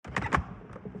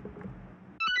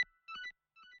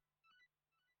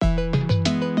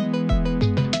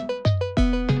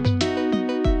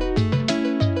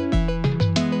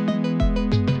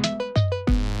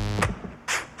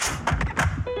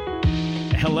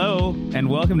Hello, and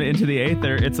welcome to Into the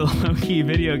Aether. It's a low-key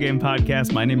video game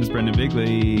podcast. My name is Brendan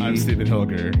Bigley. I'm Stephen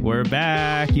Hilger. We're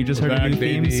back. You just heard a new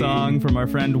theme song from our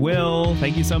friend Will.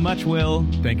 Thank you so much, Will.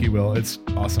 Thank you, Will. It's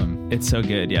awesome. It's so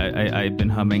good. Yeah, I've been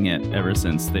humming it ever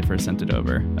since they first sent it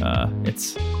over.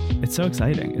 It's so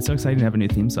exciting. It's so exciting to have a new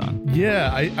theme song.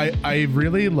 Yeah, I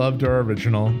really loved our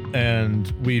original,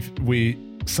 and we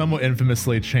somewhat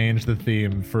infamously changed the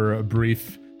theme for a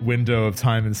brief window of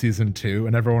time in season 2,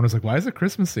 and everyone was like, why is it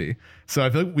Christmassy? So I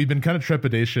feel like we've been kind of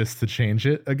trepidatious to change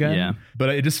it again. Yeah. But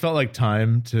it just felt like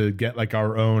time to get like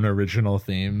our own original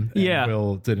theme. And yeah.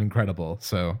 Will did incredible.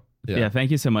 So yeah, thank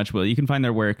you so much, Will. You can find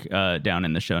their work down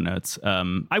in the show notes.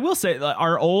 I will say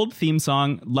our old theme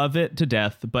song, love it to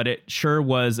death, but it sure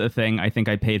was a thing I think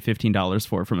I paid $15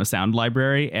 for from a sound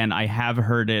library, and I have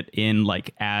heard it in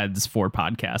like ads for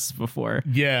podcasts before.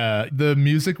 Yeah, the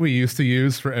music we used to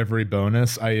use for every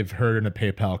bonus, I have heard in a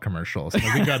PayPal commercial. So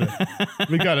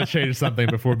we gotta change something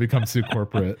before it becomes too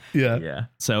corporate. Yeah.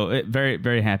 So very,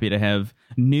 very happy to have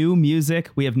new music.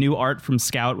 We have new art from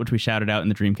Scout, which we shouted out in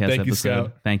the Dreamcast episode. You,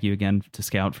 Scout. Thank you again to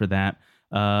Scout for that.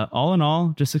 All in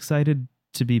all, just excited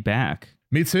to be back.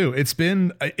 Me too. It's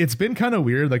been kind of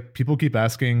weird. Like, people keep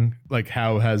asking like,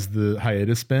 how has the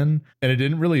hiatus been? And it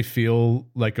didn't really feel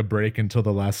like a break until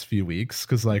the last few weeks,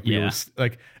 because like we were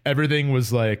like, everything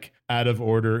was like out of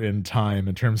order in time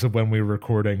in terms of when we were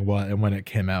recording what and when it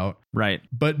came out. Right.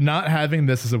 But not having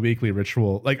this as a weekly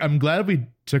ritual, like, I'm glad we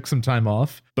took some time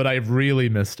off, but I really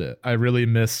missed it. I really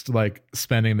missed like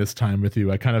spending this time with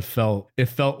you. I kind of felt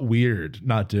weird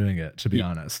not doing it, to be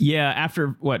honest. Yeah.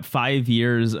 After 5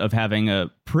 years of having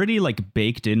a pretty like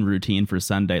baked in routine for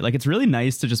Sunday, like, it's really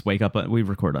nice to just wake up. We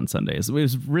record on Sundays. It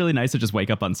was really nice to just wake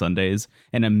up on Sundays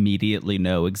and immediately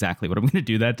know exactly what I'm going to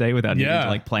do that day without needing to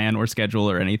like plan or schedule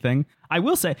or anything. I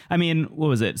will say, I mean, what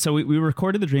was it? So we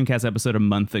recorded the Dreamcast episode a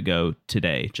month ago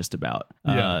today, just about.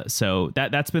 So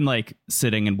that's been like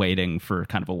sitting and waiting for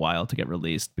kind of a while to get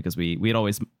released, because we had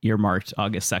always earmarked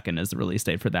August 2nd as the release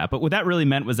date for that. But what that really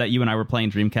meant was that you and I were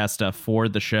playing Dreamcast stuff for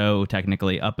the show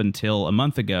technically up until a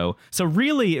month ago. So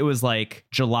really it was like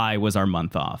July was our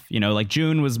month off. You know, like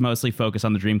June was mostly focused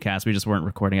on the Dreamcast. We just weren't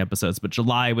recording episodes. But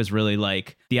July was really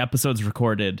like the episodes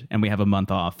recorded and we have a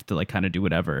month off to like kind of do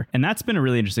whatever. And that's been a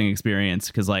really interesting experience,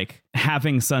 because like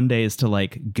having Sundays to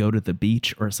like go to the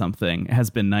beach or something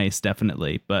has been nice,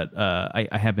 definitely. But I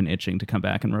have been itching to come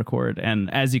back and record.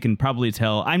 And as you can probably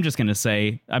tell, I'm just going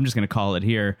to call it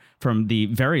here, from the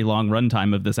very long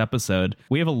runtime of this episode,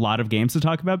 we have a lot of games to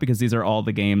talk about, because these are all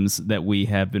the games that we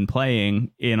have been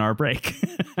playing in our break.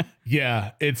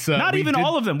 Yeah, it's not even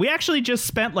all of them. We actually just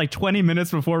spent like 20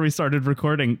 minutes before we started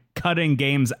recording cutting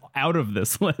games out of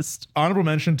this list. Honorable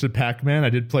mention to Pac-Man. I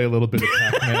did play a little bit of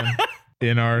Pac-Man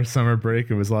in our summer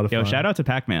break. It was a lot of fun. Shout out to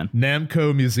Pac-Man.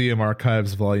 Namco Museum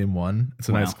Archives Volume 1. It's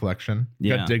a nice collection.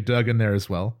 Yeah. Got Dig Dug in there as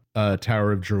well.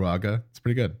 Tower of Druaga. It's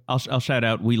pretty good. I'll shout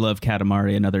out We Love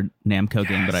Katamari, another Namco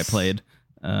game that I played.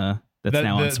 That's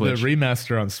now on Switch. The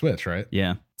remaster on Switch, right?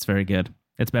 Yeah, it's very good.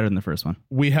 It's better than the first one.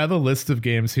 We have a list of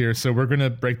games here, so we're going to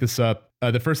break this up.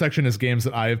 The first section is games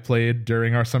that I have played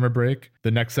during our summer break. The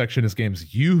next section is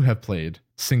games you have played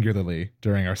singularly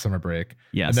during our summer break.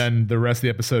 Yes. And then the rest of the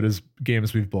episode is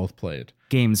games we've both played.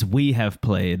 Games we have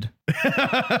played.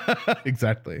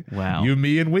 Exactly. Wow. You,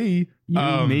 me, and we.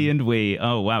 You, me, and we.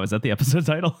 Oh, wow. Is that the episode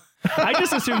title? I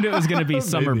just assumed it was going to be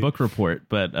Summer Book Report,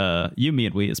 but You, Me,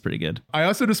 and We is pretty good. I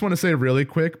also just want to say really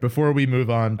quick, before we move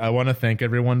on, I want to thank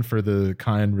everyone for the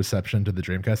kind reception to the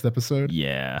Dreamcast episode.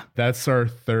 Yeah. That's our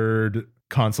third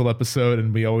console episode,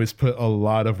 and we always put a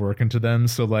lot of work into them.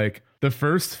 So like, the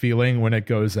first feeling when it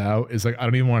goes out is like, I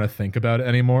don't even want to think about it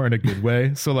anymore, in a good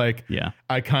way. So like,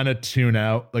 I kind of tune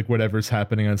out like whatever's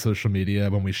happening on social media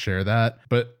when we share that.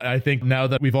 But I think now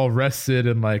that we've all rested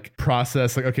and like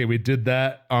processed, like, okay, we did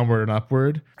that, onward and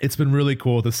upward, it's been really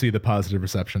cool to see the positive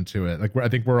reception to it. Like, I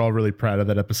think we're all really proud of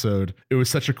that episode. It was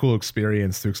such a cool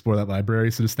experience to explore that library.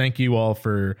 So just thank you all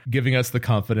for giving us the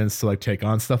confidence to like take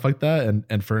on stuff like that,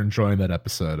 and for enjoying that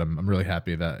episode. I'm really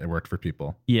happy that it worked for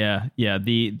people. Yeah.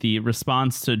 The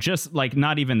response to just like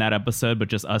not even that episode, but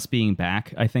just us being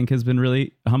back, I think has been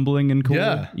really humbling and cool.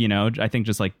 Yeah. You know, I think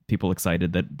just like people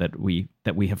excited that we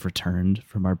have returned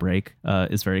from our break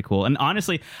is very cool. And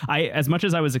honestly, as much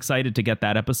as I was excited to get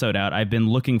that episode out, I've been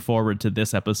looking forward to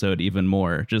this episode even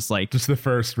more. Just the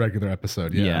first regular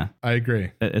episode. Yeah. I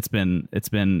agree. It's been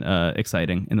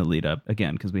exciting in the lead up,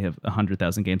 again, because we have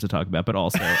 100,000 games to talk about, but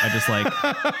also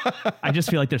I just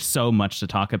feel like there's so much to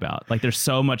talk about. Like, there's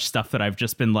so much stuff that I've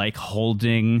just been like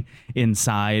holding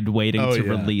inside, waiting to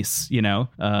release,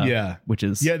 which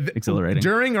is exhilarating.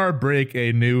 During our break,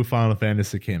 a new Final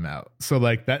Fantasy came out. So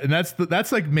like that, and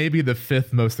that's like maybe the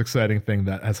 5th most exciting thing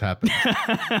that has happened.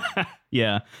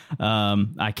 Yeah.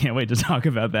 I can't wait to talk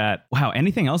about that. Wow.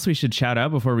 Anything else we should shout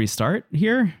out before we start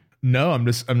here? No, I'm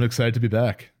excited to be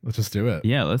back. Let's just do it.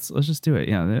 Yeah, let's just do it.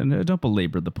 Yeah, don't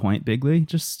belabor the point, Bigly.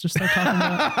 Just start talking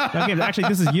about games. Actually,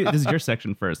 this is your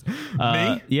section first.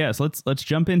 Me? Yeah, so let's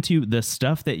jump into the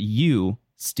stuff that you,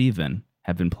 Steven,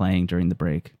 have been playing during the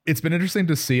break. It's been interesting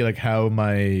to see like how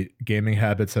my gaming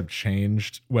habits have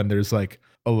changed when there's like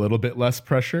a little bit less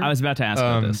pressure. I was about to ask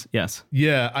about this. Yes.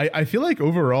 Yeah, I feel like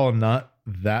overall not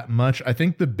that much. I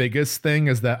think the biggest thing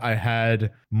is that I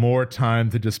had more time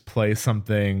to just play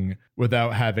something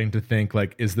without having to think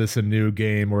like, is this a new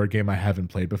game or a game I haven't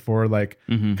played before? Like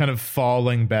kind of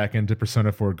falling back into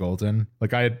Persona 4 Golden.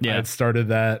 Like I had started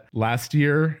that last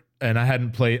year and I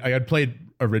had played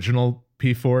original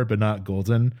P4 but not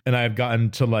Golden, and I had gotten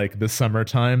to like the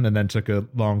summertime and then took a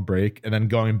long break, and then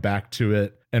going back to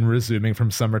it and resuming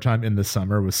from summertime in the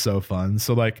summer was so fun.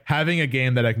 So like having a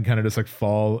game that I can kind of just like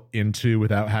fall into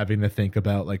without having to think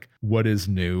about like what is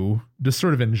new, just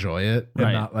sort of enjoy it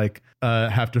and not like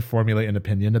have to formulate an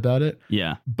opinion about it.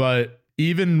 Yeah. But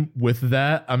even with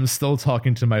that, I'm still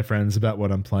talking to my friends about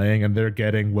what I'm playing, and they're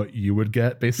getting what you would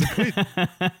get, basically.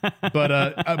 But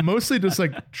I'm mostly just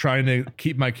like trying to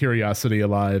keep my curiosity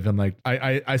alive, and like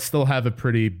I still have a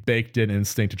pretty baked in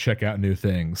instinct to check out new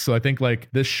things. So I think like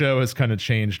this show has kind of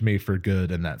changed me for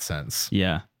good in that sense.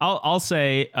 Yeah. I'll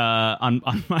say on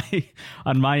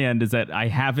my end is that I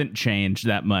haven't changed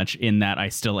that much, in that I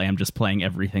still am just playing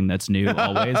everything that's new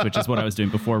always, which is what I was doing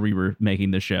before we were making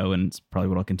the show, and it's probably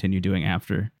what I'll continue doing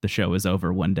after the show is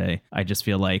over one day. I just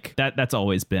feel like that's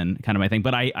always been kind of my thing,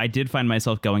 but I did find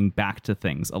myself going back to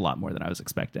things a lot more than I was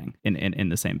expecting in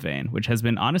the same vein, which has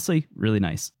been honestly really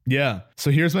nice. Yeah.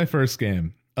 So here's my first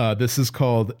game. This is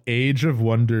called Age of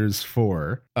Wonders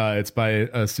 4. It's by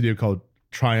a studio called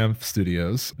Triumph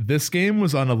Studios. This game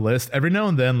was on a list every now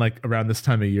and then, like around this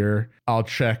time of year. I'll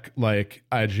check like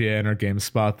IGN or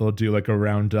GameSpot. They'll do like a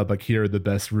roundup, like here are the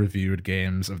best reviewed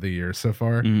games of the year so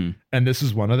far. And this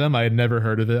is one of them. I had never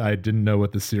heard of it. I didn't know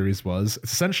what the series was.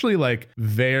 It's essentially like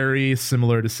very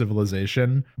similar to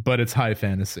Civilization, but it's high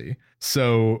fantasy.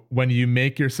 So when you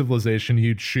make your civilization,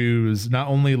 you choose not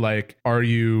only like, are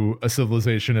you a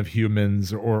civilization of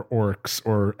humans or orcs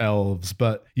or elves,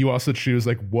 but you also choose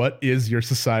like, what is your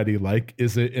society like?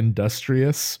 Is it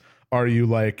industrious? Are you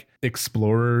like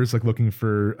explorers, like looking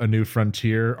for a new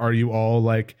frontier? Are you all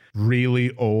like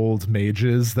really old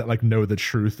mages that like know the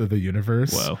truth of the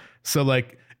universe? Whoa. So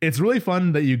like, it's really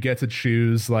fun that you get to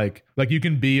choose like you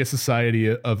can be a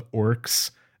society of orcs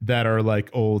that are like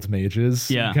old mages.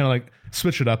 Yeah. You kind of like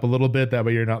switch it up a little bit. That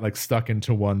way you're not like stuck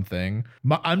into one thing.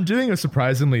 I'm doing a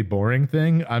surprisingly boring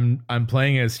thing. I'm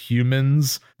playing as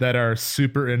humans that are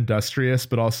super industrious,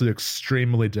 but also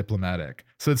extremely diplomatic.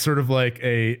 So it's sort of like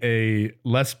a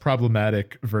less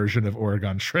problematic version of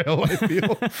Oregon Trail, I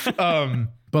feel.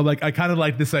 But like, I kind of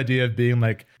like this idea of being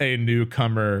like a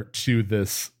newcomer to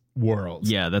this world.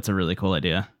 Yeah, that's a really cool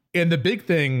idea. And the big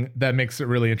thing that makes it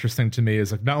really interesting to me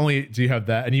is like, not only do you have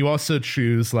that, and you also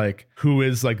choose like who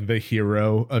is like the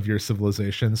hero of your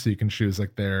civilization. So you can choose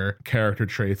like their character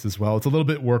traits as well. It's a little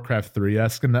bit Warcraft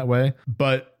 3-esque in that way,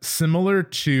 but similar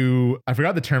to, I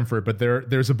forgot the term for it, but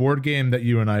there's a board game that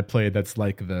you and I played that's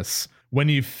like this. When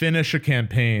you finish a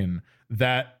campaign,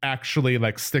 that actually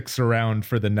like sticks around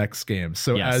for the next game.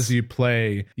 So as you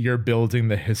play, you're building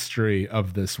the history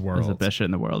of this world. There's a bit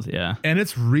in the world, yeah. And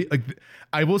it's like,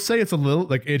 I will say it's a little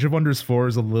like Age of Wonders 4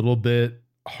 is a little bit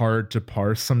hard to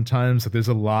parse sometimes. Like there's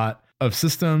a lot of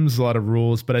systems, a lot of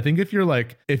rules, but I think if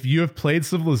you have played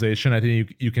Civilization, I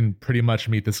think you can pretty much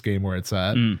meet this game where it's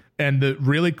at. And the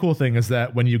really cool thing is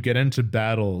that when you get into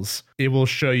battles, it will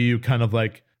show you kind of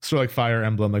like, sort of like Fire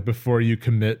Emblem, like before you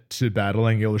commit to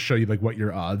battling, it will show you like what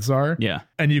your odds are. Yeah.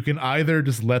 And you can either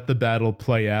just let the battle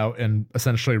play out and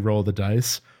essentially roll the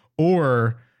dice,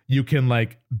 or you can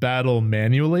like battle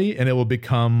manually and it will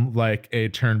become like a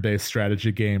turn-based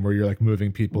strategy game where you're like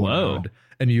moving people around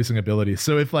and using abilities.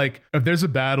 So if there's a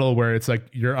battle where it's like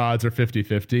your odds are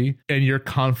 50-50 and you're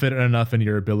confident enough in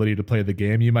your ability to play the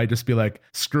game, you might just be like,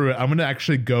 screw it, I'm going to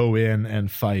actually go in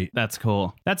and fight. That's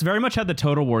cool. That's very much how the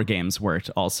Total War games worked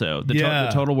also. The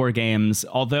Total War games,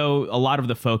 although a lot of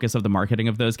the focus of the marketing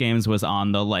of those games was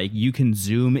on the like, you can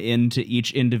zoom into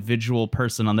each individual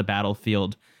person on the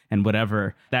battlefield and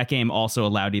whatever. That game also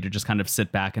allowed you to just kind of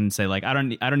sit back and say like, I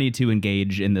don't need to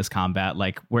engage in this combat.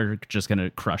 Like we're just going to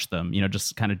crush them,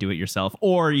 just kind of do it yourself.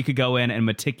 Or you could go in and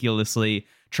meticulously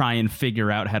try and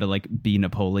figure out how to like be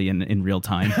Napoleon in real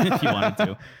time if you wanted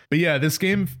to. But yeah, this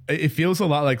game, it feels a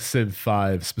lot like Civ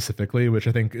 5 specifically, which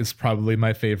I think is probably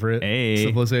my favorite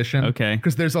civilization. Okay.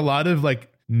 Because there's a lot of like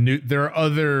there are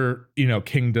other,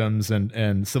 kingdoms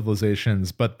and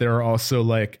civilizations, but there are also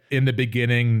like in the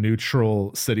beginning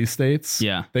neutral city states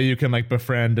that you can like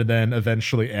befriend and then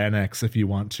eventually annex if you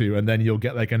want to. And then you'll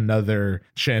get like another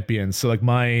champion. So like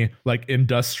my like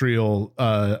industrial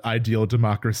ideal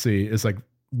democracy is like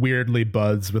weirdly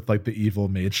buds with like the evil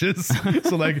mages.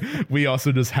 So like we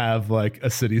also just have like a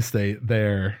city state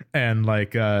there. And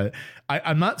like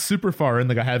I'm not super far in,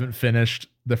 like I haven't finished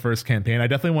the first campaign. I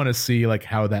definitely want to see like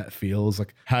how that feels,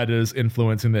 like how does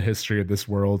influencing the history of this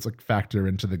world like factor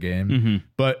into the game.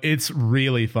 But it's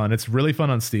really fun. It's really fun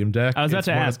on Steam Deck. I was about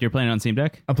to ask, you're playing on Steam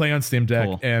Deck? I'm playing on Steam Deck.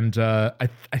 Cool. And I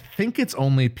think it's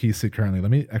only PC currently. Let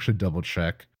me actually double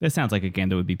check. This sounds like a game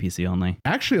that would be PC only.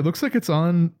 Actually, it looks like it's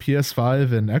on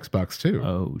PS5 and Xbox too.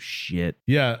 Oh shit.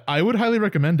 Yeah, I would highly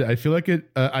recommend it. I feel like it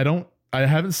I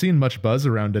haven't seen much buzz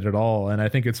around it at all, and I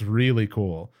think it's really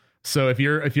cool. So if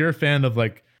you're a fan of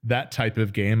like that type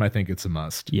of game, I think it's a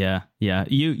must. Yeah.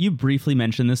 You briefly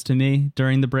mentioned this to me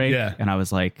during the break, and I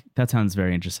was like, that sounds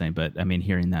very interesting. But I mean,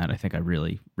 hearing that, I think I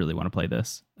really, really want to play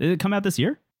this. Did it come out this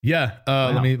year? Yeah.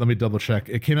 Wow. Let me double check.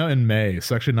 It came out in May,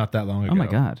 so actually not that long ago. Oh my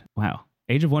god! Wow.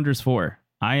 Age of Wonders 4.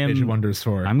 Age of Wonders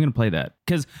 4. I'm going to play that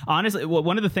because honestly,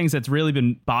 one of the things that's really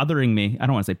been bothering me, I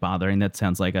don't want to say bothering, that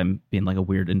sounds like I'm being like a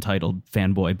weird entitled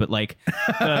fanboy, but like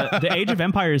the Age of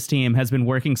Empires team has been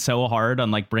working so hard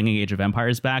on like bringing Age of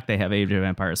Empires back. They have Age of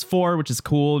Empires 4, which is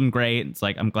cool and great. It's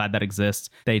like, I'm glad that exists.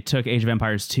 They took Age of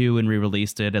Empires 2 and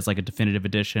re-released it as like a definitive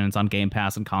edition. It's on Game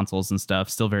Pass and consoles and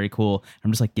stuff. Still very cool.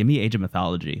 I'm just like, give me Age of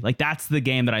Mythology. Like that's the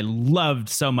game that I loved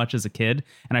so much as a kid.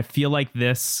 And I feel like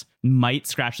this might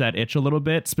scratch that itch a little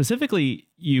bit. Specifically,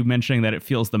 you mentioning that it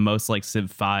feels the most like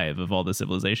Civ 5 of all the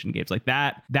Civilization games. Like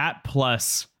that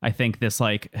plus I think this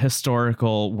like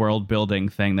historical world building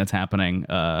thing that's happening,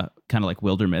 kind of like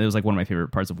Wildermyth. It was like one of my favorite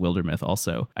parts of Wildermyth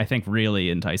also. I think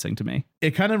really enticing to me.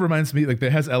 It kind of reminds me, like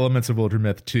it has elements of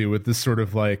Wildermyth too, with this sort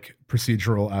of like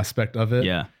procedural aspect of it.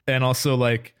 Yeah. And also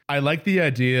like, I like the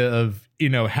idea of,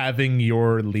 having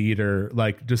your leader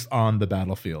like just on the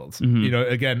battlefield.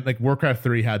 Again, like Warcraft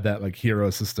 3 had that like hero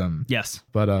system. Yes.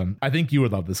 But I think you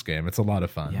would love this game. It's a lot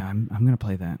of fun. Yeah, I'm going to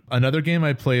play that. Another game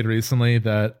I played recently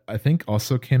that I think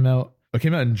also came out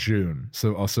in June,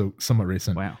 so also somewhat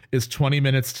recent. Wow. Is 20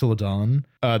 Minutes Till Dawn.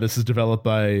 This is developed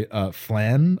by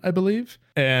Flan, I believe.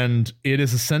 And it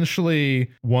is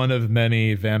essentially one of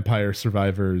many Vampire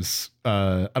Survivors.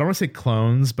 I don't want to say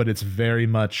clones, but it's very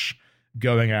much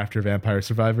going after Vampire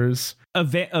Survivors. A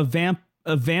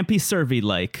vampy survey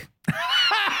like.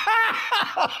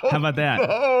 How about that?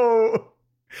 No.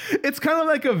 It's kind of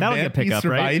like a vampy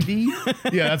survivey.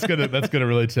 Right? Yeah, that's gonna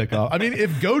really tick off. I mean,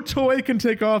 if GoToy can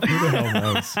take off, who the hell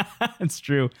knows? It's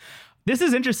true. This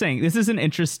is interesting. This is an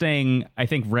interesting, I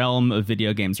think, realm of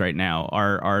video games right now.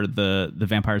 Are the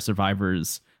Vampire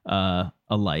Survivors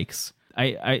alikes?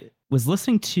 I was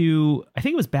listening to, I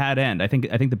think it was Bad End. I think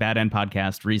the Bad End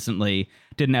podcast recently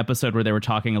did an episode where they were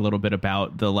talking a little bit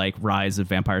about the like rise of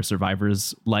Vampire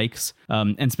Survivors likes,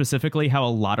 and specifically how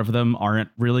a lot of them aren't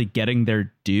really getting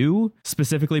their due,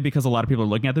 specifically because a lot of people are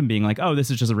looking at them being like, oh, this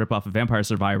is just a ripoff of Vampire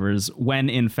Survivors, when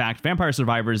in fact Vampire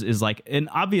Survivors is like an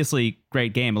obviously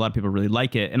great game. A lot of people really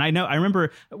like it. And I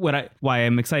remember why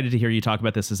I'm excited to hear you talk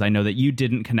about this is I know that you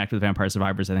didn't connect with Vampire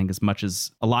Survivors, I think, as much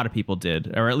as a lot of people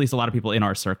did, or at least a lot of people in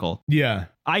our circle. Yeah.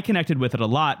 I connected with it a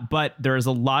lot, but there is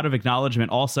a lot of acknowledgement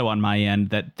also on my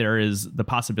end that there is the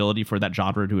possibility for that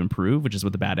genre to improve, which is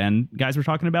what the Bad End guys were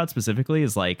talking about specifically,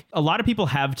 is like a lot of people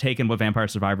have taken what Vampire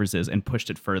Survivors is and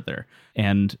pushed it further.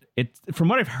 And it, from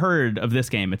what I've heard of this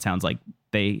game, it sounds like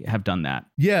they have done that.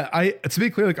 Yeah, to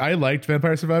be clear, like I liked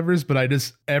Vampire Survivors, but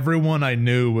everyone I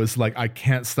knew was like, I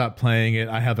can't stop playing it.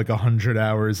 I have like 100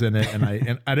 hours in it, and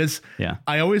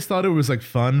I always thought it was like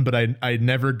fun, but I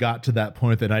never got to that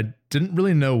point that I didn't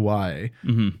really know why.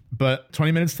 Mm-hmm. But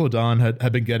 20 Minutes Till Dawn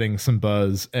had been getting some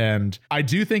buzz, and I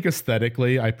do think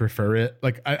aesthetically I prefer it.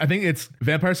 Like I think it's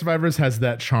Vampire Survivors has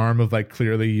that charm of like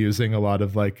clearly using a lot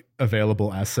of like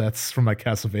available assets from like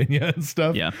Castlevania and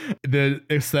stuff. Yeah, the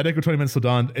aesthetic of 20 Minutes Till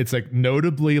Dawn, it's like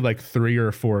notably like 3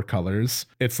 or 4 colors.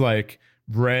 It's like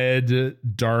red,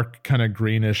 dark, kind of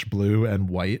greenish blue, and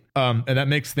white. And that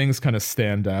makes things kind of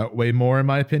stand out way more, in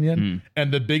my opinion.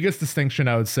 And the biggest distinction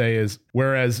I would say is,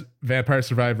 whereas Vampire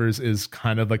Survivors is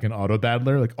kind of like an auto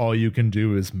battler, like all you can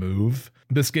do is move,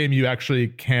 this game you actually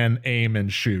can aim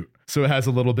and shoot. So it has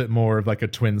a little bit more of like a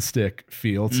twin stick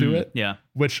feel to it. Yeah.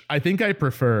 Which I think I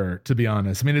prefer, to be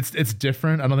honest. I mean, it's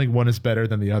different. I don't think one is better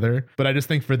than the other, but I just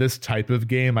think for this type of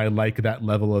game, I like that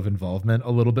level of involvement a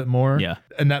little bit more. Yeah.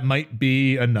 And that might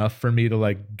be enough for me to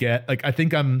like get, like, I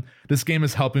think this game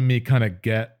is helping me kind of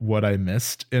get what I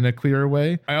missed in a clearer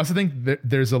way. I also think that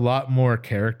there's a lot more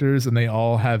characters and they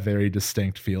all have very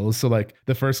distinct feels. So like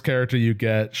the first character you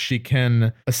get, she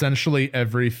can essentially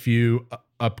every few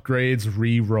upgrades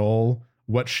re-roll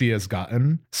what she has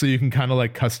gotten, so you can kind of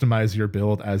like customize your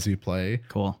build as you play.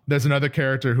 Cool. There's another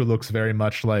character who looks very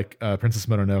much like Princess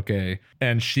Mononoke,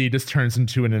 and she just turns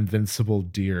into an invincible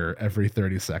deer every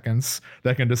 30 seconds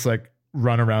that can just like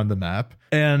run around the map.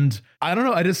 And I don't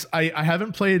know, I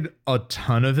haven't played a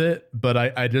ton of it, but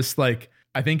I just like,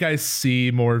 I think I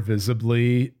see more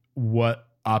visibly what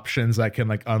options I can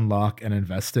like unlock and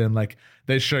invest in. Like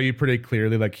they show you pretty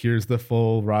clearly, like, here's the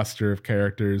full roster of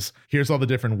characters, here's all the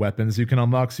different weapons you can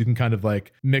unlock, so you can kind of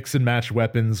like mix and match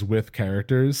weapons with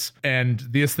characters. And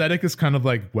the aesthetic is kind of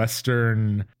like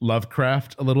Western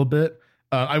Lovecraft a little bit.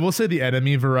 I will say the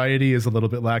enemy variety is a little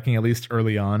bit lacking, at least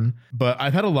early on, but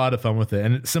I've had a lot of fun with it.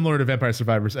 And similar to Vampire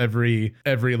Survivors, every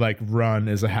like run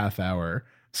is a half hour.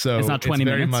 So it's not 20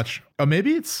 very minutes. Much. Oh,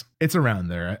 maybe it's around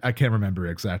there. I can't remember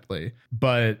exactly,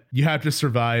 but you have to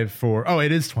survive for. Oh,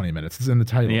 it is 20 minutes. It's in the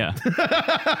title. Yeah.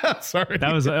 Sorry.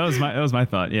 That was my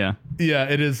thought. Yeah. Yeah,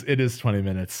 it is 20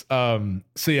 minutes.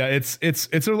 So yeah, it's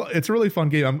a really fun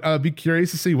game. I'll be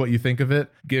curious to see what you think of it,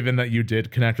 given that you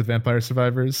did connect with Vampire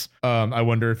Survivors. I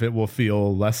wonder if it will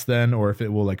feel less than, or if it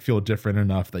will like feel different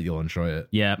enough that you'll enjoy it.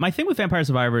 Yeah, my thing with Vampire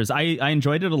Survivors, I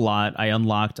enjoyed it a lot. I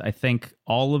unlocked, I think,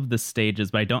 all of the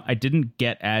stages, but I didn't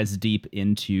get as deep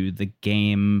into the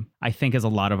game, I think, as a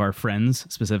lot of our friends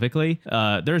specifically.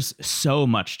 There's so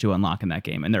much to unlock in that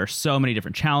game, and there are so many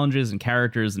different challenges and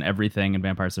characters and everything in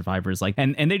Vampire Survivors, like,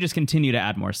 and they just continue to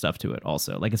add more stuff to it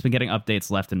also. Like, it's been getting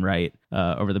updates left and right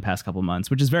over the past couple months,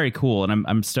 which is very cool, and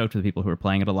I'm stoked for the people who are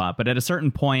playing it a lot. But at a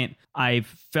certain point, I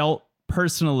felt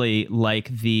personally like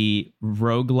the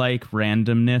roguelike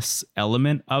randomness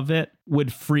element of it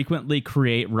would frequently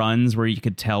create runs where you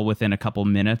could tell within a couple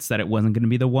minutes that it wasn't going to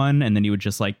be the one, and then you would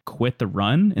just like quit the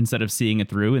run instead of seeing it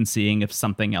through and seeing if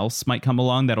something else might come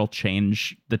along that'll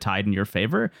change the tide in your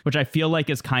favor, which I feel like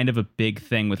is kind of a big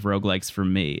thing with roguelikes for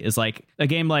me. Is like a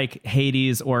game like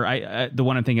Hades, or the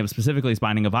one I'm thinking of specifically is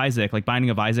Binding of Isaac. Like Binding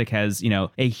of Isaac has, you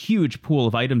know, a huge pool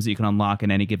of items that you can unlock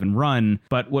in any given run,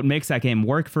 but what makes that game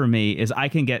work for me is I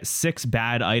can get 6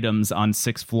 bad items on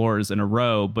 6 floors in a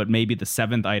row, but maybe the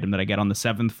 7th item that I get on the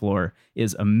 7th floor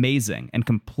is amazing and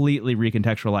completely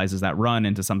recontextualizes that run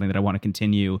into something that I want to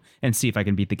continue and see if I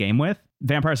can beat the game with.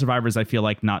 Vampire Survivors, I feel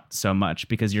like not so much,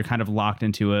 because you're kind of locked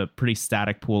into a pretty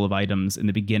static pool of items in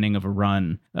the beginning of a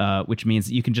run, which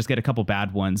means you can just get a couple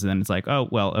bad ones, and then it's like, oh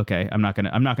well, okay, I'm not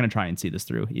gonna try and see this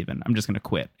through. Even I'm just gonna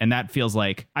quit. And that feels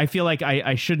like, I feel like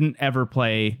I shouldn't ever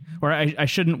play, or I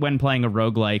shouldn't, when playing a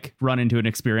roguelike, run into an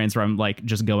experience where I'm like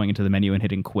just going into the menu and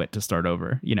hitting quit to start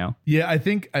over. You know? Yeah, I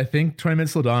think 20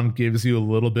 Minutes Till Dawn gives you a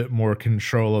little bit more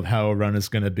control of how a run is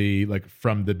going to be, like,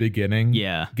 from the beginning.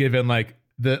 Yeah. Given like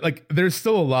there's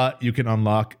still a lot you can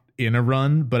unlock in a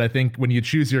run, but I think when you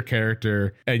choose your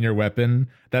character and your weapon,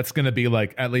 that's going to be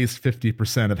like at least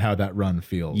 50% of how that run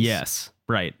feels. Yes.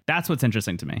 Right. That's what's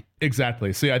interesting to me.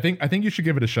 Exactly. So yeah, I think you should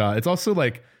give it a shot. It's also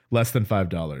like less than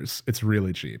 $5. It's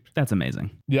really cheap. That's amazing.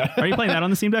 Yeah. Are you playing that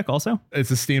on the Steam Deck also? It's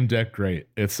a Steam Deck. Great.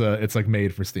 It's like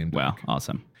made for Steam Deck. Wow.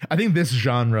 Awesome. I think this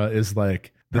genre is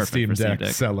like the Perfect Steam Deck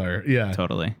seller. Yeah.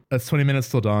 Totally. That's 20 Minutes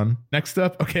Till Dawn. Next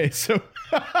up. Okay. So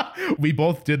we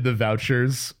both did the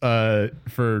vouchers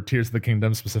for Tears of the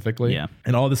Kingdom specifically. Yeah.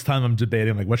 And all this time I'm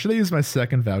debating, like, what should I use my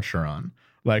second voucher on?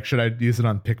 Like, should I use it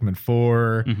on Pikmin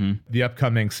 4, the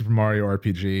upcoming Super Mario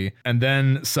RPG? And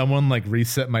then someone like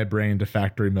reset my brain to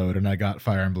factory mode, and I got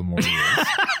Fire Emblem Warriors.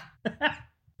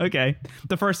 Okay.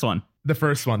 The first one.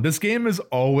 This game is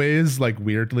always like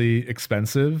weirdly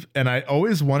expensive, and I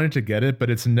always wanted to get it, but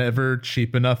it's never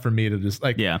cheap enough for me to just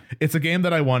like, yeah. It's a game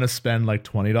that I want to spend like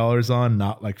 $20 on,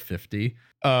 not like $50.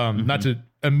 Not to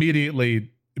immediately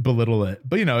belittle it,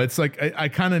 but it's like I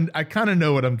kind of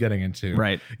know what I'm getting into.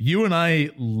 Right. You and I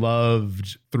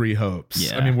loved Three Hopes.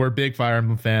 Yeah. I mean, we're big Fire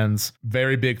Emblem fans,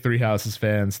 very big Three Houses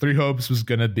fans. Three Hopes was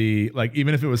gonna be like,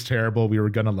 even if it was terrible, we were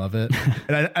gonna love it.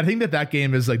 And I think that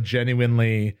game is like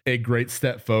genuinely a great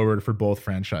step forward for both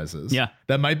franchises. Yeah.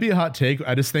 That might be a hot take.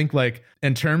 I just think like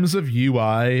in terms of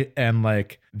UI and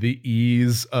like the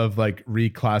ease of like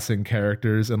reclassing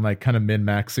characters and like kind of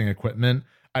min-maxing equipment,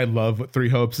 I love what Three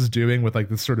Hopes is doing with like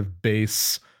this sort of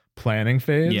base planning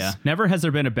phase. Yeah. Never has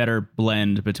there been a better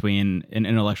blend between an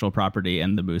intellectual property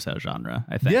and the Musou genre,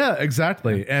 I think. Yeah,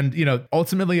 exactly. Yeah. And,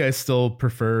 ultimately I still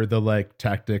prefer the like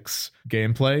tactics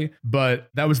gameplay, but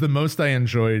that was the most I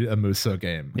enjoyed a Musou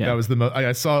game. Yeah. That was the most,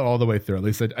 I saw it all the way through. At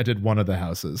least I did one of the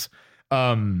houses.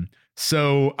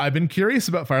 So I've been curious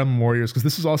about Fire Emblem Warriors because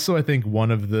this is also, I think, one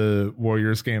of the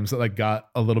Warriors games that like got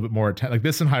a little bit more attention. Like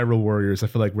this and Hyrule Warriors, I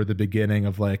feel like were the beginning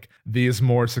of like these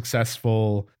more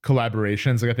successful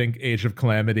collaborations. Like I think Age of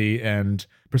Calamity and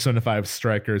Persona 5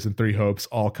 Strikers and Three Hopes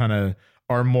all kind of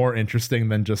are more interesting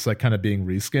than just like kind of being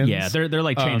reskins. Yeah, they're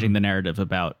like changing the narrative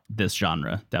about this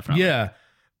genre, definitely. Yeah.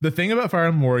 The thing about Fire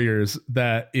Emblem Warriors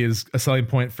that is a selling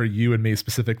point for you and me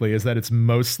specifically is that it's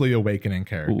mostly Awakening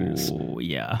characters. Ooh,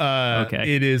 yeah.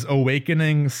 Okay. It is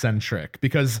Awakening centric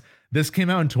because this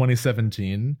came out in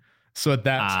 2017. So at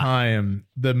that time,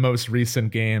 the most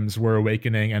recent games were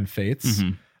Awakening and Fates.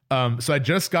 Mm-hmm. So I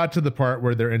just got to the part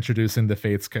where they're introducing the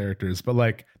Fates characters, but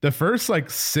like the first like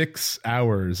 6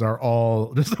 hours are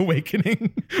all just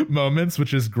Awakening moments,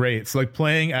 which is great. So like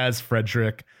playing as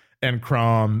Frederick and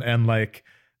Chrom and like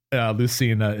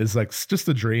Lucina is like just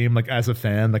a dream. Like as a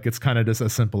fan, like it's kind of just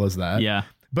as simple as that. Yeah.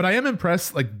 But I am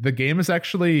impressed. Like the game is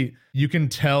actually, you can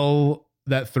tell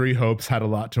that Three Hopes had a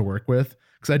lot to work with.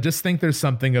 Because I just think there's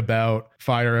something about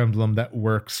Fire Emblem that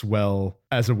works well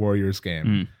as a Warriors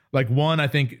game. Like one, I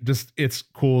think just it's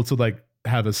cool to like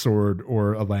have a sword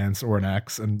or a lance or an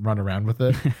axe and run around with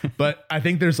it. But I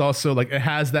think there's also like, it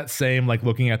has that same like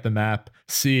looking at the map,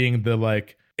 seeing the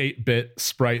like 8-bit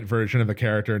sprite version of a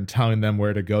character and telling them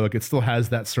where to go. Like it still has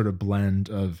that sort of blend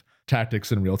of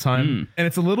tactics in real time. And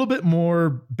it's a little bit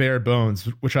more bare bones,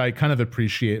 which I kind of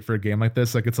appreciate for a game like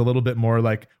this. Like it's a little bit more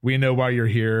like, we know why you're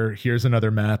here. Here's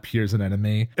another map. Here's an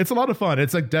enemy. It's a lot of fun.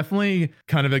 It's like definitely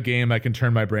kind of a game I can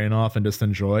turn my brain off and just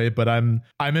enjoy, but I'm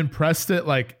impressed at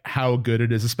like how good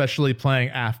it is, especially playing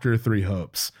after Three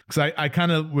Hopes. Because I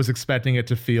kind of was expecting it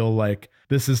to feel like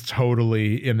this is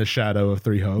totally in the shadow of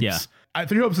Three Hopes. Yeah.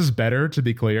 Three Hopes is better, to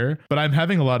be clear, but I'm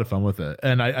having a lot of fun with it.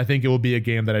 And I think it will be a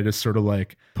game that I just sort of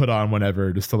like put on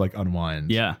whenever just to like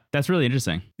unwind. Yeah, that's really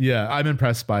interesting. Yeah, I'm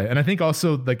impressed by it. And I think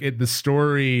also like the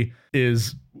story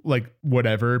is like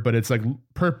whatever, but it's like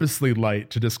purposely light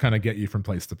to just kind of get you from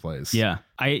place to place. Yeah.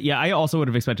 I also would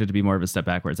have expected to be more of a step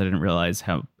backwards. I didn't realize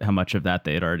how much of that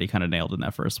they had already kind of nailed in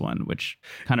that first one, which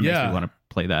kind of makes me want to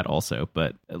play that also.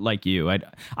 But like you,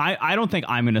 I don't think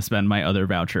I'm going to spend my other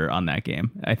voucher on that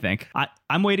game. I think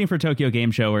I'm waiting for Tokyo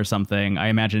Game Show or something. I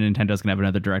imagine Nintendo's going to have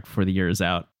another direct before the year is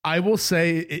out. I will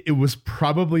say it was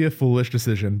probably a foolish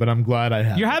decision, but I'm glad I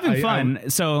had. You're having fun.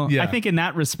 So yeah. I think in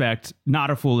that respect,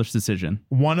 not a foolish decision.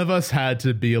 One of us had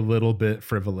to be a little bit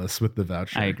frivolous with the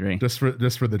voucher. I agree. Just for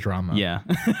the drama. Yeah.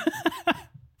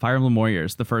 Fire Emblem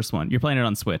Warriors, the first one. You're playing it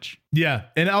on Switch. Yeah,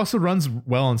 and it also runs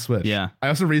well on Switch. Yeah. I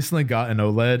also recently got an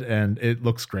OLED, and it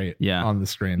looks great on the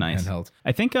screen. Nice. Handheld.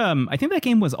 I think that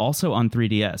game was also on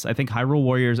 3DS. I think Hyrule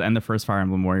Warriors and the first Fire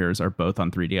Emblem Warriors are both on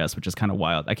 3DS, which is kind of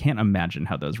wild. I can't imagine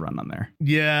how those run on there.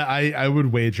 Yeah, I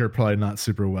would wager probably not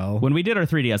super well. When we did our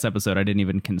 3DS episode, I didn't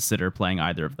even consider playing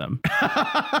either of them.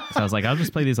 So I was like, I'll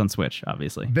just play these on Switch,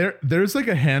 obviously. There's like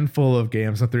a handful of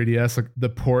games on 3DS. Like the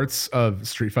ports of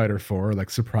Street Fighter 4 are like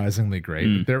surprisingly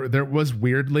great. There was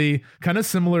weirdly kind of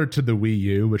similar to the Wii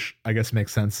U, which I guess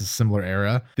makes sense. It's a similar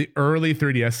era. The early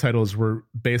 3DS titles were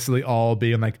basically all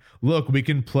being like, look, we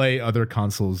can play other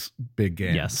consoles' big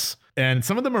games. Yes. And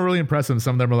some of them are really impressive.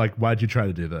 Some of them are like, why'd you try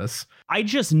to do this? I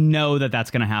just know that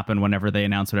that's going to happen whenever they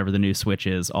announce whatever the new Switch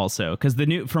is also. Because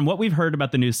from what we've heard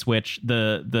about the new Switch,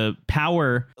 the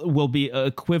power will be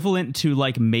equivalent to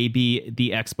like maybe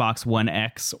the Xbox One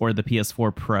X or the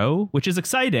PS4 Pro, which is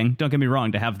exciting. Don't get me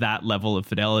wrong, to have that level of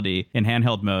fidelity in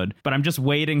handheld mode. But I'm just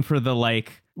waiting for the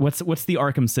like What's the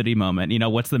Arkham City moment? You know,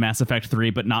 what's the Mass Effect 3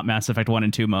 but not Mass Effect 1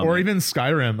 and 2 moment? Or even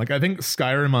Skyrim. Like I think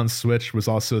Skyrim on Switch was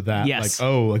also that. Yes. Like,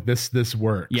 oh, like this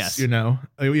works. Yes. You know?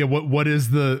 Yeah, what is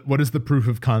the proof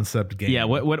of concept game? Yeah,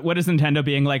 what is Nintendo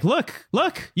being like,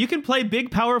 look, you can play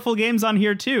big powerful games on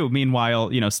here too.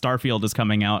 Meanwhile, you know, Starfield is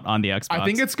coming out on the Xbox. I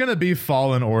think it's gonna be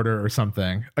Fallen Order or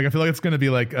something. Like I feel like it's gonna be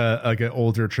like an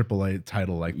older AAA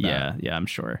title like that. Yeah, I'm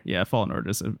sure. Yeah, Fallen Order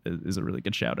is a really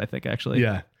good shout, I think, actually.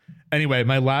 Yeah. Anyway,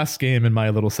 my last game in my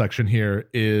little section here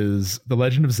is The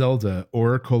Legend of Zelda: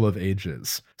 Oracle of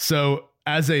Ages. So,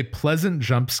 as a pleasant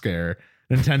jump scare,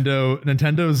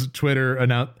 Nintendo's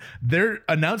Twitter their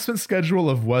announcement schedule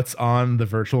of what's on the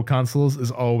virtual consoles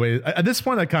is always, at this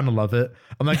point I kind of love it.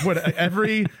 I'm like, what,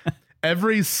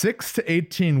 every 6 to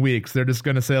 18 weeks they're just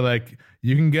going to say like,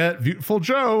 you can get Beautiful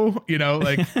Joe, you know,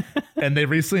 like, and they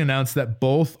recently announced that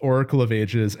both Oracle of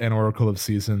Ages and Oracle of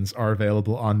Seasons are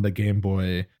available on the Game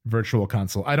Boy Virtual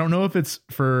Console. I don't know if it's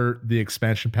for the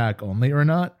expansion pack only or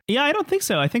not. Yeah, I don't think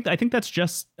so. I think that's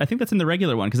in the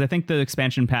regular one, because I think the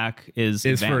expansion pack is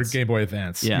for Game Boy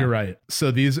Advance. Yeah. You're right.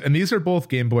 So these are both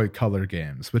Game Boy Color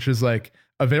games, which is like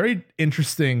a very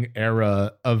interesting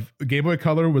era of Game Boy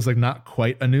Color. Was like not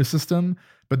quite a new system,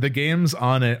 but the games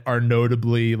on it are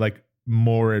notably like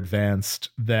more advanced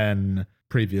than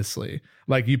previously.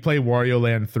 Like you play Wario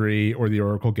Land 3 or the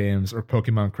Oracle games or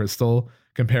Pokemon Crystal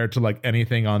compared to like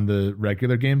anything on the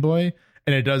regular Game Boy,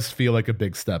 and it does feel like a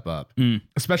big step up.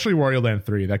 Especially Wario Land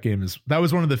 3. That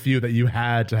was one of the few that you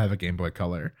had to have a Game Boy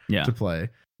Color to play.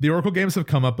 The Oracle games have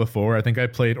come up before. I think I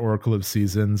played Oracle of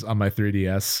Seasons on my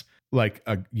 3DS like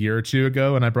a year or two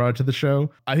ago, and I brought it to the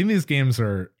show. I think these games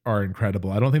are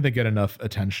incredible. I don't think they get enough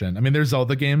attention. I mean, they're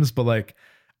Zelda games, but like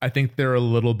I think they're a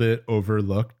little bit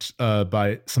overlooked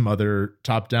by some other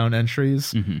top-down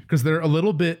entries, because they're a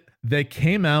little bit. They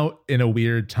came out in a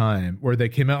weird time where they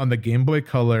came out on the Game Boy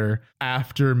Color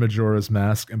after Majora's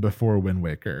Mask and before Wind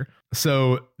Waker.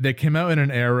 So they came out in an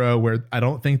era where I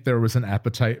don't think there was an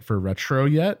appetite for retro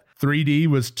yet. 3D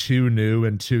was too new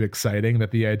and too exciting that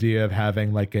the idea of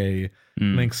having like a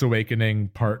Link's Awakening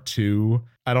Part 2,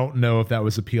 I don't know if that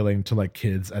was appealing to like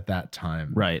kids at that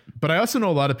time. Right. But I also know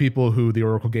a lot of people who the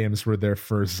Oracle games were their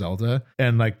first Zelda.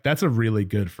 And like, that's a really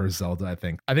good first Zelda, I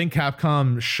think. I think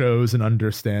Capcom shows an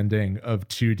understanding of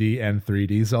 2D and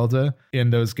 3D Zelda in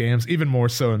those games, even more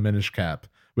so in Minish Cap,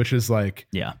 which is like,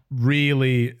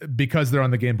 really, because they're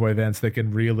on the Game Boy Advance, they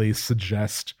can really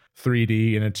suggest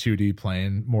 3D in a 2D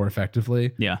plane more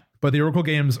effectively. Yeah. But the Oracle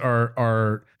games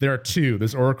are there are two.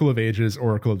 There's Oracle of Ages,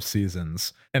 Oracle of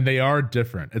Seasons, and they are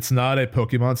different. It's not a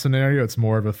Pokemon scenario. It's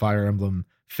more of a Fire Emblem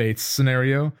Fates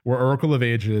scenario, where Oracle of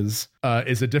Ages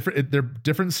is a different. They're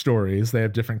different stories. They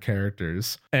have different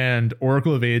characters, and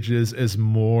Oracle of Ages is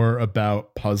more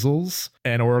about puzzles,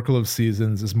 and Oracle of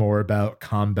Seasons is more about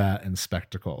combat and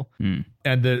spectacle.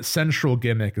 And the central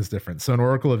gimmick is different. So in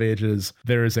Oracle of Ages,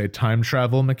 there is a time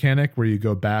travel mechanic where you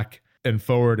go back and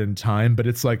forward in time, but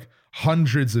it's like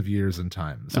hundreds of years in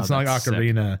time. So it's not like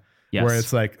Ocarina, where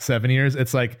it's like 7 years.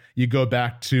 It's like you go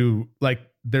back to like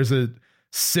there's a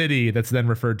city that's then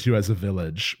referred to as a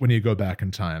village when you go back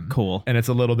in time. Cool. And it's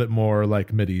a little bit more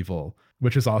like medieval,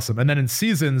 which is awesome. And then in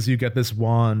Seasons, you get this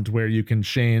wand where you can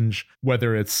change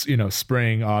whether it's, you know,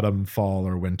 spring, autumn, fall,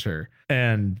 or winter.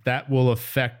 And that will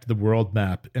affect the world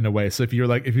map in a way. So if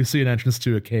you see an entrance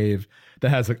to a cave that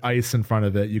has like ice in front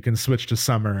of it, you can switch to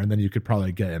summer and then you could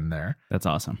probably get in there. That's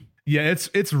awesome. Yeah,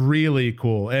 it's really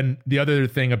cool. And the other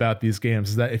thing about these games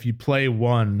is that if you play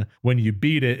one, when you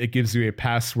beat it, it gives you a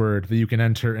password that you can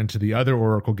enter into the other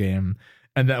Oracle game,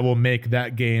 and that will make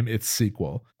that game its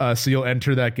sequel. So you'll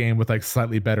enter that game with like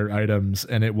slightly better items,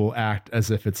 and it will act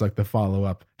as if it's like the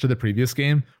follow-up to the previous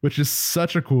game, which is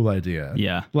such a cool idea.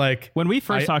 Yeah. Like when we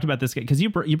first talked about this game, because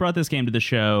you brought this game to the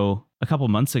show a couple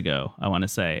months ago, I want to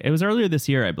say. It was earlier this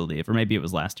year, I believe, or maybe it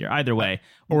was last year. Either way.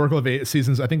 Oracle of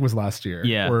Seasons, I think, was last year.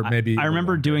 Yeah. Or maybe I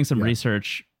remember doing some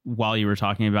research while you were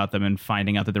talking about them and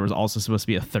finding out that there was also supposed to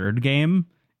be a third game.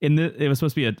 It was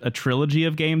supposed to be a trilogy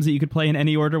of games that you could play in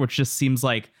any order, which just seems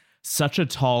like such a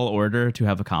tall order to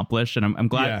have accomplished. And I'm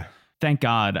glad. Yeah. Thank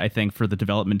God, I think, for the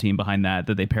development team behind that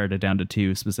they pared it down to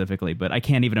 2 specifically. But I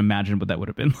can't even imagine what that would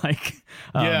have been like.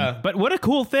 But what a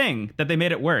cool thing that they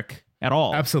made it work at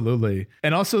all. Absolutely.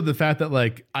 And also the fact that,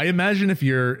 like, I imagine if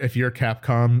you're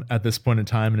Capcom at this point in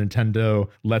time and Nintendo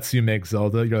lets you make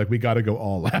Zelda, you're like, we got to go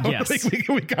all out. Yes. Like,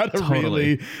 we got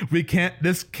to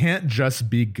this can't just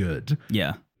be good.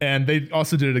 Yeah. And they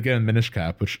also did it again in Minish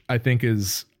Cap, which I think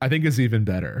is even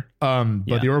better.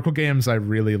 But the Oracle games I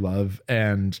really love,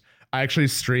 and I actually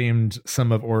streamed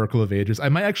some of Oracle of Ages. I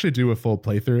might actually do a full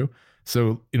playthrough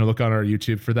So, look on our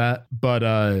YouTube for that. But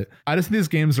I just think these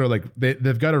games are like,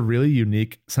 they've got a really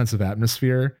unique sense of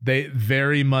atmosphere. They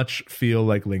very much feel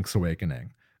like Link's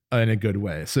Awakening in a good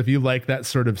way. So if you like that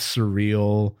sort of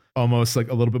surreal, almost like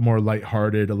a little bit more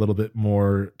lighthearted, a little bit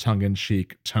more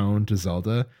tongue-in-cheek tone to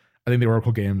Zelda, I think the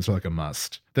Oracle games are like a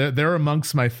must. They're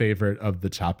amongst my favorite of the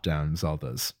top-down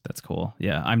Zeldas. That's cool.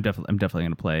 Yeah, I'm definitely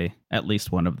going to play at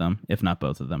least one of them, if not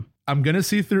both of them. I'm going to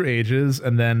see through Ages,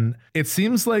 and then it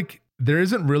seems like there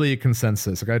isn't really a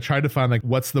consensus. Like I tried to find like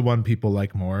what's the one people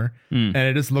like more, and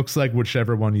it just looks like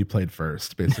whichever one you played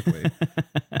first, basically.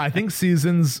 I think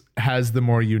Seasons has the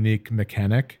more unique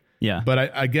mechanic. Yeah. But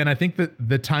I think that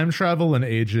the time travel in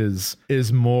Ages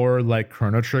is more like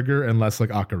Chrono Trigger and less like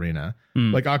Ocarina.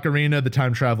 Like Ocarina, the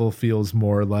time travel feels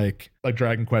more like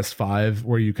Dragon Quest V,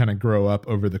 where you kind of grow up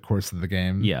over the course of the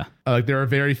game. Yeah. Like there are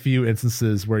very few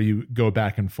instances where you go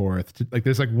back and forth. Like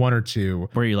there's like one or two.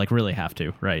 Where you like really have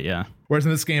to, right? Yeah. Whereas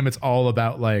in this game, it's all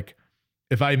about like,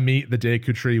 if I meet the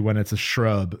Deku tree when it's a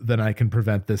shrub, then I can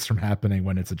prevent this from happening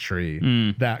when it's a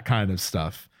tree. That kind of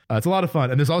stuff. It's a lot of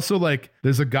fun. And there's also like,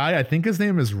 there's a guy, I think his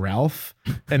name is Ralph,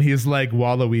 and he's like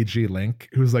Waluigi Link,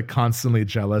 who's like constantly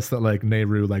jealous that like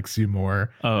Nehru likes you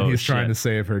more. And he's trying to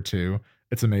save her too.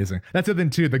 It's amazing. That's the thing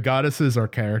too. The goddesses are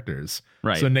characters.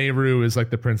 Right. So Nehru is like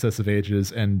the princess of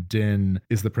ages and Din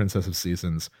is the princess of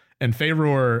seasons. And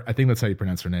Faeror, I think that's how you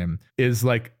pronounce her name, is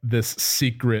like this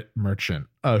secret merchant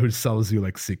who sells you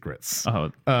like secrets.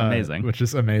 Oh, amazing. Which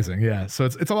is amazing. Yeah. So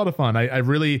it's a lot of fun. I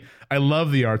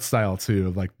love the art style too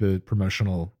of like the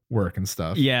promotional work and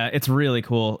stuff. Yeah, it's really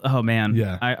cool. Oh man.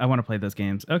 Yeah. I want to play those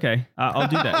games. Okay. I'll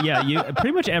do that. Yeah, you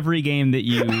pretty much every game that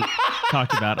you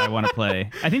talked about I want to play.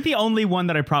 I think the only one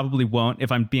that I probably won't,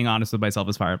 if I'm being honest with myself,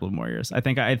 is Fire Emblem Warriors. I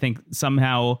think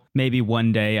somehow maybe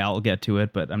one day I'll get to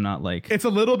it, but I'm not like... It's a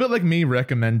little bit like me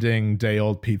recommending Day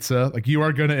Old Pizza. Like you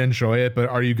are going to enjoy it, but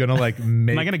are you going to like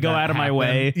make... Am I going to go out of my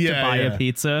way to buy a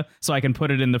pizza so I can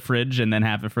put it in the fridge and then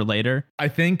have it for later? I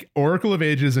think Oracle of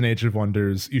Ages and Age of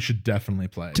Wonders you should definitely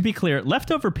play. To be clear,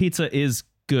 leftover pizza is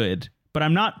good, but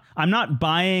I'm not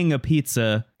buying a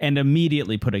pizza and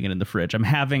immediately putting it in the fridge. I'm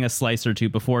having a slice or two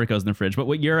before it goes in the fridge. But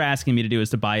what you're asking me to do is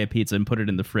to buy a pizza and put it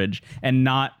in the fridge and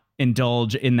not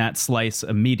indulge in that slice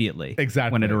immediately.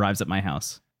 Exactly. When it arrives at my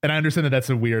house. And I understand that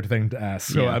that's a weird thing to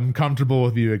ask, so I'm comfortable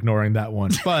with you ignoring that one.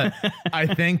 But I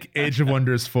think Age of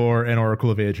Wonders 4 and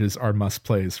Oracle of Ages are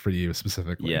must-plays for you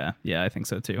specifically. Yeah, I think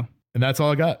so too. And that's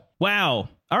all I got. Wow.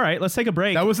 All right, let's take a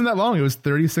break. That wasn't that long. It was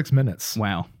 36 minutes.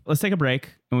 Wow. Let's take a break.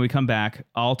 And when we come back,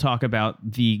 I'll talk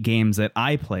about the games that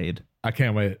I played. I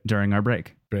can't wait. During our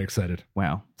break. Very excited.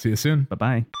 Wow. See you soon.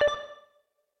 Bye-bye.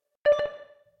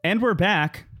 And we're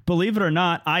back. Believe it or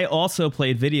not, I also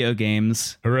played video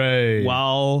games. Hooray.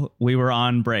 While we were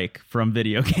on break from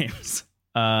video games.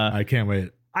 I can't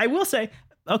wait. I will say,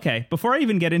 okay, before I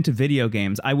even get into video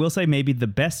games, I will say maybe the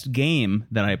best game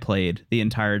that I played the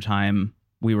entire time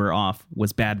we were off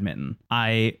was badminton.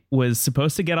 I was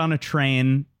supposed to get on a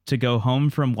train to go home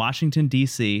from Washington,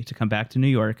 D.C. to come back to New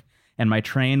York, and my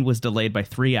train was delayed by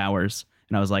 3 hours.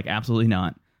 And I was like, absolutely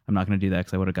not. I'm not going to do that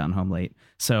because I would have gotten home late.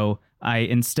 So I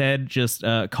instead just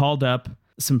called up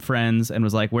some friends and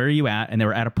was like, where are you at? And they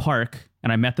were at a park,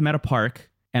 and I met them at a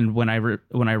park. And when I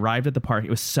arrived at the park,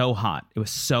 it was so hot. It was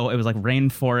like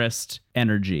rainforest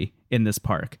energy in this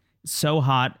park. So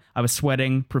hot. I was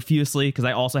sweating profusely because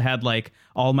I also had like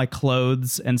all my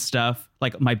clothes and stuff,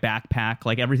 like my backpack,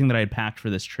 like everything that I had packed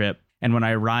for this trip. And when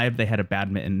I arrived, they had a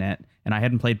badminton net, and I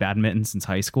hadn't played badminton since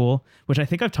high school, which I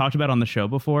think I've talked about on the show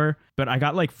before. But I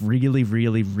got like really,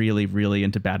 really, really, really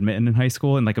into badminton in high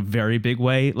school in like a very big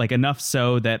way, like enough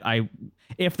so that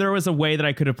if there was a way that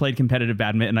I could have played competitive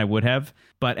badminton, I would have.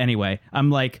 But anyway, I'm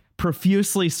like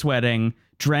profusely sweating,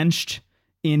 drenched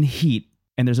in heat,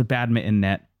 and there's a badminton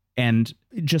net and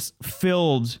just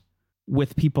filled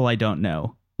with people I don't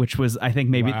know, which was, I think,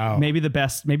 maybe the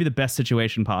best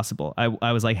situation possible.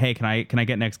 I was like, hey, can I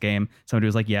get next game? Somebody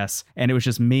was like, yes. And it was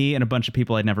just me and a bunch of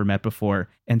people I'd never met before.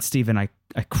 And Steven, I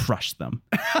crushed them.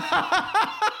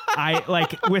 I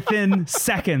like within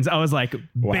seconds, I was like,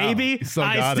 baby,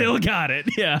 I still got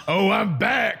it. Yeah. Oh, I'm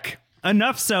back.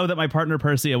 Enough so that my partner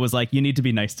Persia was like, you need to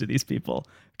be nice to these people.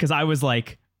 Because I was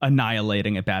like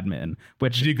annihilating at badminton.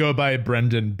 Which did you go by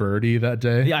Brendan Birdie that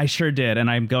day? Yeah, I sure did, and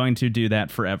I'm going to do that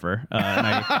forever. And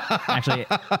I actually,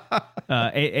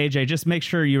 AJ, just make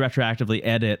sure you retroactively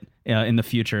edit in the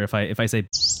future if I say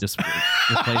just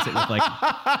replace it with like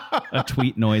a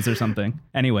tweet noise or something.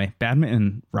 Anyway,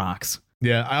 badminton rocks.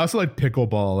 Yeah, I also like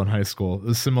pickleball in high school. It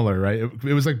was similar, right?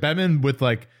 It was like badminton with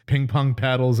like ping pong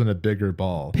paddles and a bigger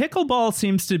ball. Pickleball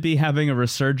seems to be having a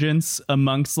resurgence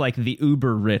amongst like the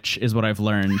uber rich is what I've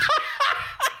learned.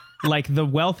 like the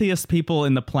wealthiest people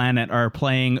in the planet are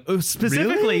playing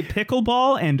specifically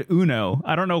pickleball and Uno.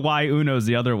 I don't know why Uno's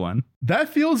the other one. That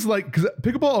feels like, because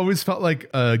pickleball always felt like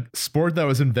a sport that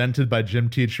was invented by gym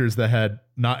teachers that had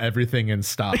not everything in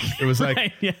stock. It was like,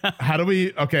 right, yeah. How do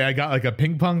we, okay, I got like a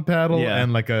ping pong paddle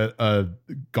and like a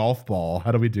golf ball.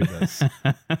 How do we do this?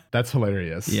 That's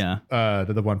hilarious. Yeah.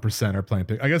 That the 1% are playing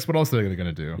I guess what else are they going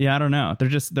to do? Yeah, I don't know.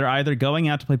 They're either going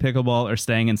out to play pickleball or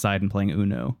staying inside and playing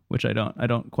Uno, which I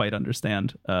don't quite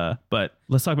understand. But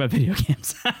let's talk about video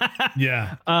games.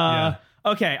 Yeah.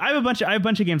 Okay, I have a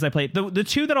bunch of games I played. The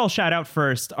two that I'll shout out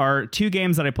first are two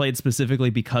games that I played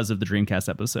specifically because of the Dreamcast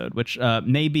episode, which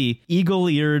maybe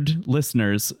eagle-eared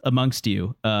listeners amongst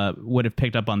you would have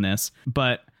picked up on this.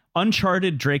 But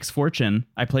Uncharted Drake's Fortune,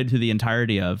 I played through the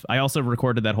entirety of. I also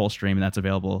recorded that whole stream, and that's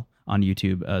available on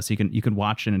YouTube, so you can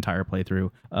watch an entire playthrough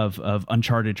of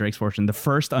Uncharted Drake's Fortune, the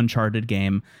first Uncharted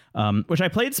game, which I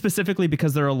played specifically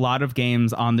because there are a lot of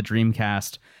games on the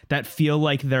Dreamcast that feel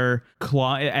like they're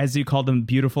as you call them,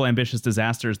 beautiful, ambitious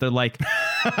disasters. They're like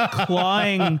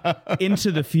clawing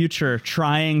into the future,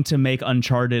 trying to make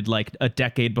Uncharted like a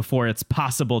decade before it's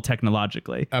possible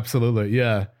technologically. Absolutely,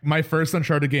 yeah. My first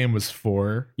Uncharted game was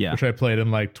 4, which I played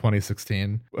in like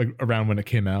 2016, like around when it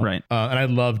came out, right? And I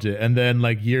loved it. And then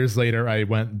like years later, I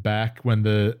went back when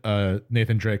the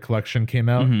Nathan Drake collection came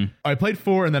out. Mm-hmm. I played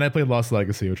 4, and then I played Lost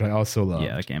Legacy, which I also loved.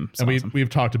 Yeah, that game. And awesome. we've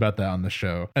talked about that on the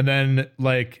show. And then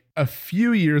like a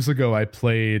few years ago, I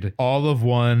played all of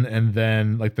 1 and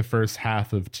then like the first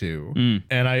half of 2.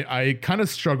 And I kind of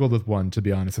struggled with 1, to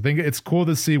be honest. I think it's cool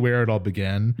to see where it all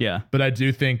began. Yeah. But I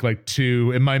do think like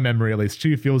 2, in my memory at least,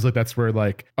 2 feels like that's where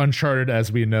like Uncharted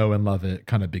as we know and love it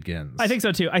kind of begins. I think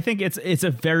so too. I think it's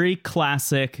a very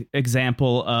classic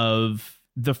example of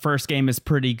the first game is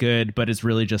pretty good, but is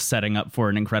really just setting up for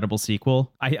an incredible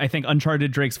sequel. I think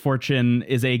Uncharted Drake's Fortune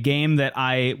is a game that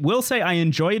I will say I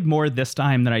enjoyed more this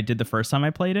time than I did the first time I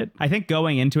played it. I think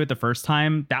going into it the first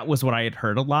time, that was what I had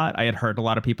heard a lot. I had heard a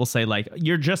lot of people say, like,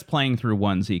 you're just playing through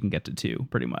 1 so you can get to 2,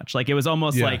 pretty much. Like, it was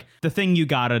almost like the thing you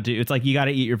gotta do. It's like you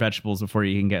gotta eat your vegetables before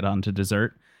you can get on to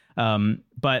dessert.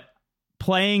 But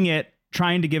playing it,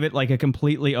 trying to give it like a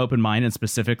completely open mind, and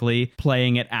specifically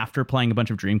playing it after playing a bunch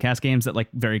of Dreamcast games that like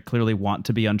very clearly want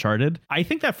to be Uncharted, I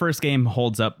think that first game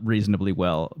holds up reasonably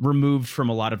well, removed from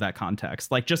a lot of that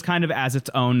context, like just kind of as its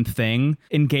own thing,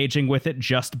 engaging with it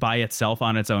just by itself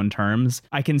on its own terms.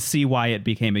 I can see why it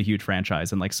became a huge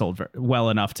franchise and like sold well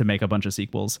enough to make a bunch of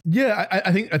sequels. Yeah,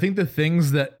 I think the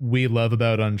things that we love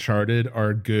about Uncharted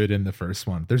are good in the first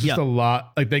one. There's just a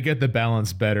lot, like they get the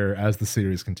balance better as the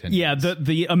series continues. Yeah,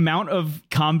 the amount of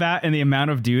combat and the amount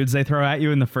of dudes they throw at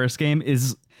you in the first game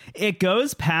it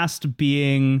goes past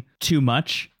being too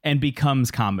much and becomes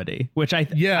comedy, which I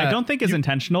don't think is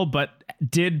intentional, but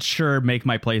did sure make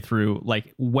my playthrough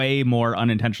like way more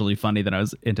unintentionally funny than I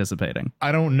was anticipating.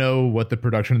 I don't know what the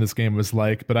production of this game was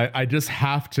like, but I just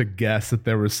have to guess that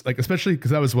there was like, especially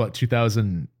because that was what,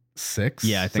 2006?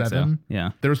 Yeah, I think 7? So.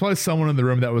 Yeah. There was probably someone in the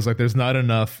room that was like, there's not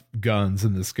enough guns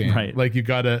in this game. Right. Like you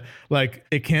gotta, like,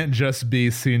 it can't just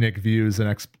be scenic views and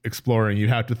exploring. You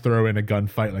have to throw in a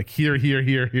gunfight, like here,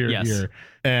 here.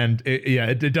 And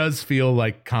it does feel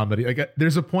like comedy. Like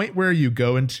there's a point where you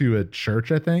go into a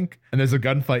church, I think, and there's a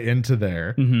gunfight into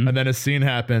there, and then a scene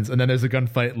happens, and then there's a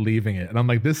gunfight leaving it, and I'm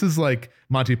like, this is like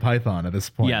Monty Python at this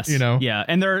point. Yes, you know. Yeah,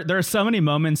 and there are so many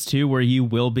moments too where you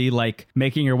will be like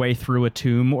making your way through a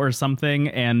tomb or something,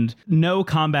 and no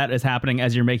combat is happening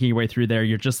as you're making your way through there.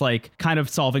 You're just like kind of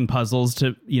solving puzzles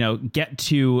to get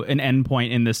to an endpoint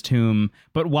in this tomb.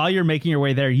 But while you're making your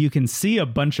way there, you can see a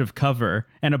bunch of cover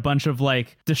and a bunch of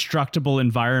like destructible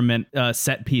environment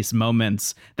set piece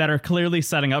moments that are clearly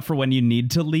setting up for when you need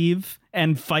to leave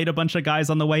and fight a bunch of guys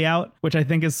on the way out, which I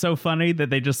think is so funny that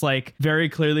they just like very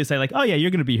clearly say like, oh yeah,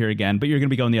 you're going to be here again, but you're going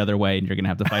to be going the other way and you're going to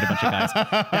have to fight a bunch of guys.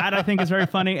 That I think is very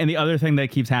funny. And the other thing that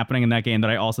keeps happening in that game that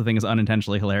I also think is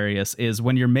unintentionally hilarious is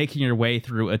when you're making your way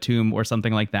through a tomb or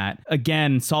something like that,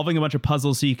 again, solving a bunch of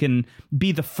puzzles so you can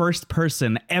be the first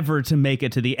person ever to make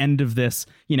it to the end of this,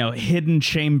 hidden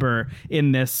chamber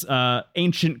in this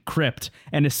ancient crypt.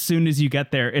 And as soon as you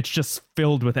get there, it's just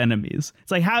filled with enemies.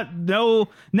 It's like no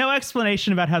explanation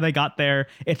about how they got there.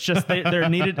 It's just they're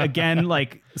needed again,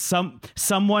 like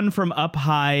someone from up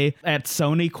high at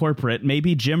Sony corporate,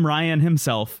 maybe Jim Ryan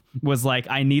himself, was like,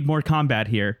 I need more combat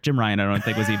here. Jim Ryan, I don't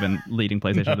think was even leading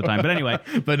PlayStation at the time. But anyway.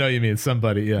 But no, you mean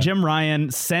somebody, yeah. Jim Ryan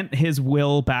sent his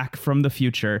will back from the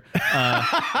future,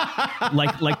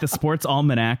 like the sports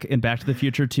almanac in Back to the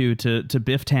Future 2 to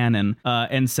Biff Tannen,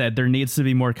 and said there needs to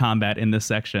be more combat in this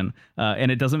section.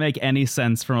 And it doesn't make any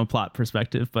sense from a plot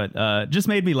perspective, but just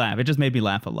made me laugh. It just made me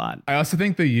laugh a lot. I also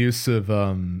think the use of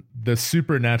the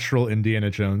supernatural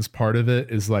Indiana Jones part of it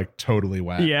is like totally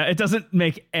whack. Yeah, it doesn't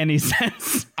make any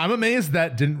sense. I'm amazed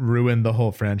that didn't ruin the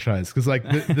whole franchise, because like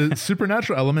the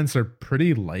supernatural elements are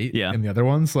pretty light in the other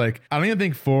ones. Like I don't even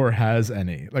think 4 has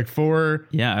any. Like 4,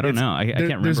 yeah, I don't know. I can't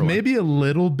remember. There's maybe a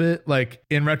little bit, like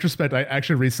in retrospect. I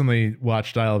actually recently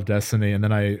watched Dial of Destiny, and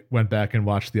then I went back and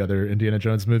watched the other Indiana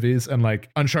Jones movies, and like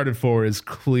Uncharted 4 is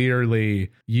clearly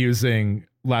using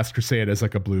Last Crusade as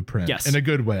like a blueprint, in a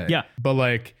good way. Yeah. But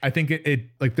like, I think it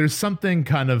like there's something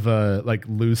kind of like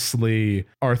loosely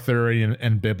Arthurian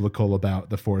and biblical about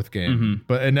the 4th game,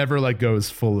 but it never like goes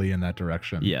fully in that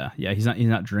direction. Yeah. Yeah. He's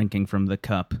not drinking from the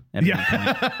cup. There's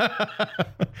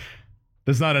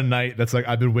not a night that's like,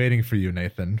 I've been waiting for you,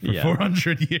 Nathan, for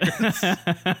 400 years.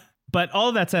 But all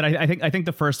of that said, I think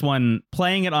the first one,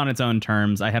 playing it on its own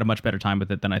terms, I had a much better time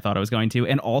with it than I thought I was going to.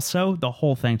 And also, the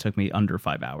whole thing took me under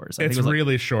 5 hours. It's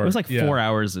really short. It was like 4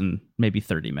 hours and maybe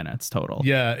 30 minutes total.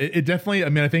 Yeah, it definitely, I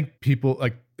mean, I think people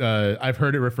like, I've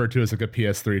heard it referred to as like a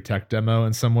PS3 tech demo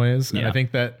in some ways. And I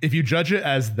think that if you judge it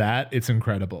as that, it's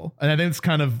incredible. And I think it's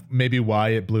kind of maybe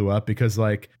why it blew up, because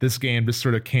like this game just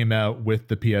sort of came out with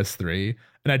the PS3.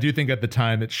 And I do think at the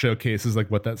time it showcases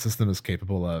like what that system is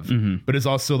capable of, but it's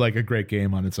also like a great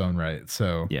game on its own right.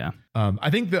 So yeah, I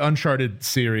think the Uncharted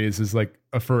series is like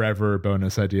a forever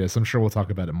bonus idea. So I'm sure we'll talk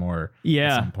about it more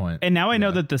at some point. And now I know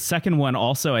that the second one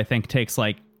also, I think, takes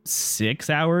like 6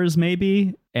 hours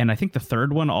maybe. And I think the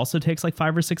third one also takes like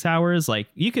 5 or 6 hours. Like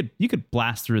you could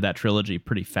blast through that trilogy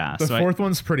pretty fast. The fourth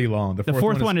one's pretty long. The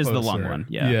fourth one is the long one.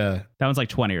 Yeah. That one's like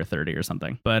 20 or 30 or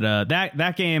something. But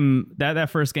that game, that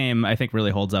first game, I think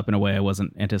really holds up in a way I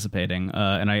wasn't anticipating.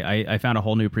 And I found a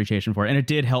whole new appreciation for it. And it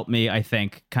did help me, I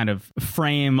think, kind of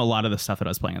frame a lot of the stuff that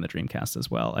I was playing on the Dreamcast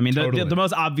as well. I mean, the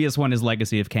most obvious one is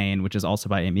Legacy of Kain, which is also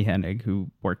by Amy Hennig,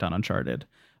 who worked on Uncharted.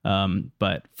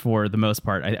 But for the most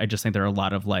part, I just think there are a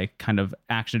lot of like kind of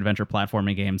action adventure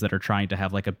platforming games that are trying to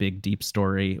have like a big deep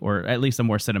story, or at least a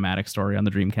more cinematic story on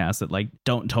the Dreamcast, that like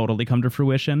don't totally come to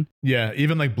fruition. Yeah,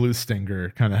 even like Blue Stinger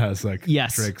kind of has like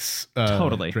Drake's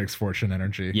Fortune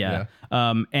energy. Yeah.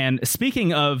 And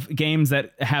speaking of games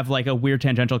that have like a weird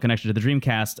tangential connection to the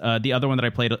Dreamcast, the other one that I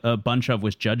played a bunch of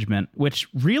was Judgment, which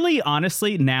really,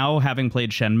 honestly, now having played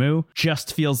Shenmue,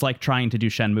 just feels like trying to do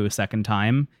Shenmue a second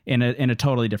time in a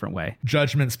totally different way.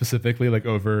 Judgment specifically, like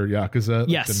over Yakuza,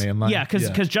 yes, like the main line. Yeah,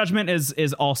 because Judgment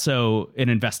is also an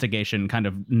investigation kind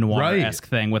of noir-esque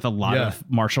thing with a lot of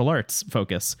martial arts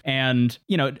focus. And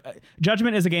you know,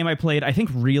 Judgment is a game I played, I think,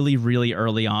 really, really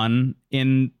early on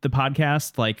in the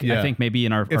podcast. Like I think maybe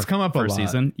in our come up first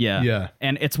season. Yeah.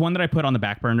 And it's one that I put on the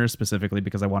back burner specifically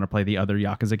because I want to play the other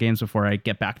Yakuza games before I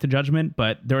get back to Judgment.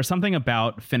 But there was something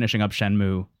about finishing up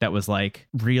Shenmue that was like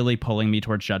really pulling me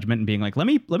towards Judgment and being like, let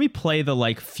me play the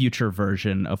like future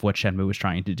version of what Shenmue was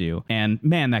trying to do. And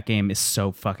man, that game is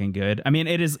so fucking good. I mean,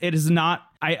 it is not,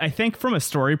 I think from a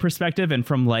story perspective and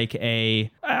from like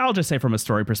I'll just say from a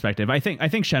story perspective, I think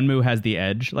Shenmue has the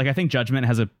edge. Like I think Judgment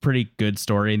has a pretty good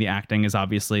story and the acting is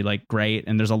obviously like great.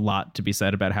 And there's a lot to be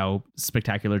said about how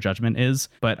spectacular Judgment is.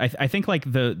 But I think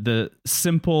like the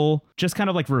simple, just kind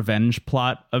of like revenge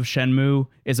plot of Shenmue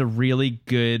is a really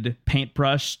good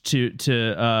paintbrush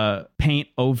to paint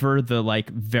over the like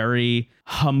very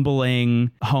humbling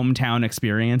hometown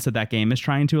experience that game is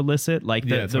trying to elicit. Like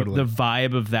the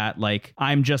vibe of that, like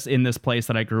I'm just in this place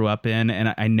that I grew up in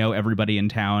and I know everybody in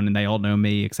town and they all know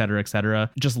me, et cetera, et cetera.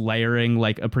 Just layering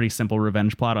like a pretty simple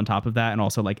revenge plot on top of that. And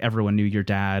also like everyone knew your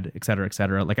dad, et cetera, et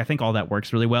cetera. Like I think all that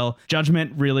works really well.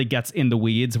 Judgment really gets in the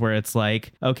weeds where it's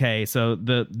like, okay, so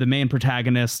the main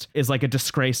protagonist is like a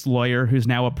disgraced lawyer who's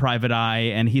now a private eye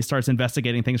and he starts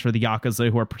investigating things for the Yakuza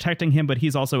who are protecting him, but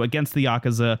he's also against the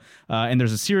Yakuza. And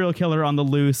there's a serial killer on the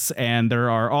loose and there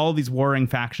are all these warring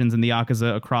factions in the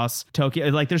Yakuza across Tokyo.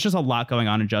 Like there's just a lot going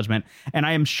on in Judgment, and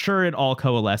I am sure it all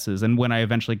coalesces. And when I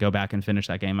eventually go back and finish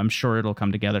that game, I'm sure it'll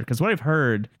come together, because what I've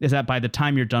heard is that by the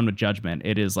time you're done with Judgment,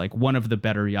 it is like one of the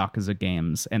better Yakuza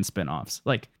games and spin-offs.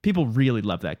 Like people really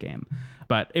love that game,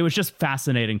 but it was just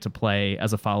fascinating to play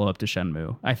as a follow-up to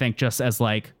Shenmue. I think just as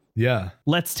like,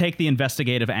 let's take the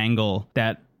investigative angle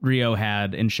that Ryo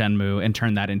had in Shenmue and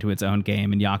turned that into its own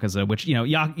game in Yakuza, which, you know,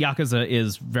 Yakuza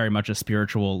is very much a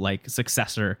spiritual like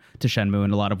successor to Shenmue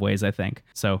in a lot of ways, I think.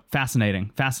 So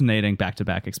fascinating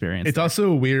back-to-back experience. It's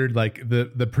also weird, like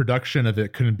the production of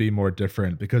it couldn't be more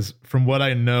different, because from what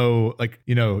I know, like,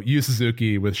 you know, Yu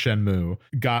Suzuki with Shenmue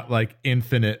got like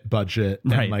infinite budget,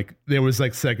 and like there was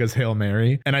like Sega's Hail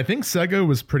Mary, and I think Sega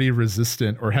was pretty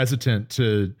resistant or hesitant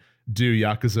to do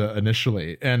Yakuza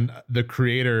initially, and the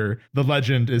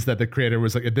legend is that the creator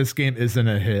was like, if this game isn't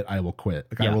a hit, I will quit.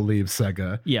 Like, I will leave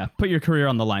Sega. Yeah, put your career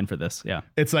on the line for this. Yeah,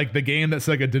 it's like the game that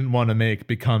Sega didn't want to make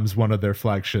becomes one of their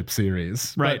flagship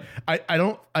series. Right. But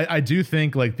I do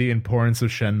think like the importance of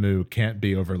Shenmue can't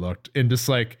be overlooked in just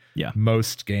like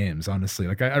most games, honestly.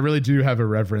 Like I really do have a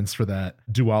reverence for that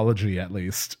duology, at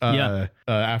least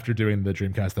after doing the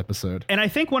Dreamcast episode. And I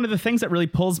think one of the things that really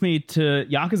pulls me to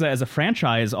Yakuza as a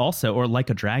franchise also, or Like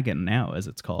a Dragon now, as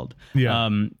it's called,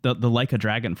 the Like a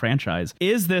Dragon franchise,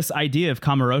 is this idea of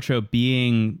Kamurocho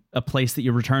being a place that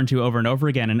you return to over and over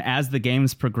again. And as the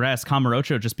games progress,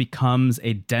 Kamurocho just becomes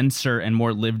a denser and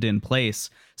more lived in place.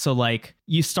 So like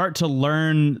you start to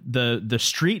learn the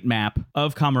street map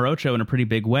of Kamurocho in a pretty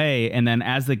big way. And then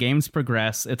as the games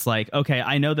progress, it's like, okay,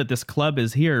 I know that this club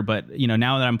is here, but you know,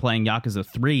 now that I'm playing Yakuza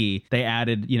 3, they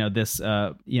added, you know, this,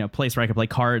 place where I could play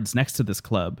cards next to this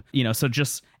club, you know, so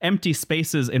just empty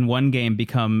spaces in one game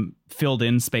become filled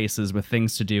in spaces with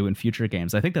things to do in future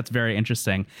games. I think that's very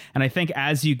interesting. And I think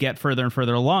as you get further and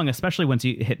further along, especially once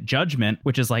you hit Judgment,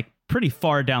 which is like pretty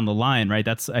far down the line, right?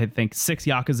 That's, I think, 6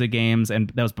 Yakuza games, and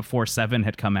that was before 7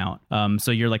 had come out.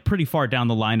 So you're like pretty far down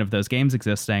the line of those games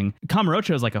existing.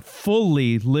 Kamurocho is like a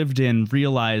fully lived in,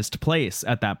 realized place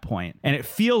at that point. And it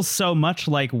feels so much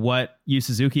like what Yu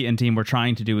Suzuki and team were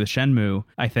trying to do with Shenmue,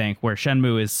 I think, where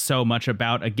Shenmue is so much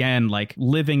about, again, like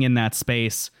living in that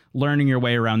space, learning your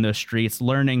way around those streets,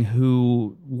 learning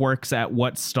who works at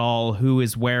what stall, who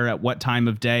is where at what time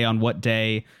of day, on what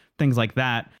day, things like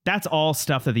that. That's all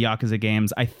stuff that the Yakuza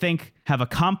games, I think, have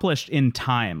accomplished in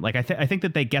time. Like I think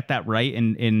that they get that right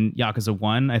in Yakuza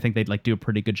 1. I think they'd like do a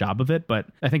pretty good job of it. But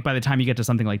I think by the time you get to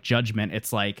something like Judgment,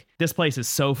 it's like this place is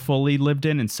so fully lived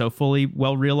in and so fully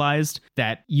well realized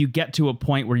that you get to a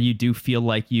point where you do feel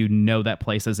like you know that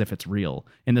place as if it's real,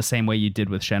 in the same way you did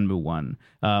with Shenmue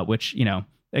 1, which, you know,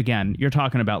 again, you're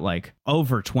talking about like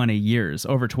over 20 years,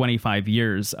 over 25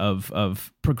 years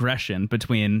of progression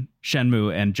between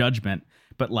Shenmue and Judgment.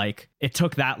 But like it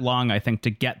took that long, I think, to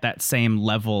get that same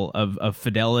level of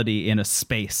fidelity in a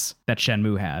space that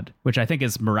Shenmue had, which I think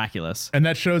is miraculous. And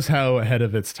that shows how ahead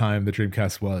of its time the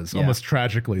Dreamcast was, almost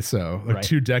tragically so, like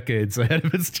 2 decades ahead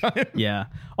of its time. Yeah.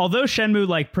 Although Shenmue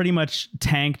like pretty much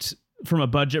tanked from a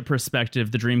budget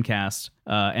perspective, the Dreamcast,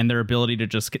 and their ability to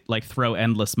just like throw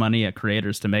endless money at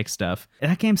creators to make stuff,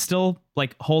 that game still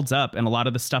like holds up, and a lot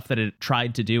of the stuff that it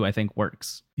tried to do, I think,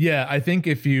 works. Yeah, I think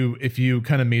if you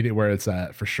kind of meet it where it's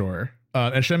at, for sure.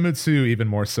 And Shenmue 2 even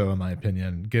more so, in my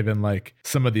opinion, given like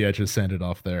some of the edges sanded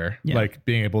off there, like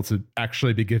being able to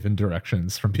actually be given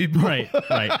directions from people. Right.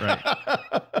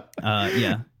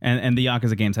 Yeah. And the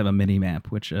Yakuza games have a mini map,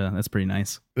 which that's pretty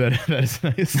nice. That is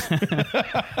nice.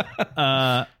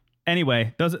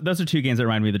 Anyway, those are 2 games that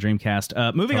remind me of the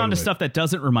Dreamcast. Moving on to stuff that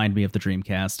doesn't remind me of the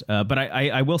Dreamcast. But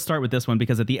I will start with this one,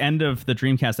 because at the end of the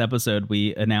Dreamcast episode,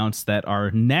 we announced that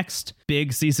our next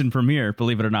big season premiere,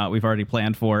 believe it or not, we've already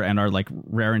planned for and are like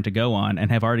raring to go on and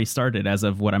have already started as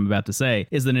of what I'm about to say,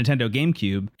 is the Nintendo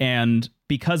GameCube. And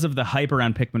because of the hype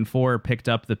around Pikmin 4, picked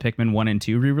up the Pikmin 1 and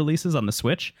 2 re-releases on the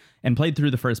Switch and played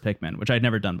through the first Pikmin, which I'd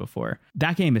never done before.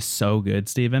 That game is so good,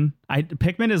 Steven.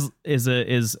 Pikmin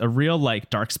is a real like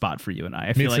dark spot for you and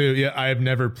I. Me too. Yeah, I have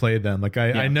never played them. Like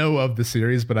I know of the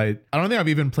series, but I don't think I've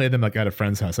even played them like at a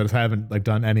friend's house. I just haven't like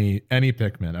done any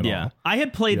Pikmin at all. I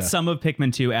had played some of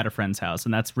Pikmin 2 at a friend's house,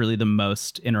 and that's really the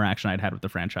most interaction I'd had with the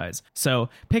franchise. So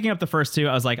picking up the first 2,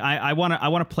 I was like, I want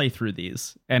to play through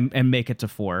these and make it to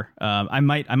 4. I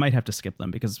might have to skip them,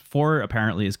 because 4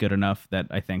 apparently is good enough that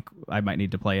I think I might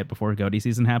need to play it before GOTY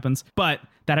season happens. But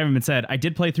that having been said, I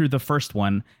did play through the first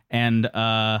one, and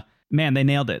man, they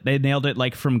nailed it. They nailed it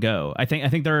like from go. I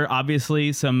think there are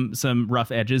obviously some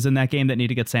rough edges in that game that need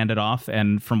to get sanded off,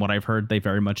 and from what I've heard, they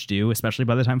very much do, especially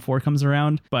by the time 4 comes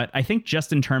around. But I think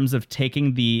just in terms of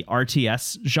taking the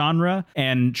RTS genre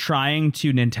and trying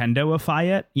to Nintendo-ify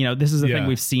it, you know, this is a thing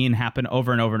we've seen happen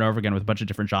over and over and over again with a bunch of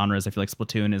different genres. I feel like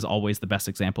Splatoon is always the best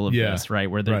example of this, right?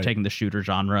 Where they're taking the shooter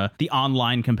genre, the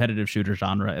online competitive shooter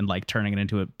genre, and like turning it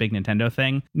into a big Nintendo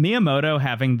thing. Miyamoto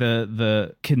having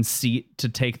the conceit to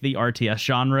take the RTS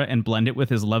genre and blend it with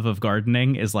his love of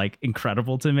gardening is like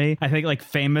incredible to me. I think like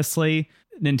famously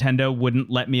Nintendo wouldn't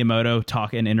let Miyamoto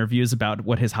talk in interviews about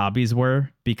what his hobbies were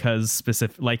because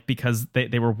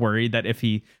they were worried that if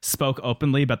he spoke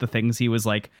openly about the things he was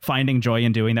like finding joy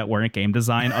in doing that weren't game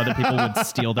design, other people would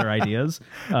steal their ideas.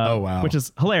 Oh wow. Which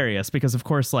is hilarious because of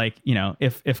course, like, you know,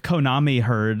 if Konami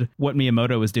heard what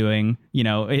Miyamoto was doing, you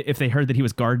know, if they heard that he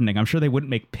was gardening, I'm sure they wouldn't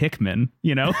make Pikmin,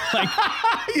 you know? Like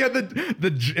yeah,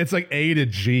 it's like A to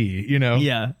G, you know?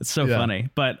 Yeah, it's so funny.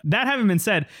 But that having been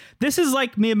said, this is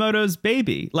like Miyamoto's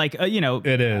baby. Like, you know,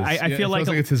 it is. I feel like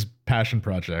it's his passion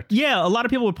project. Yeah, a lot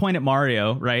of people would point at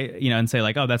Mario, right? You know, and say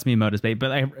like, oh, that's Miyamoto's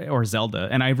baby, or Zelda.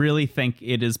 And I really think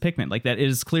it is Pikmin. Like that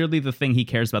is clearly the thing he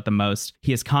cares about the most.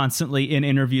 He is constantly in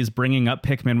interviews bringing up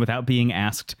Pikmin without being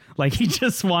asked. Like he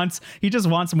just wants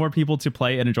more people to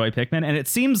play and enjoy Pikmin. And it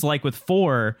seems like with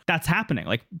 4, that's happening.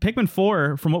 Like Pikmin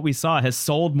 4, from what we saw, has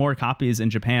sold more copies in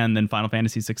Japan than Final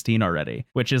Fantasy 16 already,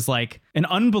 which is like an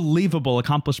unbelievable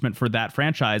accomplishment for that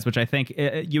franchise, which I think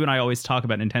you and I always talk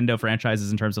about Nintendo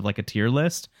franchises in terms of like a tier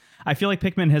list. I feel like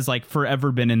Pikmin has like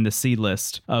forever been in the C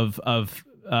list of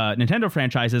Nintendo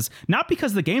franchises, not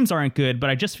because the games aren't good, but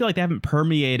I just feel like they haven't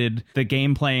permeated the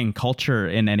game playing culture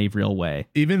in any real way.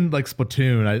 Even like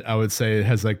Splatoon, I would say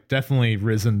has like definitely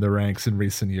risen the ranks in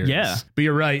recent years. Yeah, but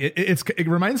you're right. It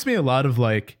reminds me a lot of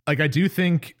like I do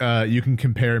think you can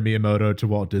compare Miyamoto to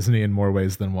Walt Disney in more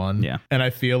ways than one. Yeah, and I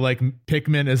feel like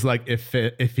Pikmin is like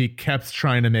if he kept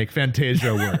trying to make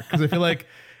Fantasia work, because I feel like.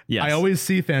 Yes. I always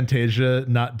see Fantasia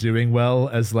not doing well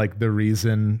as like the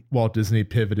reason Walt Disney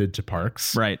pivoted to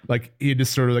parks. Right. Like he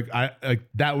just sort of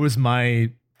that was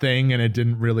my thing and it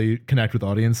didn't really connect with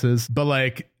audiences. But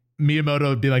like Miyamoto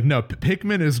would be like, no,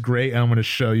 Pikmin is great and I'm going to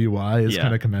show you why. It's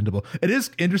kind of commendable. It is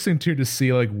interesting too to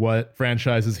see like what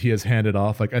franchises he has handed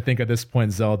off. Like I think at this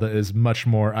point Zelda is much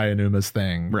more Ayanuma's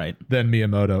thing than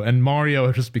Miyamoto, and Mario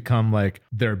has just become like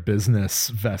their business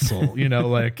vessel, you know,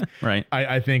 like right.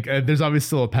 I think there's obviously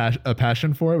still a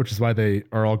passion for it, which is why they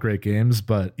are all great games.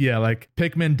 But yeah, like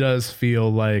Pikmin does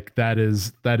feel like that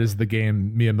is the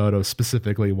game Miyamoto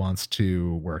specifically wants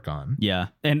to work on. Yeah.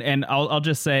 And I'll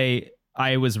just say,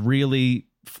 I was really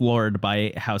floored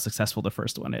by how successful the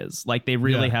first one is. Like they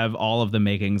really have all of the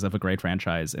makings of a great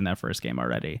franchise in that first game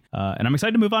already. And I'm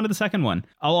excited to move on to the second one.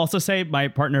 I'll also say my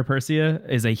partner Persia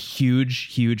is a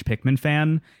huge Pikmin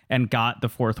fan and got the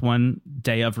fourth one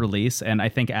day of release. And I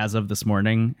think as of this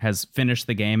morning has finished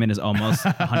the game and is almost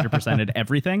 100%ed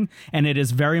everything. And it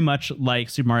is very much like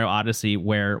Super Mario Odyssey,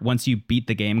 where once you beat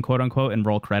the game, quote unquote, and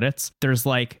roll credits, there's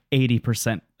like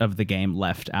 80% of the game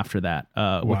left after that,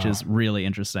 which is really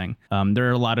interesting. There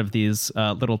are a lot of these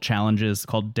little challenges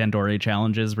called Dandori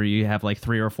challenges where you have like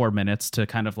 3 or 4 minutes to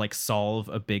kind of like solve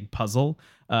a big puzzle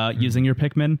using your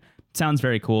Pikmin. Sounds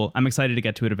very cool. I'm excited to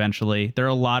get to it eventually. There are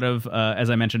a lot of, as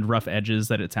I mentioned, rough edges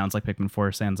that it sounds like Pikmin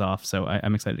 4 stands off. So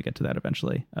I'm excited to get to that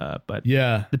eventually. But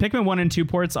yeah, the Pikmin 1 and 2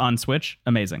 ports on Switch,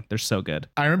 amazing. They're so good.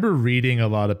 I remember reading a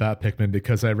lot about Pikmin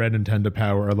because I read Nintendo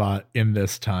Power a lot in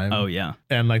this time. Oh, yeah.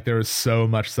 And like there was so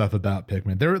much stuff about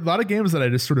Pikmin. There were a lot of games that I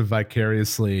just sort of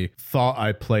vicariously thought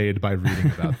I played by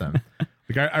reading about them.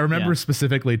 Like I remember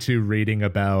specifically too reading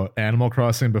about Animal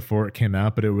Crossing before it came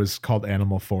out, but it was called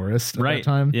Animal Forest at that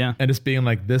time. Yeah. And just being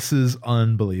like, this is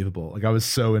unbelievable. Like I was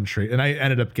so intrigued, and I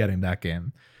ended up getting that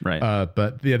game. Right.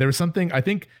 But yeah, there was something, I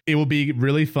think it will be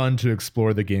really fun to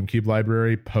explore the GameCube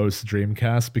library post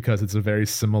Dreamcast because it's a very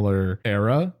similar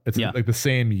era. It's like the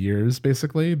same years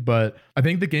basically. But I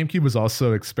think the GameCube was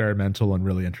also experimental in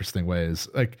really interesting ways.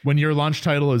 Like when your launch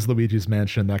title is Luigi's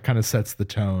Mansion, that kind of sets the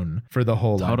tone for the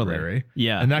whole library.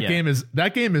 Yeah. And that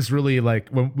game is really like,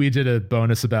 when we did a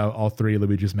bonus about all 3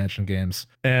 Luigi's Mansion games,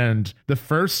 and the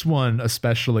first one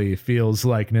especially feels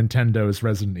like Nintendo's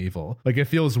Resident Evil. Like it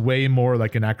feels way more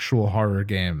like an actual horror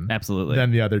game, absolutely,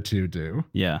 than the other 2 do.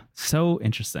 Yeah, so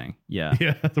interesting. Yeah,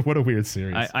 what a weird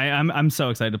series. I'm so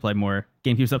excited to play more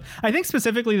GameCube stuff. I think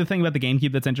specifically the thing about the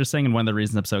GameCube that's interesting, and one of the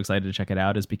reasons I'm so excited to check it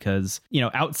out, is because, you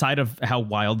know, outside of how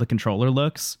wild the controller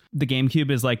looks, the GameCube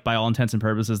is like, by all intents and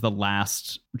purposes, the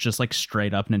last just like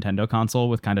straight up Nintendo console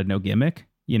with kind of no gimmick,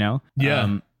 you know?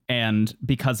 And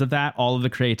because of that, all of the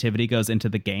creativity goes into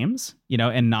the games, you know,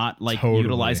 and not like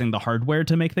utilizing the hardware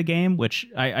to make the game, which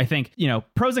I think, you know,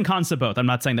 pros and cons to both. I'm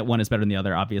not saying that one is better than the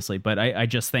other, obviously, but I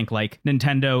just think like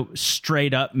Nintendo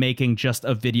straight up making just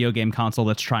a video game console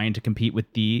that's trying to compete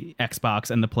with the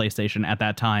Xbox and the PlayStation at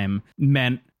that time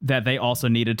meant that they also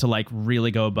needed to like really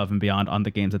go above and beyond on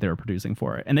the games that they were producing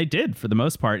for it. And they did, for the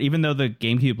most part, even though the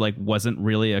GameCube like wasn't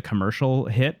really a commercial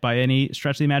hit by any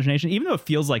stretch of the imagination, even though it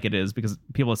feels like it is because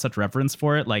people have such reverence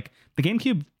for it. Like the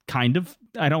GameCube kind of,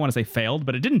 I don't want to say failed,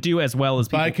 but it didn't do as well as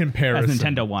people, by comparison, as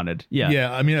Nintendo wanted.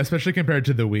 Yeah. I mean, especially compared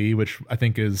to the Wii, which I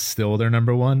think is still their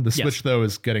number one. The Switch, though,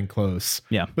 is getting close.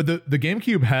 Yeah. But the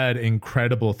GameCube had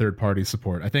incredible third-party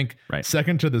support. I think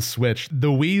second to the Switch, the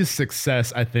Wii's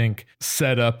success, I think,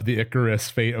 set up the Icarus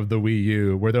fate of the Wii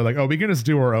U, where they're like, oh, we can just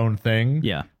do our own thing.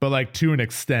 Yeah. But like to an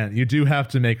extent, you do have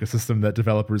to make a system that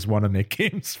developers want to make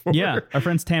games for. Yeah. Our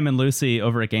friends Tam and Lucy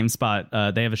over at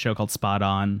GameSpot, they have a show called Spot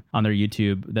On their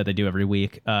YouTube that they do every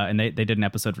week. And they did an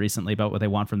episode recently about what they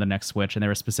want from the next Switch. And they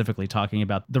were specifically talking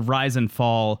about the rise and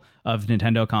fall of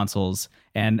Nintendo consoles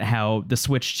and how the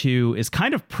Switch 2 is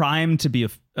kind of primed to be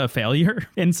a failure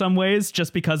in some ways,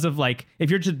 just because of like, if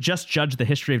you're to just judge the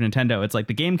history of Nintendo, it's like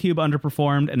the GameCube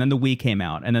underperformed and then the Wii came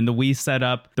out and then the Wii set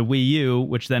up the Wii U,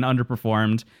 which then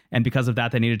underperformed. And because of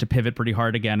that, they needed to pivot pretty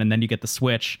hard again. And then you get the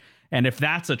Switch. And if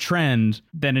that's a trend,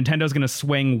 then Nintendo's going to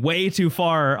swing way too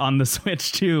far on the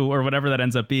Switch 2 or whatever that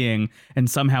ends up being and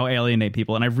somehow alienate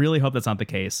people. And I really hope that's not the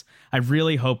case. I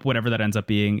really hope whatever that ends up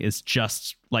being is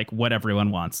just like what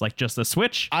everyone wants, like just a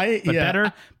Switch, but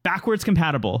better, backwards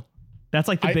compatible. That's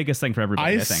like the biggest thing for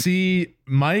everybody, I think. See,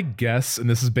 my guess, and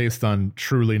this is based on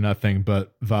truly nothing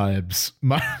but vibes,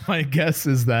 my guess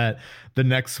is that the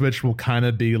next Switch will kind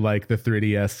of be like the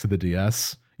 3DS to the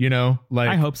DS. You know, like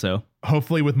I hope so.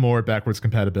 Hopefully with more backwards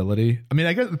compatibility. I mean,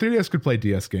 I guess the 3DS could play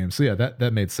DS games. So yeah,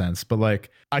 that made sense. But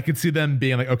like I could see them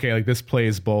being like, okay, like this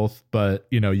plays both, but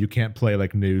you know, you can't play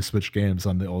like new Switch games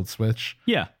on the old Switch.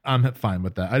 Yeah. I'm fine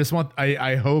with that.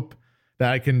 I hope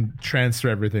that I can transfer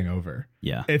everything over.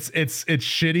 Yeah. It's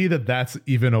shitty that that's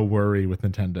even a worry with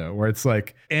Nintendo, where it's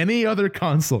like any other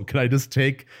console, could I just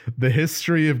take the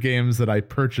history of games that I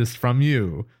purchased from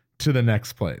you to the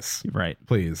next place, right?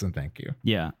 Please and thank you.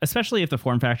 Yeah, especially if the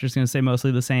form factor is going to stay mostly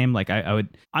the same. Like I'm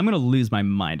going to lose my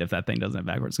mind if that thing doesn't have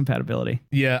backwards compatibility.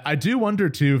 Yeah, I do wonder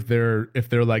too if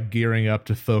they're like gearing up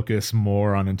to focus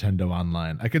more on Nintendo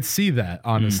Online. I could see that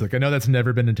honestly. Like, I know that's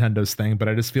never been Nintendo's thing, but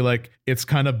I just feel like it's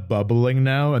kind of bubbling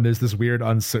now, and there's this weird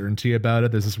uncertainty about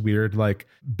it. There's this weird like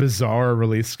bizarre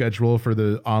release schedule for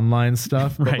the online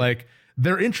stuff, but like,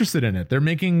 they're interested in it. They're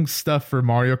making stuff for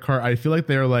Mario Kart. I feel like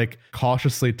they're like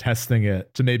cautiously testing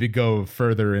it to maybe go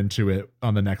further into it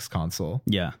on the next console.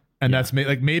 Yeah. And that's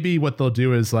like maybe what they'll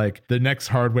do is like the next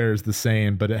hardware is the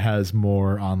same, but it has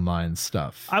more online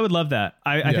stuff. I would love that.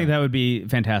 I think that would be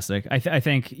fantastic. I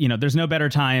think, you know, there's no better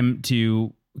time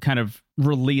to kind of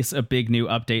release a big new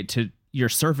update to your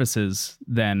surfaces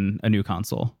than a new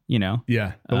console, you know?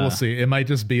 Yeah, but we'll see. It might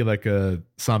just be like a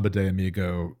Samba de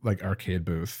Amigo like arcade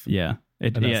booth. Yeah.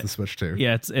 And that's the Switch too.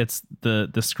 Yeah, it's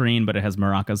the screen, but it has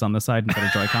maracas on the side instead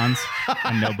of Joy-Cons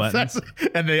and no buttons.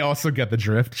 And they also get the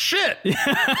drift. Shit!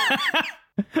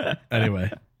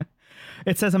 Anyway.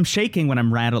 It says I'm shaking when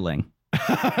I'm rattling.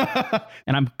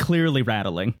 And I'm clearly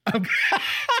rattling.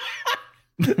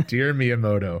 Dear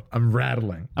Miyamoto, I'm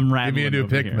rattling. Give me a new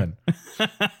Pikmin.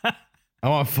 I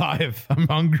want 5. I'm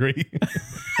hungry.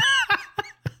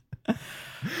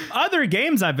 Other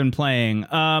games I've been playing.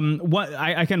 What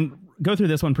I can go through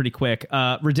this one pretty quick.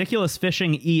 Ridiculous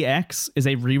Fishing EX is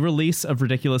a re-release of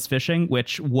Ridiculous Fishing,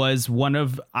 which was one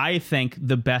of, I think,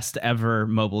 the best ever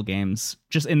mobile games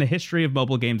just in the history of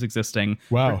mobile games existing.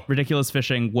 Wow. Ridiculous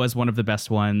Fishing was one of the best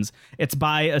ones. It's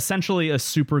by essentially a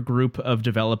super group of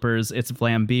developers. It's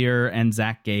Vlambeer and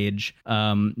Zach Gage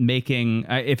making,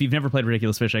 if you've never played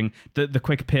Ridiculous Fishing, the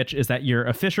quick pitch is that you're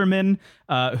a fisherman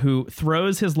who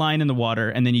throws his line in the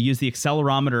water, and then you use the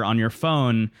accelerometer on your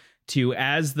phone to,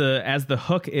 as the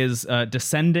hook is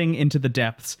descending into the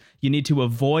depths, you need to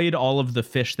avoid all of the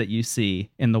fish that you see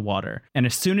in the water. And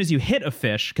as soon as you hit a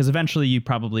fish, because eventually you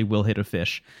probably will hit a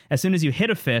fish, as soon as you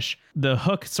hit a fish, the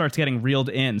hook starts getting reeled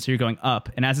in. So you're going up.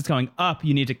 And as it's going up,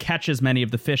 you need to catch as many of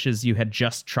the fishes you had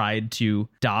just tried to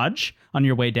dodge on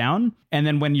your way down. And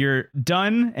then when you're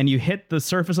done and you hit the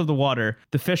surface of the water,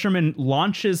 the fisherman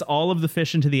launches all of the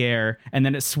fish into the air, and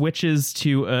then it switches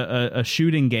to a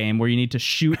shooting game where you need to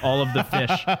shoot all of the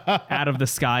fish out of the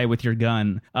sky with your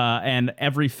gun. And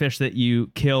every fish that you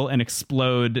kill and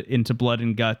explode into blood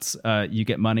and guts, you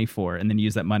get money for, and then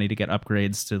use that money to get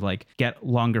upgrades to like get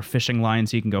longer fishing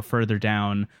lines so you can go further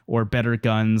down, or better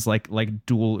guns like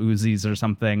dual Uzis or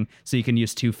something, so you can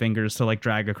use 2 fingers to like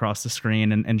drag across the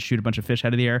screen and shoot a bunch of fish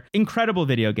out of the air. Incredible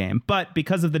video game. But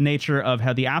because of the nature of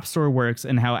how the App Store works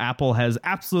and how Apple has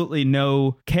absolutely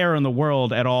no care in the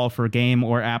world at all for game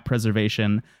or app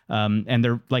preservation, and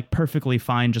they're like perfectly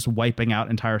fine just wiping out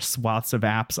entire swaths of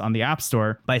apps on the App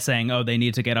Store by saying, oh, they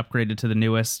need to get upgraded to the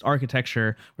newest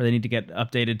architecture, or they need to get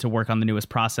updated to work on the newest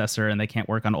processor, and they can't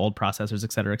work on old processors,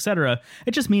 et cetera, et cetera.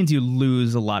 It just means you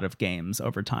lose a lot of games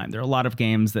over time. There are a lot of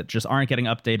games that just aren't getting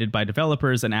updated by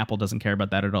developers, and Apple doesn't care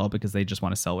about that at all because they just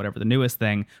want to sell whatever the newest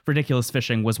thing. Ridiculous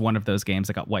Fishing was one of those games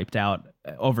that got wiped out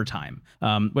over time,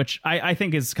 which I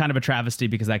think is kind of a travesty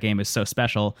because that game is so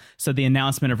special. So the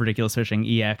announcement of Ridiculous Fishing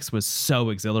EX was so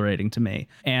exhilarating to me.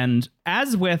 And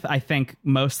as with, I think,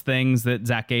 most things that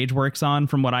Zach Gage works on,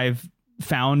 from what I've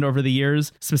found over the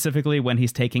years, specifically when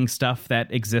he's taking stuff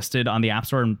that existed on the App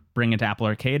Store and bring it to Apple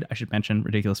Arcade. I should mention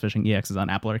Ridiculous Fishing EX is on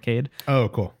Apple Arcade. Oh,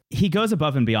 cool. He goes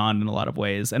above and beyond in a lot of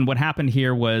ways. And what happened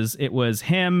here was it was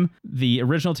him, the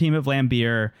original team of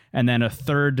Lambier, and then a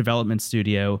third development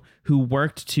studio who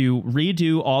worked to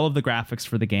redo all of the graphics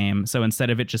for the game. So instead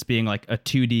of it just being like a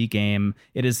 2D game,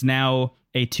 it is now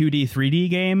a 2D, 3D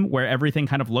game where everything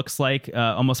kind of looks like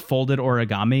almost folded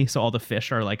origami. So all the fish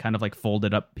are like kind of like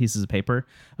folded up pieces of paper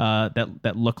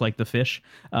that look like the fish,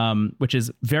 which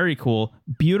is very cool.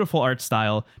 Beautiful art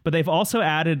style. But they've also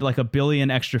added like a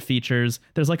billion extra features.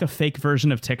 There's like a fake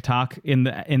version of TikTok in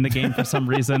the game for some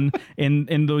reason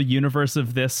in the universe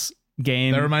of this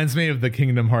game. That reminds me of the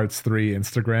Kingdom Hearts 3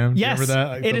 Instagram. Yes, remember that?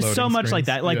 Like, it is so much like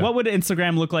that. Like, what would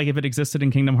Instagram look like if it existed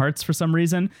in Kingdom Hearts for some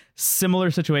reason?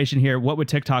 Similar situation here. What would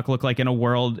TikTok look like in the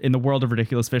world of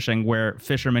Ridiculous Fishing, where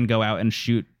fishermen go out and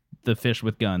shoot the fish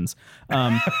with guns?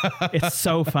 It's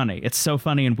so funny. It's so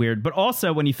funny and weird. But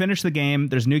also, when you finish the game,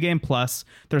 there's New Game Plus.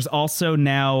 There's also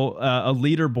now a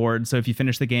leaderboard. So if you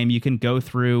finish the game, you can go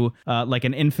through like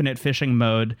an infinite fishing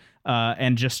mode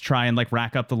and just try and like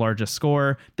rack up the largest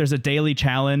score. There's a daily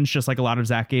challenge, just like a lot of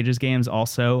Zach Gage's games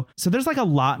also. So there's like a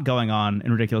lot going on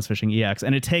in Ridiculous Fishing EX,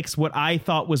 and it takes what I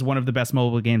thought was one of the best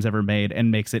mobile games ever made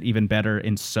and makes it even better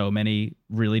in so many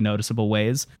really noticeable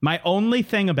ways. My only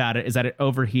thing about it is that it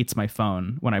overheats my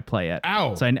phone when I play it.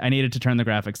 Ow! So I needed to turn the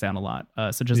graphics down a lot.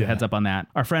 So just a heads up on that.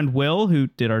 Our friend Will, who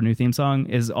did our new theme song,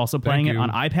 is also playing it on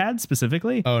iPad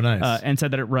specifically. Oh, nice. And said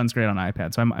that it runs great on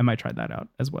iPad. So I might try that out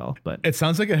as well. But it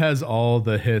sounds like it has all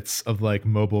the hits of like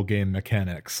mobile game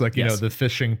mechanics, like you know, the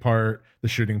fishing part, the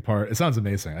shooting part. It sounds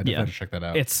amazing. I definitely have to check that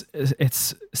out.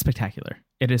 It's spectacular.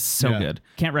 It is so good.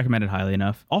 Can't recommend it highly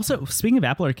enough. Also, speaking of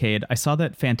Apple Arcade, I saw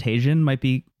that Fantasian might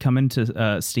be coming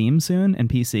to Steam soon and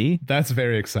PC. That's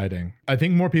very exciting. I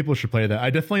think more people should play that. I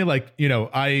definitely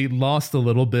I lost a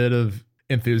little bit of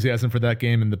enthusiasm for that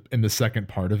game in the second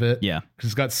part of it, because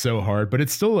it's got so hard, but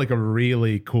it's still like a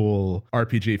really cool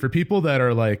RPG for people that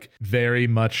are like very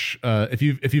much if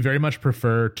you very much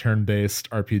prefer turn-based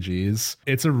RPGs.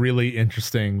 It's a really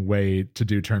interesting way to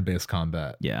do turn-based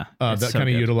combat that so kind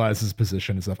of utilizes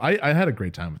position and stuff. I had a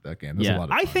great time with that game. There's a lot of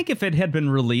fun. I think if it had been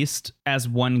released as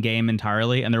one game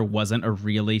entirely and there wasn't a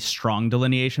really strong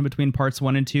delineation between parts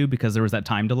 1 and 2, because there was that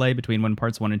time delay between when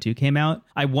parts 1 and 2 came out,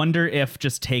 I wonder if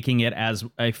just taking it as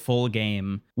a full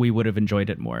game, we would have enjoyed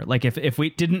it more. Like if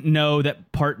we didn't know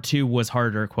that part 2 was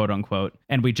harder, quote unquote,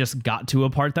 and we just got to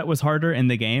a part that was harder in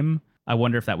the game, I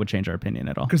wonder if that would change our opinion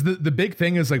at all. Because the big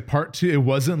thing is like part 2, it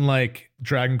wasn't like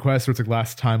Dragon Quest where it's like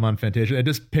last time on Fantasia. It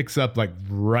just picks up like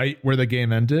right where the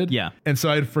game ended. Yeah. And so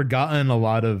I'd forgotten a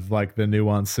lot of like the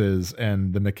nuances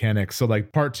and the mechanics. So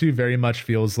like part 2 very much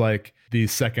feels like the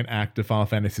second act of Final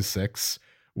Fantasy VI,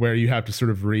 where you have to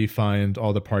sort of re-find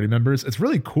all the party members. It's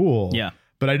really cool. Yeah.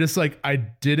 But I just like, I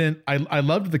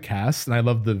loved the cast and I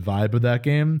loved the vibe of that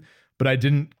game, but I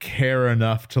didn't care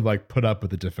enough to like put up with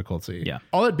the difficulty. Yeah.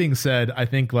 All that being said, I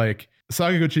think like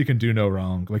Sakaguchi can do no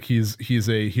wrong. Like he's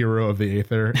a hero of the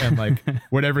Aether, and like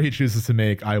whatever he chooses to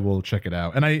make, I will check it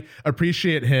out. And I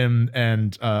appreciate him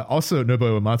and also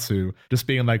Nobuo Uematsu just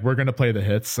being like, we're going to play the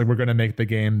hits. Like we're going to make the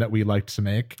game that we liked to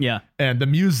make. Yeah. And the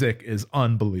music is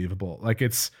unbelievable. Like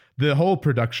it's the whole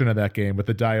production of that game with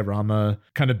the diorama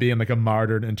kind of being like a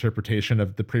modern interpretation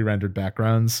of the pre-rendered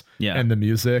backgrounds and the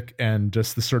music and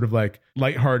just the sort of like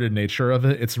lighthearted nature of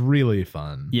it. It's really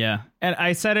fun. Yeah. And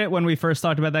I said it when we first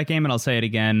talked about that game, and I'll say it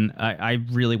again. I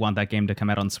really want that game to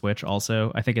come out on Switch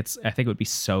also. I think it would be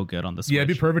so good on the Switch. Yeah,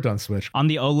 it'd be perfect on Switch. On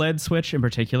the OLED Switch in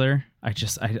particular, I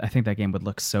think that game would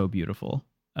look so beautiful.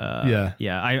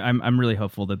 I'm really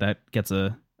hopeful that gets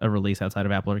a release outside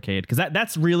of Apple Arcade, because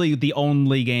that's really the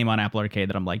only game on Apple Arcade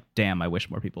that I'm like, damn, I wish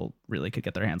more people really could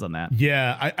get their hands on that.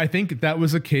 Yeah, I think that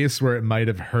was a case where it might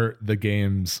have hurt the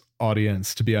games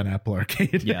audience to be on Apple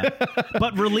Arcade. Yeah.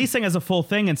 But releasing as a full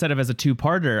thing instead of as a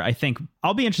two-parter, I think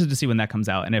I'll be interested to see when that comes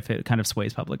out and if it kind of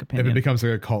sways public opinion. If it becomes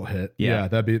like a cult hit. Yeah,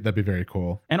 that'd be very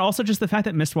cool. And also just the fact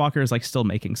that Mistwalker is like still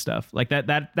making stuff. Like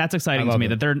that's exciting to me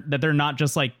that they're not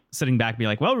just like sitting back and be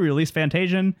like, well, we released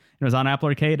Fantasian, it was on Apple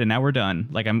Arcade and now we're done.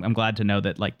 Like I'm glad to know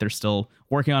that like they're still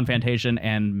working on Fantasian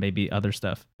and maybe other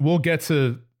stuff. We'll get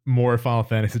to more Final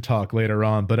Fantasy talk later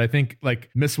on, but I think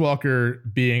like Mistwalker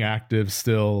being active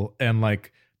still and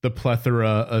like the plethora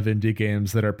of indie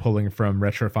games that are pulling from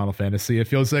retro Final Fantasy, it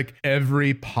feels like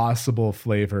every possible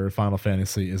flavor of Final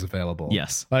Fantasy is available.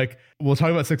 Yes. Like we'll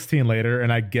talk about 16 later,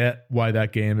 and I get why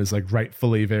that game is like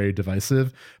rightfully very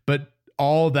divisive, but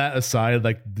all that aside,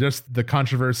 like just the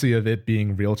controversy of it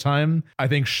being real time, I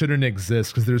think shouldn't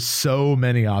exist because there's so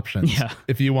many options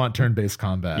if you want turn-based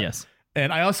combat. Yes.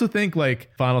 And I also think like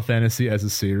Final Fantasy as a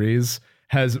series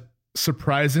has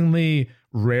surprisingly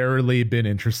rarely been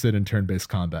interested in turn-based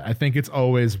combat. I think it's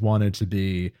always wanted to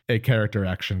be a character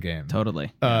action game.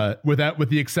 Totally. With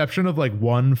the exception of like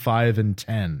 1, 5, and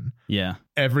 10. Yeah.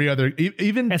 Every other,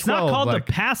 even it's 12, not called like,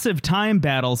 the passive time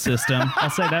battle system. I'll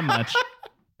say that much.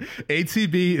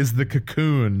 ATB is the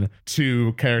cocoon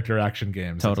to character action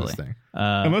games. Totally.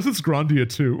 Unless it's Grandia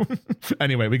 2.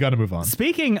 Anyway, we got to move on.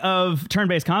 Speaking of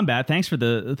turn-based combat, thanks for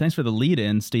the lead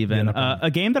in, Steven. Yeah, no a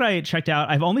game that I checked out,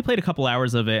 I've only played a couple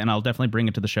hours of it, and I'll definitely bring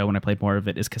it to the show when I played more of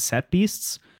it, is Cassette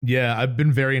Beasts. Yeah, I've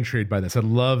been very intrigued by this. I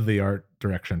love the art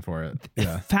direction for it.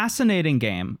 Yeah. Fascinating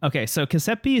game. Okay, so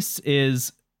Cassette Beasts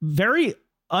is very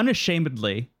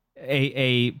unashamedly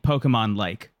a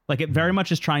Pokemon-like. Like it very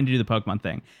much is trying to do the Pokemon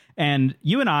thing. And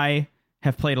you and I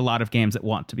have played a lot of games that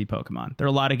want to be Pokemon. There are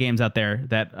a lot of games out there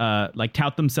that like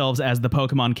tout themselves as the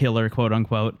Pokemon killer, quote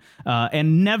unquote.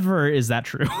 And never is that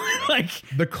true. Like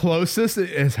the closest it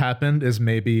has happened is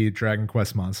maybe Dragon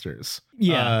Quest Monsters.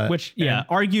 Yeah,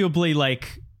 arguably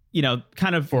like, you know,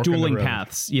 kind of dueling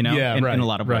paths, you know, in a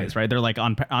lot of ways, right? They're like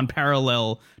on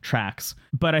parallel tracks.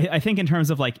 But I think in terms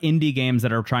of like indie games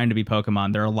that are trying to be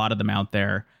Pokemon, there are a lot of them out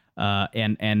there.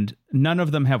 And none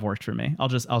of them have worked for me.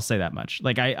 I'll say that much.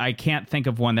 Like I can't think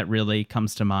of one that really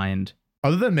comes to mind.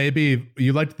 Other than maybe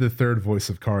you liked the third Voice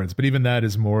of Cards, but even that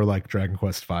is more like Dragon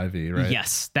Quest 5e, right?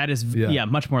 Yes, that is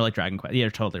much more like Dragon Quest. Yeah,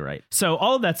 you're totally right. So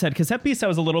all of that said, Cassette Beasts I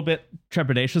was a little bit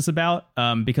trepidatious about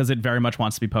because it very much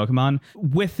wants to be Pokemon.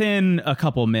 Within a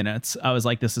couple minutes, I was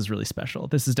like, this is really special.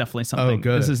 This is definitely something. Oh,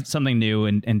 good. This is something new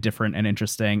and different and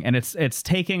interesting. And it's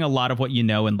taking a lot of what you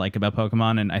know and like about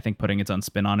Pokemon and I think putting its own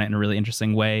spin on it in a really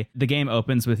interesting way. The game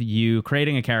opens with you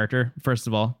creating a character. First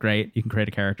of all, great. You can create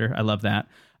a character. I love that.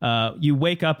 You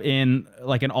wake up in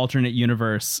like an alternate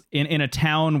universe in a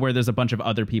town where there's a bunch of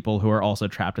other people who are also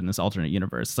trapped in this alternate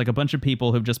universe. It's like a bunch of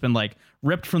people who've just been like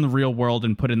ripped from the real world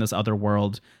and put in this other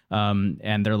world.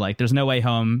 And they're like, there's no way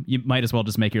home. You might as well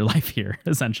just make your life here,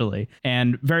 essentially.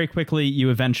 And very quickly,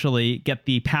 you eventually get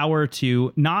the power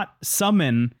to not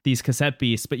summon these cassette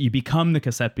beasts, but you become the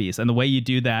cassette beast. And the way you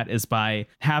do that is by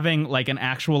having like an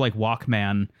actual like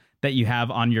Walkman that you have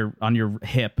on your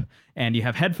hip, and you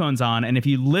have headphones on, and if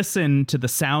you listen to the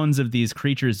sounds of these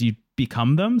creatures, you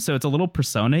become them. So it's a little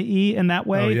Persona-y in that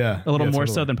way. Oh, yeah. A little more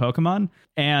totally. so than Pokemon.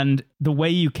 And the way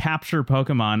you capture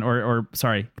Pokemon, or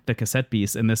the cassette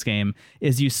beast in this game,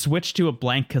 is you switch to a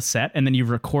blank cassette and then you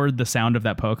record the sound of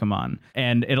that Pokemon,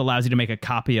 and it allows you to make a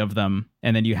copy of them,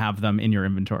 and then you have them in your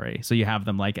inventory. So you have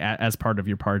them like as part of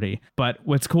your party. But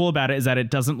what's cool about it is that it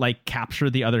doesn't like capture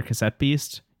the other cassette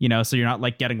beast. You know, so you're not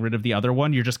like getting rid of the other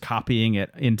one. You're just copying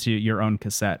it into your own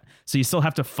cassette. So you still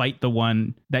have to fight the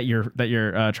one that you're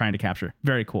trying to capture.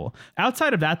 Very cool.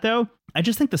 Outside of that, though, I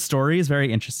just think the story is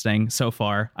very interesting so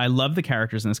far. I love the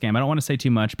characters in this game. I don't want to say too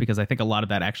much because I think a lot of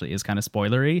that actually is kind of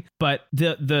spoilery. But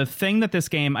the thing that this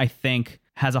game, I think,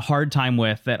 has a hard time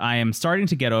with that I am starting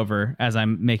to get over as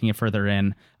I'm making it further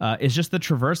in is just the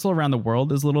traversal around the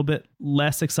world is a little bit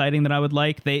less exciting than I would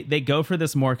like. They go for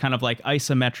this more kind of like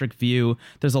isometric view.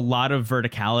 There's a lot of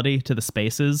verticality to the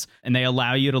spaces, and they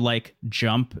allow you to like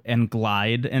jump and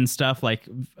glide and stuff. Like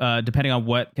depending on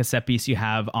what cassette piece you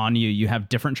have on you, you have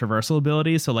different traversal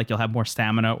abilities. So like you'll have more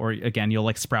stamina, or again, you'll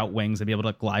like sprout wings and be able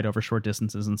to glide over short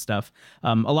distances and stuff.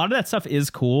 A lot of that stuff is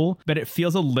cool, but it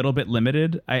feels a little bit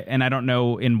limited. And I don't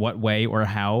know in what way or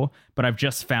how, but but I've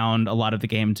just found a lot of the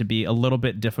game to be a little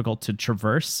bit difficult to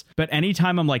traverse. But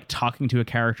anytime I'm like talking to a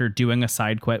character, doing a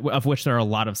side quest, of which there are a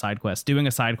lot of side quests, doing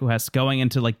a side quest, going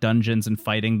into like dungeons and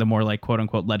fighting the more like quote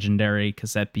unquote legendary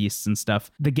cassette beasts and stuff,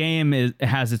 the game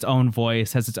has its own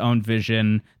voice, has its own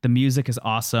vision. The music is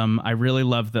awesome. I really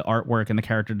love the artwork and the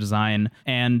character design.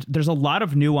 And there's a lot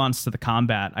of nuance to the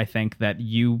combat, I think, that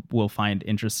you will find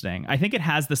interesting. I think it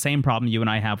has the same problem you and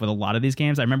I have with a lot of these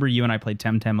games. I remember you and I played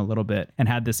Temtem a little bit and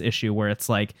had this issue where it's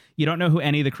like, you don't know who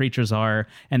any of the creatures are,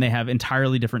 and they have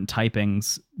entirely different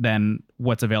typings than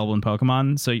what's available in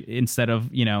Pokemon. So instead of,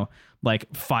 you know,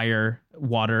 like fire,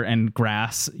 water, and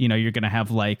grass, you know, you're going to have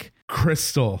like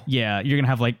crystal. Yeah. You're going to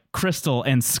have like crystal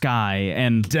and sky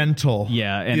and dental.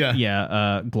 Yeah.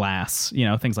 And glass, you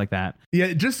know, things like that.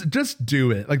 Yeah. Just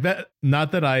do it like that.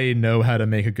 Not that I know how to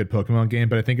make a good Pokemon game,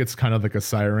 but I think it's kind of like a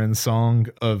siren song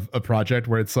of a project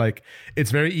where it's like,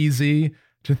 it's very easy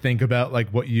to think about like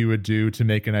what you would do to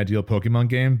make an ideal Pokemon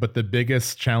game. But the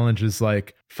biggest challenge is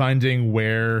like finding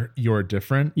where you're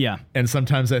different. Yeah. And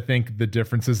sometimes I think the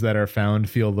differences that are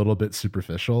found feel a little bit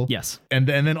superficial. Yes. And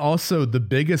then also the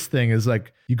biggest thing is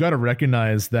like, you got to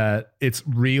recognize that it's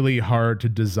really hard to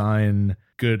design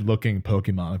good looking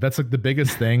Pokemon. That's like the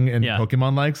biggest thing in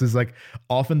Pokemon likes is like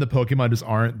often the Pokemon just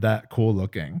aren't that cool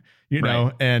looking, you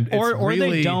know, and it's or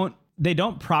really, they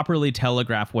don't properly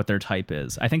telegraph what their type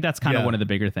is. I think that's kind of one of the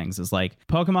bigger things is like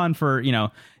Pokemon for, you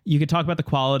know, you could talk about the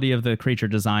quality of the creature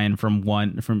design from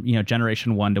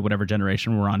generation 1 to whatever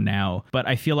generation we're on now. But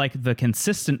I feel like the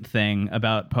consistent thing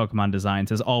about Pokemon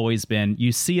designs has always been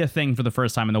you see a thing for the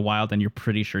first time in the wild and you're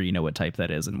pretty sure you know what type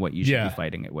that is and what you should be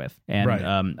fighting it with. And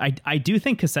I do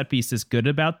think Cassette Beast is good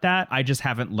about that. I just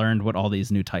haven't learned what all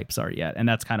these new types are yet. And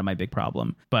that's kind of my big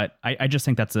problem. But I just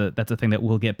think that's a thing that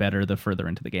will get better the further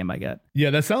into the game I get. Yeah,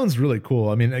 that sounds really cool.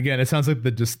 I mean, again, it sounds like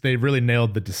they really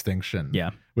nailed the distinction.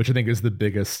 Yeah. Which I think is the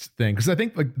biggest thing. Because I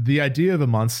think like the idea of a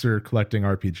monster collecting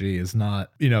RPG is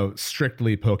not, you know,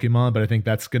 strictly Pokemon, but I think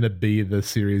that's going to be the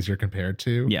series you're compared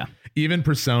to. Yeah. Even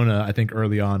Persona, I think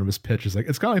early on was pitched as like,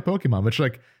 it's kind of like Pokemon, which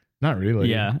like, not really.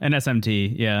 Yeah. And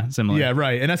SMT. Yeah. Similar. Yeah.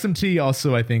 Right. And SMT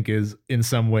also, I think, is in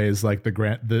some ways like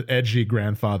the edgy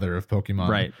grandfather of Pokemon.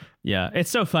 Right. Yeah. It's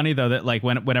so funny, though, that like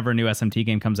whenever a new SMT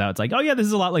game comes out, it's like, oh, yeah, this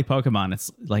is a lot like Pokemon. It's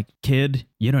like, kid,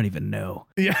 you don't even know.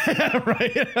 Yeah.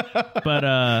 Right.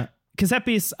 But Cassette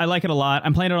Beast, I like it a lot.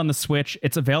 I'm playing it on the Switch.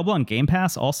 It's available on Game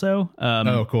Pass also.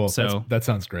 Oh, cool. So that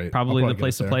sounds great. Probably the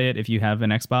place to play it if you have an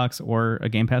Xbox or a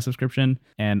Game Pass subscription.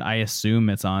 And I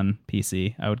assume it's on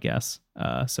PC, I would guess.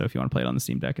 So if you want to play it on the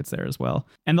Steam Deck, it's there as well.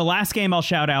 And the last game I'll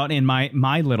shout out in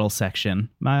my little section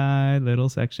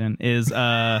is,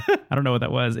 I don't know what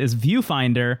that was, is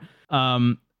Viewfinder.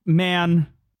 Man,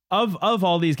 Of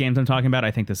all these games I'm talking about,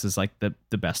 I think this is like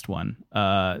the best one.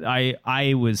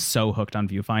 I was so hooked on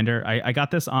Viewfinder. I got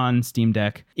this on Steam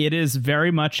Deck. It is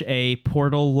very much a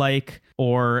Portal-like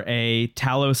or a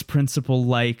Talos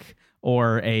Principle-like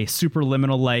or a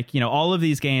Superliminal-like. You know, all of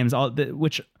these games,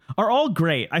 which are all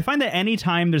great. I find that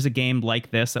anytime there's a game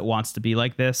like this that wants to be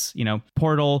like this, you know,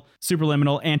 Portal,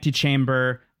 Superliminal,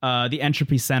 Antichamber, the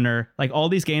Entropy Center, like all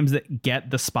these games that get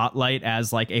the spotlight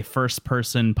as like a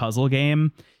first-person puzzle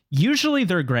game, usually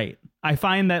they're great. I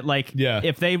find that like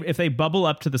if they bubble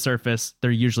up to the surface, they're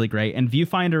usually great. And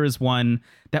Viewfinder is one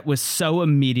that was so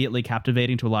immediately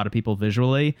captivating to a lot of people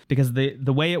visually, because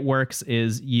the way it works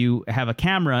is you have a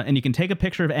camera and you can take a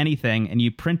picture of anything and you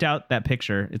print out that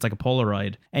picture. It's like a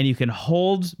Polaroid, and you can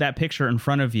hold that picture in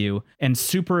front of you and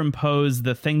superimpose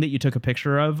the thing that you took a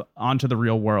picture of onto the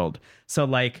real world. So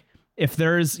like if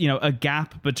there's, you know, a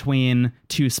gap between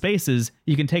two spaces,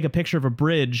 you can take a picture of a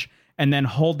bridge and then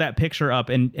hold that picture up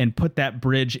and put that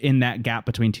bridge in that gap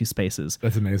between two spaces.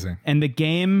 That's amazing. And the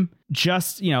game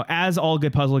just, you know, as all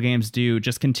good puzzle games do,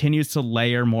 just continues to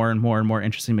layer more and more and more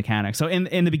interesting mechanics. So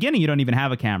in the beginning, you don't even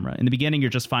have a camera. In the beginning, you're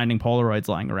just finding Polaroids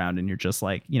lying around, and you're just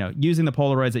like, you know, using the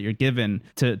Polaroids that you're given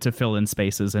to fill in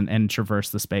spaces and traverse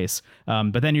the space.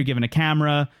 But then you're given a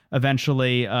camera.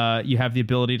 Eventually, you have the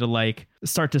ability to like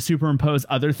start to superimpose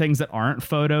other things that aren't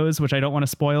photos, which I don't want to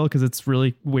spoil because it's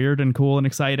really weird and cool and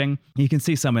exciting. You can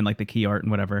see some in like the key art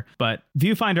and whatever. But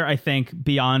Viewfinder, I think,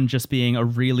 beyond just being a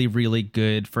really, really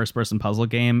good first-person puzzle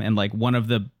game and like one of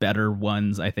the better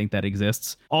ones I think that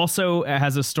exists, also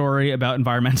has a story about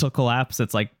environmental collapse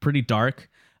that's like pretty dark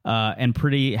and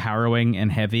pretty harrowing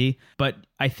and heavy, but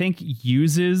I think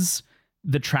uses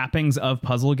the trappings of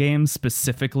puzzle games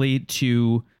specifically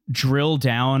to drill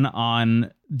down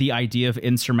on the idea of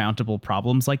insurmountable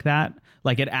problems like that.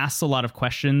 Like it asks a lot of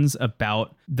questions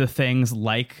about the things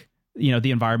like, you know,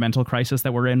 the environmental crisis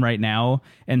that we're in right now,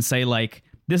 and say like,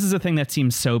 this is a thing that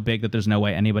seems so big that there's no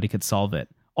way anybody could solve it.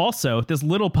 Also, this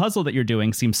little puzzle that you're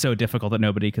doing seems so difficult that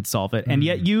nobody could solve it. And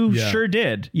yet you sure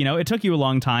did. You know, it took you a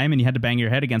long time and you had to bang your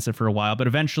head against it for a while, but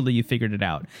eventually you figured it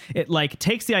out. It like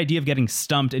takes the idea of getting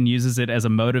stumped and uses it as a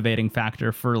motivating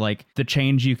factor for like the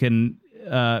change you can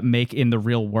make in the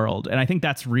real world. And I think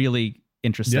that's really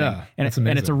interesting. Yeah, and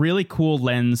it's a really cool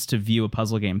lens to view a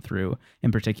puzzle game through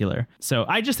in particular. So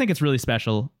I just think it's really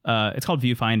special. It's called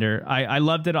Viewfinder. I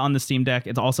loved it on the Steam Deck.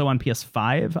 It's also on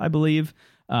PS5, I believe.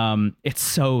 It's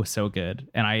so good,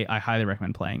 and I highly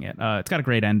recommend playing it. It's got a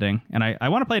great ending, and I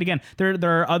want to play it again.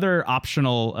 There are other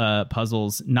optional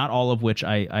puzzles, not all of which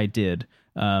I did.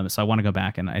 So I want to go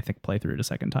back and I think play through it a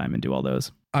second time and do all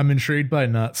those. I'm intrigued by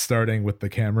not starting with the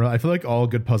camera. I feel like all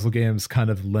good puzzle games kind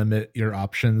of limit your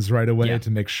options right away to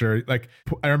make sure. Like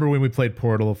I remember when we played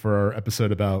Portal for our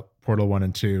episode about Portal 1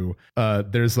 and 2,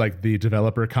 there's like the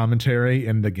developer commentary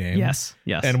in the game. Yes.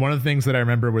 And one of the things that I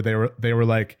remember where they were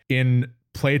like in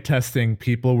play testing,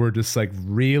 people were just like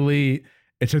really,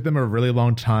 it took them a really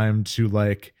long time to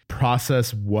like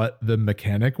process what the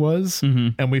mechanic was. Mm-hmm.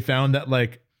 And we found that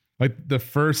like the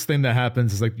first thing that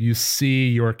happens is like you see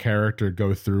your character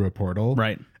go through a portal.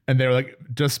 Right. And they're like,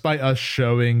 just by us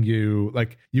showing you,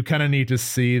 like, you kind of need to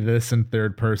see this in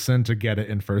third person to get it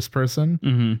in first person.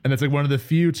 Mm-hmm. And it's like one of the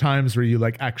few times where you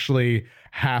like actually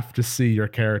have to see your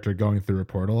character going through a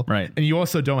portal. Right. And you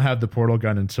also don't have the portal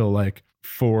gun until like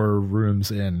 4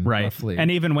 rooms in, roughly. And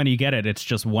even when you get it, it's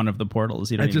just one of the portals.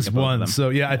 You don't even just get both one. of them. So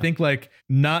yeah, I think like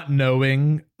not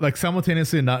knowing, like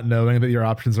simultaneously not knowing that your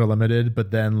options are limited, but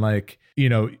then like, you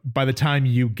know, by the time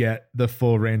you get the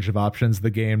full range of options, the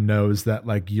game knows that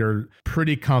like you're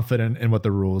pretty confident in what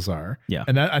the rules are. Yeah.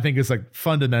 And that I think is like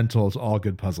fundamental to all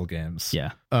good puzzle games.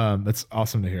 Yeah. That's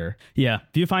awesome to hear. Yeah.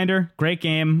 Viewfinder, great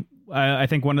game. I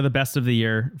think one of the best of the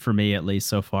year for me, at least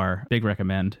so far. Big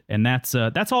recommend. And that's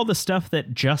all the stuff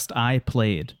that just I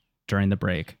played during the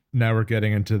break. Now we're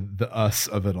getting into the us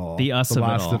of it all. The us of it all.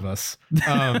 The last of us.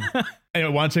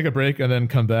 Anyway, want to take a break and then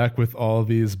come back with all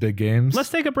these big games? Let's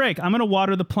take a break. I'm going to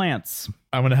water the plants.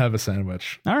 I'm going to have a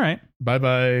sandwich. All right.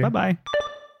 Bye-bye. Bye-bye.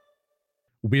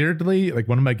 Weirdly, like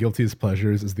one of my guiltiest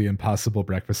pleasures is the Impossible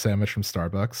breakfast sandwich from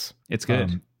Starbucks. It's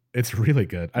good. It's really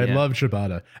good. I love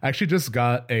ciabatta. I actually just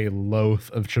got a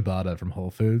loaf of ciabatta from Whole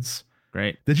Foods.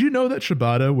 Great. Did you know that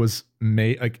ciabatta was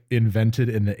invented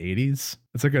in the 80s?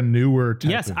 It's like a newer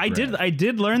type of bread. I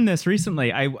did learn this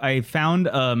recently. I found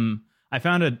a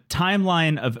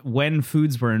timeline of when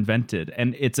foods were invented,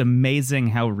 and it's amazing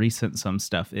how recent some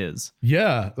stuff is.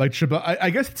 Yeah, like ciabatta. I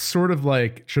guess it's sort of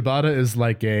like ciabatta is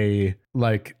like a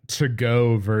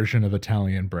to-go version of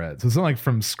Italian bread. So it's not like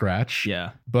from scratch.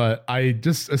 Yeah. But I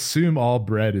just assume all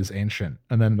bread is ancient,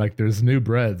 and then like there's new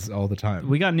breads all the time.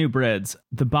 We got new breads.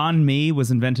 The banh mi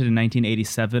was invented in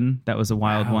 1987. That was a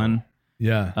wild one.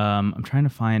 Yeah. I'm trying to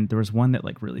find. There was one that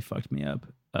like really fucked me up.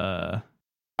 I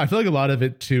feel like a lot of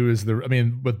it too is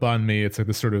with banh mi, it's like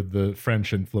the sort of the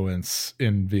French influence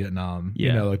in Vietnam.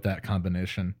 Yeah. You know, like that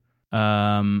combination.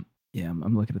 I'm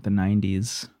looking at the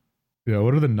 90s. Yeah,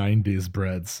 what are the 90s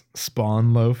breads?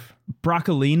 Spawn loaf?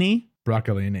 Broccolini.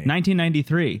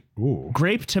 1993. Ooh.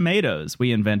 Grape tomatoes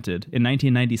we invented in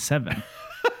 1997.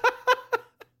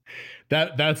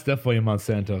 That's definitely a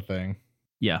Monsanto thing.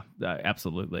 Yeah,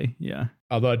 absolutely. Yeah.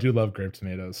 Although I do love grape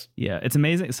tomatoes. Yeah, it's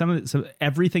amazing. Some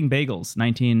everything bagels,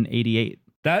 1988.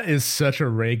 That is such a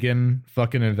Reagan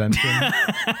fucking invention.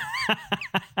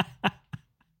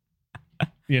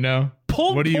 You know?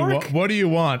 Pulled what do pork? What do you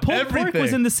want? Pulled Everything. pork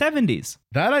was in the 70s.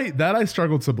 That I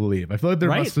struggle to believe. I feel like there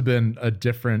must have been a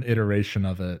different iteration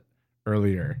of it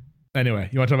earlier. Anyway,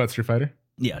 you want to talk about Street Fighter?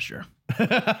 Yeah, sure.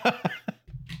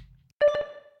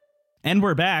 And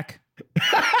we're back.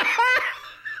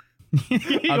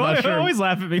 You always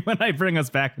laugh at me when I bring us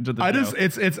back into the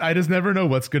show. I just never know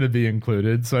what's going to be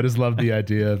included. So I just love the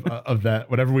idea of that.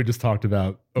 Whatever we just talked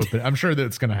about, open. I'm sure that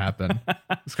it's going to happen.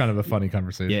 It's kind of a funny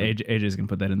conversation. Yeah, AJ's going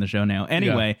to put that in the show now.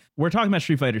 Anyway, We're talking about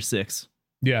Street Fighter 6.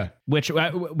 Yeah. Which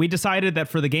we decided that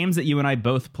for the games that you and I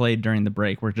both played during the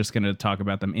break, we're just going to talk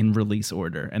about them in release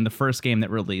order. And the first game that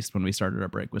released when we started our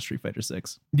break was Street Fighter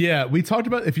 6. Yeah, we talked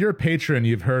about, if you're a patron,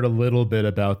 you've heard a little bit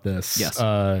about this. Yes.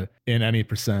 In any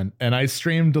percent. And I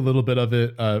streamed a little bit of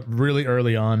it really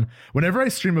early on. Whenever I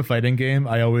stream a fighting game,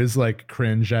 I always like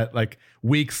cringe at like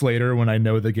weeks later when I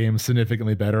know the game's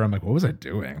significantly better. I'm like, what was I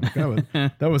doing?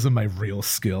 That wasn't my real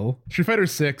skill. Street Fighter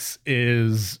 6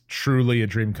 is truly a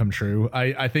dream come true. I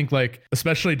I think like,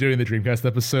 especially doing the Dreamcast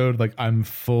episode, like I'm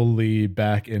fully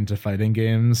back into fighting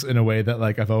games in a way that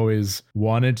like I've always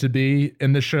wanted to be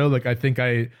in the show. Like I think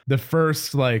the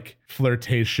first like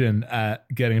flirtation at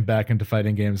getting back into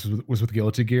fighting games was with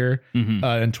Guilty Gear in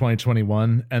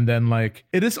 2021. And then like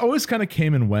it just always kind of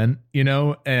came and went, you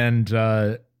know,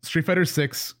 and Street Fighter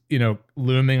 6, you know,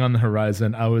 looming on the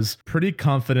horizon, I was pretty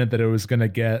confident that it was going to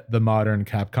get the modern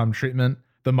Capcom treatment,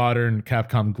 the modern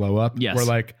Capcom glow up. Yes. Where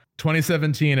like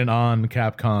 2017 and on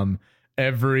Capcom,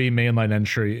 every mainline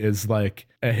entry is like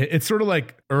a hit. It's sort of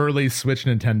like early Switch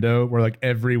Nintendo, where like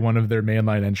every one of their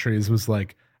mainline entries was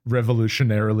like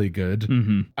revolutionarily good.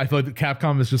 I feel like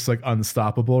Capcom is just like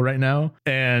unstoppable right now.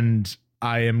 And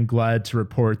I am glad to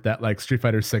report that like Street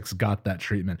Fighter 6 got that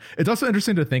treatment. It's also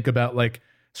interesting to think about like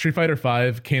Street Fighter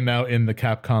 5 came out in the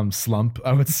Capcom slump,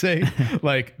 I would say.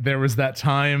 Like there was that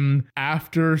time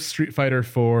after Street Fighter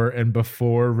 4 and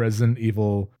before Resident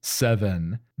Evil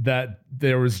 7 that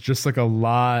there was just like a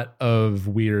lot of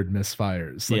weird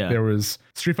misfires. Like there was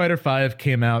Street Fighter 5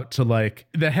 came out to like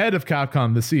the head of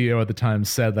Capcom, the CEO at the time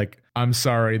said like, I'm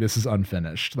sorry, this is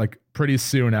unfinished. Like pretty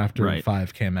soon after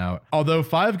 5 came out. Although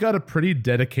 5 got a pretty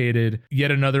dedicated,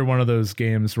 yet another one of those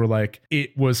games where like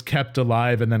it was kept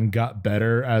alive and then got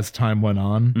better as time went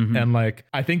on. And like,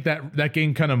 I think that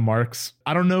game kind of marks,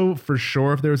 I don't know for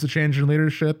sure if there was a change in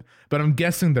leadership, but I'm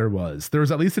guessing there was. There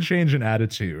was at least a change in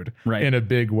attitude in a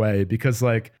big way, because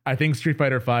like, I think Street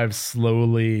Fighter 5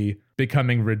 slowly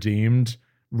becoming redeemed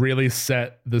really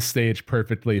set the stage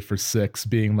perfectly for 6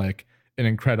 being like an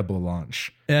incredible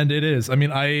launch. And it is. I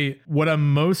mean, what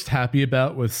I'm most happy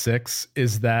about with 6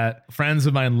 is that friends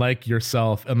of mine like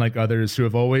yourself and like others who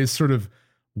have always sort of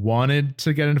wanted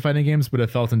to get into fighting games but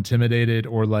have felt intimidated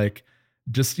or like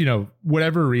just, you know,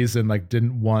 whatever reason, like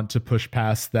didn't want to push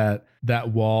past that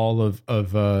wall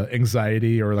of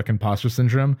anxiety or like imposter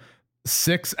syndrome.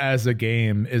 6 as a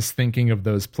game is thinking of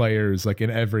those players like in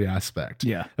every aspect.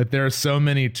 Yeah. Like there are so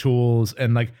many tools,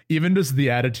 and like even just the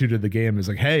attitude of the game is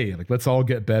like, hey, like let's all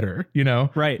get better, you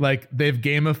know? Right. Like they've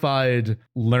gamified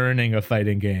learning a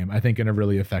fighting game, I think, in a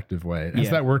really effective way. Has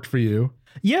that worked for you?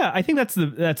 Yeah, I think that's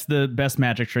the best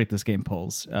magic trick this game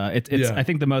pulls. I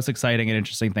think the most exciting and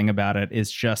interesting thing about it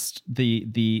is just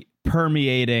the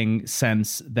permeating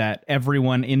sense that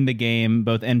everyone in the game,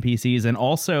 both NPCs and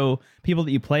also people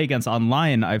that you play against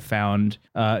online, I've found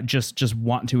just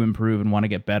want to improve and want to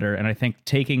get better. And I think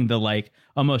taking the like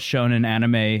almost shonen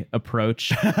anime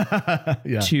approach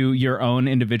to your own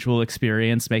individual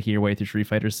experience, making your way through Street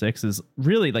Fighter 6 is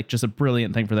really like just a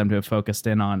brilliant thing for them to have focused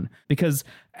in on, because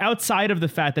outside of the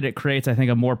fact that it creates, I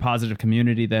think, a more positive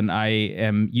community than I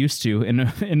am used to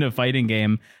in a fighting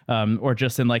game, or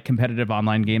just in like competitive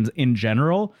online games in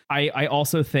general, I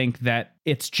also think that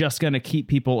it's just going to keep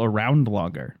people around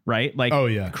longer, right? Like,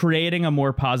 creating a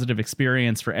more positive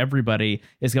experience for everybody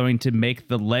is going to make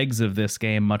the legs of this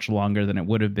game much longer than it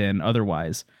would have been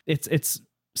otherwise. It's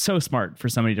so smart for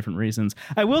so many different reasons.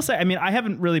 I will say, I mean, I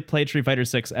haven't really played Street Fighter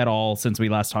 6 at all since we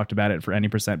last talked about it for any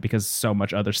percent, because so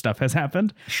much other stuff has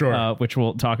happened, which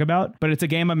we'll talk about. But it's a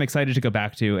game I'm excited to go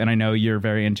back to, and I know you're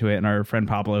very into it. And our friend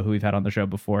Pablo, who we've had on the show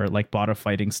before, like bought a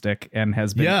fighting stick and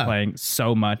has been playing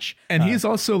so much. And he's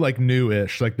also like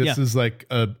newish. Like this is like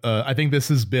I think this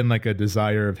has been like a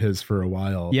desire of his for a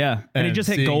while. Yeah, and he just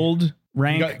hit gold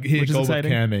rank, he which is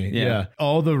exciting. With Cammy. Yeah.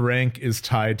 All the rank is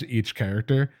tied to each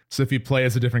character. So if you play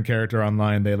as a different character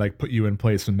online, they like put you in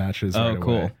place in matches. Oh,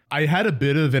 cool. Away. I had a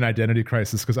bit of an identity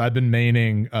crisis because I've been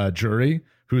maining Jury,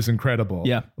 who's incredible.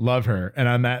 Yeah. Love her. And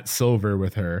I'm at silver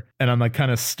with her. And I'm like kind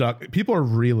of stuck. People are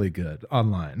really good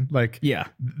online. Like,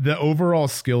 the overall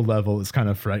skill level is kind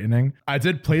of frightening. I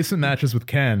did play some matches with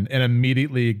Ken and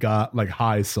immediately got like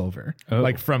high silver,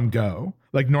 like from go.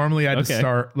 Like normally I just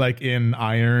start like in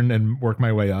iron and work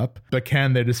my way up, but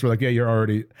Ken, they just were like, yeah, you're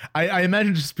already, I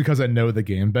imagine just because I know the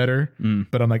game better,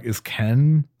 but I'm like, is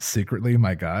Ken secretly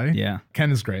my guy? Yeah.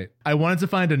 Ken is great. I wanted to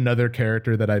find another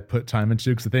character that I put time into,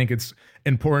 because I think it's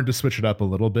important to switch it up a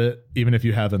little bit, even if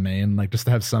you have a main, like just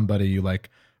to have somebody you like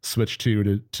switch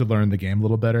to learn the game a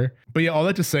little better. But yeah, all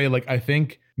that to say, like, I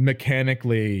think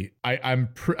mechanically I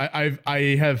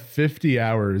have 50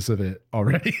 hours of it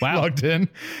already logged in,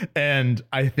 and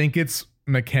I think it's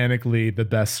mechanically the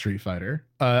best Street Fighter.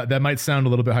 That might sound a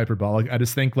little bit hyperbolic. I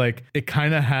just think like it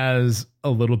kind of has a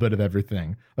little bit of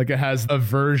everything. Like it has a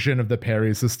version of the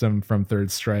parry system from Third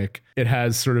Strike. It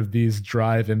has sort of these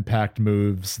drive impact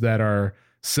moves that are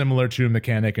similar to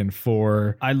mechanic in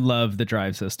 4. I love the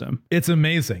drive system. It's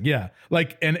amazing. Yeah.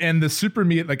 Like, and the super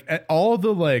meat, like all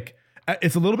the like,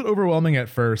 it's a little bit overwhelming at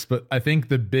first, but I think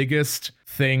the biggest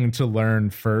thing to learn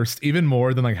first, even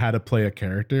more than like how to play a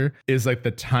character, is like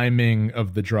the timing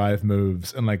of the drive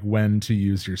moves and like when to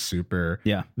use your super.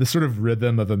 Yeah. The sort of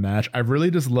rhythm of a match. I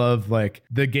really just love like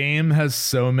the game has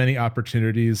so many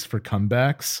opportunities for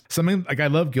comebacks. Something like I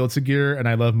love Guilty Gear and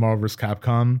I love Marvel vs.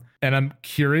 Capcom. And I'm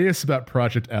curious about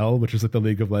Project L, which is like the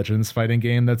League of Legends fighting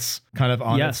game that's kind of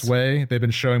on its way. They've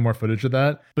been showing more footage of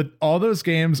that. But all those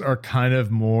games are kind of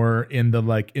more in the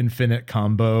like infinite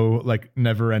combo, like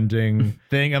never ending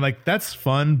thing. And like that's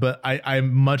fun, but I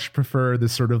much prefer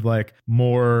this sort of like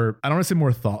more, I don't want to say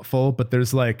more thoughtful, but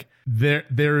there's like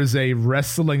there is a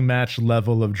wrestling match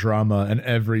level of drama in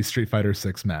every Street Fighter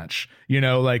 6 match. You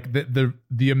know, like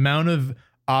the amount of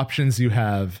options you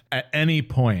have at any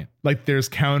point, like there's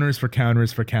counters for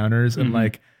counters for counters, and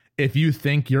like if you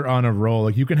think you're on a roll,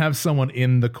 like you can have someone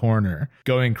in the corner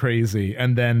going crazy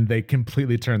and then they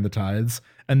completely turn the tides.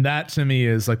 And that to me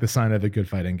is like the sign of a good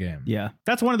fighting game. Yeah.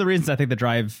 That's one of the reasons I think the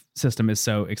drive system is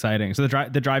so exciting. So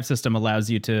the drive system allows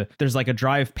you to, there's like a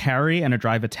drive parry and a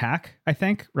drive attack, I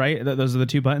think, right? Those are the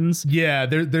two buttons. Yeah.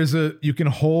 There's you can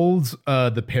hold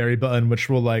the parry button, which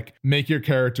will like make your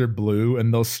character blue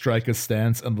and they'll strike a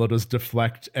stance and they'll just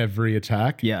deflect every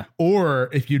attack. Yeah. Or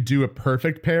if you do a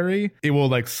perfect parry, it will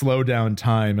like slow down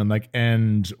time and like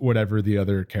end whatever the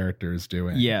other character is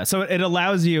doing. Yeah. So it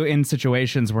allows you in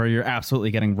situations where you're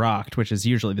absolutely getting rocked, which is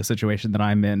usually the situation that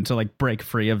I'm in, to like break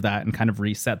free of that and kind of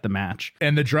reset the match.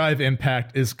 And the drive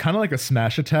impact is kind of like a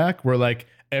smash attack where like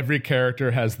every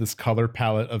character has this color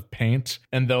palette of paint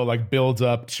and they'll like build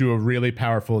up to a really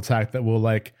powerful attack that will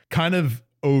like kind of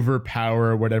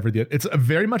overpower whatever it's a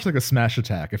very much like a smash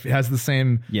attack. If it has the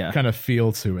same kind of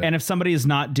feel to it. And if somebody is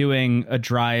not doing a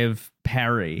drive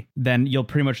parry, then you'll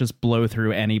pretty much just blow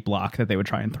through any block that they would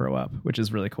try and throw up, which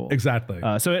is really cool. Exactly.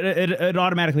 So it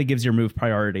automatically gives your move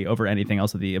priority over anything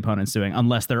else that the opponent's doing,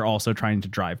 unless they're also trying to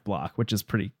drive block, which is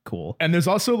pretty cool. And there's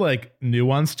also like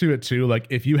nuance to it too. Like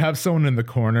if you have someone in the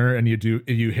corner and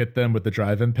you hit them with the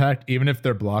drive impact, even if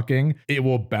they're blocking, it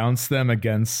will bounce them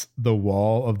against the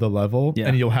wall of the level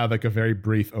and you'll have like a very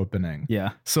brief opening.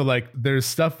 Yeah. So like there's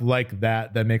stuff like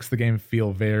that makes the game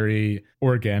feel very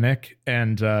organic.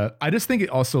 And I just think it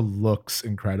also looks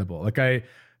incredible. Like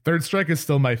Third Strike is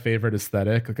still my favorite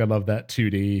aesthetic. Like I love that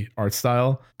 2D art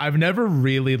style. I've never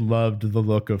really loved the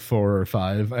look of 4 or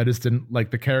 5. I just didn't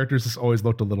like the characters just always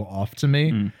looked a little off to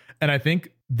me. And I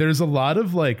think there's a lot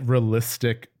of like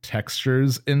realistic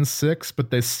textures in 6,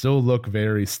 but they still look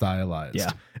very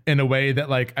stylized in a way that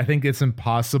like I think it's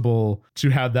impossible to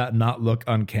have that not look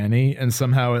uncanny, and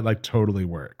somehow it like totally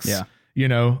works. Yeah. You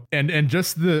know, and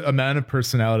just the amount of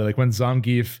personality, like when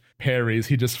Zangief parries,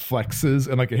 he just flexes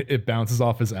and like it bounces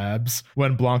off his abs.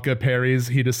 When Blanca parries,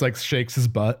 he just like shakes his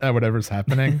butt at whatever's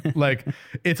happening. Like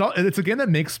it's a game that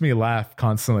makes me laugh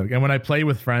constantly. And when I play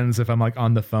with friends, if I'm like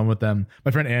on the phone with them,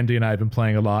 my friend Andy and I have been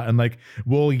playing a lot, and like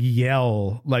we'll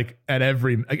yell like at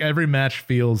every match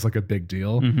feels like a big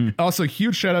deal. Also,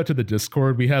 huge shout out to the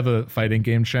Discord. We have a fighting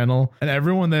game channel, and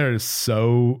everyone there is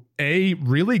so A,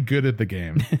 really good at the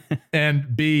game,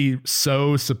 and B,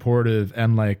 so supportive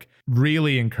and like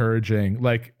really encouraging.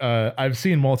 Like I've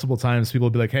seen multiple times people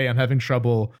be like, hey, I'm having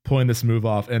trouble pulling this move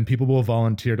off, and people will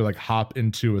volunteer to like hop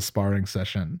into a sparring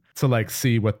session to like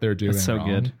see what they're doing. That's so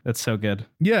good. That's so good.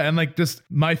 Yeah. And like just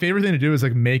my favorite thing to do is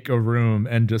like make a room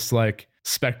and just like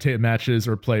spectate matches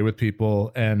or play with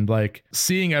people, and like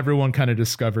seeing everyone kind of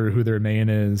discover who their main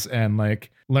is and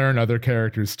like learn other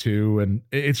characters too. And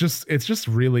it's just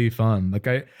really fun. Like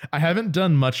I haven't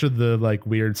done much of the like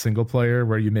weird single player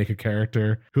where you make a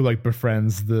character who like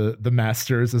befriends the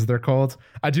masters, as they're called.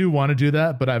 I do want to do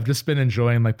that, but I've just been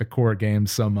enjoying like the core game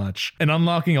so much and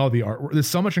unlocking all the artwork. There's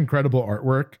so much incredible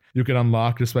artwork you can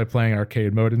unlock just by playing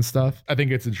arcade mode and stuff. I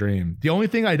think it's a dream. The only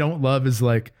thing I don't love is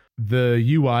like the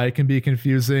UI can be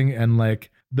confusing, and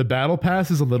like the battle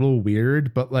pass is a little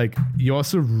weird, but like you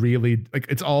also really like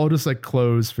it's all just like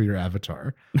clothes for your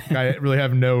avatar. I really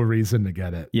have no reason to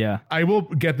get it. Yeah. I will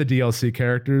get the DLC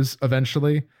characters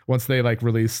eventually once they like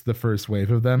release the first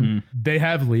wave of them. They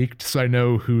have leaked, so I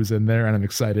know who's in there, and I'm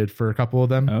excited for a couple of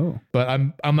them. Oh. But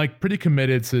I'm like pretty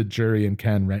committed to Juri and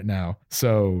Ken right now,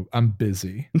 so I'm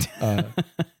busy. I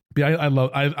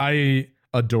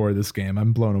adore this game.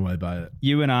 I'm blown away by it.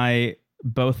 You and I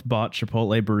both bought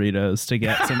Chipotle burritos to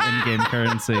get some in-game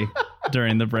currency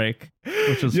during the break,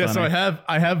 which was funny. So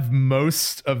I have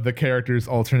most of the characters'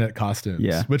 alternate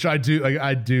costumes, which I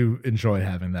do enjoy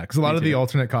having that, because a lot of the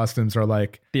alternate costumes are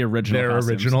like their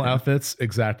original outfits.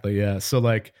 Exactly. Yeah. So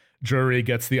like Juri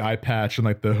gets the eye patch and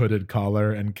like the hooded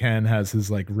collar, and Ken has his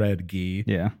like red gi,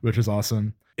 which is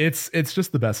awesome. it's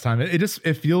just the best time.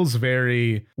 It feels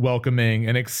very welcoming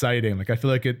and exciting. Like I feel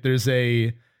like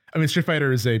Street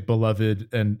Fighter is a beloved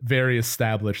and very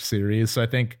established series. So I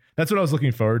think that's what I was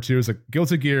looking forward to, is like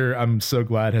Guilty Gear, I'm so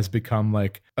glad has become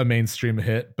like a mainstream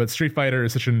hit, but Street Fighter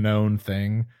is such a known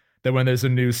thing that when there's a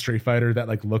new Street Fighter that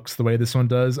like looks the way this one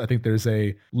does, I think there's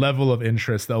a level of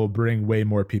interest that will bring way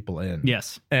more people in.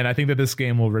 Yes. And I think that this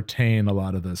game will retain a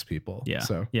lot of those people. Yeah.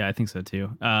 So yeah, I think so too.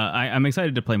 I'm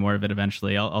excited to play more of it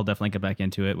eventually. I'll definitely get back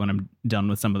into it when I'm done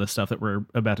with some of the stuff that we're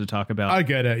about to talk about. I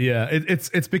get it. Yeah.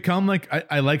 It's become like,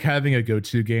 I like having a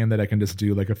go-to game that I can just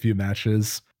do like a few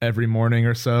matches every morning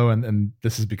or so, and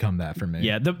this has become that for me.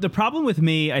 Yeah, the problem with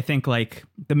me, I think, like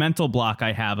the mental block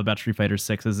I have about Street Fighter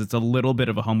 6 is it's a little bit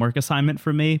of a homework assignment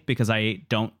for me because I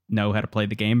don't know how to play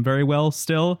the game very well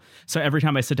still. So every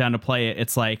time I sit down to play it,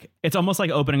 it's almost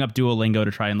like opening up Duolingo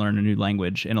to try and learn a new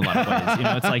language in a lot of ways. You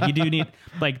know, it's like you do need,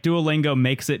 like Duolingo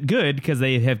makes it good because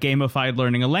they have gamified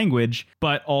learning a language,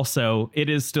 but also it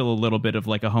is still a little bit of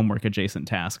like a homework adjacent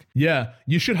task. Yeah,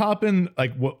 you should hop in,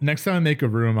 like next time I make a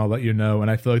room, I'll let you know, and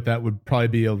I feel like that would probably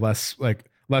be a less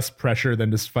pressure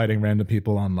than just fighting random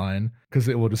people online, because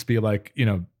it will just be like, you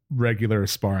know, regular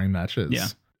sparring matches. Yeah.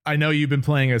 I know you've been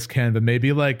playing as Ken, but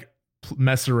maybe like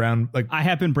mess around. Like I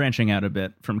have been branching out a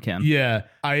bit from Ken. Yeah,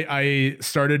 I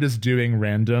started just doing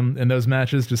random in those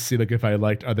matches just to see like if I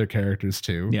liked other characters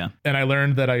too. Yeah, and I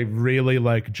learned that I really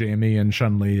like Jamie and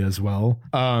Chun-Li as well.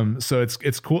 So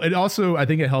it's cool. It also, I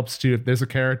think it helps too if there's a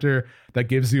character that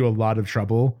gives you a lot of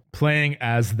trouble, playing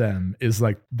as them is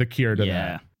like the cure to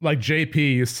that. Like JP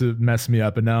used to mess me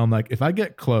up, and now I'm like, if I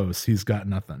get close, he's got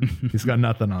nothing. He's got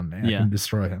nothing on me. I can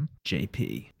destroy him.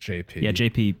 JP. Yeah,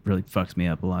 JP really fucks me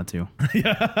up a lot too.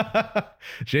 Yeah.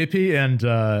 JP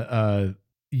and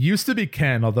used to be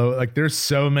Ken, although like there's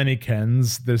so many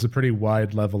Kens, there's a pretty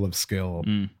wide level of skill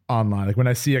online. Like when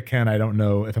I see a Ken, I don't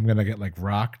know if I'm gonna get like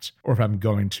rocked or if I'm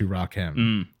going to rock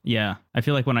him. Yeah, I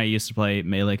feel like when I used to play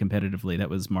Melee competitively, that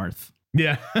was Marth.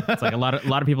 Yeah. It's like a lot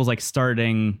of people's like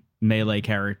starting Melee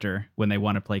character when they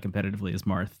want to play competitively as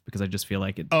Marth, because I just feel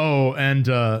like it. Oh, and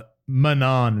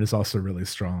Manon is also really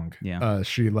strong. Yeah.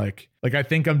 She like I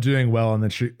think I'm doing well, and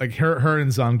then she like her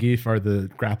and Zangief are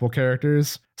the grapple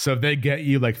characters. So if they get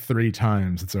you like 3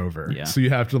 times, it's over. Yeah. So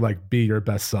you have to like be your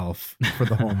best self for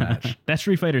the whole match. That's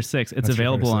Street Fighter 6. It's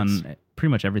available on pretty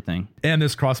much everything. And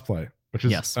there's crossplay, which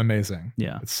is amazing.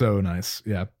 Yeah. It's so nice.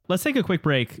 Yeah. Let's take a quick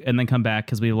break and then come back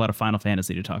because we have a lot of Final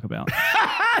Fantasy to talk about.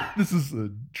 This is a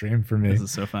dream for me. This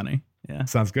is so funny. Yeah.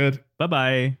 Sounds good.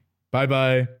 Bye-bye.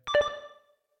 Bye-bye.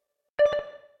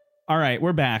 All right,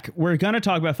 we're back. We're going to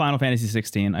talk about Final Fantasy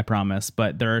 16, I promise,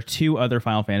 but there are 2 other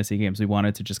Final Fantasy games we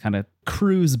wanted to just kind of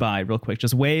cruise by real quick.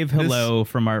 Just wave hello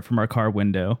from our car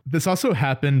window. This also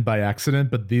happened by accident,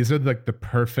 but these are like the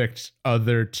perfect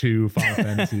other 2 Final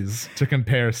Fantasies to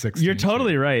compare 16. You're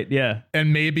totally right. Yeah.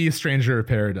 And maybe Stranger of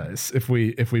Paradise if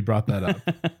we brought that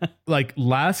up. Like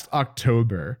last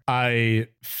October, I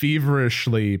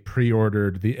feverishly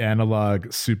pre-ordered the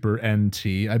Analog Super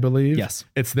NT, I believe. Yes.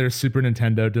 It's their Super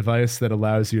Nintendo device that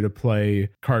allows you to play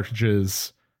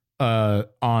cartridges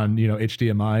on, you know,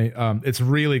 HDMI. It's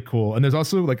really cool. And there's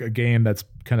also like a game that's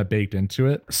kind of baked into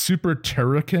it, Super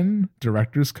Turrican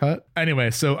Director's Cut.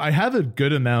 Anyway, so I have a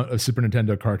good amount of Super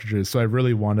Nintendo cartridges, so I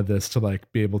really wanted this to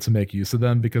like be able to make use of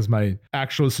them because my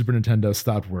actual Super Nintendo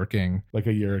stopped working like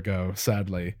a year ago,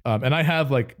 sadly. And I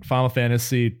have like Final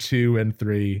Fantasy 2 and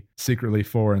 3, secretly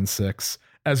 4 and 6,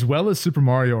 as well as Super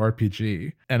Mario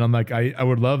RPG. And I'm like, I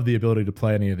would love the ability to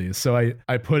play any of these. So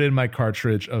I put in my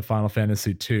cartridge of Final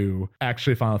Fantasy 2,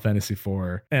 actually Final Fantasy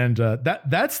 4. And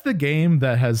that's the game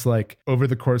that has like, over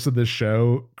the course of this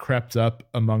show, crept up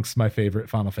amongst my favorite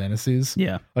Final Fantasies.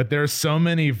 Yeah. Like there are so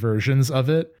many versions of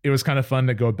it. It was kind of fun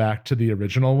to go back to the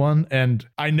original one. And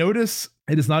I notice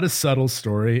it is not a subtle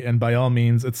story. And by all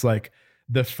means, it's like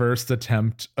the first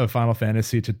attempt of Final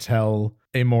Fantasy to tell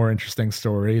a more interesting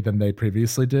story than they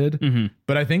previously did. Mm-hmm.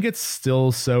 But I think it's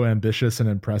still so ambitious and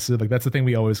impressive. Like that's the thing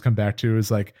we always come back to, is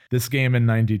like this game in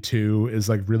 92 is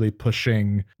like really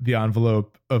pushing the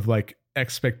envelope of like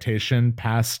expectation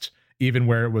past even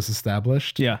where it was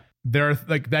established. Yeah. There are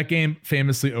like that game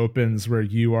famously opens where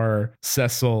you are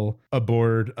Cecil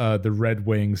aboard the Red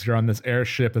Wings. You're on this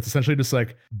airship that's essentially just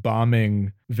like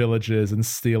bombing villages and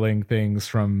stealing things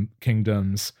from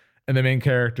kingdoms. And the main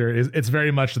character it's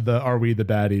very much the "are we the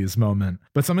baddies" moment.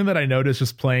 But something that I noticed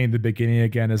just playing the beginning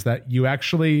again is that you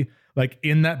actually, like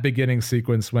in that beginning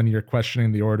sequence when you're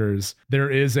questioning the orders, there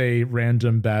is a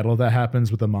random battle that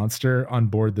happens with a monster on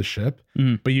board the ship,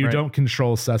 but you don't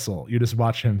control Cecil. You just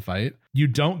watch him fight. You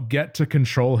don't get to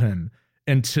control him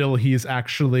until he's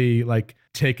actually like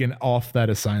taken off that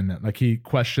assignment. Like he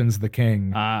questions the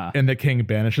king and the king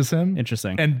banishes him.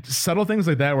 Interesting. And subtle things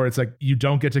like that where it's like you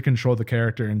don't get to control the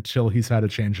character until he's had a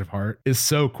change of heart is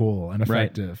so cool and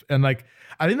effective. Right. And like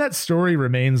I think that story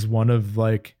remains one of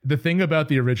like the thing about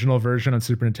the original version on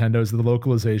Super Nintendo is the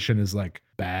localization is like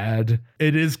bad.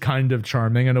 It is kind of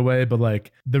charming in a way, but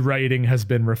like the writing has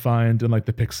been refined in like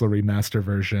the Pixel remaster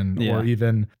version or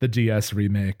even the DS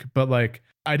remake. But like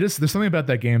there's something about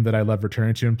that game that I love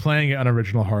returning to, and playing it on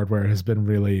original hardware has been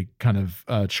really kind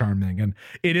of charming. And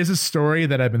it is a story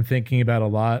that I've been thinking about a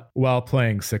lot while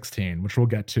playing 16, which we'll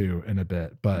get to in a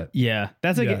bit. But yeah,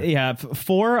 that's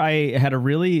 4. I had a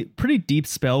really pretty deep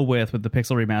spell with the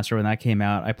Pixel remaster when that came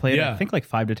out. I played I think like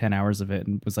 5 to 10 hours of it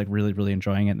and was like really, really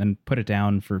enjoying it, and then put it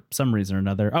down for some reason or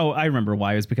another. Oh, I remember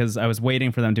why. It was because I was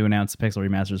waiting for them to announce the Pixel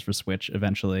remasters for Switch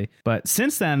eventually. But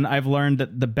since then, I've learned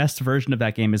that the best version of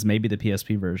that game is maybe the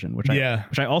PSP version, which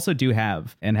I also do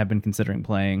have and have been considering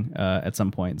playing at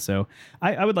some point. So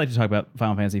I would like to talk about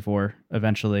Final Fantasy IV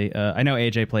eventually. I know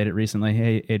AJ played it recently.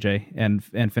 Hey AJ,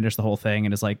 and finished the whole thing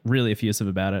and is like really effusive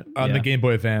about it on the Game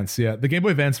Boy Advance. Yeah, the Game Boy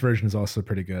Advance version is also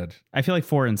pretty good. I feel like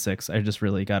 4 and 6, I just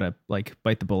really gotta like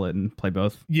bite the bullet and play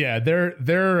both. Yeah, they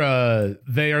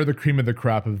are the cream of the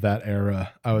crop of that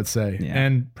era, I would say,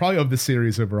 and probably of the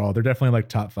series overall. They're definitely like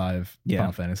top 5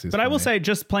 Final Fantasies. But I will say,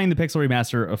 just playing the Pixel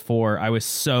remaster of 4, I was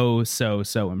so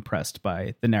impressed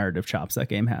by the narrative chops that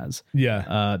game has.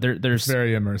 Yeah, there's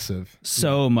very immersive.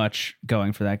 So much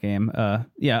going for that game.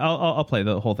 I'll play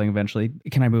the whole thing eventually.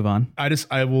 Can I move on?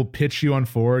 I will pitch you on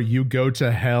 4. You go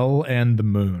to hell and the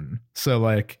moon. So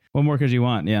like, what more could you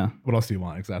want? Yeah. What else do you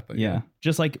want exactly? Yeah.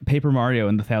 Just like Paper Mario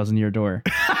and the 1,000-Year Door.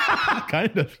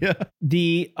 Kind of, yeah.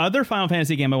 The other Final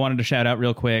Fantasy game I wanted to shout out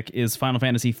real quick is Final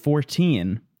Fantasy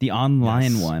XIV, the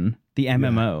online one. The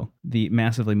MMO, the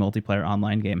massively multiplayer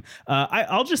online game.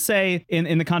 I'll just say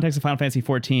in the context of Final Fantasy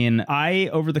XIV, I,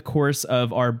 over the course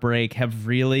of our break, have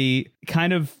really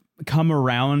kind of come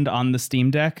around on the Steam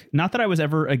Deck. Not that I was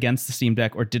ever against the Steam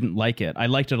Deck or didn't like it. I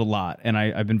liked it a lot, and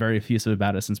I've been very effusive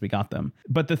about it since we got them.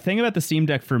 But the thing about the Steam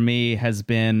Deck for me has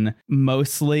been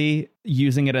mostly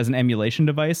using it as an emulation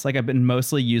device. Like I've been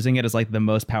mostly using it as like the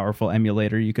most powerful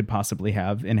emulator you could possibly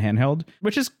have in handheld,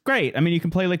 which is great. I mean, you can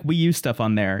play like Wii U stuff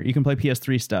on there. You can play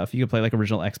PS3 stuff. You can play like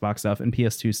original Xbox stuff and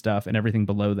PS2 stuff and everything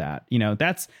below that. You know,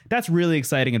 that's really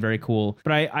exciting and very cool.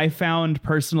 But I found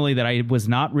personally that I was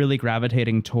not really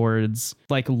gravitating towards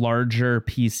like larger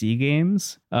PC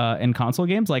games and console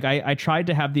games. Like I tried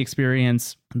to have the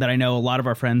experience that I know a lot of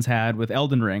our friends had with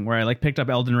Elden Ring, where I like picked up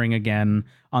Elden Ring again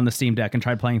on the Steam Deck and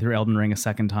tried playing through Elden Ring a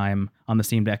second time on the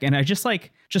Steam Deck. And I just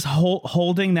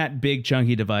holding that big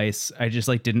chunky device, I just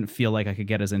like didn't feel like I could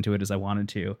get as into it as I wanted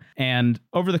to. And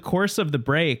over the course of the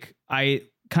break, I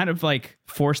kind of like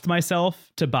forced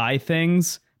myself to buy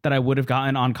things that I would have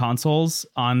gotten on consoles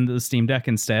on the Steam Deck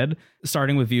instead.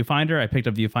 Starting with Viewfinder, I picked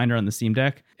up Viewfinder on the Steam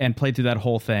Deck and played through that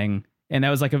whole thing. And that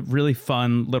was like a really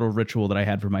fun little ritual that I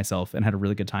had for myself and had a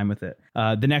really good time with it.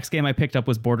 The next game I picked up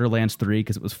was Borderlands 3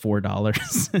 because it was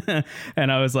 $4. And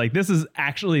I was like, this is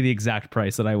actually the exact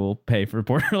price that I will pay for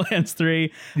Borderlands 3.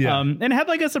 Yeah. And had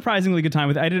like a surprisingly good time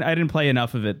with it. I didn't play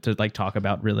enough of it to like talk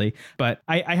about really, but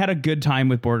I had a good time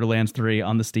with Borderlands 3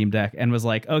 on the Steam Deck and was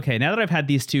like, okay, now that I've had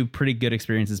these two pretty good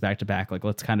experiences back to back, like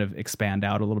let's kind of expand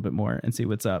out a little bit more and see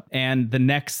what's up. And the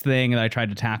next thing that I tried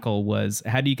to tackle was,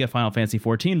 how do you get Final Fantasy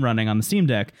XIV running on the Steam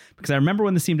Deck? Because I remember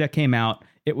when the Steam Deck came out,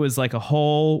 it was like a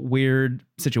whole weird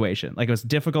situation. Like it was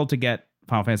difficult to get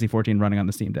Final Fantasy XIV running on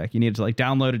the Steam Deck. You needed to like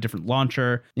download a different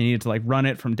launcher. You needed to like run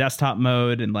it from desktop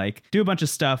mode and like do a bunch of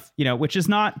stuff, you know, which is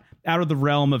not out of the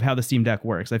realm of how the Steam Deck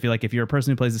works. I feel like if you're a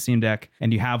person who plays the Steam Deck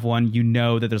and you have one, you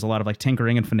know that there's a lot of like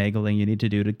tinkering and finagling you need to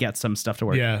do to get some stuff to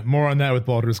work. Yeah, more on that with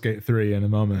Baldur's Gate 3 in a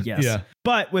moment. Yes. Yeah.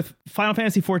 But with Final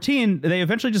Fantasy XIV, they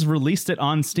eventually just released it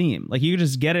on Steam. Like you can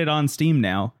just get it on Steam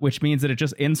now, which means that it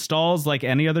just installs like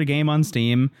any other game on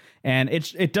Steam. And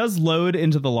it does load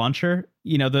into the launcher,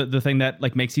 you know, the thing that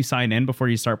like makes you sign in before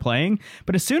you start playing.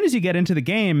 But as soon as you get into the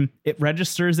game, it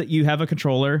registers that you have a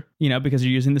controller, you know, because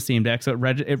you're using the Steam Deck. So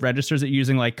it registers it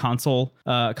using like console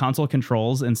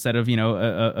controls instead of, you know,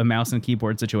 a mouse and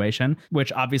keyboard situation,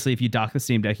 which obviously if you dock the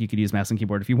Steam Deck, you could use mouse and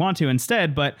keyboard if you want to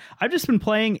instead. But I've just been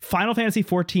playing Final Fantasy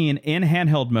XIV in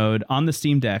handheld mode on the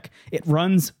Steam Deck. It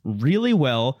runs really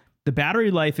well. The battery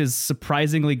life is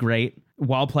surprisingly great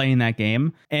while playing that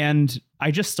game. And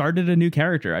I just started a new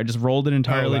character. I just rolled an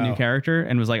entirely new character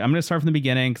and was like, I'm going to start from the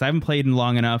beginning because I haven't played in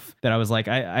long enough that I was like,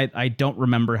 I don't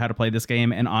remember how to play this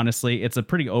game. And honestly, it's a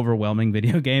pretty overwhelming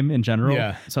video game in general.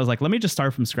 Yeah. So I was like, let me just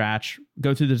start from scratch,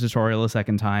 go through the tutorial a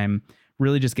second time,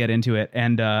 really just get into it.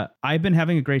 And I've been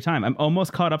having a great time. I'm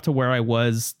almost caught up to where I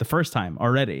was the first time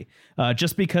already,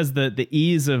 just because the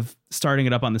ease of starting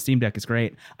it up on the Steam Deck is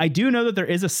great. I do know that there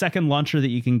is a second launcher that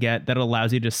you can get that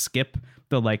allows you to skip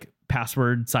the like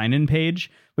password sign-in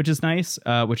page, which is nice,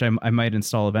 which I might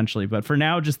install eventually. But for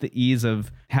now, just the ease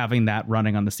of having that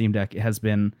running on the Steam Deck has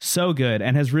been so good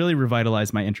and has really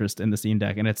revitalized my interest in the Steam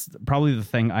Deck. And it's probably the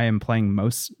thing I am playing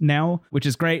most now, which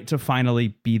is great to finally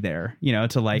be there, you know,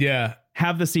 to like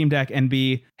have the Steam Deck and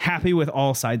be happy with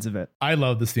all sides of it. I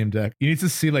love the Steam Deck. You need to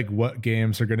see like what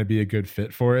games are going to be a good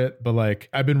fit for it. But like,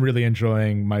 I've been really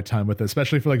enjoying my time with it,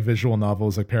 especially for like visual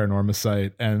novels like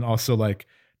Paranormasight and also like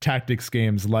tactics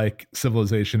games like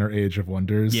Civilization or Age of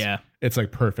Wonders. Yeah. It's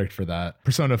like perfect for that.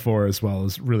 Persona 4 as well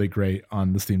is really great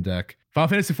on the Steam Deck. Final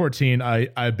Fantasy 14,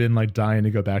 I've been like dying to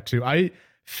go back to. I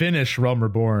finished Realm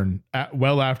Reborn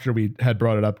well after we had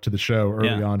brought it up to the show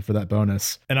early on for that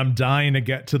bonus. And I'm dying to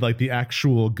get to like the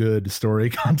actual good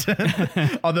story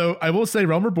content. Although I will say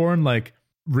Realm Reborn like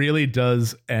really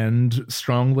does end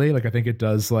strongly. Like I think it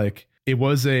does like, it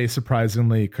was a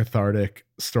surprisingly cathartic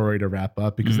story to wrap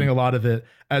up because I think a lot of it,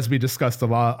 as we discussed a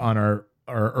lot on our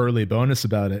early bonus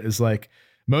about it, is like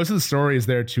most of the story is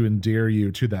there to endear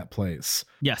you to that place.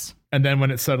 Yes. And then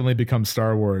when it suddenly becomes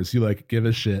Star Wars, you like give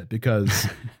a shit because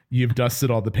you've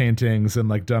dusted all the paintings and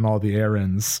like done all the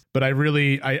errands. But I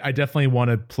definitely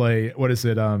want to play, what is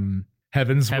it?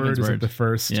 Heaven's Word is like the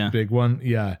first big one.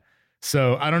 Yeah.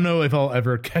 So I don't know if I'll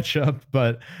ever catch up,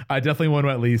 but I definitely want to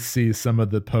at least see some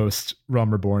of the post Realm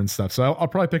Reborn stuff. So I'll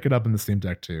probably pick it up in the Steam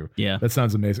Deck too. Yeah. That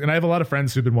sounds amazing. And I have a lot of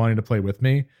friends who've been wanting to play with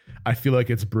me. I feel like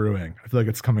it's brewing. I feel like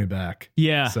it's coming back.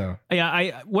 Yeah. So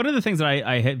yeah, one of the things that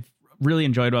I have really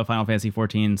enjoyed about Final Fantasy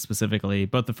 14 specifically,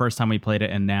 both the first time we played it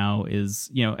and now,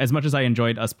 is, you know, as much as I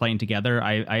enjoyed us playing together,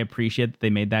 I appreciate that they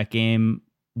made that game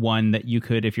one that you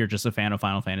could, if you're just a fan of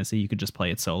Final Fantasy, you could just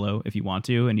play it solo if you want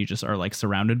to, and you just are like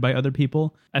surrounded by other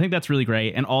people. I think that's really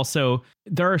great. And also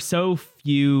there are so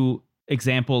few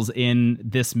examples in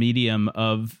this medium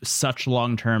of such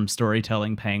long-term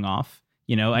storytelling paying off.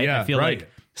 You know, I feel like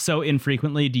so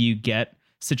infrequently do you get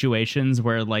situations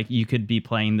where like you could be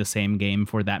playing the same game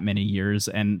for that many years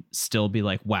and still be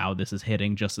like, wow, this is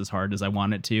hitting just as hard as I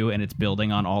want it to, and it's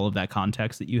building on all of that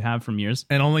context that you have from years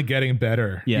and only getting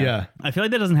better. Yeah. I feel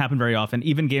like that doesn't happen very often.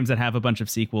 Even games that have a bunch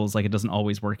of sequels, like it doesn't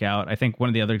always work out. I think one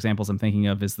of the other examples I'm thinking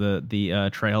of is the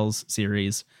Trails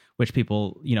series, which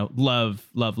people, you know, love,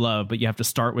 but you have to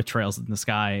start with Trails in the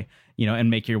Sky, you know,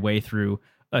 and make your way through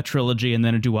a trilogy and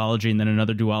then a duology and then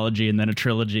another duology and then a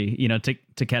trilogy, you know, to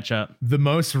catch up. The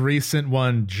most recent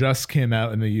one just came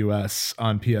out in the US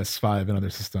on PS5 and other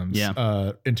systems.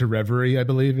 Yeah. Into Reverie, I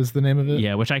believe is the name of it.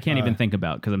 Yeah, which I can't even think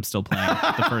about because I'm still playing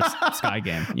the first Sky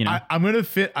game, you know. I'm going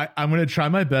to try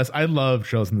my best. I love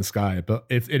Trails in the Sky, but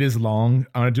it is long.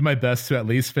 I'm going to do my best to at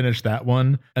least finish that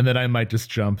one, and then I might just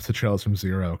jump to Trails from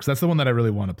Zero because that's the one that I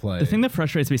really want to play. The thing that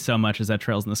frustrates me so much is that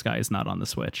Trails in the Sky is not on the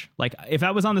Switch. Like if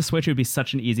that was on the Switch, it would be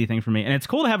such an easy thing for me. And it's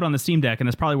cool to have it on the Steam Deck, and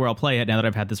it's probably where I'll play it now that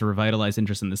I've had this revitalized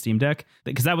interest in the Steam Deck,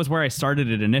 because that was where I started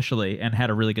it initially and had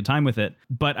a really good time with it.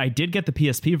 But I did get the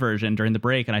PSP version during the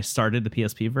break, and I started the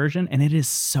PSP version, and it is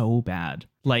so bad.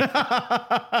 Like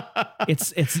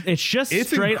it's just it's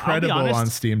straight incredible honest, on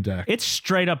Steam Deck. It's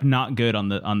straight up not good on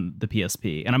the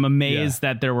PSP. And I'm amazed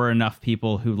that there were enough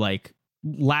people who like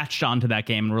latched onto that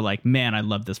game and were like, man, I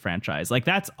love this franchise. Like,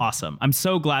 that's awesome. I'm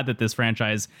so glad that this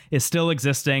franchise is still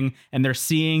existing and they're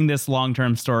seeing this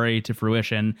long-term story to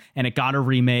fruition, and it got a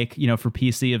remake, you know, for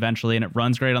PC eventually, and it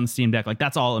runs great on the Steam Deck. Like,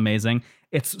 that's all amazing.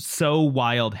 It's so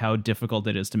wild how difficult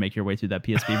it is to make your way through that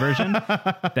PSP version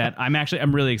that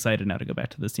I'm really excited now to go back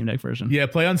to the Steam Deck version. Yeah,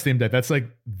 play on Steam Deck. That's like,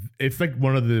 it's like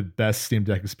one of the best Steam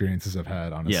Deck experiences I've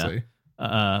had, honestly.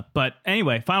 Yeah. But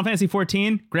anyway, Final Fantasy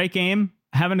 14, great game.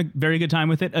 Having a very good time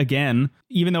with it again.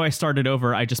 Even though I started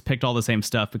over, I just picked all the same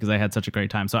stuff because I had such a great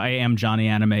time. So I am Johnny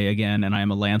Anime again, and I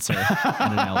am a Lancer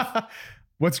and an elf.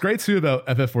 What's great too about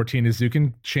FF14 is you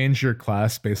can change your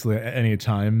class basically at any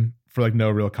time for like no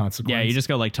real consequence. Yeah, you just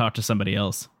go like talk to somebody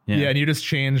else. Yeah, and you just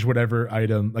change whatever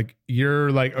item, like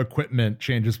your like equipment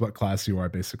changes what class you are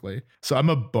basically. So I'm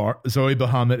a bard. Zoe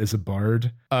Bahamut is a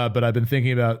bard, but I've been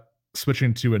thinking about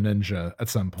switching to a ninja at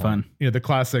some point. Fun. You know, the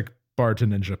classic bard to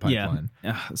ninja pipeline.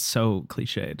 Yeah, so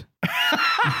cliched.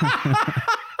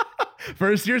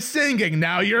 First you're singing,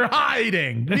 now you're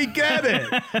hiding. We get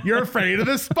it. You're afraid of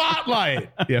the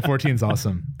spotlight. Yeah, 14's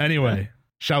awesome. Anyway,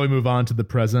 shall we move on to the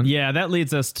present? Yeah, that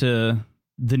leads us to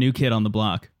the new kid on the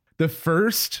block. The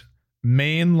first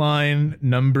mainline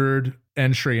numbered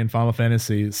entry in Final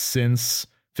Fantasy since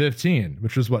 15,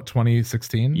 which was what,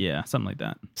 2016? Yeah, something like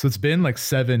that. So it's been like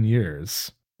 7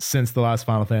 years since the last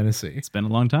Final Fantasy. It's been a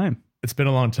long time. It's been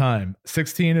a long time.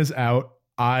 16 is out.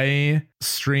 I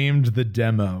streamed the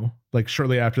demo like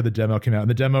shortly after the demo came out. And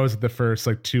the demo is the first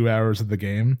like 2 hours of the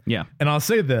game. Yeah. And I'll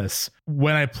say this,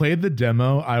 when I played the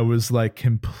demo, I was like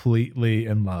completely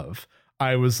in love.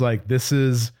 I was like, this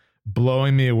is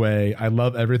blowing me away. I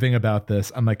love everything about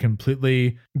this. I'm like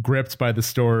completely gripped by the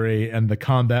story and the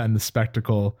combat and the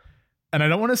spectacle. And I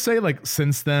don't want to say like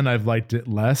since then I've liked it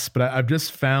less, but I've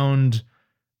just found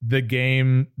the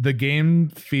game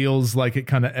feels like it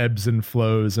kind of ebbs and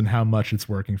flows and how much it's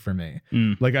working for me.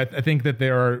 Like I think that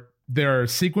there are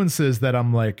sequences that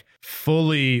I'm like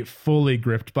fully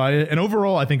gripped by it. And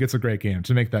overall, I think it's a great game,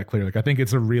 to make that clear. Like I think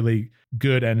it's a really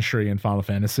good entry in Final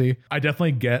Fantasy. I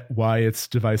definitely get why it's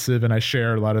divisive and I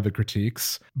share a lot of the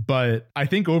critiques, but I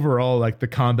think overall, like the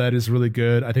combat is really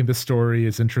good. I think the story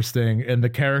is interesting and the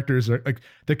characters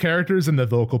and the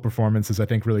vocal performances, I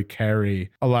think really carry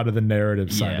a lot of the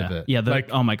narrative side of it. Yeah. Like,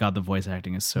 oh my God, the voice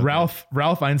acting is so Ralph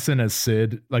Ineson as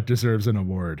Sid like deserves an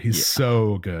award. He's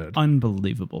so good.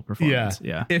 Unbelievable performance.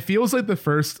 Yeah. It feels like the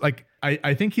first, like,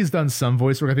 I think he's done some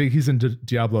voice work. I think he's in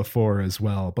Diablo 4 as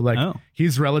well, but like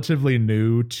he's relatively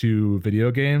new to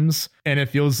video games, and it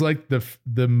feels like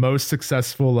the most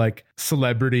successful like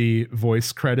celebrity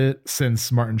voice credit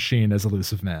since Martin Sheen as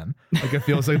Elusive Man. Like it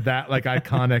feels like that like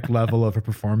iconic level of a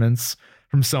performance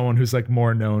from someone who's like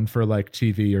more known for like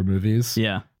TV or movies.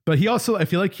 Yeah. But he also, I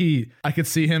feel like I could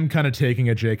see him kind of taking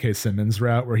a J.K. Simmons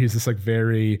route where he's this like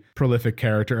very prolific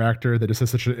character actor that just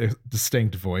has such a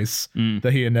distinct voice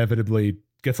that he inevitably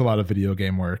gets a lot of video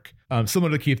game work.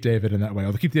 Similar to Keith David in that way.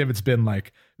 Although Keith David's been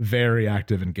like very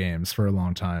active in games for a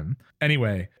long time.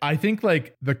 Anyway, I think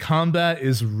like the combat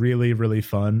is really, really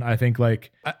fun. I think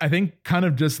kind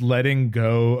of just letting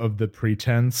go of the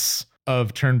pretense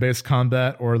of turn-based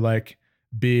combat or like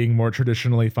being more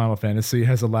traditionally Final Fantasy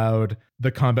has allowed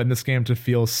the combat in this game to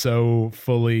feel so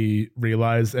fully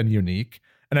realized and unique.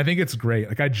 And I think it's great.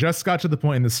 Like I just got to the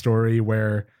point in the story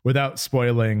where, without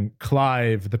spoiling,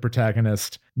 Clive, the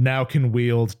protagonist, now can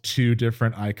wield 2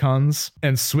 different icons,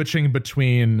 and switching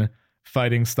between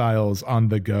fighting styles on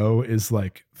the go is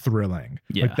like thrilling.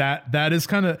 Yeah. Like that is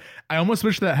kind of, I almost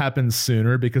wish that happened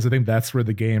sooner, because I think that's where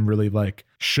the game really like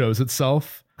shows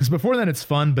itself. Because before then it's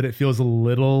fun, but it feels a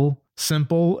little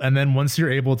simple. And then once you're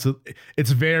able to,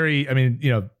 it's very, I mean, you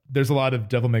know, there's a lot of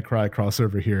Devil May Cry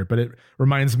crossover here, but it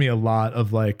reminds me a lot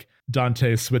of like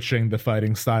Dante switching the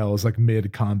fighting styles like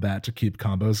mid combat to keep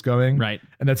combos going. Right.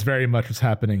 And that's very much what's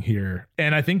happening here.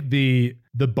 And I think the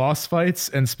boss fights,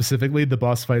 and specifically the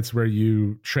boss fights where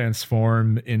you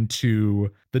transform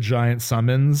into the giant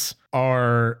summons,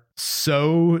 are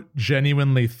so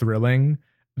genuinely thrilling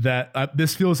that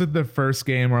this feels like the first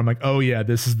game where I'm like, oh yeah,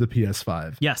 this is the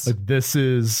PS5. Yes. Like this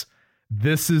is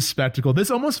spectacle.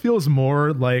 This almost feels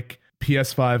more like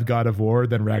PS5 God of War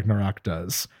than Ragnarok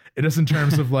does. It is in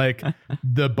terms of like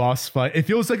the boss fight. It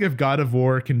feels like if God of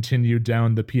War continued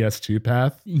down the PS2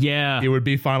 path, it would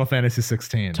be Final Fantasy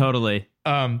 16. Totally.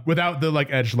 Without the like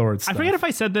edgelord stuff. I forget if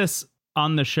I said this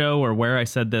on the show or where I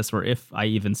said this, or if I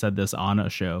even said this on a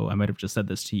show. I might have just said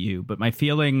this to you, but my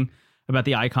feeling about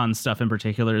the icon stuff in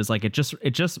particular is like it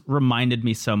just reminded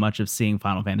me so much of seeing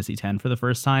Final Fantasy X for the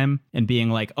first time and being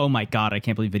like, oh my God, I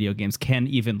can't believe video games can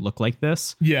even look like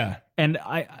this. Yeah. And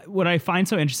what I find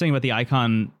so interesting about the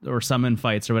icon or summon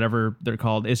fights or whatever they're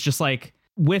called is just like,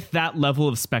 with that level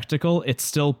of spectacle, it's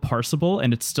still parsable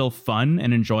and it's still fun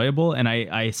and enjoyable. And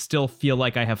I still feel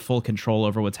like I have full control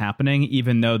over what's happening,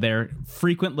 even though they're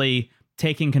frequently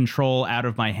taking control out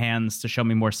of my hands to show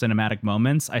me more cinematic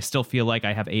moments. I still feel like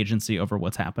I have agency over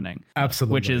what's happening.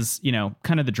 Absolutely. Which is, you know,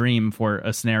 kind of the dream for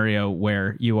a scenario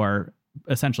where you are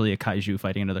essentially a kaiju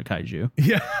fighting another kaiju.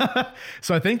 Yeah.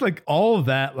 So I think like all of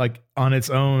that, like on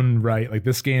its own right, like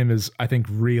this game is, I think,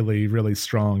 really, really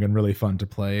strong and really fun to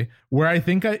play. Where I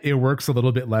think it works a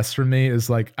little bit less for me is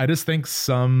like, I just think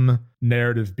some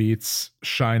narrative beats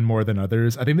shine more than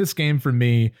others. I think this game for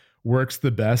me works the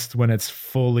best when it's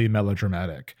fully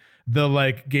melodramatic. The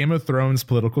like Game of Thrones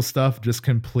political stuff just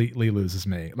completely loses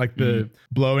me. Like the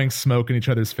blowing smoke in each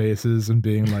other's faces and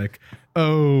being like,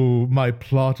 oh, my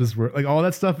plot is like all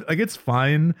that stuff. Like it's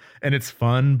fine and it's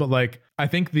fun, but like I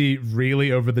think the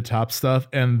really over the top stuff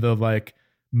and the like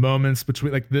moments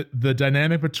between like the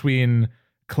dynamic between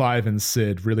Clive and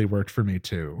Sid really worked for me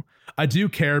too. I do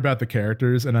care about the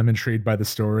characters and I'm intrigued by the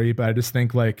story, but I just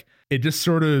think like it just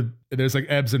sort of, there's like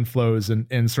ebbs and flows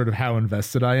in sort of how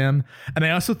invested I am. And I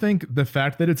also think the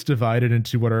fact that it's divided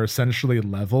into what are essentially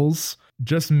levels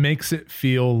just makes it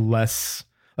feel less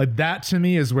like that. To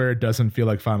me is where it doesn't feel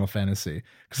like Final Fantasy,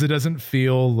 because it doesn't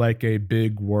feel like a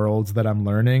big world that I'm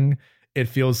learning. It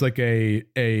feels like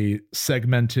a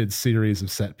segmented series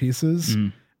of set pieces.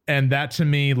 And that to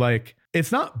me, like,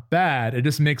 it's not bad. It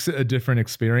just makes it a different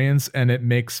experience. And it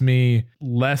makes me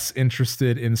less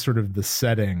interested in sort of the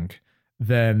setting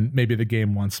than maybe the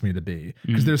game wants me to be.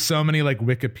 Because there's so many like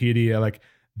Wikipedia, like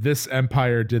this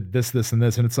empire did this, this, and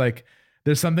this. And it's like,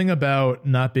 there's something about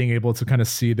not being able to kind of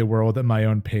see the world at my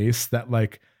own pace that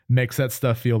like makes that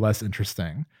stuff feel less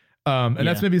interesting. And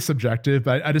that's maybe subjective,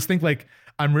 but I just think like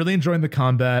I'm really enjoying the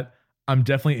combat. I'm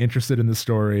definitely interested in the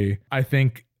story. I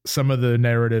think some of the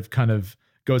narrative kind of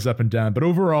goes up and down, but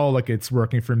overall, like it's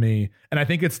working for me. And I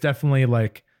think it's definitely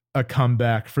like a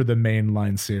comeback for the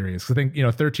mainline series. I think,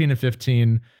 13 and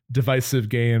 15 divisive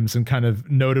games and kind of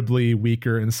notably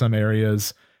weaker in some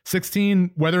areas.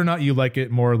 16, whether or not you like it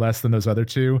more or less than those other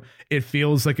two, it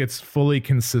feels like it's fully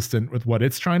consistent with what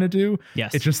it's trying to do.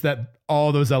 Yes. It's just that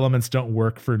all those elements don't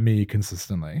work for me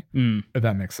consistently, if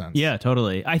that makes sense. Yeah,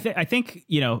 totally. I think,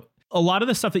 a lot of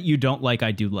the stuff that you don't like,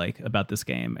 I do like about this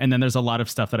game. And then there's a lot of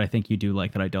stuff that I think you do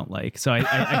like that I don't like. So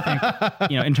I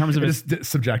think, in terms of it's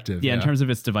subjective. Yeah, in terms of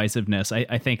its divisiveness,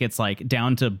 I think it's like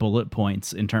down to bullet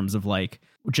points in terms of like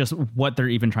just what they're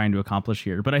even trying to accomplish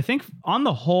here. But I think on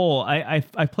the whole, I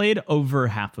played over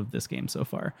half of this game so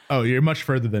far. Oh, you're much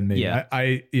further than me.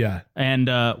 Yeah. And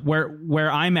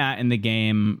where I'm at in the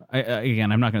game,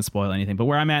 again, I'm not going to spoil anything, but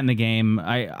where I'm at in the game,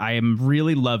 I am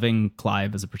really loving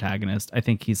Clive as a protagonist. I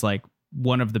think he's like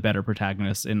one of the better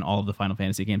protagonists in all of the Final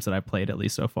Fantasy games that I've played, at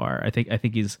least so far. I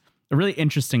think he's a really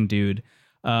interesting dude.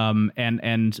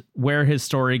 And where his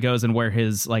story goes and where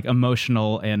his like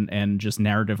emotional and just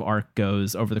narrative arc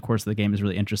goes over the course of the game is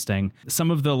really interesting.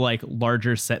 Some of the like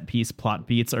larger set piece plot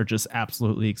beats are just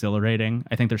absolutely exhilarating.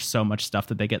 I think there's so much stuff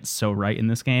that they get so right in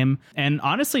this game. And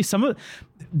honestly, some of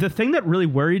the thing that really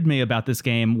worried me about this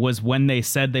game was when they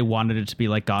said they wanted it to be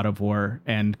like God of War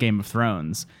and Game of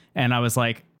Thrones. And I was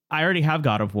like, I already have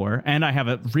God of War, and I have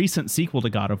a recent sequel to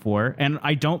God of War, and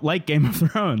I don't like Game of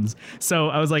Thrones. So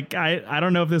I was like, I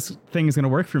don't know if this thing is going to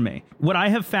work for me. What I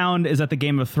have found is that the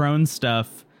Game of Thrones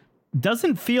stuff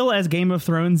doesn't feel as Game of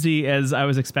Thronesy as I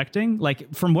was expecting.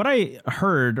 Like from what I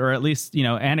heard, or at least,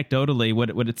 anecdotally,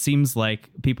 what it seems like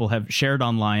people have shared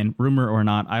online, rumor or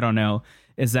not, I don't know,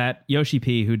 is that Yoshi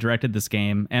P, who directed this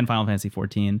game and Final Fantasy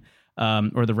 14,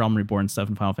 or the Realm Reborn stuff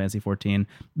in Final Fantasy 14,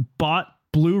 bought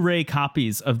Blu-ray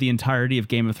copies of the entirety of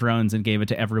Game of Thrones and gave it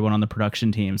to everyone on the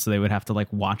production team, so they would have to like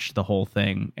watch the whole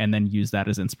thing and then use that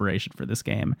as inspiration for this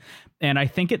game. And I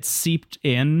think it seeped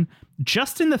in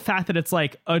just in the fact that it's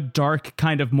like a dark,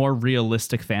 kind of more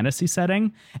realistic fantasy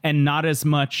setting, and not as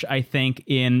much, I think,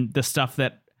 in the stuff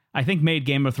that I think made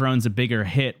Game of Thrones a bigger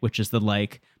hit, which is the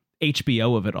like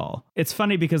HBO of it all. It's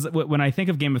funny because when I think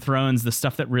of Game of Thrones, the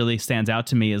stuff that really stands out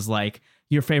to me is like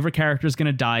your favorite character is going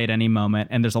to die at any moment,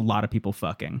 and there's a lot of people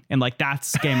fucking, and like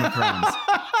that's Game of Thrones.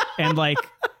 And like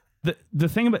the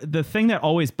thing that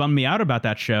always bummed me out about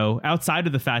that show, outside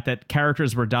of the fact that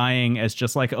characters were dying as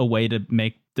just like a way to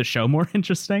make the show more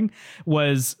interesting,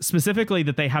 was specifically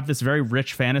that they have this very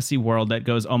rich fantasy world that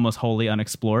goes almost wholly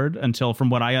unexplored until, from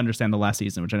what I understand, the last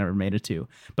season, which I never made it to.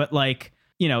 But like,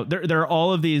 there are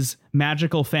all of these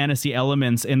magical fantasy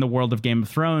elements in the world of Game of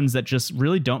Thrones that just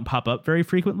really don't pop up very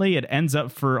frequently. It ends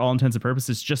up, for all intents and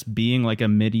purposes, just being like a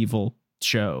medieval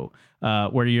show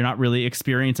where you're not really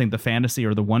experiencing the fantasy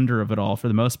or the wonder of it all for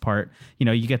the most part.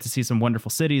 You get to see some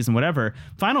wonderful cities and whatever.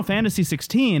 Final Fantasy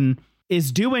 16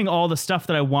 is doing all the stuff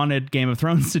that I wanted Game of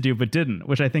Thrones to do, but didn't,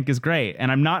 which I think is great.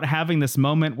 And I'm not having this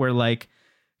moment where like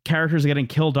characters are getting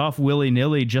killed off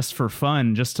willy-nilly just for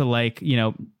fun, just to like,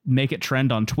 make it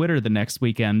trend on Twitter the next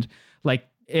weekend. Like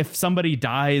if somebody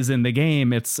dies in the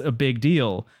game, it's a big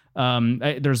deal.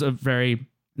 There's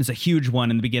a huge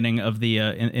one in the beginning of the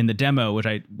in the demo, which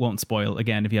I won't spoil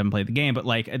again if you haven't played the game, but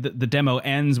like the demo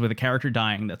ends with a character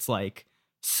dying that's like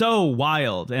so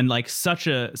wild and like such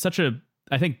a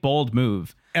I think bold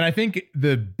move. And I think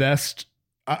the best,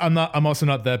 I'm also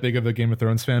not that big of a Game of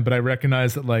Thrones fan, but I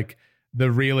recognize that like the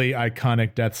really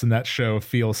iconic deaths in that show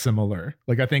feel similar.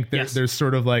 Like I think there's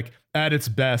sort of like, at its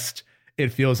best,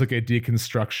 it feels like a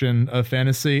deconstruction of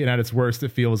fantasy, and at its worst, it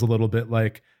feels a little bit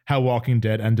like how Walking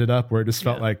Dead ended up, where it just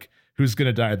felt like, who's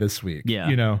gonna die this week?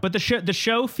 Yeah, But the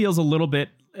show feels a little bit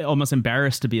almost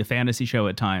embarrassed to be a fantasy show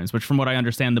at times, which from what I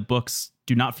understand, the books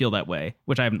do not feel that way,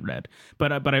 which I haven't read,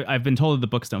 but I've been told that the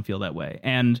books don't feel that way.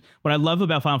 And what I love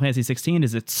about Final Fantasy 16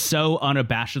 is it's so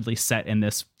unabashedly set in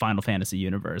this Final Fantasy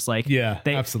universe. Like,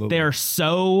 absolutely. They are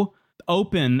so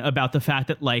open about the fact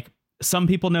that like some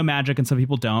people know magic and some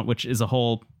people don't, which is a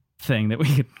whole thing that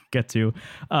we could get to.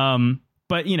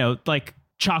 But you know, like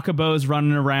chocobos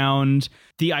running around,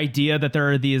 the idea that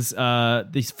there are these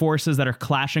forces that are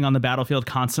clashing on the battlefield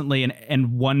constantly,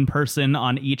 and one person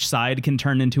on each side can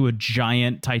turn into a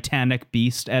giant titanic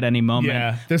beast at any moment.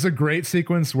 Yeah, there's a great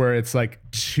sequence where it's like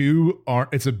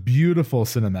it's a beautiful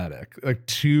cinematic, like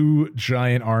two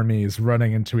giant armies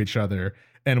running into each other.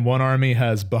 And one army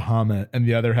has Bahamut and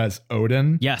the other has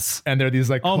Odin. Yes. And they're these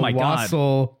like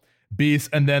colossal beasts.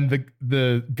 And then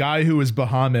the guy who is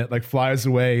Bahamut like flies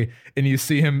away, and you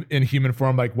see him in human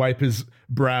form like wipe his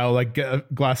brow, like get a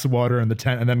glass of water in the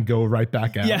tent, and then go right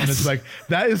back out. Yes. And it's like,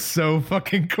 that is so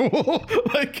fucking cool.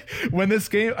 Like when this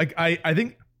game, like I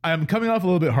think I'm coming off a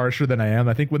little bit harsher than I am.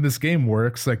 I think when this game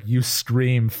works, like you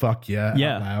scream "fuck yeah"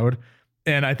 out loud.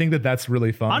 And I think that that's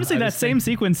really fun. Honestly, that same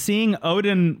sequence, seeing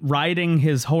Odin riding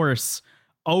his horse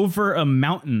over a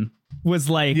mountain was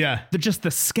like, just the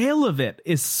scale of it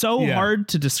is so hard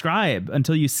to describe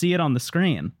until you see it on the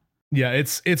screen. Yeah,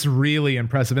 it's really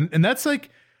impressive. And that's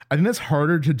like, I think that's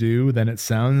harder to do than it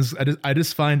sounds. I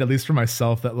just find, at least for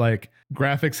myself, that like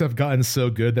graphics have gotten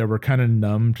so good that we're kind of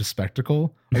numb to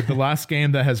spectacle. Like the last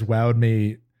game that has wowed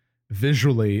me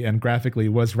visually and graphically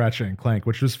was Ratchet and Clank,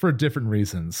 which was for different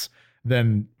reasons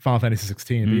than Final Fantasy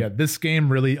 16. But yeah, this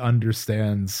game really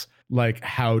understands like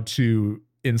how to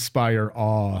inspire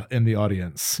awe in the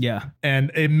audience. Yeah.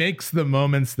 And it makes the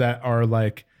moments that are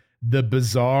like the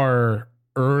bizarre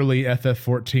early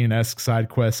FF14-esque side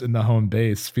quests in the home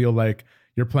base feel like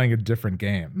you're playing a different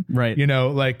game. Right. You know,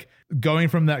 like going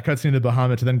from that cutscene to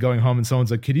Bahamut to then going home and someone's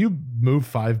like, could you move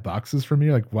 5 boxes for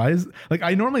me? Like, why is, like,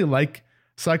 I normally like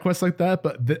side quests like that,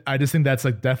 but I just think that's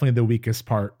like definitely the weakest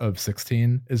part of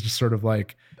 16 is just sort of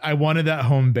like, I wanted that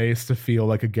home base to feel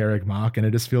like a Garreg Mach, and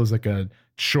it just feels like a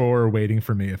chore waiting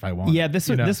for me if I want. Yeah, this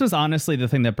was honestly the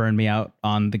thing that burned me out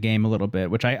on the game a little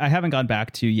bit, which I haven't gone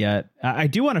back to yet. I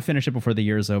do want to finish it before the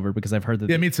year is over because I've heard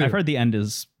that me too. I've heard the end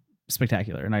is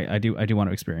spectacular, and I do want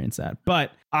to experience that.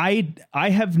 But I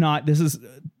have not. This is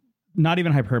not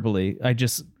even hyperbole. I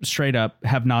just straight up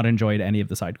have not enjoyed any of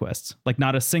the side quests. Like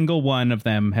not a single one of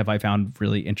them have I found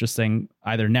really interesting,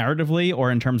 either narratively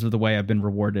or in terms of the way I've been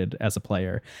rewarded as a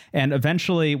player. And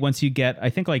eventually, once you get, I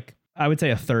think like, I would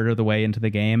say a third of the way into the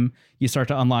game, you start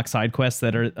to unlock side quests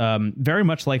that are very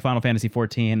much like Final Fantasy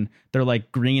 14. They're like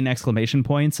green exclamation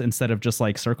points instead of just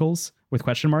like circles with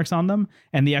question marks on them.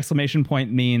 And the exclamation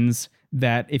point means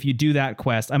that if you do that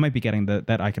quest, I might be getting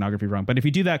that iconography wrong, but if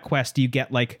you do that quest, you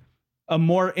get like a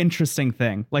more interesting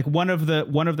thing. Like one of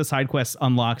the side quests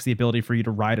unlocks the ability for you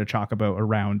to ride a chocobo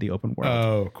around the open world.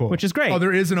 Oh, cool. Which is great. Oh,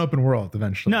 there is an open world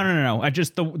eventually. No. I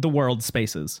just the world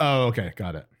spaces. Oh, okay.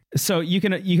 Got it. So you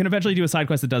can eventually do a side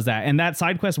quest that does that. And that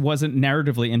side quest wasn't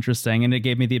narratively interesting, and it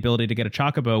gave me the ability to get a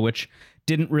chocobo, which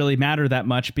didn't really matter that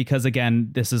much because, again,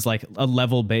 this is like a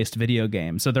level-based video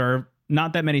game. So there are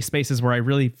not that many spaces where I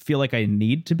really feel like I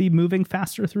need to be moving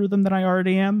faster through them than I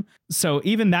already am. So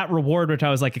even that reward, which I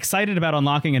was like excited about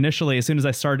unlocking initially, as soon as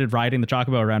I started riding the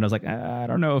chocobo around, I was like, I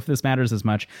don't know if this matters as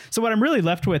much. So what I'm really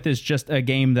left with is just a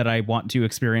game that I want to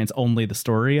experience only the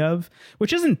story of,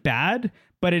 which isn't bad,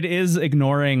 but it is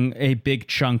ignoring a big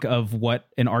chunk of what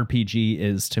an RPG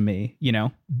is to me, you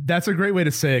know? That's a great way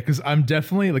to say it, because I'm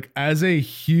definitely, like, as a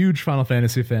huge Final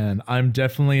Fantasy fan, I'm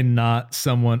definitely not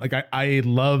someone, like, I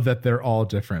love that they're all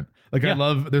different. Like, I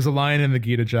love, there's a line in the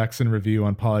Gita Jackson review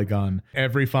on Polygon,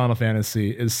 every Final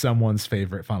Fantasy is someone's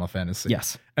favorite Final Fantasy.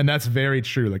 Yes. And that's very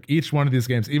true. Like, each one of these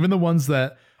games, even the ones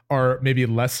that are maybe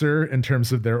lesser in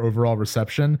terms of their overall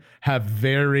reception, have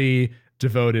very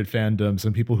devoted fandoms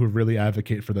and people who really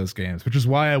advocate for those games, which is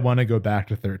why I want to go back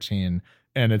to 13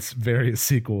 and its various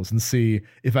sequels and see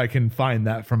if I can find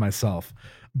that for myself.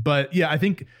 But yeah, I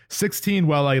think 16,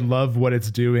 while I love what it's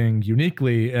doing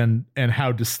uniquely and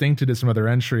how distinct it is from other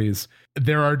entries,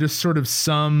 there are just sort of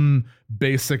some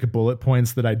basic bullet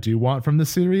points that I do want from the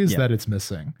series that it's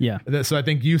missing. Yeah. So I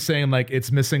think you saying like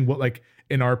it's missing what like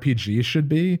an RPG should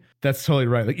be, that's totally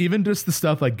right. Like even just the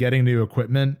stuff like getting new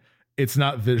equipment, it's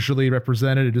not visually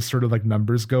represented. It just sort of like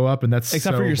numbers go up, and that's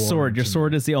except for your sword. Your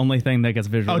sword is the only thing that gets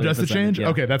visually. Oh, does it change? Yeah.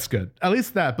 Okay, that's good. At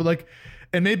least that. But like,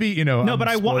 And maybe, no, but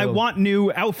I want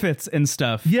new outfits and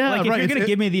stuff. Yeah, like if you're going to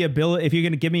give me the ability, if you're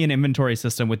going to give me an inventory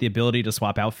system with the ability to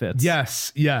swap outfits.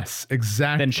 Yes,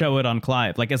 exactly. Then show it on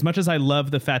Clive. Like, as much as I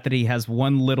love the fact that he has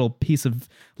one little piece of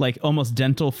like almost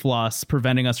dental floss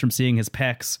preventing us from seeing his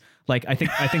pecs. Like, I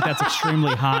think that's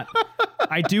extremely hot.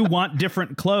 I do want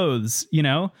different clothes, you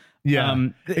know? Yeah.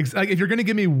 Like, if you're going to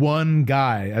give me one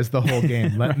guy as the whole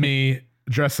game, let me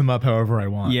dress him up however I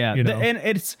want. Yeah. You know? And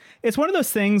it's one of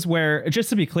those things where, just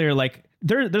to be clear, like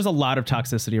there's a lot of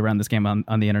toxicity around this game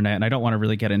on the internet, and I don't want to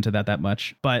really get into that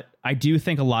much, but I do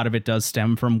think a lot of it does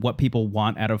stem from what people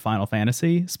want out of Final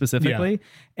Fantasy specifically. Yeah.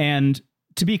 And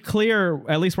to be clear,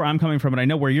 at least where I'm coming from, and I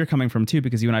know where you're coming from too,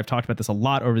 because you and I have talked about this a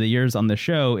lot over the years on this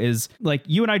show, is like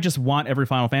you and I just want every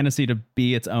Final Fantasy to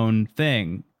be its own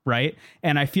thing. Right.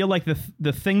 And I feel like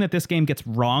the thing that this game gets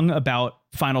wrong about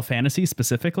Final Fantasy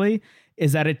specifically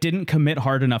is that it didn't commit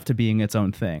hard enough to being its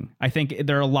own thing. I think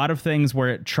there are a lot of things where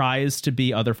it tries to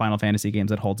be other Final Fantasy games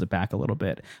that holds it back a little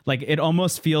bit. Like, it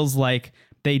almost feels like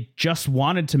they just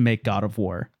wanted to make God of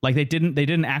War. Like, they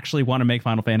didn't actually want to make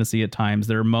Final Fantasy at times.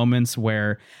 There are moments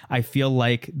where I feel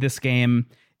like this game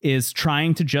is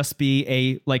trying to just be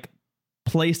a like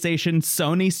PlayStation,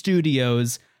 Sony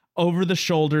Studios over the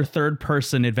shoulder third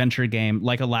person adventure game,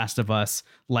 like a Last of Us,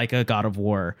 like a God of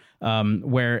War,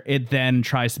 where it then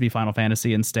tries to be Final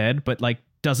Fantasy instead, but like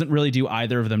doesn't really do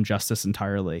either of them justice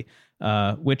entirely,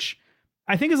 which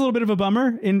I think is a little bit of a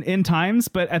bummer in times.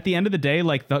 But at the end of the day,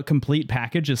 like the complete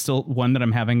package is still one that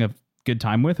I'm having a good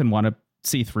time with and want to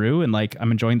see through, and like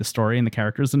I'm enjoying the story and the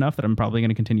characters enough that I'm probably going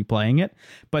to continue playing it.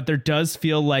 But there does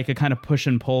feel like a kind of push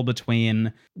and pull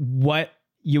between what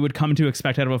you would come to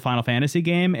expect out of a Final Fantasy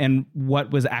game and what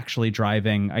was actually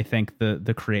driving, I think,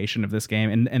 the creation of this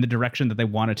game and the direction that they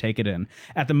want to take it in.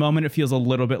 At the moment, it feels a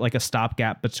little bit like a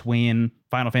stopgap between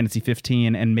Final Fantasy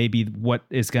 15 and maybe what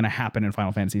is going to happen in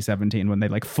Final Fantasy 17 when they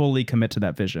like fully commit to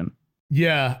that vision.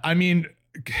 Yeah, I mean,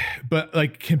 but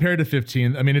like compared to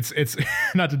 15, I mean, it's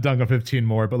not to dunk on 15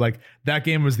 more, but like that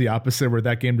game was the opposite, where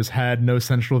that game just had no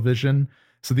central vision.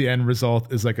 So the end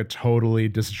result is like a totally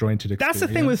disjointed experience. That's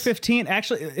the thing with 15.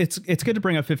 Actually, it's good to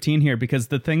bring up 15 here, because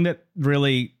the thing that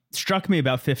really struck me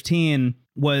about 15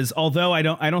 was, although I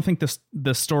don't think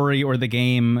the story or the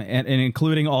game and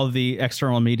including all of the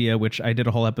external media, which I did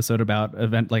a whole episode about,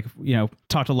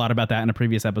 talked a lot about that in a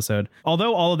previous episode.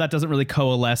 Although all of that doesn't really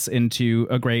coalesce into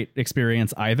a great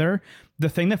experience either, the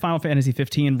thing that Final Fantasy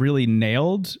 15 really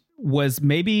nailed was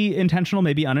maybe intentional,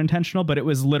 maybe unintentional, but it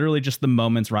was literally just the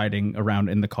moments riding around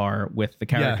in the car with the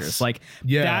characters. Yes. Like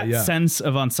that sense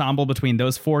of ensemble between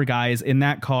those four guys in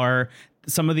that car,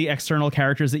 some of the external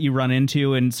characters that you run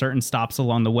into in certain stops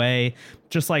along the way,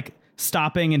 just like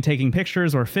stopping and taking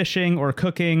pictures or fishing or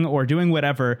cooking or doing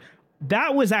whatever.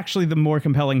 That was actually the more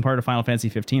compelling part of Final Fantasy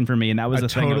 15 for me, and that was the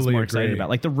thing I was more excited about.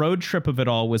 Like the road trip of it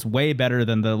all was way better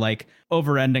than the like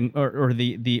over-ending or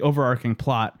the overarching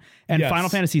plot. And Final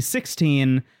Fantasy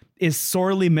 16 is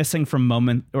sorely missing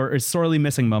moments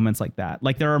like that.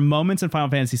 Like there are moments in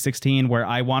Final Fantasy 16 where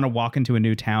I want to walk into a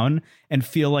new town and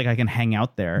feel like I can hang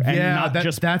out there and not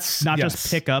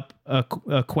just pick up a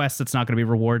quest that's not going to be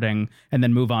rewarding and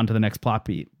then move on to the next plot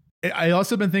beat. I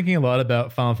also been thinking a lot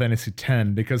about Final Fantasy X,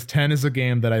 because 10 is a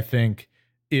game that I think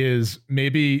is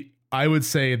maybe, I would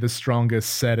say, the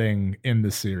strongest setting in the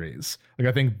series. Like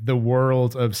I think the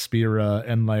world of Spira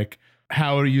and like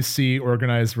how you see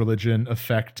organized religion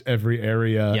affect every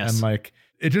area, and like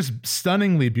it's just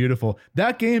stunningly beautiful.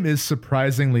 That game is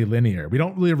surprisingly linear. We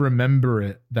don't really remember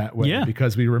it that way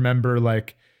because we remember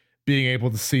like being able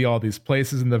to see all these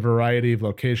places and the variety of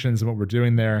locations and what we're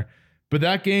doing there. But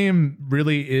that game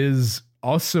really is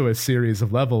also a series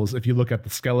of levels if you look at the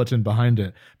skeleton behind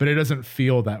it, but it doesn't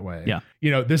feel that way. Yeah.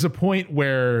 You know, there's a point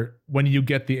where when you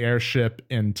get the airship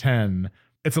in 10,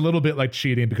 it's a little bit like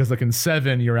cheating, because like in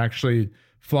 7, you're actually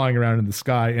flying around in the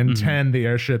sky. In 10, the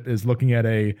airship is looking at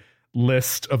a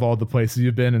list of all the places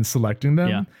you've been and selecting them.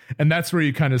 Yeah. And that's where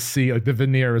you kind of see like the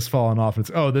veneer has fallen off.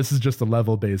 It's, oh, this is just a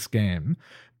level-based game.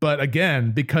 But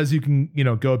again, because you can,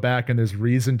 go back and there's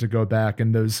reason to go back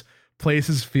and those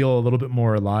places feel a little bit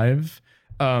more alive.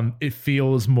 It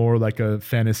feels more like a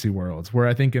fantasy world, where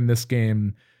I think in this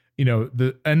game,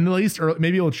 and at least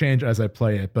maybe it'll change as I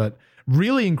play it, but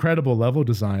really incredible level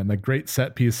design, like great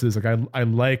set pieces. Like I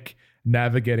like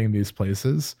navigating these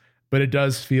places, but it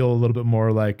does feel a little bit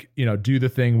more like, do the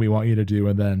thing we want you to do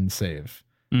and then save,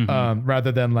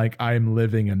 rather than like I'm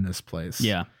living in this place.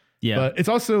 Yeah. Yeah. But it's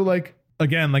also like,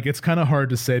 again, like it's kind of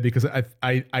hard to say, because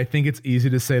I think it's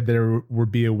easy to say there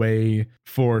would be a way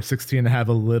for 16 to have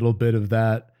a little bit of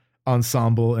that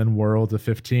ensemble and world of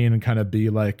 15 and kind of be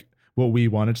like what we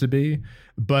want it to be,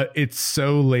 but it's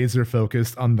so laser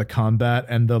focused on the combat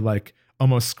and the like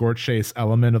almost score chase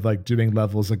element of like doing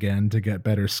levels again to get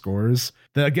better scores.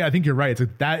 That, again, I think you're right. It's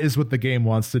like that is what the game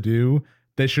wants to do.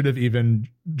 They should have even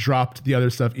dropped the other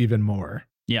stuff even more.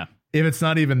 Yeah. If it's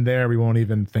not even there, we won't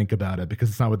even think about it because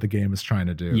it's not what the game is trying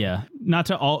to do. Yeah. Not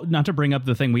to bring up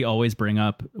the thing we always bring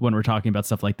up when we're talking about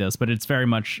stuff like this, but it's very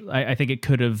much, I think it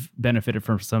could have benefited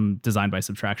from some design by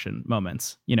subtraction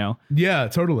moments, you know? Yeah,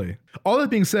 totally. All that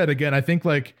being said, again, I think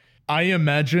like, I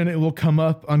imagine it will come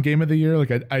up on Game of the Year.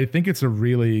 Like I think it's a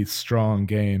really strong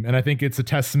game. And I think it's a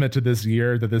testament to this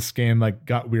year that this game like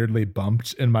got weirdly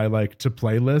bumped in my like to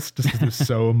play list just because there's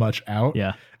so much out.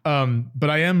 Yeah. But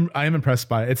I am impressed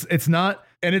by it. It's not,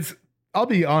 and it's, I'll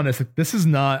be honest, like, this is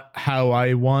not how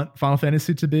I want Final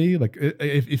Fantasy to be. Like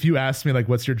if you ask me like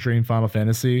what's your dream Final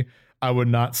Fantasy, I would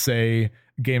not say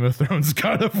Game of Thrones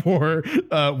God of War,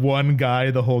 one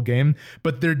guy the whole game,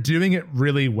 but they're doing it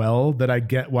really well that I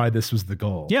get why this was the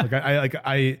goal. Yeah.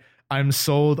 I'm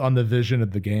sold on the vision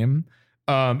of the game,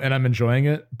 and I'm enjoying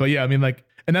it. But yeah, I mean, like,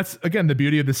 and that's again the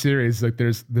beauty of the series. Like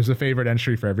there's a favorite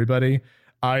entry for everybody.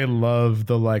 I love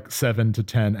the like 7 to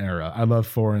 10 era. I love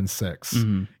 4 and 6.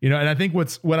 Mm-hmm. You know, and I think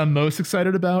what I'm most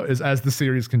excited about is as the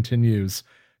series continues,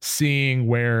 seeing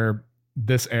where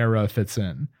this era fits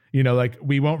in. You know, like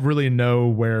we won't really know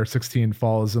where 16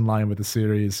 falls in line with the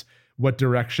series. What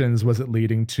directions was it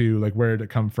leading to? Like, where did it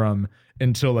come from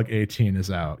until like 18 is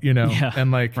out, you know? Yeah,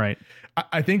 and like, right.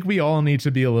 I think we all need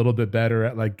to be a little bit better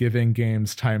at like giving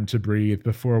games time to breathe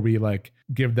before we like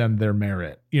give them their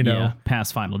merit, you know? Yeah,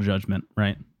 pass final judgment,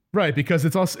 right? Right, because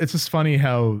it's just funny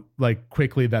how like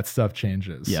quickly that stuff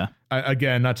changes. Yeah.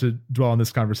 Again, not to dwell on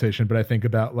this conversation, but I think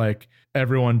about like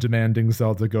everyone demanding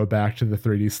Zelda go back to the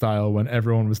 3D style when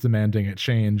everyone was demanding it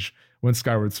change when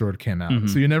Skyward Sword came out. Mm-hmm.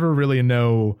 So you never really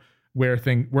know where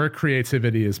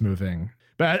creativity is moving.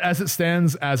 But as it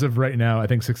stands, as of right now, I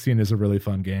think 16 is a really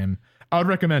fun game. I would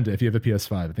recommend it if you have a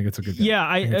PS5. I think it's a good game. Yeah,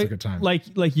 I think it's a good time.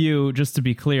 Like you, just to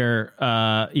be clear,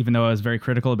 even though I was very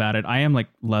critical about it, I am like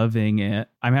loving it.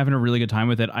 I'm having a really good time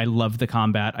with it. I love the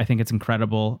combat. I think it's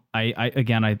incredible. I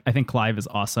think Clive is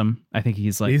awesome. I think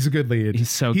he's a good lead. He's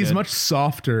so he's good. Much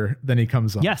softer than he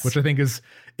comes off. Yes. Which I think is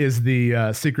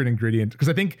the secret ingredient. Because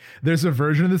I think there's a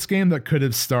version of this game that could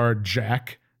have starred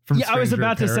Jack. I was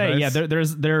about to say, yeah, there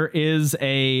is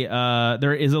a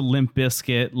Limp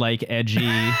Bizkit like edgy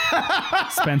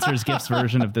Spencer's Gifts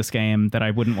version of this game that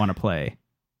I wouldn't want to play.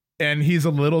 And he's a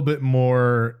little bit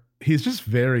more, he's just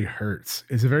very hurt.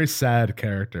 He's a very sad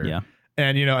character. Yeah.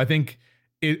 And you know, I think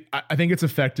it's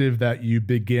effective that you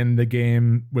begin the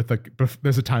game with like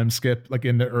there's a time skip like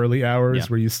in the early hours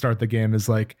where you start the game as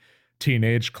like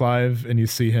teenage Clive and you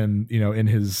see him, you know, in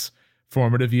his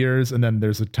formative years, and then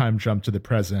there's a time jump to the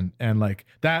present, and like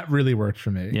that really worked for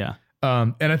me. Yeah.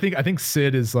 And I think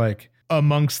Sid is like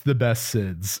amongst the best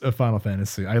Sids of Final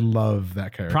Fantasy. I love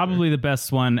that character. Probably the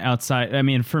best one outside. I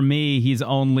mean, for me, he's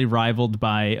only rivaled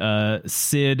by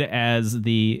Sid as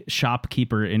the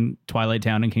shopkeeper in Twilight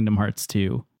Town and Kingdom Hearts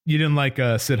 2. You didn't like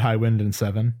Sid Highwind in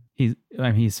 7? He's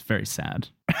very sad.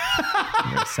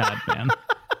 Very sad man.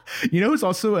 You know who's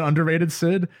also an underrated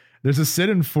Sid? There's a Sid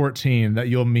in 14 that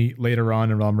you'll meet later on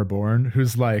in Realm Reborn,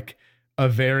 who's like a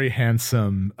very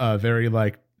handsome, very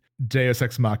like Deus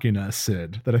Ex Machina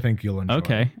Sid that I think you'll enjoy.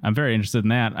 Okay, I'm very interested in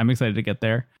that. I'm excited to get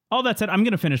there. All that said, I'm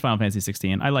going to finish Final Fantasy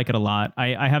 16. I like it a lot.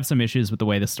 I have some issues with the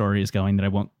way the story is going that I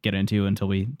won't get into until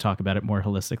we talk about it more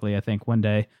holistically, I think, one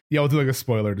day. Yeah, we'll do like a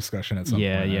spoiler discussion at some point.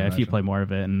 Yeah. If you play more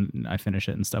of it and I finish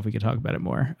it and stuff, we could talk about it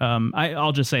more.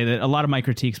 I'll just say that a lot of my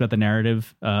critiques about the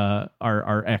narrative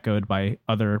are echoed by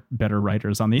other better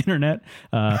writers on the internet.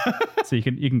 So you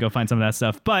can go find some of that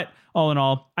stuff. But all in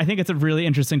all, I think it's a really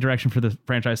interesting direction for the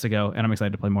franchise to go, and I'm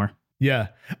excited to play more. Yeah,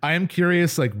 I am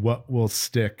curious, like what will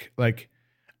stick. Like,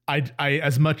 I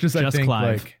as much as just I think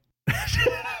Clive.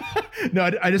 like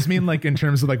no, I just mean like in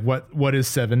terms of like what is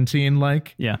 17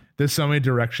 like. Yeah, there's so many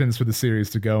directions for the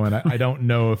series to go, and I don't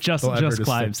know if just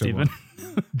Clive, Stephen.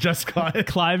 Just Clive.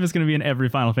 Clive is going to be in every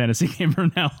Final Fantasy game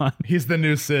from now on. He's the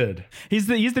new Sid. He's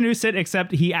the new Sid,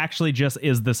 except he actually just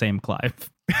is the same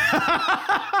Clive.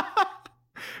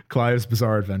 Clive's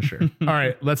Bizarre Adventure. All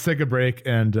right, let's take a break,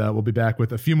 and we'll be back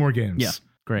with a few more games. Yeah,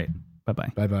 great. Bye-bye.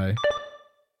 Bye-bye.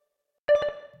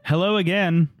 Hello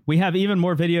again. We have even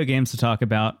more video games to talk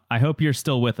about. I hope you're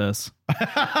still with us.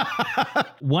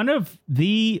 One of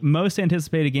the most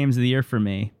anticipated games of the year for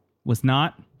me was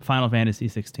not Final Fantasy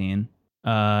 16.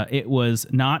 It was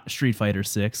not Street Fighter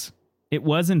 6. It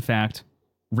was, in fact,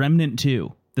 Remnant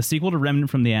 2. the sequel to Remnant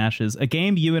from the Ashes, a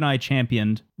game you and I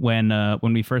championed when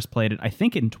we first played it, I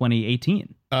think in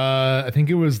 2018. I think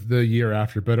it was the year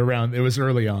after, but it was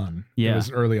early on. Yeah. It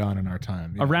was early on in our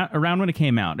time. Yeah. Around when it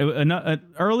came out.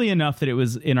 Early enough that it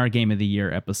was in our Game of the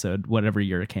Year episode, whatever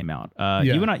year it came out.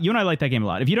 You and I like that game a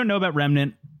lot. If you don't know about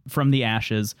Remnant from the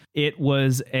Ashes, it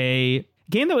was a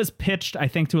game that was pitched, I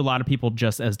think, to a lot of people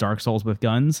just as Dark Souls with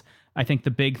guns. I think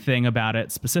the big thing about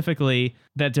it specifically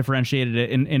that differentiated it,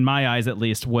 in my eyes at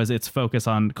least, was its focus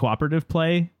on cooperative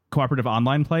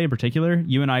online play in particular.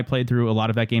 You and I played through a lot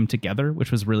of that game together,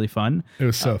 which was really fun. It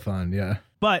was so fun, yeah.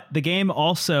 But the game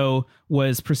also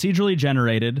was procedurally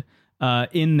generated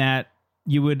in that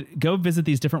you would go visit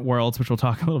these different worlds, which we'll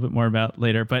talk a little bit more about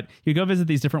later, but you go visit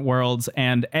these different worlds,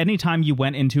 and anytime you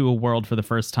went into a world for the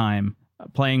first time,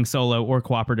 playing solo or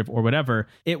cooperative or whatever,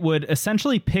 it would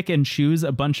essentially pick and choose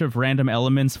a bunch of random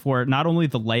elements for not only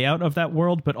the layout of that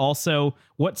world, but also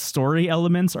what story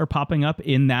elements are popping up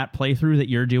in that playthrough that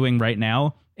you're doing right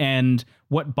now and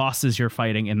what bosses you're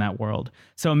fighting in that world.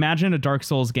 So imagine a Dark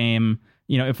Souls game,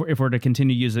 you know, if we're to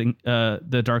continue using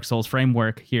the Dark Souls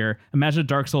framework here, imagine a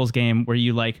Dark Souls game where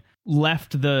you like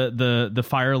left the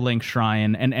Firelink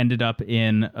Shrine and ended up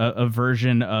in a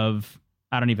version of,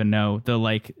 I don't even know, the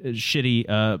like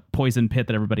shitty poison pit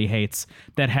that everybody hates,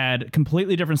 that had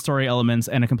completely different story elements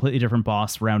and a completely different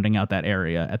boss rounding out that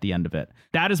area at the end of it.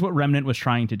 That is what Remnant was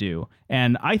trying to do.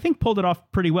 And I think pulled it off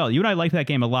pretty well. You and I liked that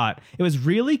game a lot. It was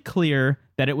really clear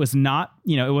that it was not,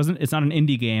 you know, it's not an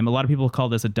indie game. A lot of people call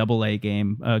this a AA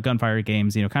game, Gunfire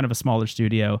Games, you know, kind of a smaller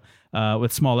studio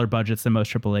with smaller budgets than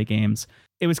most AAA games.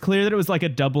 It was clear that it was like a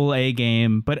AA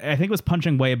game, but I think it was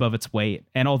punching way above its weight.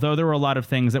 And although there were a lot of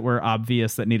things that were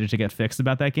obvious that needed to get fixed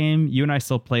about that game, you and I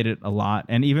still played it a lot.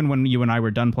 And even when you and I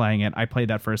were done playing it, I played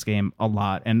that first game a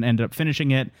lot and ended up finishing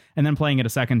it and then playing it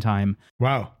a second time.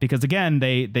 Wow. Because again,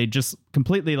 they just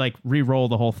completely like re-roll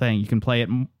the whole thing. You can play it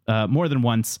more than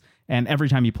once, and every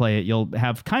time you play it, you'll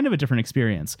have kind of a different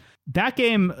experience. That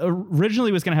game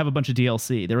originally was going to have a bunch of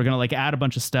DLC. They were going to like add a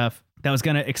bunch of stuff that was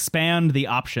going to expand the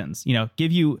options, you know,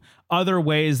 give you other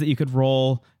ways that you could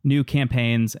roll new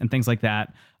campaigns and things like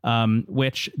that,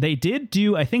 which they did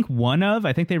do, I think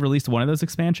they released one of those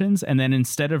expansions. And then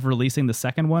instead of releasing the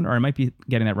second one, or I might be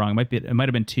getting that wrong, it might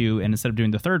have been two. And instead of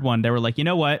doing the third one, they were like, you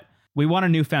know what? We want a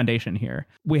new foundation here.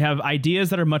 We have ideas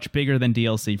that are much bigger than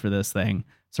DLC for this thing.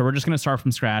 So we're just going to start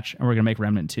from scratch and we're going to make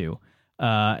Remnant 2.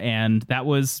 And that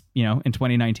was, you know, in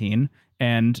 2019.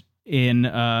 And in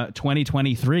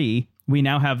 2023, we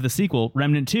now have the sequel,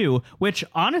 Remnant 2, which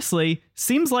honestly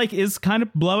seems like is kind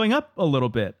of blowing up a little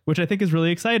bit, which I think is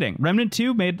really exciting. Remnant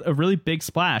 2 made a really big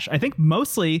splash. I think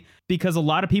mostly because a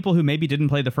lot of people who maybe didn't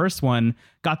play the first one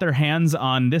got their hands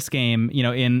on this game, you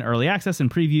know, in early access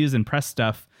and previews and press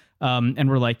stuff. And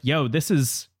we're like, yo, this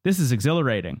is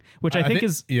exhilarating, which I think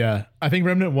is... Yeah, I think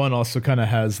Remnant 1 also kind of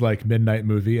has like Midnight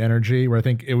Movie energy, where I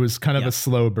think it was kind of a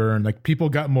slow burn. Like people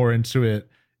got more into it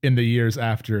in the years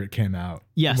after it came out.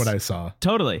 Yes. What I saw.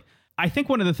 Totally. I think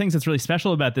one of the things that's really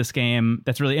special about this game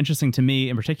that's really interesting to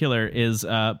me in particular is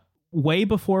way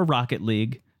before Rocket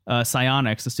League,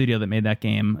 Psyonix, the studio that made that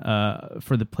game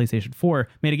for the PlayStation 4,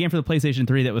 made a game for the PlayStation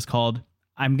 3 that was called...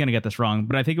 I'm going to get this wrong,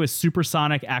 but I think it was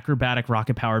Supersonic Acrobatic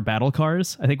Rocket-Powered Battle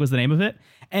Cars, I think was the name of it.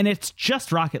 And it's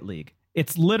just Rocket League.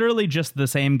 It's literally just the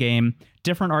same game,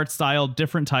 different art style,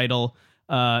 different title.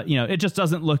 You know, it just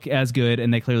doesn't look as good,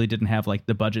 and they clearly didn't have like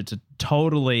the budget to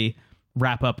totally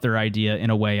wrap up their idea in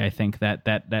a way, I think,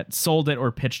 that sold it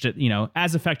or pitched it, you know,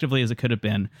 as effectively as it could have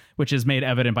been, which is made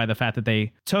evident by the fact that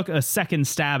they took a second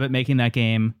stab at making that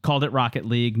game, called it Rocket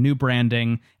League, new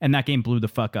branding, and that game blew the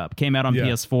fuck up. Came out on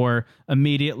PS4,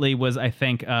 immediately was, I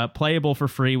think, playable for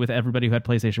free with everybody who had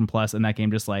PlayStation Plus, and that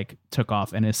game just like took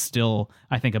off and is still,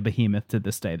 I think, a behemoth to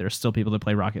this day. There's still people that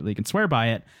play Rocket League and swear by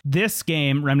it. This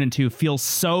game, Remnant 2, feels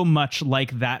so much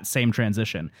like that same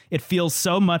transition. It feels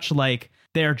so much like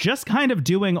they're just kind of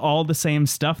doing all the same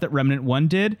stuff that Remnant 1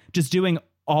 did, just doing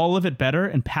all of it better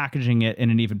and packaging it in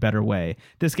an even better way.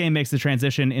 This game makes the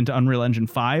transition into Unreal Engine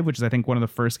 5, which is, I think, one of the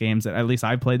first games that at least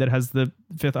I've played that has the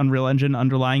 5th Unreal Engine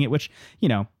underlying it, which, you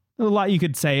know, a lot you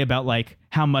could say about like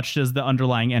how much does the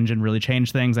underlying engine really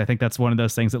change things. I think that's one of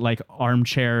those things that like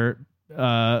armchair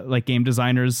like game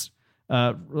designers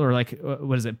or like,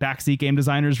 what is it? Backseat game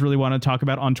designers really want to talk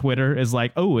about on Twitter is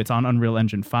like, oh, it's on Unreal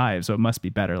Engine 5, so it must be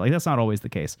better. Like, that's not always the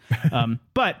case.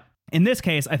 But In this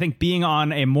case, I think being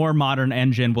on a more modern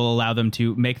engine will allow them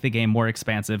to make the game more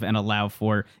expansive and allow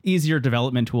for easier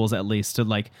development tools, at least, to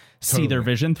like see their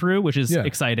vision through, which is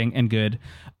exciting and good.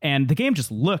 And the game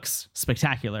just looks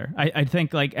spectacular. I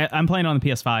think, like, I'm playing on the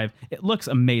PS5. It looks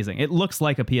amazing. It looks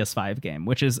like a PS5 game,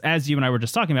 which is, as you and I were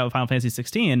just talking about with Final Fantasy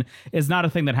 16, is not a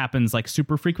thing that happens like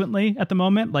super frequently at the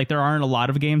moment. Like, there aren't a lot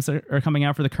of games that are coming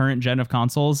out for the current gen of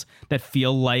consoles that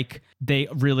feel like they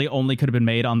really only could have been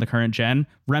made on the current gen.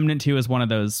 Remnant 2 is one of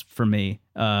those for me,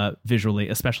 visually,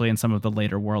 especially in some of the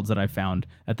later worlds that I've found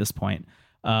at this point.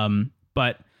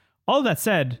 But all of that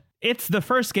said, it's the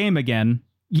first game again.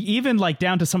 Even like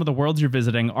down to some of the worlds you're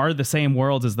visiting are the same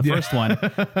worlds as the first one.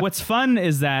 What's fun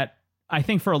is that I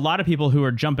think for a lot of people who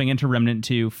are jumping into Remnant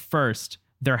 2 first,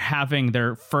 they're having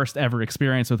their first ever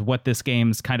experience with what this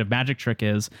game's kind of magic trick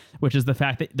is, which is the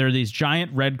fact that there are these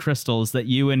giant red crystals that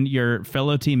you and your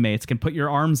fellow teammates can put your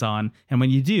arms on. And when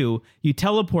you do, you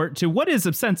teleport to what is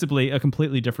ostensibly a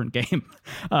completely different game.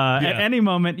 At any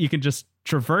moment, you can just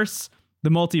traverse the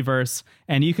multiverse,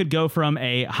 and you could go from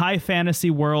a high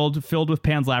fantasy world filled with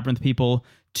Pan's Labyrinth people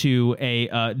to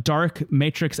a dark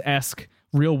Matrix-esque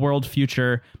real world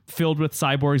future filled with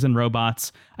cyborgs and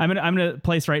robots. I'm in a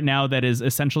place right now that is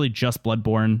essentially just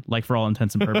Bloodborne, like for all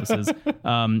intents and purposes.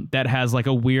 That has like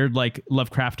a weird like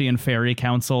Lovecraftian fairy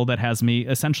council that has me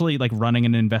essentially like running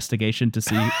an investigation to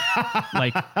see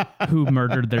like who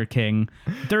murdered their king.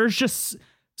 There's just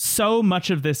so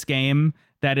much of this game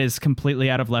that is completely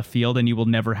out of left field and you will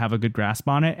never have a good grasp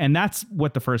on it. And that's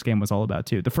what the first game was all about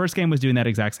too. The first game was doing that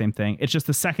exact same thing. It's just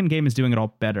the second game is doing it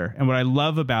all better. And what I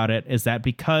love about it is that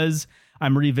because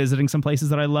I'm revisiting some places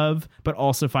that I love, but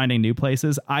also finding new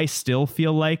places, I still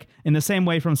feel like, in the same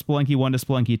way from Spelunky 1 to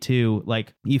Spelunky 2,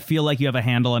 like you feel like you have a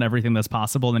handle on everything that's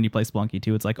possible. And then you play Spelunky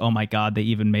 2, it's like, oh my God, they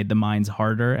even made the mines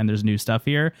harder and there's new stuff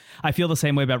here. I feel the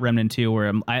same way about Remnant 2,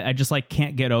 where I just like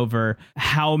can't get over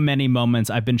how many moments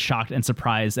I've been shocked and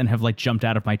surprised and have like jumped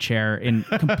out of my chair in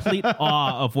complete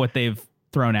awe of what they've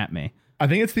thrown at me. I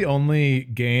think it's the only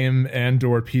game and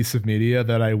or piece of media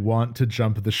that I want to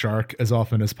jump the shark as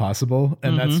often as possible.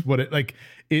 And that's what it like.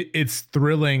 It's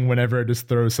thrilling whenever it just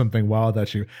throws something wild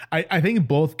at you. I think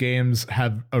both games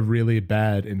have a really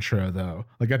bad intro though.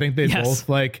 Like I think they both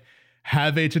like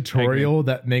have a tutorial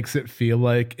that makes it feel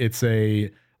like it's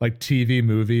a like TV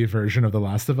movie version of The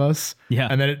Last of Us. Yeah.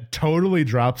 And then it totally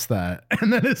drops that.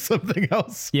 And then it's something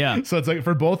else. Yeah. So it's like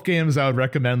for both games, I would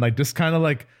recommend like just kind of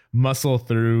like muscle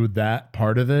through that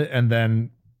part of it and then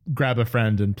grab a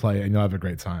friend and play and you'll have a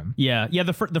great time. Yeah.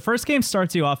 The first game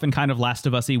starts you off in kind of Last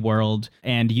of Us-y world,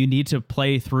 and you need to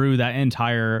play through that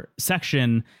entire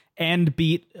section and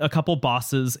beat a couple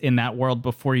bosses in that world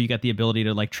before you get the ability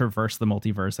to like traverse the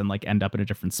multiverse and like end up in a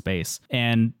different space.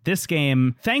 And this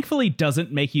game thankfully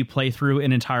doesn't make you play through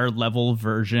an entire level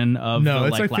version of the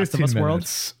like Last of Us world.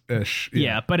 Ish.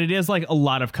 Yeah, but it is like a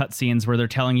lot of cutscenes where they're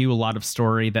telling you a lot of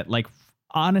story that like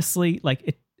honestly,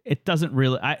 like it doesn't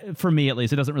really, for me at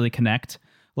least, it doesn't really connect.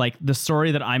 Like the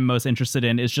story that I'm most interested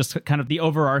in is just kind of the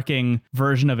overarching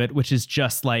version of it, which is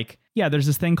just like, yeah, there's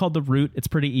this thing called the Root. It's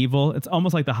pretty evil. It's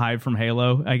almost like the Hive from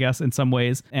Halo, I guess, in some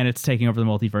ways. And it's taking over the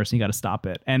multiverse and you got to stop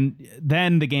it. And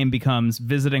then the game becomes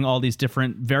visiting all these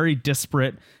different, very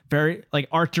disparate, very like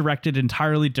art directed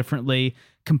entirely differently,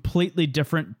 completely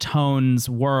different tones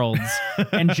worlds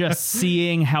and just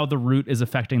seeing how the Root is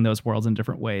affecting those worlds in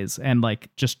different ways and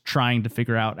like just trying to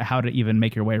figure out how to even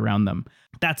make your way around them.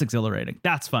 That's exhilarating.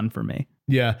 That's fun for me.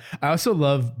 Yeah. I also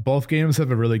love both games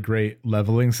have a really great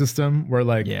leveling system where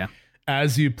like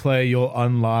as you play, you'll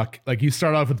unlock, like you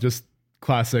start off with just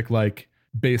classic like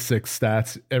basic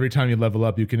stats. Every time you level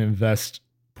up, you can invest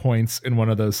points in one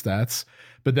of those stats.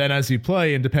 But then as you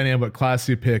play, and depending on what class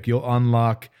you pick, you'll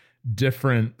unlock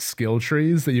different skill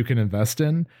trees that you can invest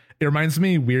in. It reminds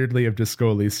me weirdly of Disco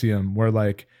Elysium, where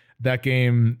like that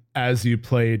game, as you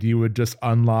played, you would just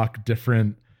unlock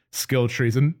different skill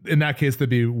trees, and in that case they'd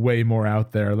be way more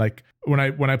out there. Like when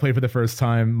I played for the first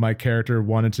time, my character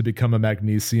wanted to become a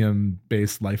magnesium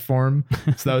based life form,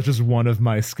 so that was just one of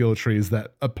my skill trees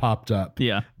that popped up.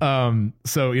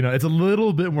 So you know, it's a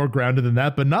little bit more grounded than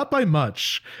that, but not by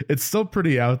much. It's still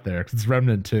pretty out there because it's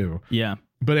Remnant 2.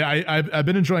 But I've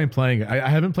been enjoying playing it. I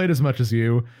haven't played as much as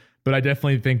you, but I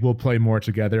definitely think we'll play more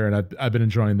together, and I've been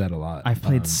enjoying that a lot. I've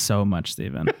played so much,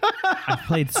 Steven. I've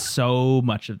played so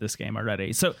much of this game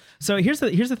already. So here's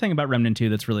the thing about Remnant 2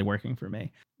 that's really working for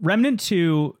me. Remnant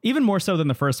 2, even more so than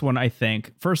the first one, I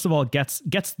think, first of all, gets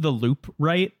the loop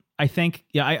right. I think,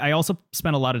 I also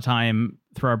spent a lot of time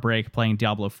through our break playing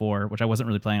Diablo 4, which I wasn't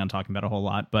really planning on talking about a whole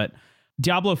lot, but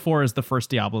Diablo 4 is the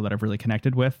first Diablo that I've really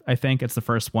connected with. I think it's the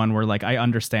first one where like I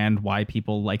understand why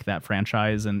people like that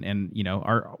franchise and you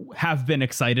know have been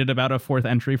excited about a fourth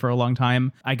entry for a long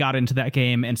time. I got into that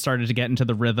game and started to get into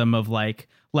the rhythm of like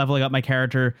leveling up my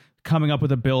character, coming up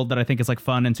with a build that I think is like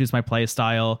fun and suits my play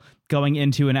style, going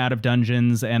into and out of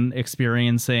dungeons and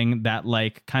experiencing that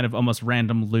like kind of almost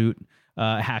random loot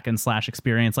hack and slash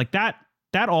experience. Like that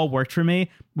all worked for me.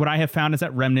 What I have found is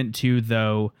that Remnant 2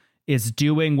 though is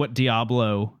doing what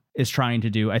Diablo is trying to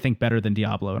do, I think, better than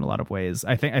Diablo in a lot of ways.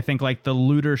 I think like the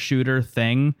looter shooter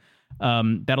thing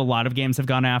that a lot of games have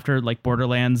gone after, like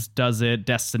Borderlands does it,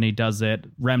 Destiny does it,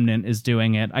 Remnant is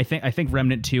doing it. I think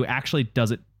Remnant 2 actually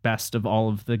does it best of all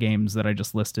of the games that I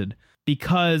just listed,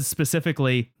 because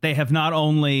specifically they have not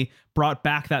only brought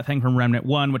back that thing from Remnant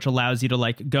 1, which allows you to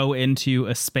like go into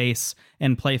a space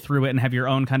and play through it and have your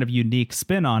own kind of unique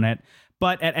spin on it,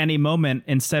 but at any moment,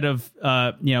 instead of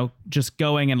just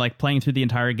going and like playing through the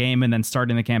entire game and then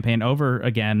starting the campaign over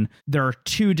again, there are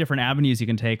two different avenues you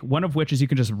can take. One of which is you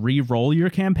can just re-roll your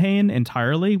campaign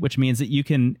entirely, which means that you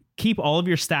can keep all of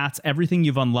your stats, everything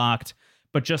you've unlocked,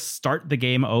 but just start the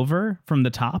game over from the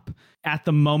top at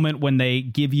the moment when they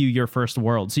give you your first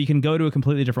world. So you can go to a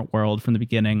completely different world from the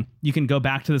beginning. You can go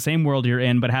back to the same world you're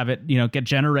in, but have it, get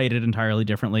generated entirely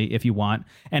differently if you want,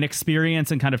 and experience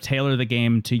and kind of tailor the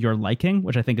game to your liking,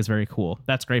 which I think is very cool.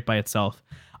 That's great by itself.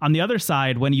 On the other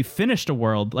side, when you've finished a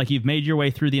world, like you've made your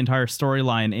way through the entire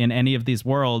storyline in any of these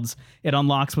worlds, it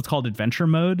unlocks what's called adventure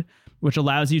mode, which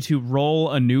allows you to roll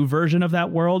a new version of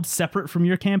that world separate from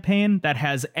your campaign that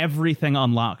has everything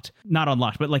unlocked. Not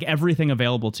unlocked, but like everything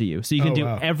available to you. So you can do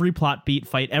every plot beat,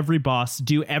 fight every boss,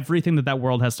 do everything that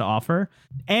world has to offer.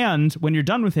 And when you're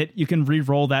done with it, you can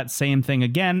re-roll that same thing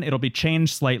again. It'll be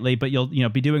changed slightly, but you'll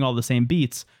be doing all the same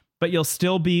beats. But you'll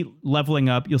still be leveling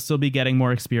up. You'll still be getting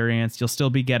more experience. You'll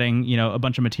still be getting, a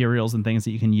bunch of materials and things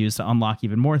that you can use to unlock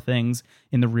even more things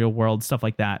in the real world, stuff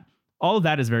like that. All of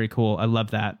that is very cool. I love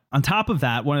that. On top of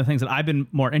that, one of the things that I've been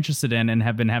more interested in and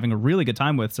have been having a really good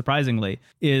time with, surprisingly,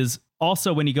 is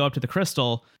also when you go up to the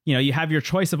crystal, you have your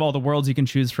choice of all the worlds you can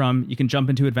choose from. You can jump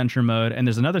into adventure mode. And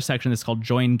there's another section that's called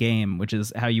join game, which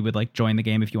is how you would like join the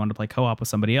game if you want to play co-op with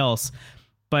somebody else.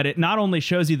 But it not only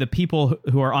shows you the people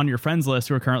who are on your friends list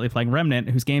who are currently playing Remnant,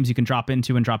 whose games you can drop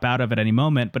into and drop out of at any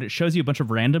moment, but it shows you a bunch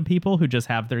of random people who just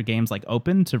have their games like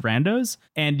open to randos.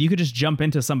 And you could just jump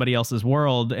into somebody else's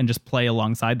world and just play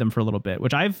alongside them for a little bit,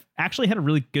 which I've actually had a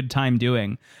really good time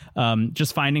doing.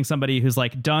 Just finding somebody who's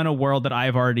like done a world that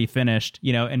I've already finished,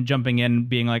 and jumping in,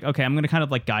 being like, okay, I'm going to kind of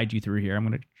like guide you through here. I'm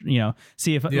going to,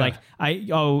 see if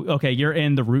okay, you're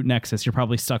in the root nexus. You're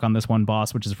probably stuck on this one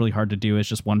boss, which is really hard to do. It's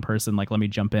just one person. Like, let me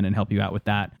jump in and help you out with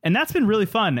that. And that's been really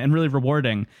fun and really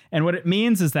rewarding. And what it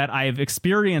means is that I've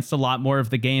experienced a lot more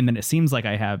of the game than it seems like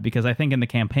I have, because I think in the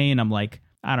campaign, I'm like,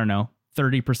 I don't know,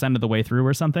 30% of the way through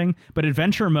or something. But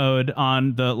adventure mode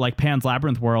on the like Pan's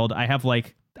Labyrinth world, I have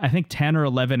like, I think 10 or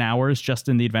 11 hours just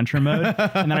in the adventure mode.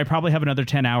 And then I probably have another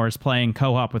 10 hours playing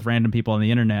co-op with random people on the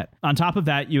internet. On top of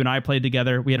that, you and I played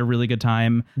together. We had a really good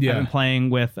time. Yeah. I've been playing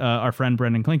with our friend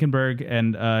Brendan Klinkenberg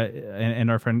and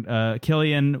our friend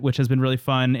Killian, which has been really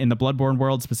fun in the Bloodborne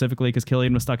world, specifically because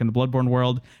Killian was stuck in the Bloodborne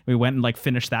world. We went and like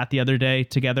finished that the other day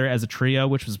together as a trio,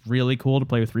 which was really cool to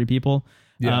play with 3 people.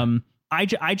 Yeah.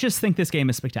 I just think this game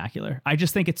is spectacular. I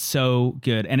just think it's so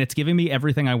good, and it's giving me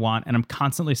everything I want, and I'm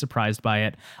constantly surprised by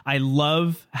it. I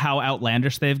love how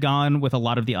outlandish they've gone with a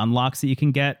lot of the unlocks that you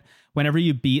can get. Whenever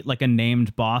you beat like a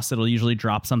named boss, it'll usually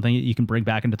drop something that you can bring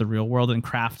back into the real world and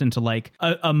craft into like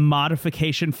a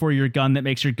modification for your gun that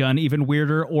makes your gun even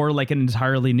weirder, or like an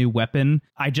entirely new weapon.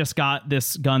 I just got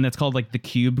this gun that's called like the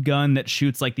Cube gun that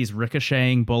shoots like these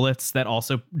ricocheting bullets that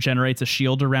also generates a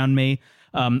shield around me.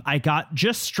 I got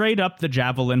just straight up the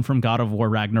javelin from God of War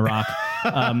Ragnarok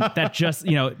that just,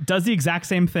 does the exact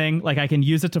same thing. Like I can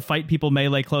use it to fight people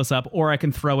melee close up, or I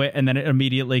can throw it and then it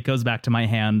immediately goes back to my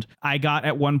hand. I got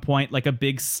at one point like a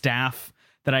big staff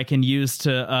that I can use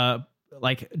to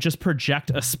like just project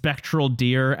a spectral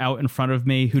deer out in front of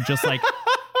me who just like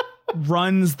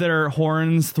runs their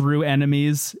horns through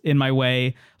enemies in my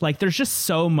way. Like there's just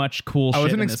so much cool shit. I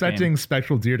wasn't expecting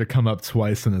spectral deer to come up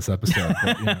twice in this episode,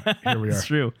 but here we are. It's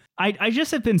true. I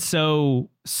just have been so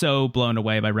blown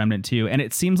away by Remnant 2, and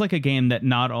it seems like a game that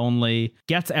not only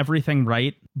gets everything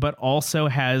right, but also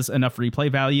has enough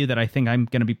replay value that I think I'm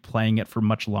going to be playing it for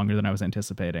much longer than I was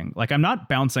anticipating. Like I'm not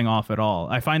bouncing off at all.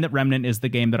 I find that Remnant is the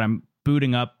game that I'm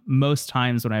booting up most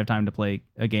times when I have time to play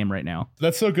a game right now.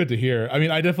 That's so good to hear. I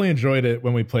mean, I definitely enjoyed it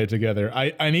when we played together.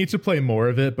 I need to play more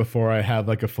of it before I have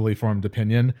like a fully formed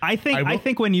opinion. I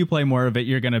think when you play more of it,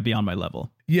 you're going to be on my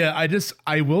level. Yeah,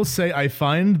 I will say I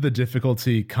find the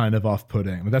difficulty kind of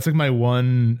off-putting. That's like my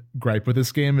one gripe with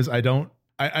this game is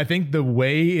I think the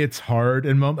way it's hard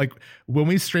and like when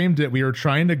we streamed it, we were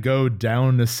trying to go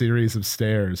down a series of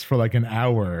stairs for like an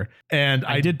hour, and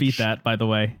I did beat that, by the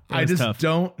way. I just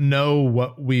don't know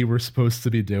what we were supposed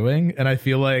to be doing, and I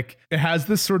feel like it has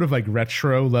this sort of like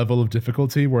retro level of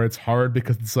difficulty where it's hard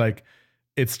because it's like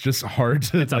it's just hard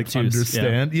to like obtuse,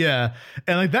 understand. Yeah,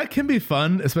 and like that can be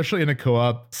fun, especially in a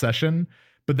co-op session.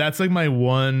 But that's like my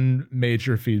one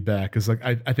major feedback is like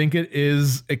I think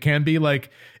it can be like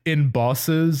in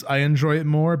bosses I enjoy it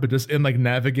more, but just in like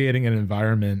navigating an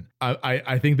environment,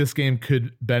 I think this game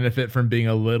could benefit from being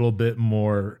a little bit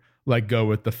more like go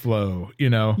with the flow, you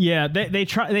know? Yeah, they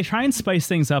try and spice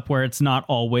things up where it's not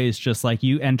always just like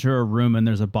you enter a room and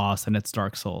there's a boss and it's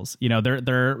Dark Souls. You know,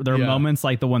 there are moments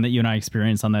like the one that you and I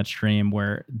experienced on that stream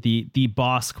where the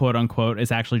boss, quote unquote,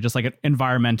 is actually just like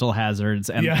environmental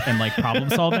hazards and like problem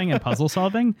solving and puzzle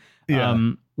solving.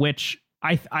 Which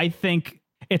I think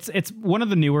it's one of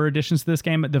the newer additions to this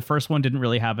game. The first one didn't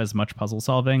really have as much puzzle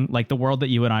solving. Like the world that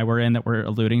you and I were in that we're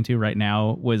alluding to right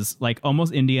now was like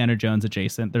almost Indiana Jones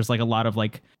adjacent. There's like a lot of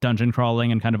like dungeon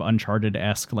crawling and kind of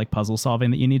Uncharted-esque like puzzle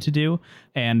solving that you need to do.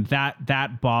 And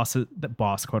that boss,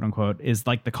 quote unquote, is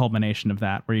like the culmination of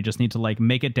that, where you just need to like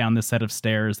make it down this set of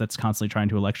stairs that's constantly trying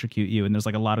to electrocute you. And there's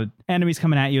like a lot of enemies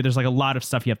coming at you. There's like a lot of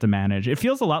stuff you have to manage. It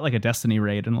feels a lot like a Destiny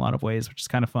raid in a lot of ways, which is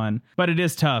kind of fun, but it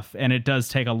is tough. And it does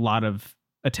take a lot of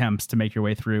attempts to make your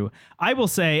way through. I will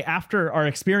say, after our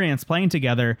experience playing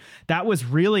together, that was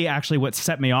really actually what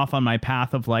set me off on my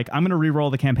path of like, I'm going to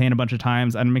re-roll the campaign a bunch of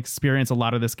times. I'm going to experience a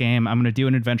lot of this game. I'm going to do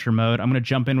an adventure mode. I'm going to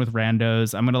jump in with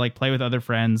randos. I'm going to like play with other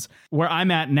friends. Where I'm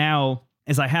at now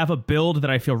is I have a build that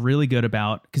I feel really good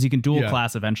about, because you can dual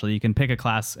class eventually. You can pick a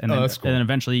class and then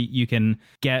eventually you can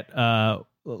get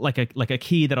like a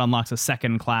key that unlocks a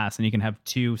second class, and you can have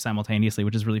two simultaneously,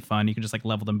 which is really fun. You can just like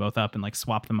level them both up and like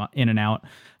swap them in and out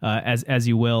as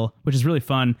you will, which is really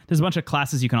fun. There's a bunch of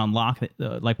classes you can unlock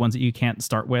that, like ones that you can't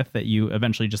start with, that you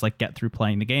eventually just like get through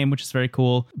playing the game, which is very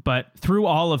cool. But through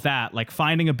all of that, like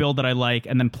finding a build that I like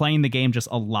and then playing the game just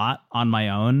a lot on my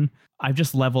own, I've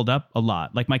just leveled up a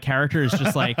lot. Like my character is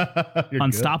just like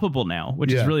unstoppable now,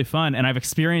 which is really fun. And I've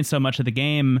experienced so much of the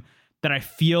game that I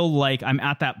feel like I'm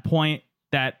at that point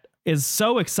that is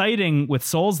so exciting with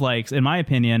Souls-likes, in my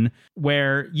opinion,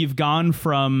 where you've gone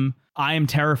from I am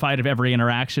terrified of every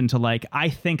interaction to like, I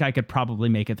think I could probably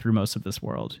make it through most of this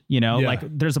world. You know, like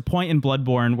there's a point in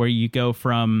Bloodborne where you go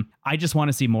from, I just want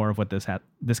to see more of what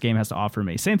this game has to offer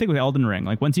me. Same thing with Elden Ring.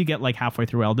 Like once you get like halfway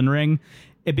through Elden Ring,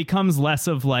 it becomes less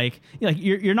of like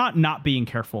you're not being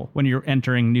careful when you're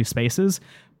entering new spaces,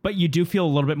 but you do feel a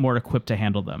little bit more equipped to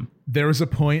handle them. There was a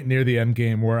point near the end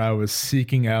game where I was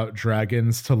seeking out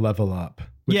dragons to level up,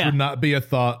 which would not be a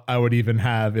thought I would even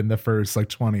have in the first like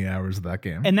 20 hours of that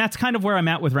game. And that's kind of where I'm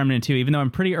at with Remnant 2. Even though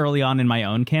I'm pretty early on in my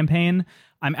own campaign,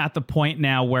 I'm at the point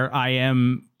now where I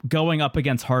am going up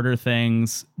against harder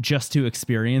things just to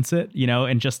experience it, you know,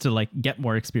 and just to like get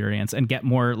more experience and get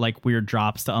more like weird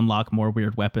drops to unlock more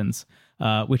weird weapons.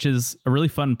 Which is a really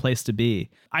fun place to be.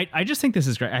 I just think this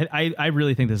is great. I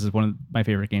really think this is one of my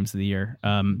favorite games of the year.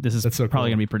 This is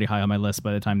probably going to be pretty high on my list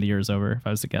by the time the year is over, if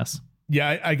I was to guess.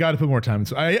 Yeah, I got to put more time.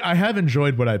 So I have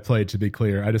enjoyed what I played, to be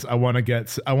clear. I want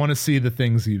to see the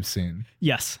things you've seen.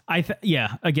 Yes.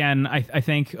 Again, I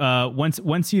think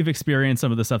once you've experienced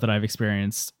some of the stuff that I've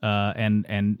experienced,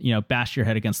 and you know, bashed your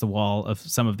head against the wall of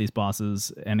some of these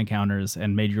bosses and encounters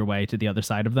and made your way to the other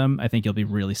side of them, I think you'll be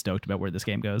really stoked about where this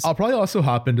game goes. I'll probably also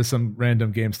hop into some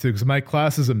random games too, because my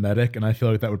class is a medic, and I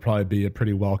feel like that would probably be a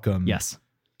pretty welcome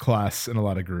class in a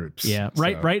lot of groups. Yeah.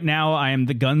 Right now I am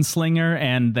the gunslinger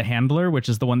and the handler, which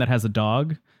is the one that has a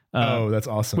dog. That's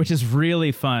awesome. Which is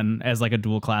really fun as like a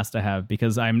dual class to have,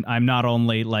 because I'm not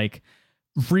only like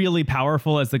really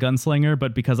powerful as the gunslinger,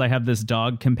 but because I have this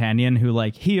dog companion who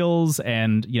like heals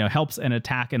and, you know, helps and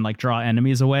attack and like draw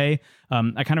enemies away.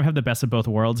 I kind of have the best of both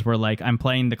worlds, where like I'm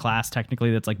playing the class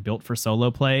technically that's like built for solo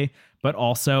play, but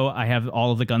also I have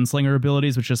all of the gunslinger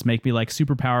abilities, which just make me like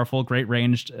super powerful, great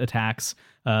ranged attacks,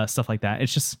 stuff like that.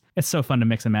 It's so fun to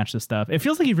mix and match this stuff. It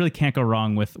feels like you really can't go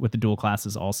wrong with the dual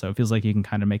classes also. It feels like you can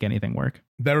kind of make anything work.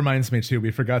 That reminds me too,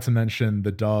 we forgot to mention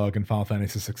the dog in Final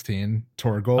Fantasy 16,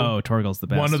 Torgal. Oh, Torgal's the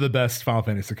best. One of the best Final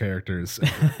Fantasy characters.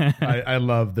 I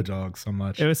love the dog so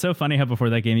much. It was so funny how before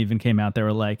that game even came out, they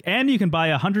were like, and you can buy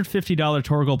a $150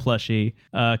 Torgal plushie,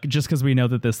 just because we know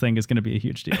that this thing is going to be a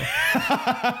huge deal.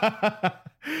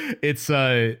 It's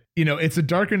it's a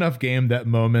dark enough game that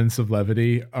moments of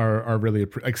levity are really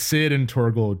like Sid and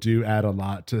Torgal do add a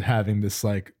lot to having this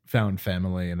like found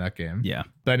family in that game. Yeah.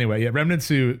 But anyway, Remnant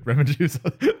 2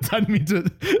 didn't mean to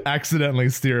accidentally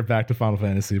steer it back to Final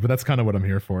Fantasy, but that's kind of what I'm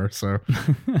here for. So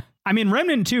I mean,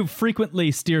 Remnant 2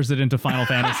 frequently steers it into Final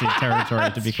Fantasy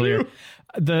territory, to be clear.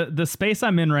 The space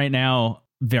I'm in right now,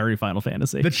 very Final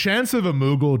Fantasy. The chance of a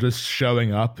Moogle just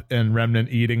showing up and Remnant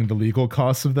eating the legal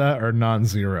costs of that are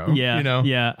non-zero. Yeah, you know?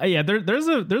 Yeah. There's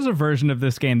a version of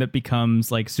this game that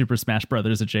becomes like Super Smash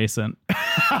Brothers adjacent.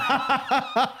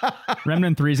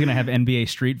 Remnant 3 is going to have NBA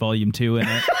Street Volume 2 in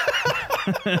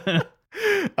it.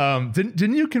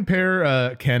 Didn't you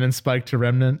compare Cannon Spike to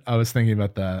Remnant? I was thinking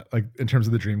about that, like in terms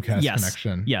of the Dreamcast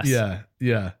connection. Yes.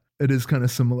 Yeah. It is kind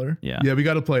of similar. Yeah, we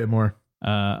got to play it more.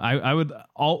 I would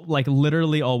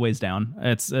literally always down.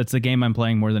 It's a game I'm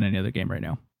playing more than any other game right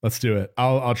now. Let's do it.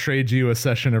 I'll trade you a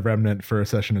session of Remnant for a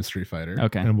session of Street Fighter.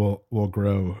 Okay. And we'll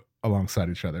grow alongside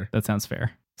each other. That sounds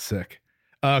fair. Sick.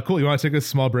 Cool. You want to take a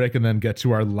small break and then get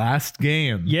to our last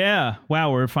game? Yeah.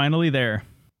 Wow, we're finally there.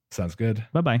 Sounds good.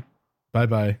 Bye-bye.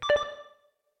 Bye-bye.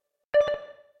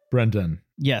 Brendan.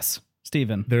 Yes,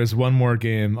 Steven. There's one more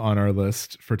game on our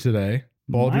list for today.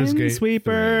 Baldur's Gate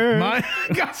Minesweeper.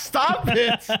 God, stop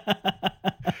it.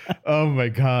 Oh my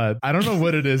God. I don't know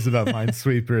what it is about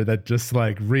Minesweeper that just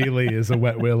like really is a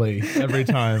wet willy every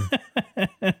time.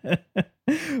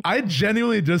 I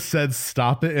genuinely just said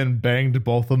stop it and banged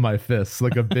both of my fists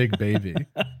like a big baby.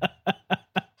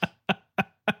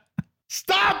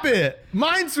 Stop it.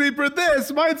 Minesweeper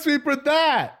this, Minesweeper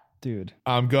that. Dude,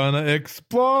 I'm gonna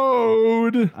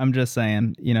explode. I'm just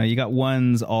saying, you got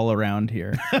ones all around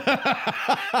here.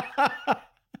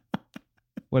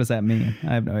 What does that mean?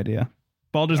 I have no idea.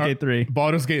 Baldur's Gate 3.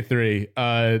 Baldur's Gate 3.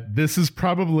 This is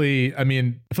probably, I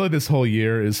feel like this whole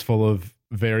year is full of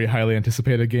very highly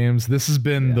anticipated games. This has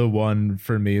been the one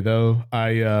for me, though.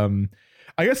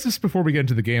 I guess just before we get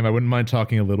into the game, I wouldn't mind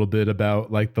talking a little bit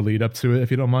about like the lead up to it,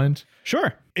 if you don't mind.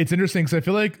 Sure. It's interesting because I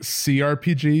feel like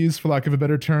CRPGs, for lack of a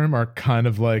better term, are kind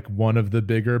of like one of the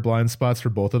bigger blind spots for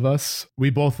both of us. We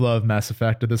both love Mass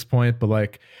Effect at this point, but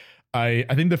like I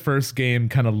think the first game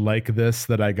kind of like this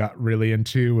that I got really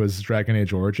into was Dragon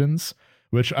Age Origins,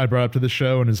 which I brought up to the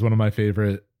show and is one of my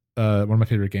favorite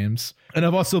games. And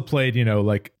I've also played,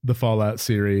 like the Fallout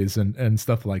series and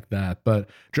stuff like that. But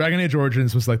Dragon Age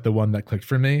Origins was like the one that clicked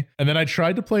for me. And then I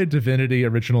tried to play Divinity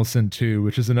Original Sin 2,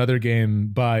 which is another game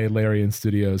by Larian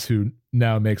Studios, who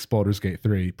now makes Baldur's Gate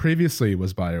 3. Previously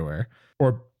was BioWare,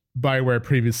 or BioWare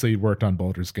previously worked on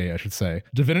Baldur's Gate, I should say.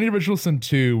 Divinity Original Sin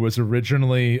 2 was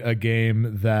originally a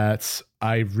game that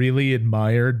I really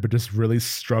admired, but just really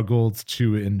struggled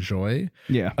to enjoy.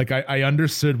 Yeah. Like I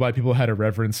understood why people had a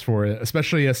reverence for it,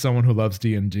 especially as someone who loves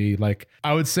D&D. Like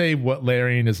I would say what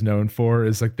Larian is known for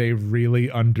is like they really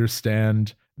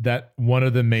understand that one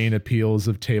of the main appeals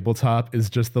of tabletop is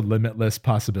just the limitless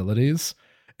possibilities.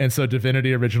 And so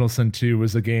Divinity Original Sin 2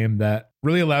 was a game that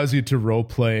really allows you to role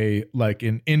play like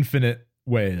in infinite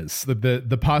ways.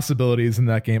 The possibilities in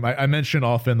that game. I mention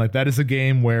often like that is a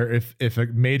game where if a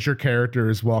major character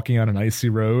is walking on an icy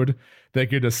road, they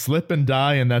could just slip and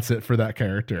die and that's it for that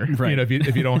character. Right. If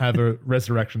you don't have a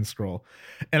resurrection scroll.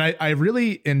 And I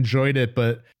really enjoyed it,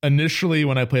 but initially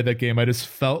when I played that game, I just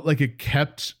felt like it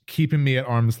kept keeping me at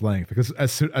arm's length because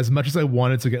as much as I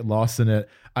wanted to get lost in it,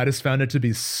 I just found it to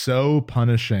be so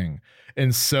punishing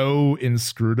and so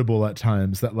inscrutable at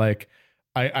times that like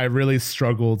I really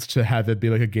struggled to have it be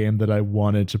like a game that I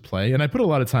wanted to play. And I put a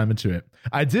lot of time into it.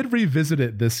 I did revisit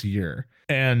it this year.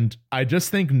 And I just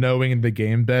think knowing the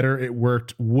game better, it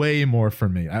worked way more for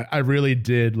me. I really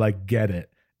did like get it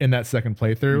in that second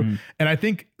playthrough. Mm-hmm. And I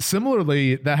think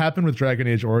similarly, that happened with Dragon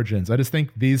Age Origins. I just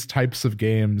think these types of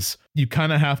games, you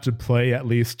kind of have to play at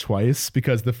least twice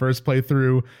because the first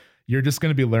playthrough, you're just going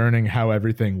to be learning how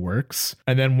everything works.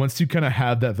 And then once you kind of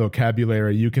have that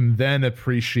vocabulary, you can then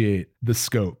appreciate the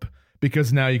scope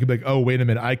because now you can be like, oh, wait a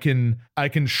minute, I can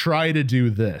try to do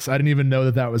this. I didn't even know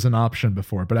that was an option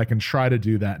before, but I can try to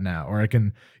do that now. Or I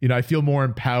can, I feel more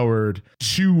empowered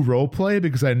to role play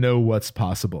because I know what's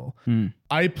possible.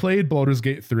 I played Baldur's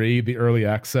Gate 3, the early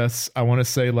access. I want to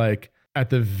say like at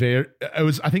the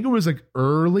I think it was like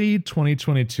early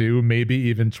 2022, maybe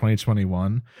even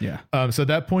 2021. Yeah. So at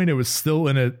that point, it was still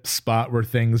in a spot where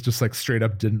things just like straight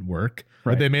up didn't work.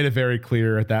 Right. But they made it very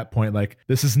clear at that point, like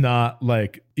this is not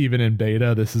like even in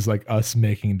beta. This is like us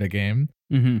making the game.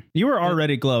 Mm-hmm. You were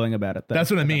already glowing about it. That's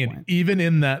what I mean. Even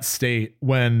in that state,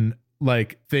 when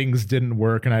like things didn't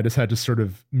work and I just had to sort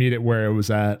of meet it where it was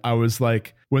at, I was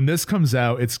like, when this comes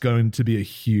out, it's going to be a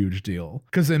huge deal.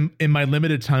 Because in my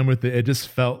limited time with it, it just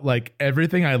felt like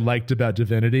everything I liked about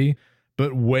Divinity,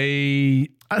 but I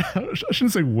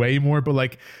shouldn't say way more, but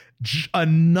like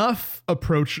enough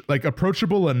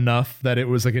approachable enough that it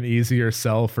was like an easier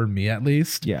sell for me at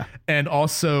least. Yeah. And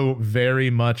also very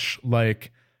much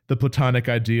like the platonic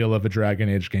ideal of a Dragon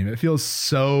Age game. It feels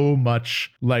so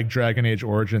much like Dragon Age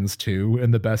Origins 2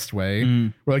 in the best way.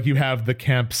 Where like you have the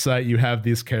campsite, you have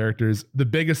these characters. The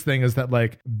biggest thing is that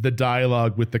like the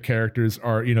dialogue with the characters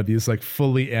are, you know, these like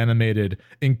fully animated,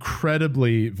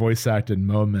 incredibly voice acted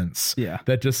moments. Yeah.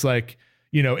 That just like,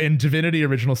 you know, in Divinity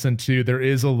Original Sin 2, there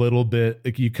is a little bit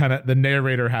like the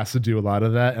narrator has to do a lot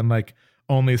of that, and like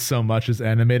only so much is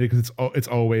animated because it's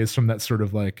always from that sort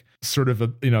of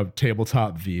a, you know,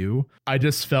 tabletop view. I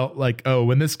just felt like, oh,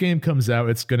 when this game comes out,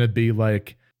 it's going to be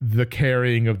like the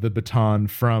carrying of the baton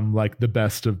from like the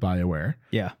best of BioWare.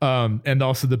 Yeah. And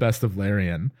also the best of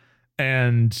Larian.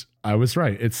 And I was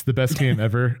right. It's the best game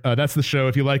ever. That's the show.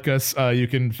 If you like us, you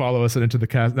can follow us at Into the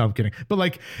Cast. No, I'm kidding. But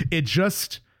like,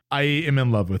 I am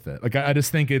in love with it. Like, I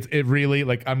just think it really,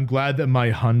 like, I'm glad that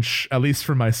my hunch, at least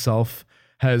for myself,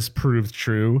 has proved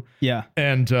true. Yeah.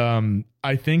 And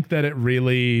I think that it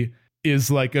really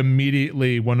is like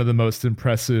immediately one of the most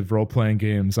impressive role-playing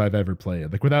games I've ever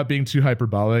played. Like, without being too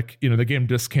hyperbolic, you know, the game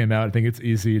just came out. I think it's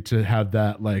easy to have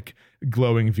that like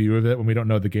glowing view of it when we don't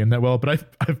know the game that well, but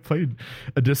I've played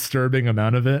a disturbing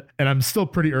amount of it, and I'm still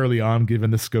pretty early on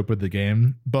given the scope of the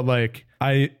game. But like,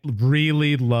 I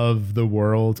really love the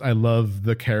world. I love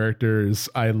the characters.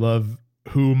 I love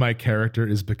who my character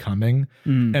is becoming.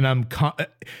 And I'm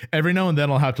every now and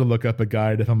then I'll have to look up a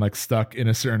guide if I'm like stuck in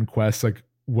a certain quest, like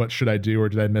what should I do or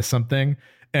did I miss something?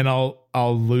 And I'll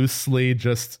loosely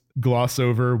just gloss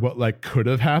over what like could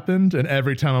have happened, and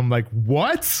every time I'm like,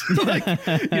 what? Like,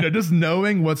 you know, just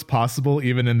knowing what's possible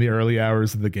even in the early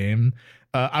hours of the game.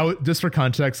 Just for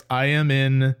context, I am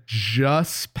in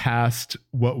just past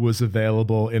what was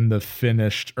available in the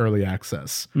finished early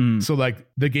access. So like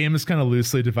the game is kind of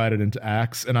loosely divided into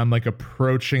acts, and I'm like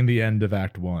approaching the end of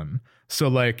Act 1. So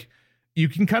like you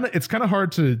can it's kind of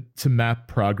hard to map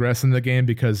progress in the game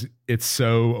because it's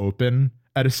so open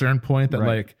at a certain point that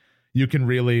like you can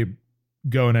really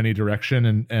go in any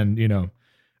direction. And you know,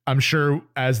 I'm sure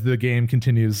as the game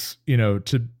continues, you know,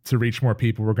 to reach more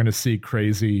people, we're going to see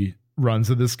crazy runs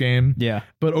of this game. Yeah.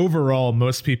 But overall,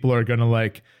 most people are going to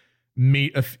like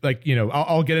meet like, you know,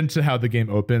 I'll get into how the game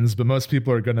opens, but most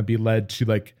people are going to be led to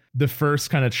like the first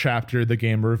kind of chapter. The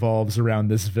game revolves around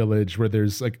this village where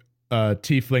there's like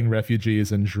tiefling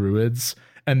refugees and druids,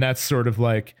 and that's sort of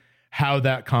like how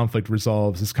that conflict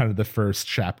resolves is kind of the first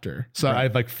chapter. So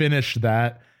I've like finished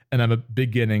that, and I'm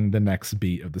beginning the next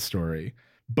beat of the story.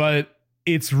 But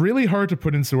it's really hard to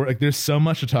put into words. Like, there's so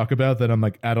much to talk about that I'm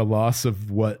like at a loss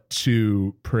of what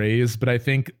to praise. But I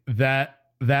think that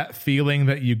feeling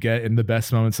that you get in the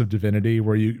best moments of Divinity,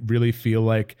 where you really feel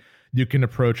like you can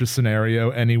approach a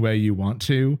scenario any way you want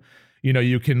to, you know,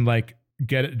 you can like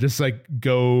just like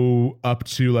go up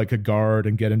to like a guard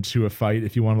and get into a fight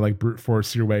if you want to like brute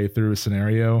force your way through a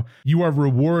scenario. You are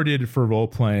rewarded for role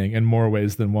playing in more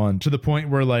ways than one, to the point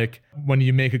where like when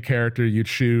you make a character, you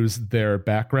choose their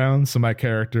background. So my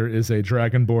character is a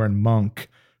dragonborn monk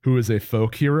who is a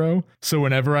folk hero. So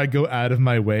whenever I go out of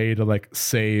my way to like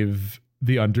save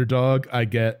the underdog, I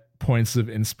get points of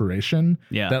inspiration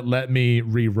that let me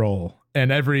re-roll. And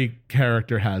every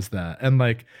character has that. And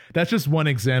like, that's just one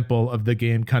example of the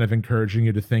game kind of encouraging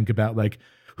you to think about like,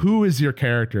 who is your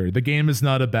character? The game is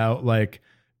not about like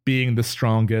being the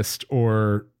strongest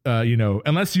or, you know,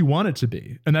 unless you want it to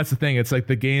be. And that's the thing. It's like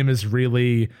the game is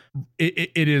really,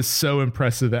 it is so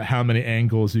impressive at how many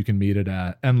angles you can meet it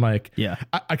at. And like,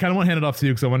 I kind of want to hand it off to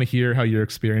you because I want to hear how your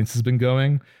experience has been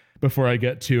going before I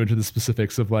get too into the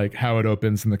specifics of like how it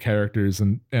opens and the characters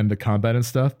and the combat and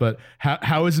stuff. But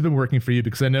how has it been working for you?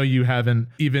 Because I know you haven't,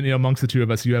 even, you know, amongst the two of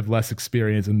us, you have less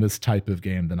experience in this type of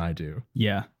game than I do.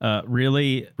 Yeah.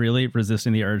 Really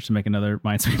resisting the urge to make another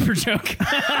Minesweeper joke.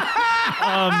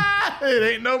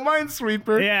 It ain't no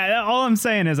Minesweeper. Yeah. All I'm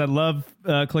saying is I love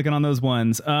clicking on those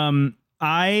ones.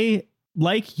 I,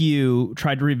 like you,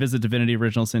 tried to revisit Divinity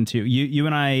Original Sin 2. You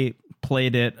and I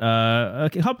played it a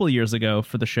couple of years ago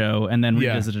for the show, and then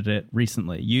revisited it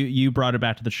recently. You brought it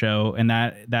back to the show, and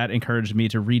that encouraged me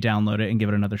to re-download it and give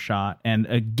it another shot. And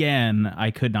again,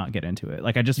 I could not get into it.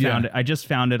 Like, I just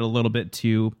found it a little bit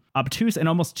too obtuse and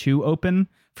almost too open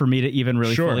for me to even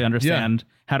really fully understand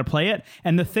how to play it.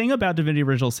 And the thing about Divinity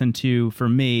Original Sin 2 for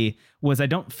me was I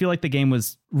don't feel like the game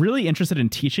was really interested in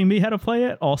teaching me how to play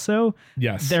it also.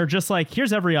 Yes. They're just like,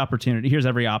 here's every opportunity, here's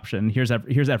every option, here's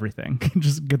everything.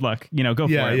 Just good luck, go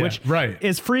for it. Which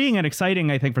is freeing and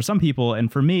exciting, I think, for some people. And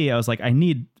for me, I was like, I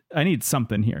need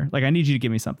something here. Like, I need you to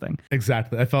give me something.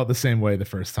 Exactly. I felt the same way the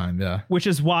first time. Yeah. Which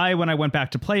is why when I went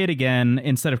back to play it again,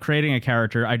 instead of creating a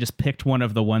character, I just picked one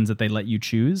of the ones that they let you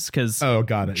choose. Because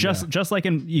got it. Just like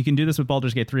you can do this with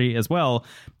Baldur's Gate 3 as well.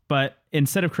 But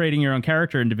instead of creating your own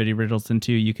character in Divinity Original Sin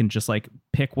 2, you can just like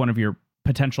pick one of your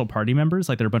potential party members.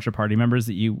 Like, there are a bunch of party members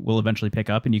that you will eventually pick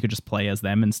up, and you could just play as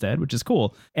them instead, which is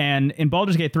cool. And in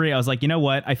Baldur's Gate 3, I was like, you know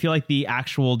what? I feel like the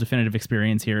actual definitive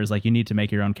experience here is like, you need to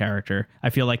make your own character.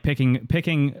 I feel like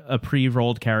picking a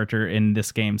pre-rolled character in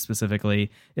this game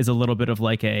specifically is a little bit of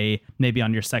like maybe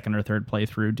on your second or third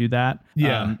playthrough, do that.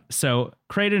 Yeah. So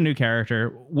create a new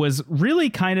character, was really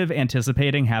kind of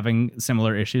anticipating having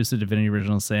similar issues to Divinity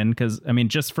Original Sin. Cause I mean,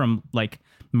 just from like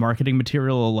marketing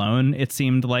material alone, it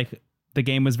seemed like the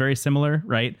game was very similar,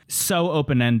 right? So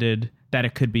open-ended that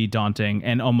it could be daunting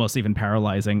and almost even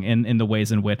paralyzing in the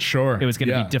ways in which it was going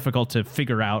to be difficult to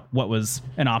figure out what was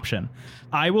an option.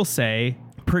 I will say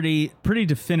pretty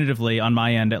definitively, on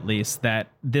my end at least, that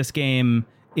this game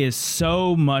is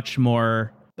so much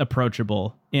more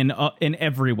approachable in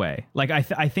every way. Like,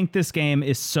 I think this game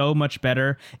is so much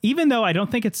better, even though I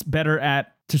don't think it's better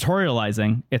at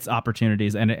tutorializing its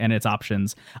opportunities and its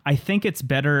options. I think it's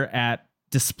better at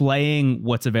displaying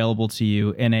what's available to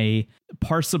you in a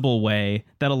parsable way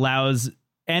that allows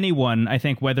anyone, I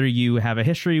think, whether you have a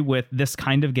history with this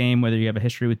kind of game, whether you have a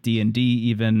history with D&D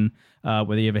even,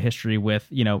 whether you have a history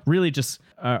with, really just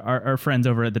our friends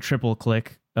over at the Triple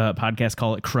Click podcast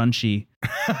call it crunchy.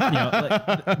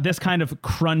 Like, this kind of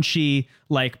crunchy,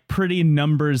 like pretty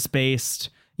numbers based,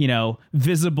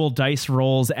 visible dice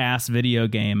rolls ass video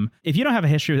game. If you don't have a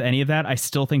history with any of that, I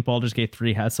still think Baldur's Gate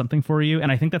 3 has something for you.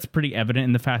 And I think that's pretty evident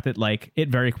in the fact that like it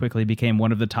very quickly became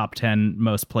one of the top 10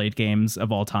 most played games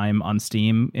of all time on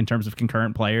Steam in terms of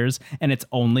concurrent players. And it's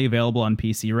only available on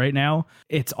PC right now.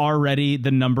 It's already the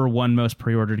number one most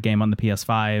pre-ordered game on the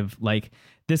PS5. Like,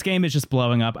 this game is just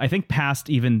blowing up, I think, past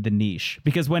even the niche.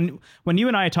 Because when you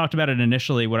and I talked about it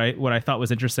initially, what I thought was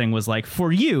interesting was like,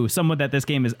 for you, someone that this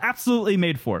game is absolutely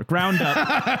made for, ground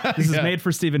up. This is made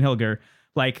for Stephen Hilger.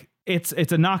 Like, it's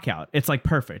a knockout. It's like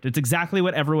perfect. It's exactly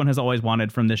what everyone has always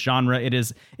wanted from this genre. It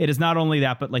is not only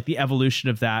that, but like the evolution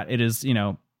of that. It is,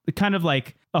 kind of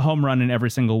like a home run in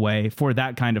every single way for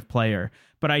that kind of player.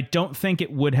 But I don't think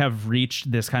it would have reached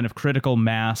this kind of critical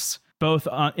mass, both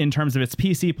in terms of its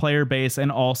PC player base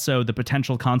and also the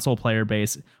potential console player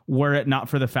base, were it not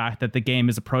for the fact that the game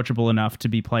is approachable enough to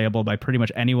be playable by pretty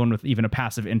much anyone with even a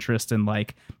passive interest in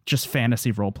like just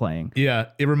fantasy role playing. Yeah,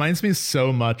 it reminds me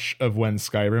so much of when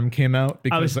Skyrim came out.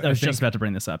 Because I was just about to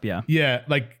bring this up. Yeah. Yeah,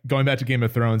 like going back to Game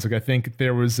of Thrones, like I think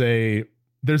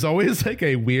there's always like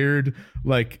a weird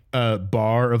like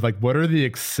bar of like what are the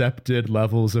accepted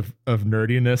levels of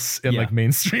nerdiness in like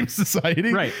mainstream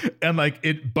society, right? And like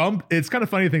it's kind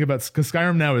of funny to think about, because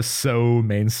Skyrim now is so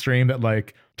mainstream that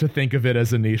like to think of it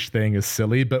as a niche thing is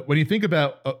silly. But when you think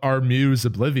about our muse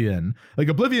Oblivion, like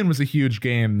Oblivion was a huge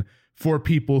game for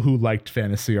people who liked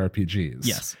fantasy RPGs.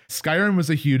 Yes. Skyrim was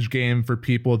a huge game for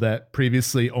people that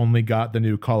previously only got the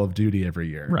new Call of Duty every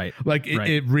year. Right. Like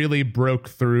it really broke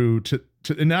through to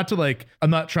and not to like,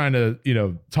 I'm not trying to,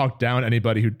 talk down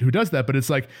anybody who does that, but it's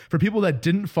like for people that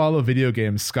didn't follow video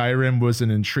games, Skyrim was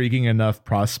an intriguing enough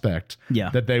prospect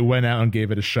that they went out and gave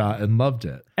it a shot and loved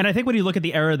it. And I think when you look at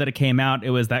the era that it came out,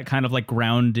 it was that kind of like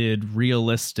grounded,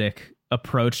 realistic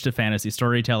approach to fantasy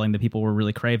storytelling that people were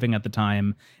really craving at the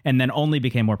time, and then only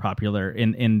became more popular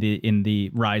in the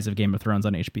rise of Game of Thrones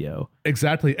on HBO.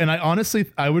 Exactly. And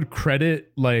I would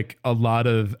credit like a lot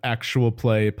of actual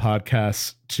play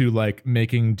podcasts to like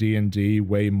making D&D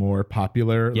way more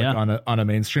popular like on a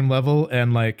mainstream level.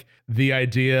 And like the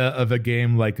idea of a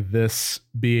game like this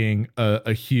being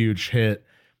a huge hit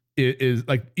is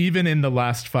like, even in the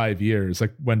last 5 years,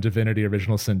 like when Divinity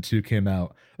Original Sin 2 came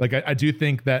out, like I do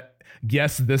think that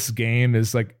yes, this game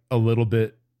is like a little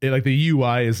bit like the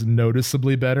UI is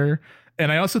noticeably better.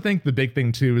 And I also think the big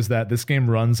thing too is that this game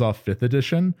runs off 5th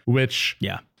edition, which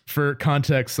for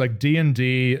context, like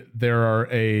D&D, there are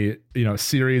a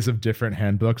series of different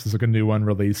handbooks. There's like a new one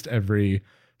released every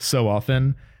so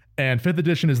often, and 5th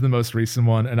edition is the most recent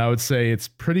one. And I would say it's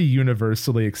pretty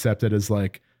universally accepted as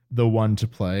like the one to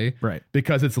play, right?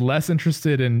 Because it's less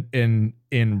interested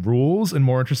in rules and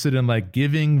more interested in like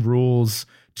giving rules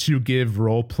to give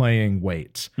role playing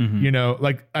weight. You know,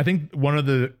 like I think one of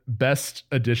the best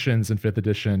additions in 5th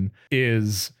edition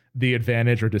is the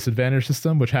advantage or disadvantage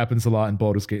system, which happens a lot in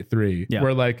Baldur's Gate 3,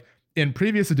 where like in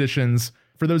previous editions,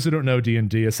 for those who don't know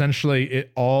D&D, essentially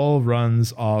it all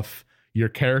runs off your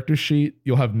character sheet.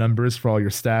 You'll have numbers for all your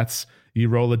stats. You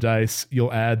roll a dice,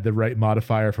 you'll add the right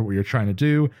modifier for what you're trying to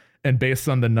do. And based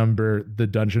on the number, the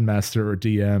dungeon master or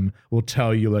DM will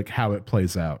tell you like how it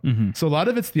plays out. So a lot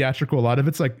of it's theatrical, a lot of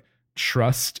it's like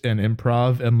trust and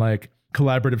improv and like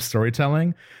collaborative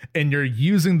storytelling. And you're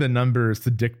using the numbers to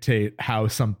dictate how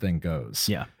something goes.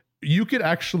 Yeah. You could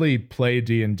actually play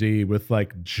D&D with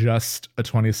like just a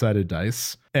 20-sided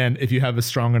dice. And if you have a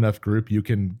strong enough group, you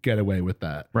can get away with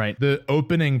that. Right. The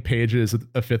opening pages of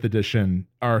 5th edition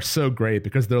are so great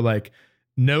because they're like,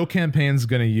 no campaign's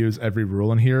going to use every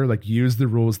rule in here. Like use the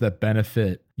rules that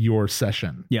benefit your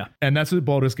session. Yeah. And that's what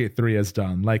Baldur's Gate 3 has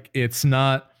done. Like it's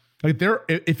not like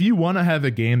if you want to have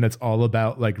a game that's all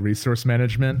about like resource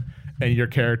management and your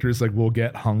characters like will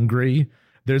get hungry,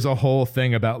 there's a whole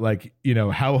thing about like, you know,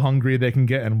 how hungry they can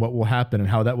get and what will happen and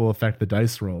how that will affect the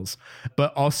dice rolls.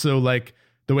 But also like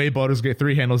the way Baldur's Gate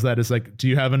 3 handles that is like, do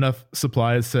you have enough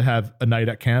supplies to have a night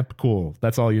at camp? Cool.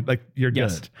 That's all you like. You're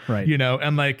good. Right. You know,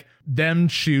 and like them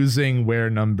choosing where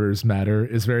numbers matter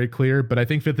is very clear. But I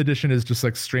think 5th edition is just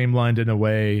like streamlined in a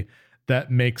way that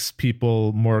makes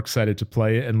people more excited to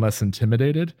play it and less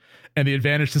intimidated. And the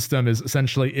advantage system is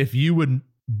essentially if you would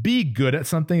be good at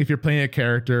something, if you're playing a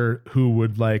character who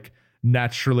would like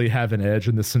naturally have an edge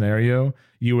in the scenario,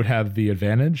 you would have the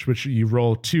advantage, which you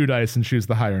roll 2 dice and choose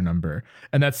the higher number.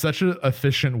 And that's such an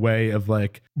efficient way of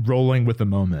like rolling with the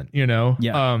moment, you know?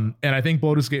 Yeah. And I think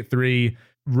Baldur's Gate 3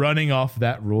 running off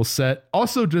that rule set,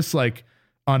 also just like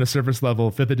on a surface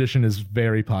level, 5th edition is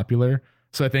very popular.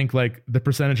 So I think like the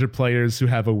percentage of players who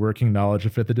have a working knowledge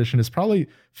of 5th edition is probably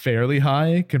fairly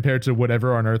high compared to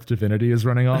whatever on Earth Divinity is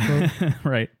running off of.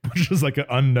 Right. Which is like an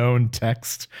unknown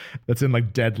text that's in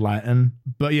like dead Latin.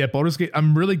 But yeah, Baldur's Gate,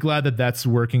 I'm really glad that that's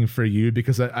working for you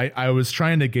because I was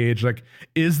trying to gauge like,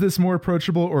 is this more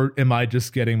approachable or am I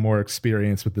just getting more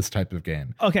experience with this type of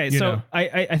game? Okay, so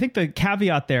I think the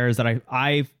caveat there is that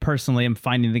I personally am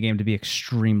finding the game to be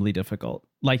extremely difficult.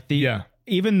 Like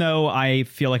even though I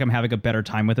feel like I'm having a better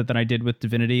time with it than I did with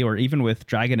Divinity or even with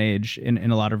Dragon Age in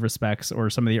a lot of respects, or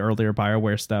some of the earlier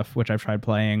BioWare stuff, which I've tried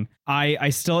playing,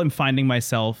 I still am finding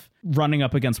myself running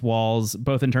up against walls,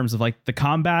 both in terms of like the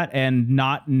combat and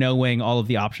not knowing all of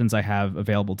the options I have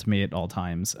available to me at all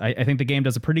times. I think the game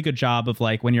does a pretty good job of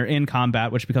like when you're in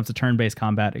combat, which becomes a turn-based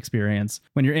combat experience.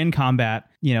 When you're in combat,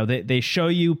 you know, they show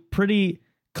you pretty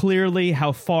clearly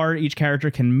how far each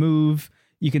character can move.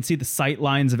 You can see the sight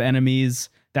lines of enemies.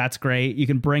 That's great. You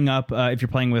can bring up, if you're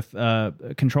playing with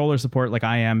controller support like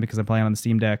I am, because I'm playing on the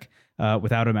Steam Deck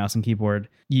without a mouse and keyboard,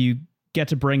 you get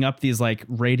to bring up these like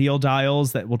radial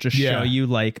dials that will just show you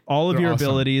like all of your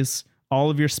abilities, all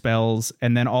of your spells,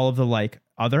 and then all of the like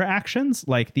other actions,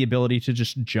 like the ability to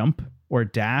just jump or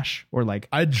dash or like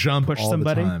I jump push all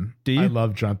somebody. The time. Do you? I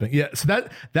love jumping. Yeah. So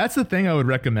that's the thing I would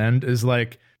recommend is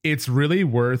like, it's really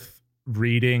worth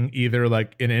reading either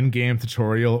like an in-game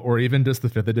tutorial or even just the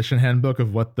 5th edition handbook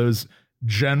of what those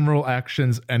general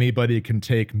actions anybody can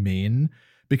take mean,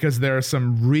 because there are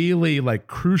some really like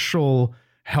crucial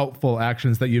helpful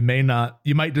actions that you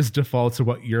might just default to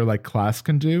what your like class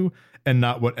can do and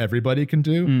not what everybody can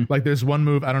do. Like there's one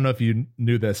move, I don't know if you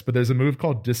knew this, but there's a move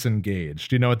called Disengage.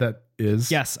 Do you know what that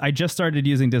is? Yes, I just started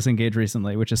using Disengage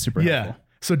recently, which is super helpful.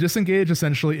 So Disengage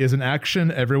essentially is an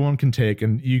action everyone can take,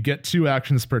 and you get 2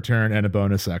 actions per turn and a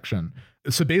bonus action.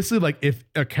 So basically, like if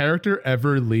a character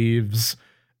ever leaves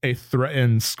a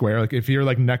threatened square, like if you're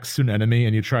like next to an enemy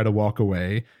and you try to walk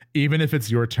away, even if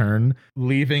it's your turn,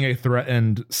 leaving a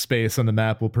threatened space on the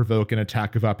map will provoke an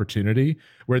attack of opportunity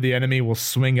where the enemy will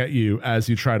swing at you as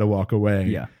you try to walk away.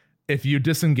 Yeah. If you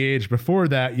disengage before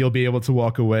that, you'll be able to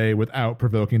walk away without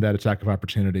provoking that attack of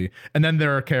opportunity. And then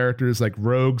there are characters like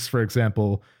rogues, for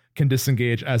example, can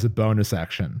disengage as a bonus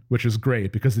action, which is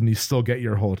great because then you still get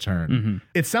your whole turn.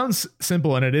 It sounds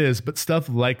simple, and it is, but stuff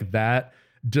like that,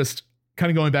 just kind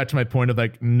of going back to my point of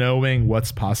like knowing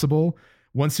what's possible.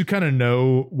 Once you kind of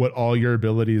know what all your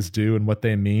abilities do and what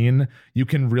they mean, you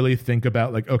can really think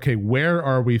about like, okay, where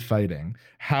are we fighting?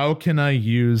 How can I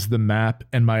use the map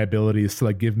and my abilities to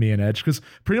like give me an edge? Because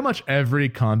pretty much every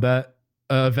combat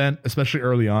event, especially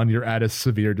early on, you're at a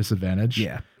severe disadvantage.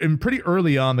 Yeah. And pretty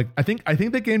early on, like I think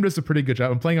the game does a pretty good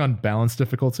job. I'm playing on balanced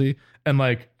difficulty, and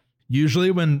like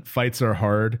usually when fights are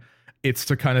hard, it's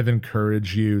to kind of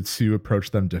encourage you to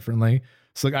approach them differently.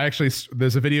 So like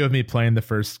there's a video of me playing the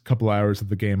first couple hours of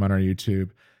the game on our YouTube,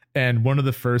 and one of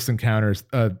the first encounters,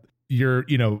 you're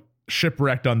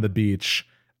shipwrecked on the beach.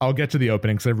 I'll get to the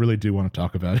opening because I really do want to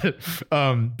talk about it.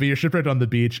 But you're shipwrecked on the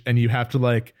beach, and you have to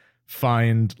like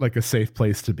find like a safe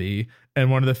place to be. And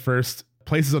one of the first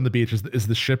places on the beach is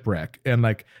the shipwreck, and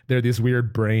like there are these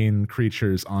weird brain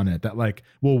creatures on it that like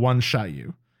will one shot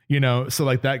you. So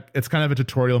like that, it's kind of a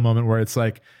tutorial moment where it's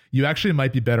like you actually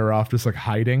might be better off just like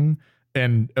hiding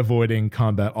and avoiding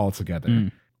combat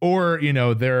altogether. Or,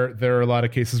 there are a lot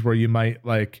of cases where you might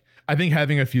like, I think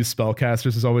having a few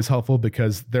spellcasters is always helpful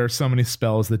because there are so many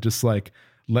spells that just like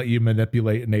let you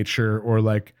manipulate nature or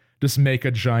like just make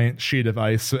a giant sheet of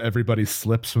ice so everybody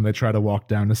slips when they try to walk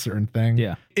down a certain thing.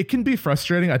 Yeah. It can be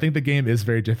frustrating. I think the game is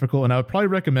very difficult, and I would probably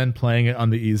recommend playing it on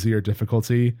the easier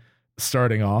difficulty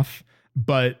starting off.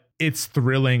 But it's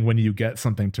thrilling when you get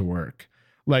something to work.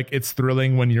 Like it's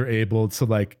thrilling when you're able to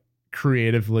like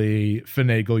creatively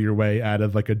finagle your way out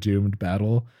of like a doomed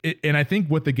battle. And I think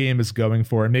what the game is going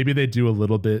for, and maybe they do a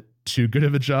little bit too good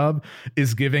of a job,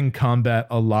 is giving combat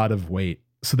a lot of weight.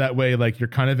 So that way, like you're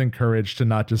kind of encouraged to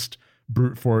not just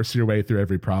brute force your way through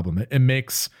every problem. It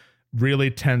makes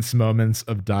really tense moments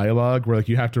of dialogue where like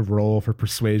you have to roll for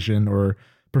persuasion or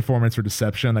performance or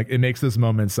deception. Like it makes those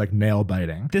moments like nail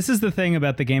biting. This is the thing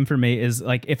about the game for me is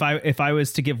like if I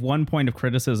was to give one point of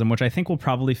criticism, which I think will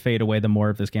probably fade away the more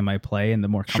of this game I play and the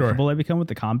more comfortable I become with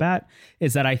the combat,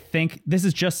 is that I think this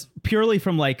is just purely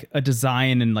from like a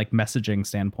design and like messaging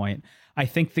standpoint. I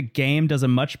think the game does a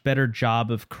much better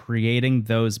job of creating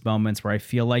those moments where I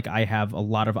feel like I have a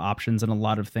lot of options and a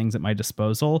lot of things at my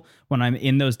disposal when I'm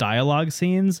in those dialogue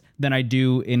scenes than I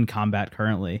do in combat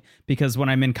currently. Because when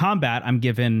I'm in combat, I'm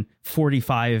given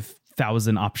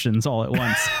 45,000 options all at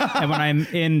once. And when I'm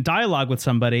in dialogue with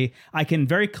somebody, I can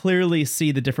very clearly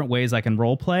see the different ways I can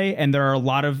role play. And there are a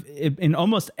lot of, in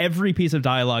almost every piece of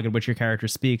dialogue in which your character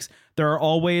speaks, there are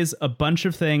always a bunch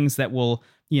of things that will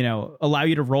allow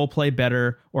you to role play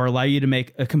better or allow you to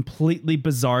make a completely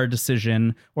bizarre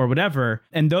decision or whatever.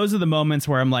 And those are the moments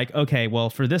where I'm like, okay, well,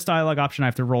 for this dialogue option, I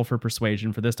have to roll for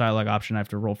persuasion. For this dialogue option, I have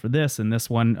to roll for this. And this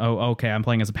one, okay, I'm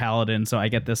playing as a paladin, so I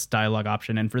get this dialogue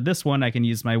option. And for this one, I can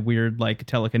use my weird like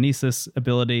telekinesis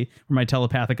ability or my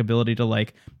telepathic ability to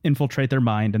like infiltrate their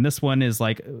mind. And this one is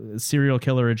like serial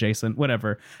killer adjacent,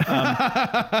 whatever.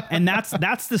 And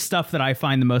that's the stuff that I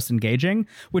find the most engaging,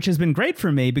 which has been great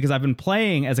for me because I've been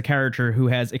playing as a character who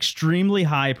has extremely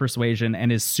high persuasion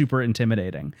and is super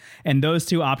intimidating. And those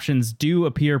two options do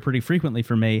appear pretty frequently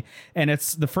for me. And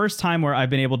it's the first time where I've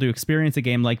been able to experience a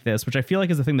game like this, which I feel like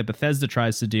is a thing that Bethesda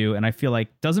tries to do. And I feel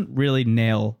like doesn't really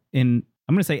nail in,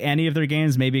 I'm going to say any of their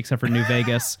games, maybe except for New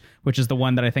Vegas, which is the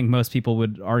one that I think most people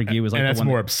would argue is like the one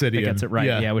more that, Obsidian. That gets it right.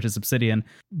 Yeah, which is Obsidian.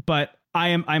 But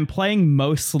I'm playing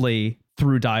mostly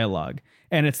through dialogue.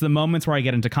 And it's the moments where I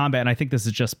get into combat, and I think this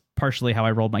is just partially how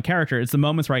I rolled my character. It's the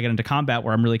moments where I get into combat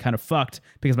where I'm really kind of fucked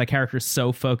because my character is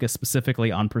so focused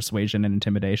specifically on persuasion and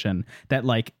intimidation that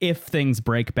like if things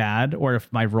break bad or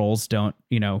if my rolls don't,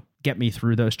 get me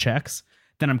through those checks,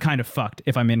 then I'm kind of fucked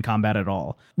if I'm in combat at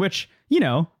all. Which,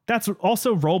 that's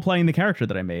also role playing the character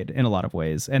that I made in a lot of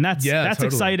ways. And that's totally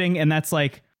exciting, and that's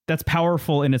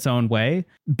powerful in its own way.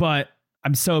 But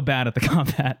I'm so bad at the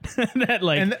combat that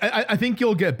like, and I think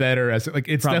you'll get better as like,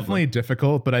 it's probably definitely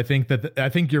difficult, but I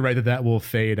think you're right that will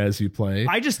fade as you play.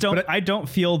 I just don't, I don't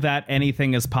feel that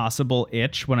anything is possible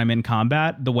itch when I'm in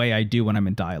combat the way I do when I'm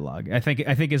in dialogue. I think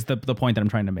is the point that I'm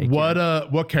trying to make.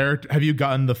 What character have you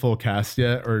gotten the full cast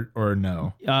yet or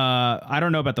no? I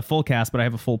don't know about the full cast, but I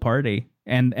have a full party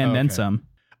and then some.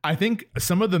 I think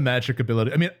some of the magic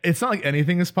ability, I mean, it's not like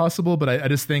anything is possible, but I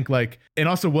just think like, and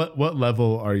also what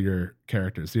level are your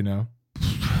characters,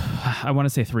 I want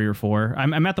to say 3 or 4.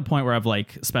 I'm at the point where I've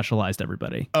like specialized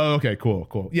everybody. Oh, okay,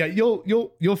 cool. Yeah,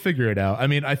 you'll figure it out. I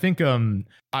mean, I think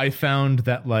I found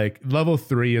that like level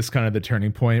 3 is kind of the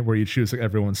turning point where you choose like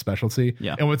everyone's specialty.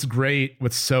 Yeah. And what's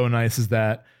so nice is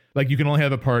that like you can only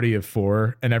have a party of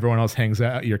 4 and everyone else hangs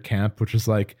out at your camp, which is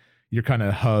like your kind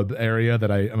of hub area that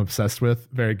I am obsessed with.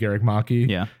 Very Garrick Maki.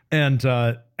 Yeah. And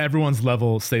everyone's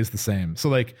level stays the same. So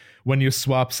like when you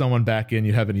swap someone back in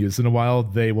you haven't used in a while,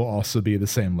 they will also be the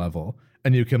same level.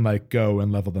 And you can like go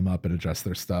and level them up and adjust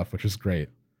their stuff, which is great.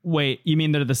 Wait, you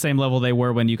mean they're the same level they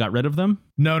were when you got rid of them?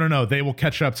 No. They will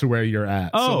catch up to where you're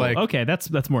at. Oh, so like, okay.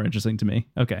 That's more interesting to me.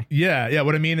 Okay. Yeah.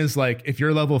 What I mean is like if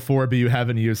you're level 4, but you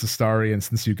haven't used Astarion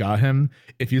since you got him,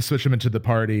 if you switch him into the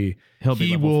party,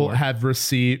 he will have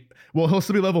received. Well, he'll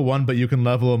still be level 1, but you can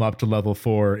level him up to level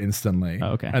 4 instantly.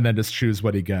 Oh, okay. And then just choose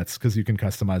what he gets because you can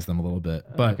customize them a little bit.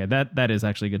 But okay, that is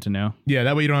actually good to know. Yeah,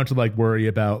 that way you don't have to like worry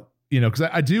about, because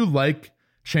I do like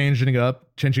changing it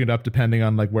up depending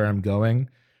on like where I'm going.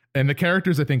 And the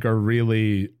characters I think are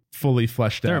really fully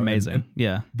fleshed out. They're amazing.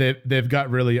 Yeah. They've got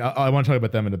really, I want to talk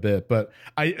about them in a bit, but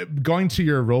going to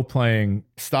your role playing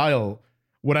style,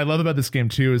 what I love about this game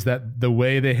too is that the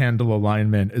way they handle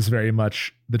alignment is very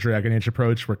much the Dragon Age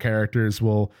approach, where characters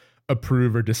will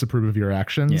approve or disapprove of your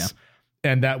actions. Yeah.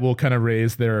 And that will kind of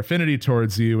raise their affinity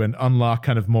towards you and unlock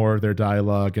kind of more of their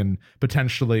dialogue and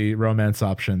potentially romance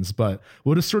options. But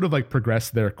we'll just sort of like progress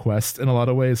their quest in a lot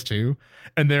of ways too.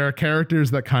 And there are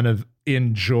characters that kind of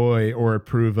enjoy or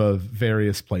approve of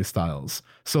various play styles.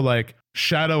 So like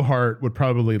Shadowheart would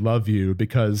probably love you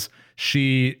because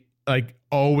she like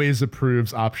always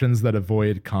approves options that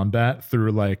avoid combat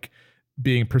through like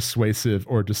being persuasive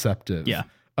or deceptive. Yeah.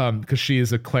 Because she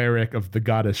is a cleric of the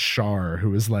goddess Shar,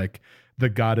 who is like the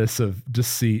goddess of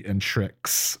deceit and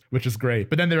tricks, which is great.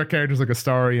 But then there are characters like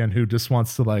Astarion who just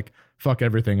wants to like fuck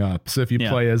everything up. So if you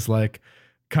play as like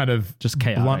kind of just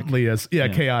chaotic, bluntly as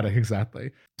chaotic,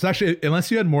 exactly. So actually, unless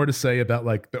you had more to say about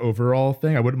like the overall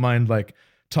thing, I wouldn't mind like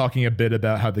talking a bit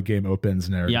about how the game opens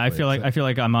narratively. Yeah, I feel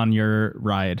like I'm on your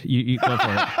ride. You go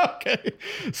for it. Okay.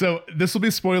 So this will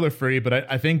be spoiler free, but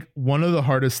I think one of the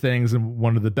hardest things and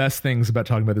one of the best things about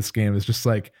talking about this game is just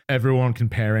like everyone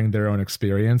comparing their own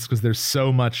experience, because there's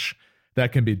so much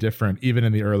that can be different even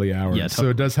in the early hours. Yeah, totally. So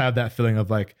it does have that feeling of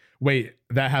like, wait,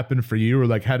 that happened for you, or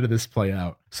like how did this play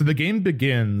out? So the game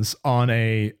begins on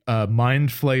a Mind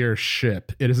Flayer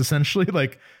ship. It's essentially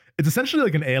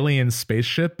like an alien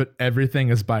spaceship, but everything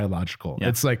is biological. Yeah.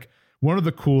 It's like one of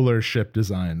the cooler ship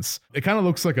designs. It kind of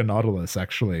looks like a Nautilus,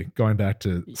 actually, going back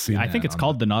to see. I think it's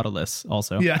called the Nautilus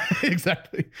also. Yeah,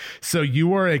 exactly. So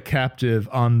you are a captive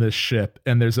on this ship,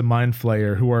 and there's a Mind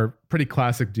Flayer who are pretty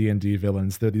classic D&D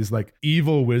villains. They're these like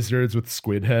evil wizards with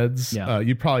squid heads. Yeah.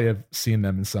 You probably have seen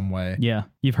them in some way. Yeah,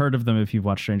 you've heard of them if you've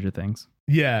watched Stranger Things.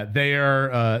 Yeah, they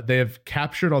are. They have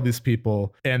captured all these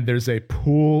people, and there's a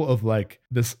pool of like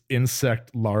this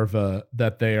insect larva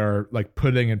that they are like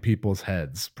putting in people's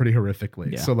heads pretty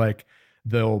horrifically. Yeah. So like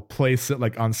they'll place it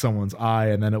like on someone's eye,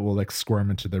 and then it will like squirm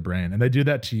into their brain, and they do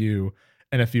that to you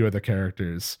and a few other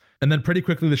characters. And then pretty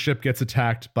quickly the ship gets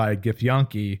attacked by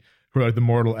Githyanki, who are the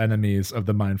mortal enemies of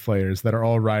the Mind Flayers that are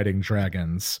all riding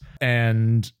dragons.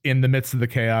 And in the midst of the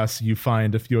chaos, you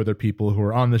find a few other people who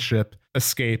are on the ship,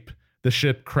 escape. The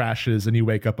ship crashes and you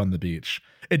wake up on the beach.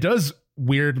 It does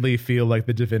weirdly feel like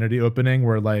the Divinity opening,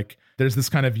 where like there's this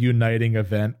kind of uniting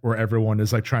event where everyone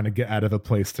is like trying to get out of a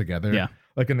place together. Yeah.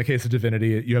 Like in the case of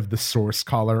Divinity, you have the source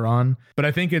collar on. But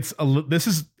I think this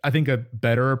is a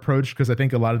better approach, because I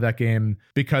think a lot of that game,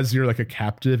 because you're like a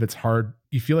captive, it's hard.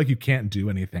 You feel like you can't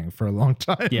do anything for a long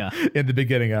time in the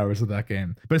beginning hours of that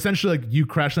game. But essentially, like you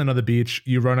crash land on the beach,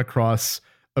 you run across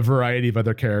a variety of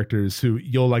other characters who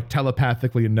you'll like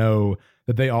telepathically know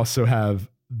that they also have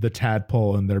the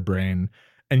tadpole in their brain.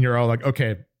 And you're all like,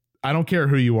 okay, I don't care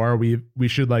who you are. We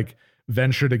should like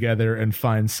venture together and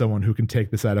find someone who can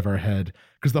take this out of our head.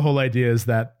 Because the whole idea is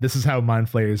that this is how Mind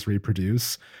Flayers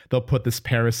reproduce. They'll put this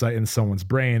parasite in someone's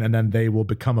brain, and then they will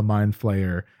become a Mind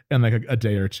Flayer in like a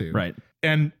day or two. Right.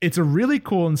 And it's a really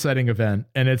cool inciting event.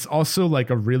 And it's also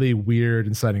like a really weird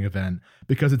inciting event,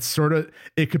 because it's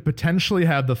it could potentially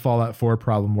have the Fallout 4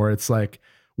 problem where it's like,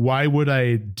 why would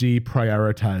I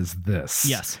deprioritize this?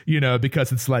 Yes. You know,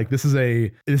 because it's like, this is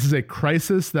a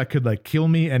crisis that could like kill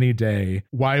me any day.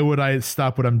 Why would I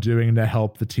stop what I'm doing to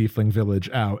help the Tiefling village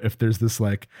out if there's this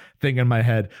like thing in my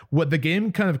head? What the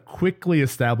game kind of quickly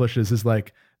establishes is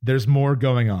like, there's more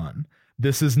going on.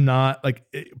 This is not like,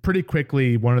 pretty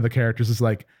quickly, one of the characters is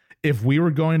like, if we were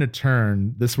going to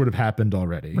turn, this would have happened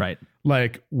already. Right.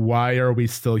 Like, why are we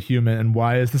still human? And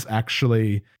why is this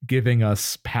actually giving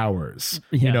us powers?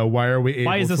 Yeah. You know, why are we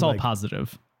able Why is this to, all like,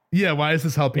 positive? Yeah, why is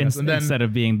this helping us? And then instead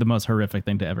of being the most horrific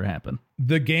thing to ever happen.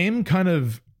 The game kind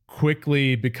of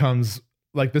quickly becomes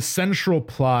like, the central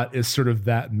plot is sort of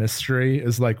that mystery,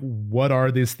 is like, what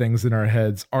are these things in our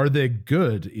heads? Are they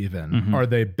good even? Mm-hmm. Are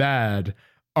they bad?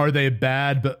 Are they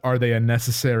bad, but are they a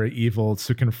necessary evil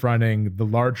to confronting the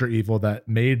larger evil that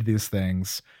made these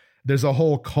things? There's a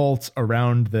whole cult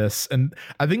around this. And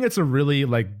I think it's a really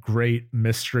like great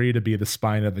mystery to be the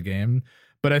spine of the game.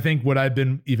 But I think what I've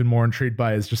been even more intrigued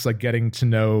by is just like getting to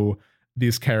know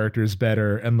these characters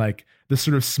better, and like the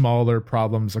sort of smaller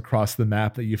problems across the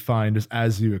map that you find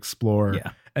as you explore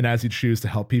and as you choose to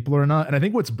help people or not. And I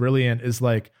think what's brilliant is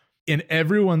like, in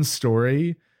everyone's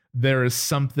story, there is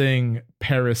something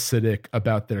parasitic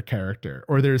about their character,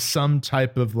 or there's some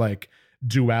type of like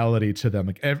duality to them.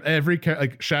 Like every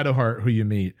like Shadowheart, who you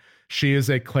meet, she is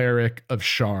a cleric of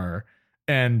Shar,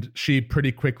 and she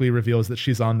pretty quickly reveals that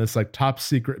she's on this like top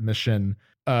secret mission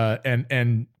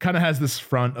and kind of has this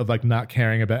front of like not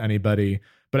caring about anybody.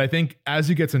 But I think as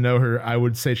you get to know her, I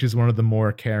would say she's one of the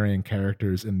more caring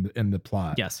characters in the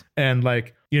plot. Yes. And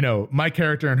like, you know, my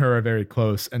character and her are very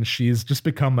close, and she's just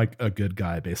become like a good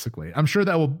guy, basically. I'm sure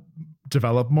that will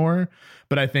develop more,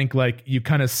 but I think like you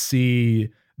kind of see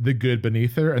the good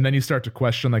beneath her, and then you start to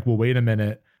question like, well, wait a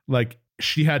minute, like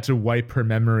she had to wipe her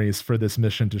memories for this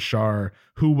mission to Shar.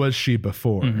 Who was she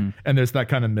before? Mm-hmm. And there's that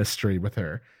kind of mystery with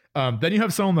her. Then you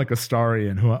have someone like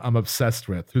Astarion, who I'm obsessed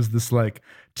with, who's this like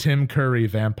Tim Curry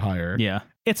vampire. Yeah.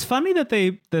 It's funny that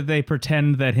they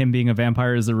pretend that him being a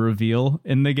vampire is a reveal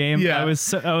in the game. Yeah. I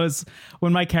was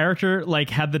when my character like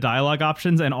had the dialogue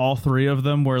options and all three of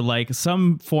them were like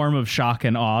some form of shock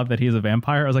and awe that he's a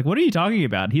vampire. I was like, what are you talking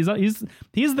about? He's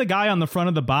the guy on the front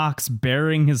of the box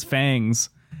bearing his fangs.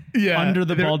 Yeah, under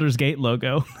the Baldur's Gate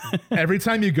logo. Every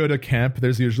time you go to camp,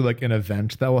 there's usually like an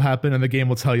event that will happen, and the game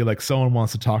will tell you like someone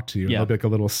wants to talk to you. Yeah. There'll be like a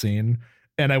little scene.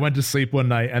 And I went to sleep one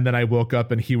night, and then I woke up,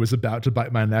 and he was about to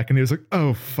bite my neck, and he was like,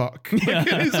 "Oh fuck!" Yeah.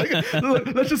 He's like,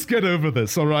 "Let's just get over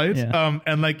this, all right?" Yeah.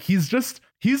 And like he's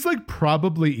like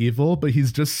probably evil, but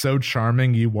he's just so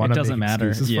charming. You want to make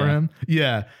excuses for him.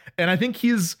 Yeah, and I think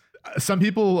he's. Some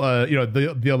people, you know,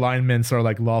 the alignments are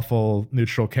like lawful,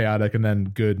 neutral, chaotic, and then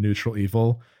good, neutral,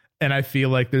 evil. And I feel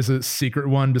like there's a secret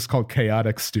one just called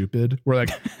chaotic stupid, where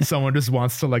like someone just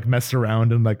wants to like mess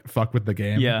around and like fuck with the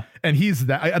game. Yeah. And he's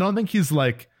that. I don't think he's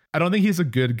a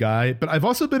good guy, but I've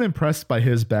also been impressed by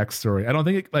his backstory. I don't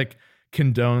think it like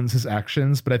condones his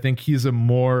actions, but I think he's a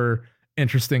more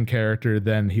interesting character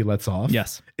than he lets off.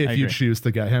 Yes. If you choose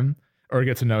to get him or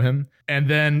get to know him. And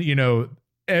then, you know,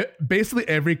 basically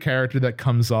every character that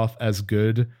comes off as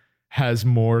good has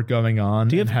more going on.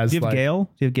 Do you have Gale?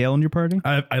 Do you have Gale in your party?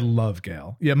 I love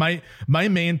Gale. Yeah, my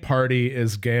main party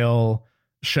is Gale,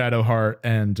 Shadowheart,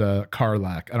 and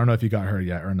Karlach. I don't know if you got her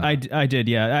yet or not. I did,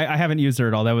 yeah. I haven't used her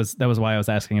at all. That was why I was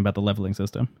asking about the leveling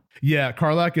system. Yeah,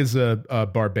 Karlach is a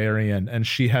barbarian, and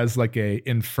she has like a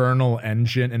infernal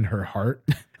engine in her heart.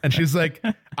 And she's like,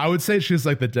 I would say she's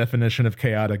like the definition of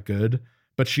chaotic good,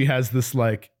 but she has this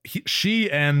like,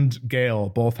 she and Gale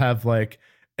both have like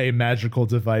a magical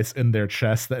device in their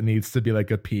chest that needs to be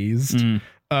like appeased.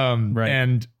 Right.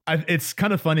 And it's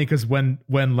kind of funny because when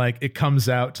like it comes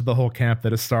out to the whole camp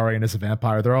that Astarion is a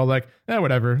vampire, they're all like,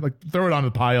 whatever, like throw it on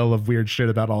the pile of weird shit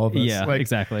about all of us. Yeah, like,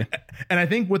 exactly. And I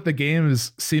think what the game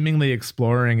is seemingly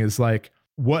exploring is like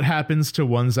what happens to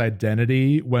one's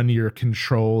identity when you're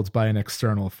controlled by an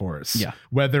external force. Yeah.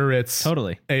 Whether it's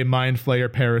totally a mind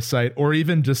flayer parasite or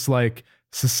even just like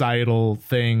societal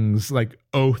things like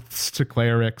oaths to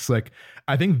clerics. Like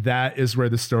I think that is where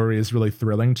the story is really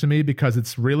thrilling to me, because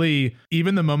it's really,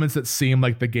 even the moments that seem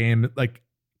like the game, like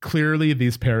clearly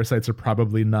these parasites are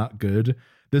probably not good,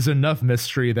 there's enough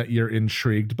mystery that you're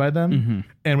intrigued by them. Mm-hmm.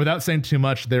 And without saying too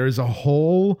much, there is a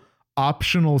whole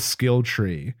optional skill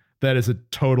tree that is a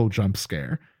total jump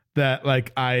scare that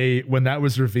like when that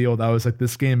was revealed, I was like,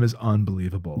 this game is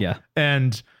unbelievable. Yeah.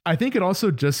 And I think it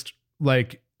also just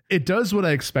like, it does what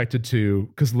I expected to,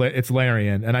 because it's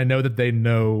Larian, and I know that they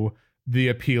know the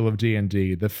appeal of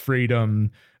D&D, the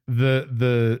freedom,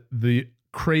 the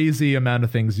crazy amount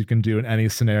of things you can do in any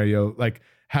scenario, like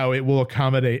how it will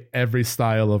accommodate every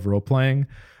style of role playing.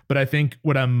 But I think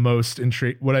what I'm most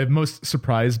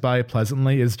surprised by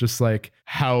pleasantly is just like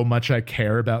how much I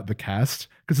care about the cast.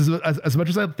 Because as much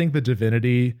as I think the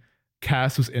Divinity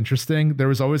cast was interesting, there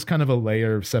was always kind of a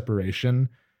layer of separation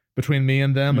between me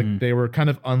and them. Like they were kind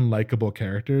of unlikable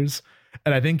characters.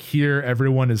 And I think here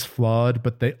everyone is flawed,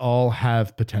 but they all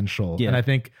have potential. Yeah. And I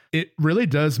think it really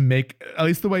does make, at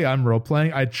least the way I'm role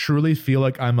playing, I truly feel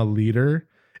like I'm a leader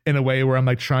in a way where I'm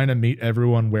like trying to meet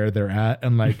everyone where they're at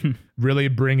and like really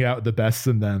bring out the best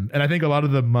in them. And I think a lot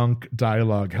of the monk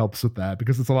dialogue helps with that,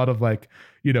 because it's a lot of like,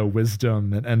 you know,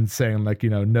 wisdom and saying like, you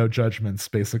know, no judgments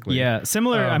basically. Yeah.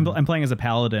 Similar. I'm playing as a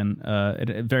paladin,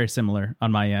 very similar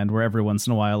on my end, where every once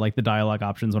in a while, like the dialogue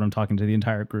options when I'm talking to the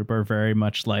entire group are very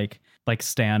much like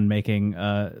Stan making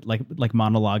like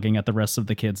monologuing at the rest of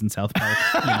the kids in South Park.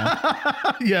 You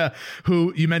know? Yeah.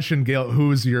 Who you mentioned, Gale,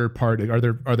 who's your party? Are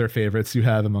there favorites you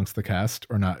have amongst the cast,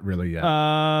 or not really yet?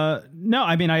 No,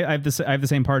 I mean I have the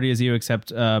same party as you,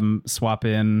 except swap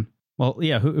in. Well,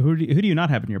 yeah. Who do you not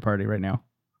have in your party right now?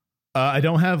 I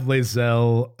don't have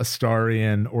Lae'zel,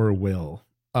 Astarion, or Will.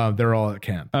 They're all at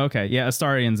camp. Okay, yeah,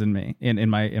 Astarion's in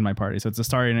my party, so it's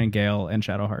Astarion and Gale and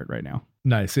Shadowheart right now.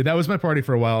 Nice. See, that was my party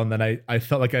for a while, and then I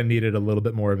felt like I needed a little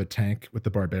bit more of a tank with the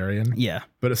barbarian. Yeah,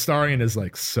 but Astarion is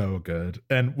like so good,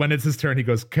 and when it's his turn, he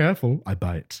goes, "Careful, I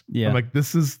bite." Yeah, I'm like,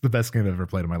 this is the best game I've ever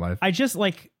played in my life. I just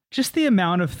like the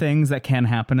amount of things that can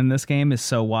happen in this game is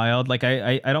so wild. Like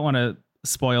I don't want to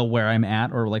spoil where I'm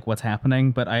at or like what's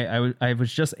happening, but I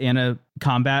was just in a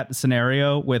combat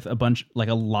scenario with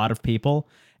a lot of people,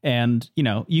 and you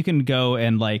know, you can go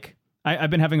and like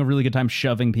I've been having a really good time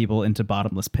shoving people into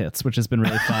bottomless pits, which has been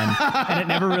really fun. And it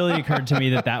never really occurred to me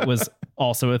that that was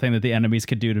also a thing that the enemies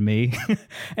could do to me.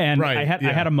 And I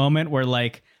had a moment where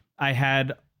like I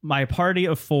had my party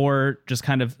of 4 just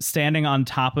kind of standing on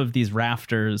top of these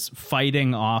rafters,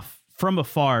 fighting off from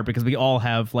afar, because we all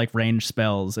have like range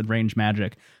spells and range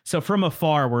magic. So from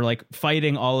afar, we're like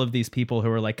fighting all of these people who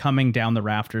are like coming down the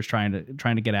rafters trying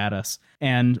to get at us.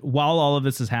 And while all of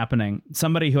this is happening,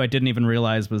 somebody who I didn't even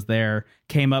realize was there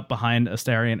came up behind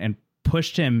Astarion and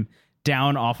pushed him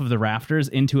down off of the rafters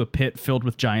into a pit filled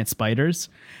with giant spiders.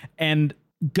 And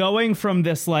going from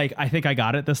this, like, I think I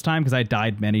got it this time, because I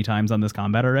died many times on this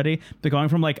combat already, but going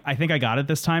from like, I think I got it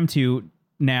this time, to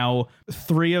now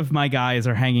 3 of my guys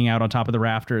are hanging out on top of the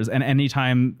rafters, and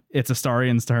anytime it's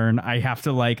Astarion's turn, I have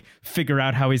to like figure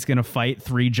out how he's going to fight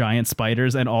 3 giant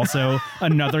spiders and also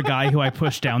another guy who I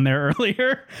pushed down there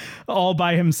earlier all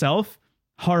by himself.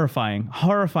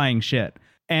 Horrifying shit.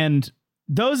 And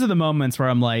those are the moments where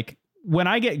I'm like, when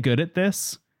I get good at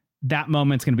this, that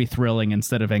moment's going to be thrilling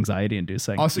instead of anxiety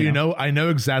inducing. Also, you know, I know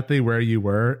exactly where you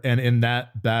were. And in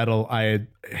that battle, I had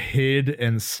hid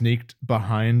and sneaked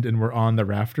behind and were on the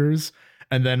rafters.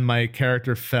 And then my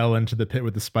character fell into the pit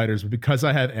with the spiders. But because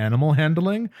I have animal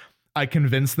handling, I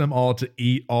convinced them all to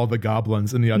eat all the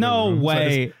goblins in the other room. No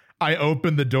way. So I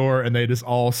opened the door and they just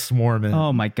all swarm in.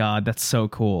 Oh my God, that's so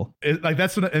cool.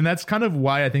 That's kind of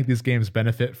why I think these games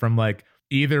benefit from like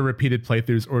either repeated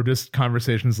playthroughs or just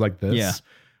conversations like this. Yeah.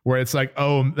 Where it's like,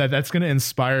 oh, that's going to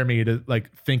inspire me to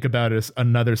like think about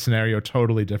another scenario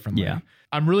totally differently. Yeah,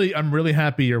 I'm really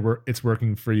happy it's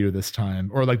working for you this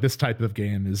time, or like this type of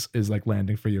game is like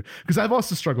landing for you, because I've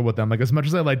also struggled with them. Like, as much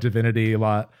as I like Divinity a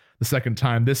lot the second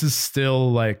time, this is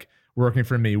still like working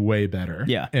for me way better.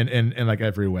 Yeah, in like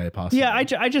every way possible. Yeah,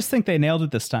 I just think they nailed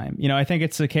it this time. You know, I think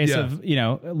it's a case of, you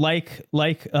know, like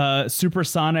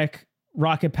supersonic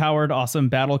rocket-powered awesome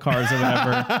battle cars or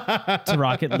whatever to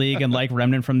Rocket League, and like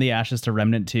Remnant from the Ashes to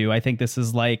Remnant 2. I think this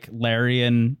is like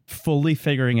Larian fully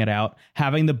figuring it out,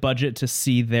 having the budget to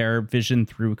see their vision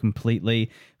through completely,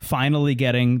 finally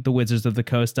getting the Wizards of the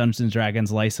Coast Dungeons &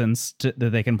 Dragons license that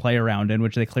they can play around in,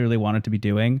 which they clearly wanted to be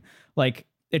doing. Like,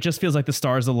 it just feels like the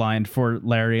stars aligned for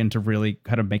Larian to really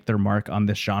kind of make their mark on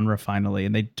this genre finally,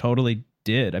 and they totally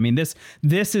did. I mean, this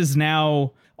is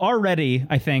now already,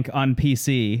 I think, on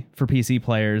PC, for PC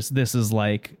players, this is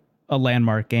like a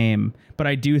landmark game. But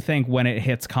I do think when it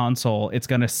hits console, it's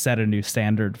going to set a new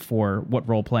standard for what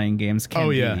role-playing games can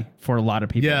be for a lot of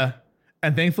people. Yeah.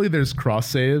 And thankfully there's cross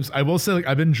saves. I will say, like,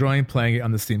 I've been enjoying playing it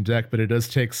on the Steam Deck, but it does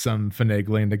take some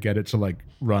finagling to get it to like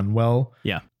run well.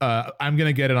 Yeah. I'm going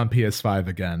to get it on PS5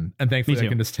 again. And thankfully I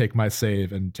can just take my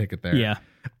save and take it there. Yeah.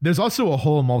 There's also a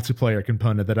whole multiplayer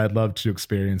component that I'd love to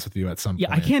experience with you at some point.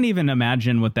 Yeah, I can't even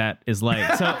imagine what that is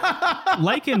like. So,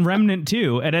 like in Remnant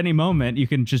 2, at any moment, you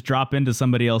can just drop into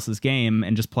somebody else's game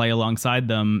and just play alongside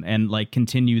them and like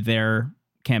continue their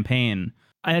campaign.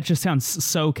 That just sounds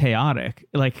so chaotic.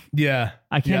 Like, yeah,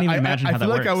 I can't even imagine how that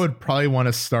works. I feel like I would probably want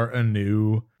to start a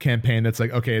new campaign that's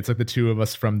like, okay, it's like the 2 of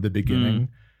us from the beginning.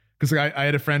 Because like, I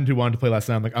had a friend who wanted to play last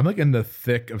night. I'm like in the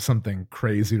thick of something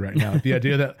crazy right now. The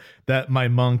idea that my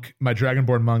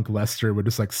Dragonborn monk Lester would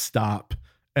just like stop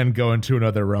and go into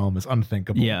another realm is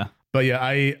unthinkable. Yeah. But yeah,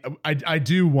 I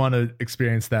do want to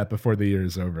experience that before the year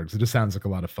is over, because it just sounds like a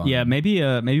lot of fun. Yeah, maybe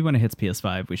when it hits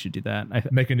PS5, we should do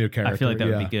that. Make a new character. I feel like that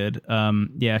would be good.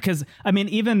 Yeah, because I mean,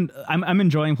 even I'm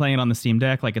enjoying playing it on the Steam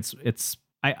Deck. Like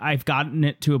I've gotten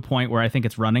it to a point where I think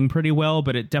it's running pretty well,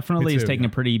 but it definitely is taking a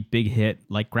pretty big hit,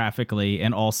 like graphically,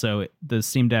 and also the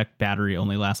Steam Deck battery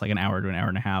only lasts like an hour to an hour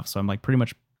and a half. So I'm like pretty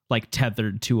much like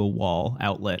tethered to a wall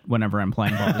outlet whenever I'm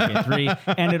playing Baldur's Gate 3.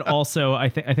 And it also, I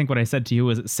think what I said to you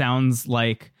was it sounds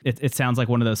like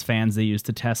one of those fans they use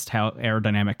to test how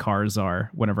aerodynamic cars are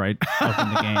whenever I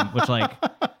open the game, which like,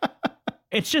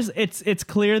 it's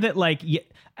clear that like,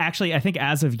 actually, I think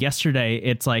as of yesterday,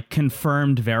 it's like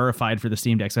confirmed, verified for the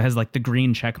Steam Deck. So it has like the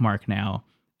green check mark now.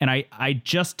 And I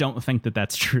just don't think that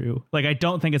that's true. Like, I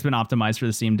don't think it's been optimized for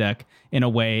the Steam Deck in a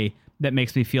way that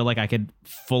makes me feel like I could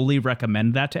fully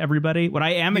recommend that to everybody. What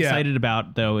I am excited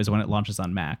about, though, is when it launches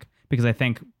on Mac, because I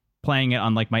think playing it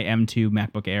on like my M2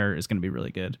 MacBook Air is going to be really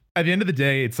good. At the end of the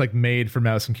day, it's like made for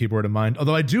mouse and keyboard in mind.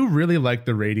 Although I do really like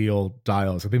the radial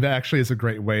dials. I think that actually is a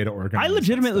great way to organize. I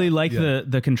legitimately like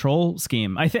the control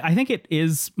scheme. I think it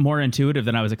is more intuitive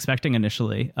than I was expecting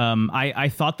initially. I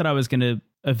thought that I was going to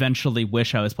eventually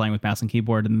wish I was playing with mouse and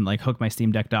keyboard and like hook my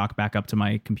Steam Deck dock back up to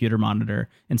my computer monitor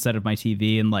instead of my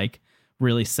TV and like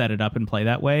really set it up and play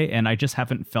that way. And I just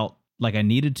haven't felt like I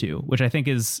needed to, which I think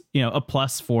is, a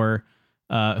plus for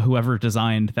whoever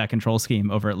designed that control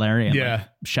scheme over at Larian. Yeah. Like,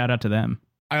 shout out to them.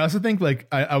 I also think like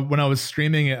I when I was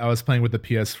streaming it, I was playing with the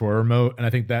PS4 remote, and I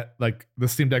think that like the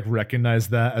Steam Deck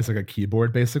recognized that as like a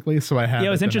keyboard basically. So I had it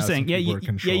was interesting.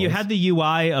 You had the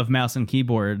UI of mouse and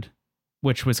keyboard,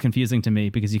 which was confusing to me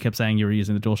because you kept saying you were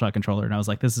using the DualShock controller, and I was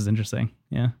like, this is interesting.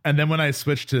 Yeah. And then when I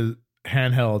switched to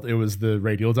handheld, it was the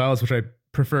radial dials, which I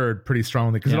preferred pretty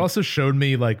strongly because it also showed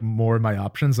me like more of my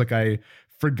options. Like I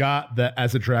forgot that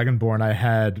as a Dragonborn, I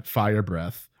had Fire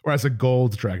Breath, or as a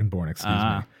Gold Dragonborn, excuse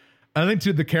me. I think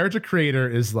too, the character creator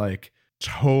is like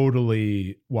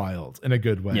totally wild in a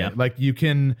good way. Yeah. Like you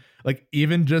can like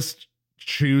even just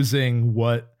choosing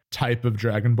what type of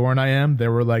Dragonborn I am,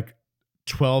 there were like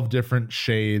 12 different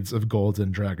shades of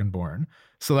golden Dragonborn.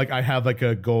 So like I have like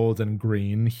a gold and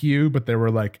green hue, but there were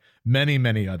like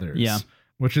many others. Yeah.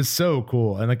 Which is so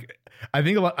cool. And like I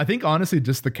think honestly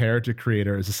just the character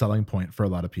creator is a selling point for a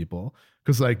lot of people.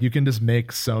 Because like you can just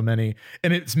make so many,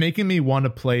 and it's making me want to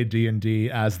play D&D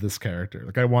as this character.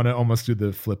 Like I want to almost do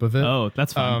the flip of it. Oh,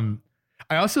 that's fun.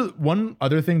 I also, one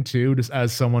other thing too, just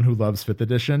as someone who loves 5th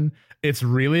edition, it's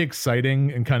really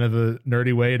exciting in kind of a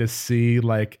nerdy way to see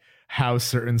like how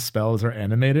certain spells are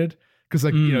animated. Because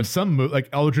like some like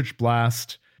Eldritch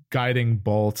Blast, Guiding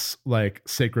Bolts, like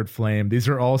Sacred Flame, these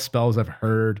are all spells I've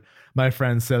heard my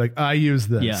friends say like I use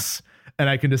this, and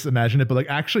I can just imagine it. But like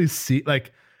actually see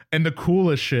like. And the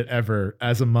coolest shit ever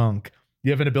as a monk,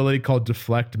 you have an ability called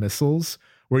Deflect Missiles,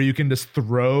 where you can just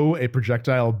throw a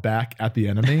projectile back at the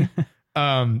enemy.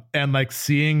 And like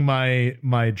seeing my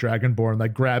Dragonborn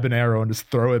like grab an arrow and just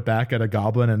throw it back at a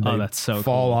goblin, and they that's so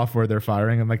fall cool. off where they're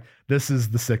firing. I'm like, this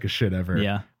is the sickest shit ever.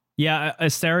 Yeah.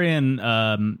 Astarion,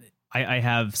 I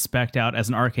have spec'd out as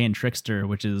an arcane trickster,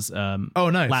 which is nice.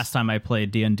 Last time I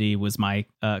played D&D was my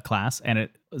class, and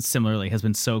it similarly has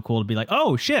been so cool to be like,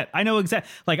 oh shit, I know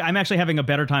exactly. Like I'm actually having a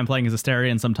better time playing as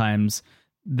Astarion sometimes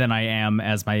than I am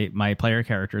as my player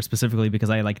character, specifically because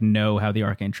I like know how the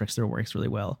arcane trickster works really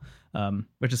well,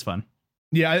 which is fun.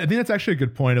 Yeah, I think that's actually a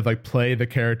good point of like play the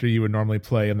character you would normally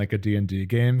play in like a D&D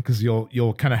game, because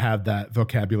you'll kind of have that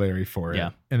vocabulary for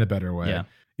it in a better way.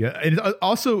 Yeah, and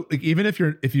also like, even if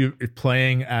you're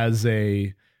playing as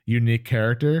a unique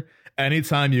character,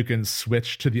 anytime you can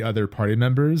switch to the other party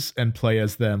members and play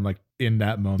as them like in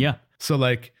that moment. Yeah. So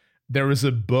like there was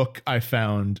a book I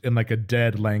found in like a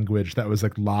dead language that was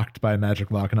like locked by a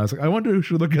magic lock, and I was like, I wonder who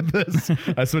should look at this.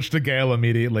 I switched to Gale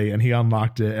immediately, and he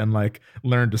unlocked it and like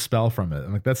learned to spell from it.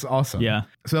 I'm like, that's awesome. Yeah.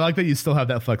 So I like that you still have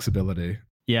that flexibility.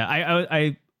 Yeah,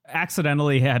 I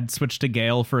accidentally had switched to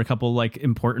Gale for a couple like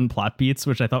important plot beats,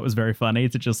 which I thought was very funny,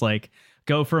 to just like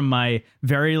go from my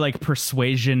very like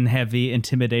persuasion heavy,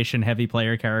 intimidation heavy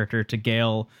player character to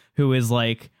Gale, who is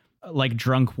like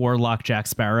drunk warlock Jack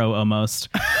Sparrow almost,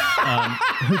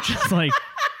 who just like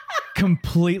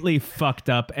completely fucked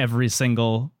up every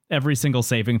single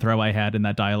saving throw I had in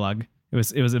that dialogue. It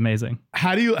was amazing.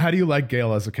 How do you like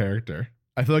Gale as a character?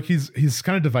 I feel like he's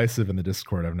kind of divisive in the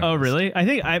Discord. I've noticed. Oh, really? I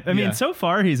think I mean, so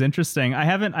far he's interesting. I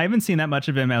haven't seen that much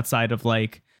of him outside of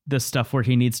like the stuff where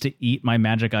he needs to eat my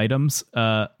magic items.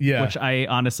 Which I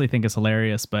honestly think is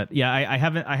hilarious. But yeah, I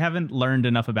haven't learned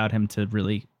enough about him to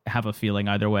really have a feeling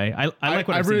either way. I like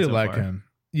what I've really seen so like far. him.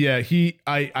 Yeah, he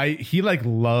like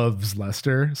loves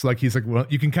Lester. So like he's like, well,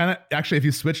 you can kind of actually, if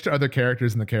you switch to other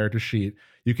characters in the character sheet,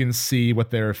 you can see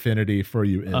what their affinity for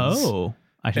you is. Oh.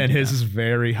 And his is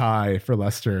very high for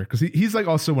Lester, because he's like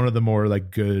also one of the more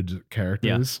like good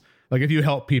characters. Like if you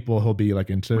help people, he'll be like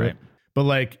into it. But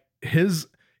like his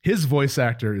voice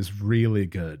actor is really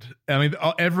good. I mean,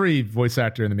 every voice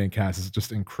actor in the main cast is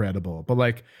just incredible. But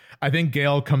like I think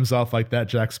Gale comes off like that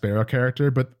Jack Sparrow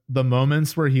character, but the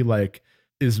moments where he like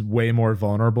is way more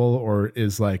vulnerable or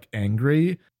is like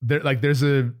angry, there's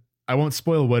I won't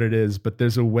spoil what it is, but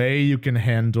there's a way you can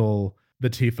handle the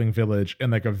Tiefling village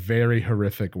in like a very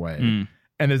horrific way.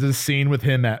 And there's a scene with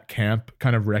him at camp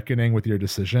kind of reckoning with your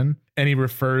decision, and he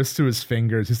refers to his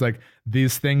fingers. He's like,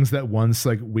 these things that once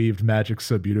like weaved magic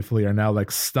so beautifully are now like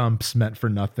stumps meant for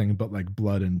nothing but like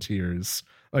blood and tears.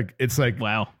 Like it's like,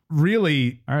 wow,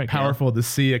 really powerful to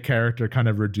see a character kind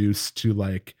of reduced to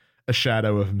like a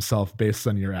shadow of himself based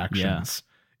on your actions.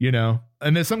 You know,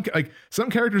 and there's some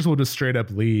characters will just straight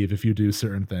up leave if you do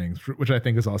certain things, which I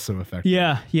think is also effective.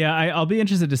 Yeah. I'll be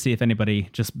interested to see if anybody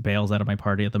just bails out of my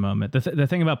party at the moment. The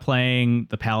thing about playing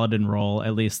the paladin role,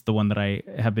 at least the one that I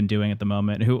have been doing at the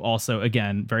moment, who also,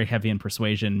 again, very heavy in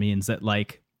persuasion, means that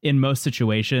like in most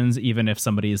situations, even if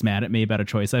somebody is mad at me about a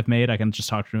choice I've made, I can just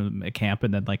talk to them at camp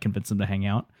and then like convince them to hang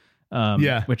out.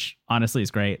 which honestly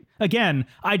is great. Again,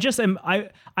 I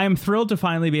am thrilled to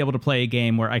finally be able to play a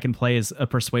game where I can play as a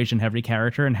persuasion heavy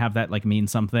character and have that like mean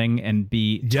something and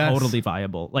be totally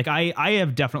viable. Like I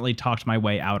have definitely talked my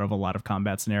way out of a lot of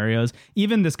combat scenarios.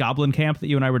 Even this goblin camp that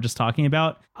you and I were just talking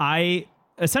about, I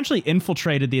essentially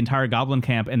infiltrated the entire goblin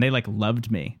camp and they like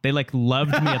loved me. They like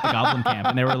loved me at the goblin camp,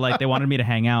 and they were like, they wanted me to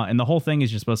hang out. And the whole thing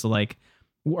is you're supposed to like,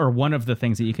 or one of the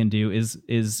things that you can do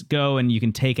is go and you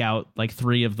can take out like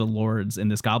 3 of the lords in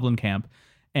this goblin camp.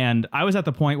 And I was at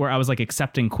the point where I was like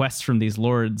accepting quests from these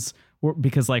lords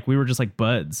because like we were just like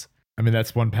buds. I mean,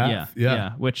 that's one path.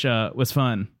 Yeah. Which was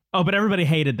fun. Oh, but everybody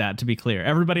hated that, to be clear.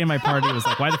 Everybody in my party was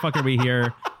like, why the fuck are we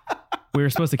here? We were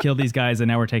supposed to kill these guys and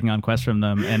now we're taking on quests from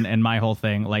them. And my whole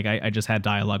thing, like I just had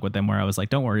dialogue with them where I was like,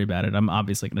 don't worry about it. I'm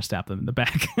obviously going to stab them in the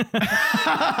back.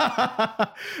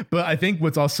 But I think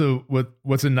what's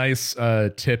a nice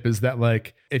tip is that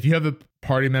like, if you have a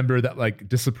party member that like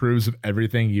disapproves of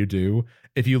everything you do,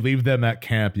 if you leave them at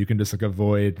camp, you can just like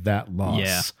avoid that loss.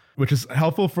 Yeah. Which is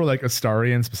helpful for like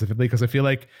Astarion specifically, because I feel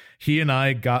like he and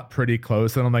I got pretty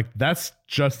close, and I'm like, that's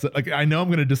just like, I know I'm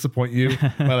going to disappoint you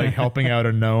by like helping out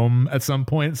a gnome at some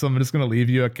point, so I'm just going to leave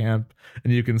you at camp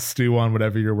and you can stew on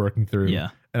whatever you're working through. Yeah.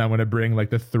 And I'm going to bring like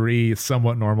the 3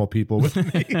 somewhat normal people with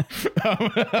me.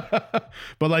 But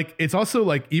like, it's also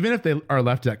like, even if they are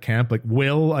left at camp, like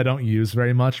Will, I don't use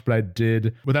very much, but I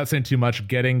did, without saying too much,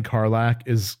 getting Karlach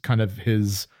is kind of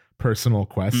his personal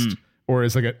quest. Or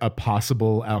is like a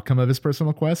possible outcome of his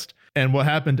personal quest. And what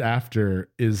happened after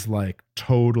is like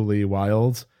totally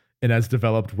wild and has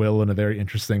developed Will in a very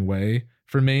interesting way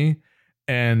for me.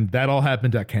 And that all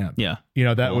happened at camp. Yeah. You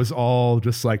know, that was all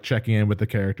just like checking in with the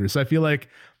characters. So I feel like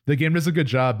the game does a good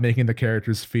job making the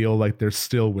characters feel like they're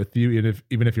still with you,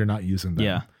 even if you're not using them.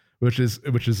 Yeah. Which is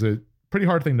a pretty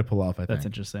hard thing to pull off, I think. That's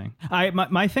interesting.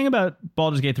 My thing about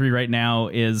Baldur's Gate 3 right now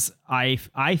is I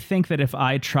think that if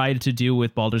I tried to do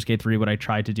with Baldur's Gate 3 what I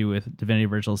tried to do with Divinity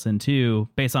Original Sin 2,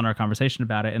 based on our conversation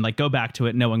about it, and like go back to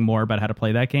it knowing more about how to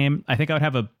play that game, I think I would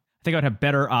have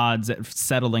better odds at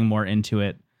settling more into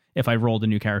it if I rolled a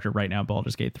new character right now in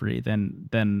Baldur's Gate 3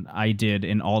 than I did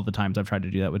in all the times I've tried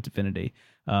to do that with Divinity.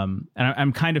 And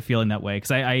I'm kind of feeling that way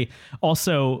because I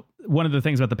also, one of the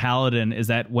things about the Paladin is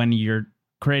that when you're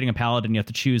creating a paladin, you have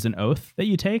to choose an oath that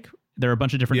you take. There are a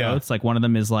bunch of different oaths. Like one of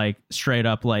them is like straight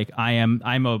up like I'm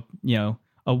a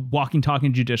walking,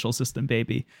 talking judicial system,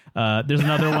 baby. There's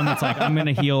another one that's like I'm going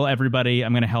to heal everybody.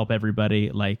 I'm going to help everybody.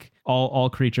 Like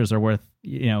all creatures are worth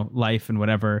life and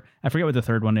whatever. I forget what the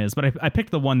third one is, but I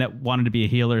picked the one that wanted to be a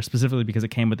healer specifically because it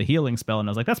came with a healing spell, and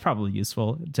I was like, that's probably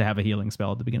useful to have a healing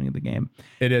spell at the beginning of the game.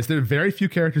 It is. There are very few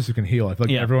characters who can heal. I feel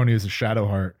like everyone uses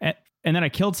Shadowheart. And then I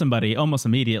killed somebody almost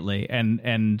immediately,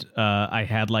 and I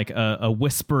had like a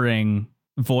whispering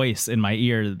voice in my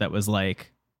ear that was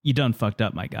like, "You done fucked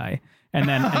up, my guy." And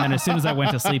then as soon as I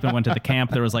went to sleep and went to the camp,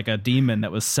 there was like a demon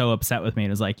that was so upset with me and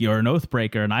was like, "You're an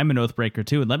Oathbreaker, and I'm an Oathbreaker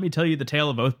too. And let me tell you the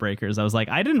tale of Oathbreakers." I was like,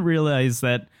 I didn't realize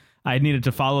that I needed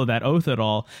to follow that oath at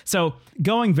all. So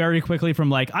going very quickly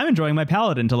from like, I'm enjoying my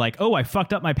paladin to like, oh, I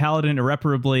fucked up my paladin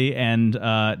irreparably. And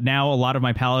now a lot of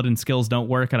my paladin skills don't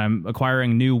work and I'm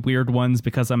acquiring new weird ones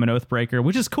because I'm an Oathbreaker,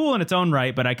 which is cool in its own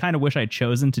right. But I kind of wish I'd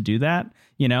chosen to do that,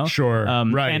 Sure.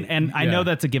 Right. And I know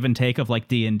that's a give and take of like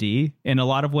D&D in a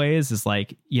lot of ways is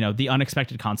like, the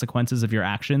unexpected consequences of your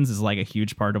actions is like a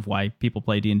huge part of why people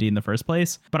play D&D in the first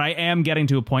place. But I am getting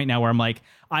to a point now where I'm like,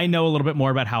 I know a little bit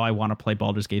more about how I want to play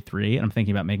Baldur's Gate 3, and I'm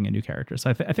thinking about making a new character.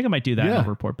 So I think I might do that and I'll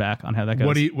report back on how that goes.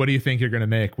 What do you think you're going to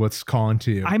make? What's calling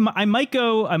to you? I might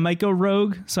go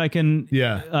rogue so I can go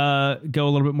a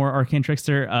little bit more arcane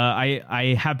trickster.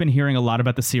 I have been hearing a lot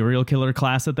about the serial killer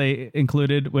class that they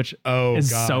included, which is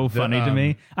so funny to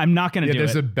me. I'm not going to do it.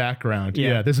 There's a background.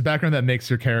 Yeah, there's a background that makes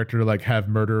your character like have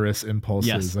murderous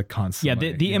impulses like constantly.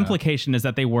 Yeah, the implication is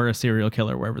that they were a serial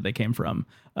killer wherever they came from.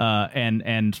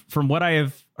 And from what I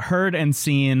have heard and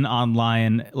seen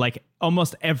online, like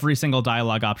almost every single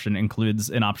dialogue option includes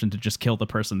an option to just kill the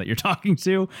person that you're talking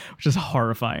to, which is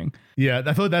horrifying. Yeah,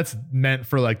 I feel like that's meant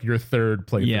for like your third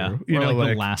playthrough. Yeah, or like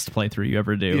the last playthrough you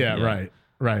ever do. Yeah.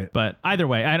 Right. But either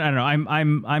way, I don't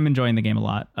know. I'm enjoying the game a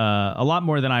lot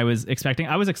more than I was expecting.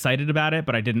 I was excited about it,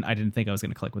 but I didn't think I was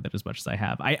going to click with it as much as I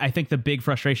have. I think the big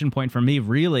frustration point for me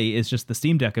really is just the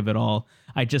Steam Deck of it all.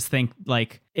 I just think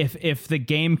like if the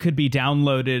game could be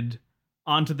downloaded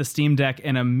onto the Steam Deck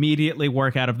and immediately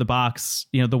work out of the box,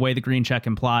 the way the green check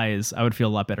implies, I would feel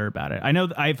a lot better about it. I know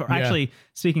I've actually,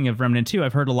 speaking of Remnant 2,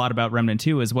 I've heard a lot about Remnant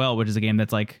 2 as well, which is a game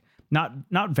that's like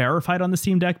not verified on the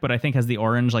Steam Deck, but I think has the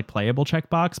orange like playable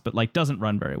checkbox, but like doesn't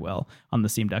run very well on the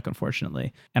Steam Deck,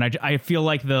 unfortunately. And I feel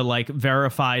like the like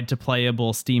verified to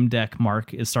playable Steam Deck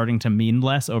mark is starting to mean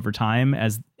less over time,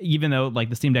 as even though like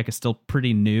the Steam Deck is still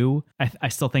pretty new, I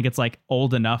still think it's like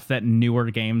old enough that newer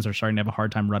games are starting to have a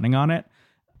hard time running on it.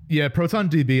 Yeah,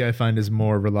 ProtonDB I find is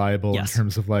more reliable in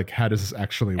terms of like how does this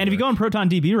actually work. And if you go on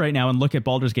ProtonDB right now and look at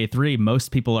Baldur's Gate 3,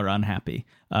 most people are unhappy,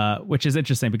 which is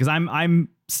interesting because I'm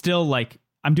still like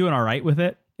I'm doing all right with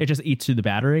it. It just eats through the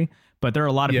battery, but there are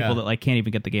a lot of people that like can't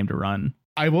even get the game to run.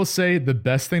 I will say the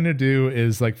best thing to do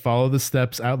is like follow the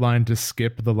steps outlined to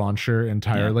skip the launcher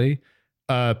entirely.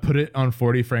 Put it on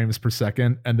 40 frames per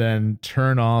second and then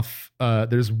turn off.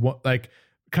 There's one like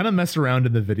kind of mess around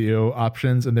in the video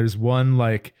options, and there's one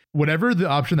like whatever the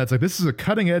option that's like this is a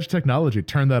cutting edge technology,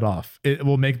 turn that off. It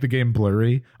will make the game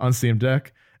blurry on Steam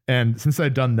Deck, and since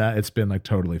I've done that, it's been like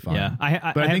totally fine. Yeah, I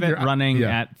have it running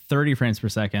at 30 frames per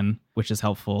second, which is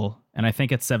helpful, and I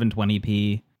think it's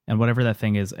 720p and whatever that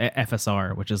thing is,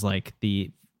 FSR, which is like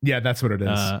the that's what it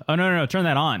is. No, turn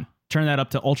that on, turn that up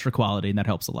to ultra quality, and that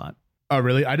helps a lot. Oh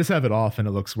really? I just have it off and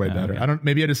it looks way better. Okay.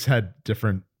 Maybe I just had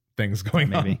different things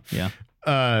going on. Yeah.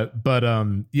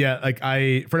 Like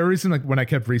for whatever reason, like when I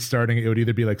kept restarting, it would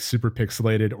either be like super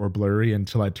pixelated or blurry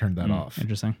until I turned that off.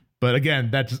 Interesting. But again,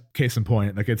 that's case in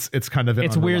point. Like it's kind of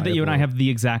it's weird that you and I have the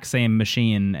exact same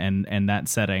machine, and that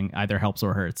setting either helps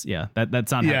or hurts. Yeah,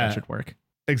 that's not how that should work.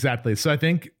 Exactly. So I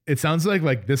think it sounds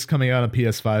like this coming out on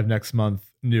PS5 next month,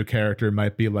 new character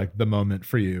might be like the moment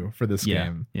for you for this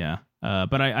game. Yeah.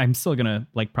 But I'm still gonna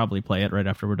like probably play it right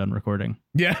after we're done recording.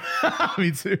 Yeah,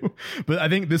 me too. But I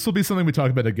think this will be something we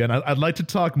talk about again. I'd like to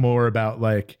talk more about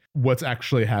like what's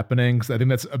actually happening, because I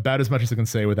think that's about as much as I can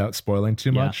say without spoiling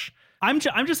too much. I'm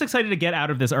just excited to get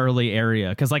out of this early area,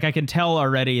 because like I can tell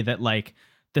already that like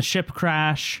the ship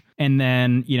crash and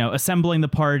then assembling the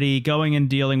party, going and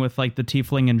dealing with like the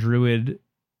tiefling and druid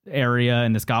area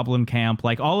and this goblin camp,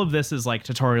 like all of this is like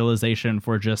tutorialization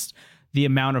for just the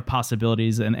amount of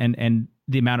possibilities and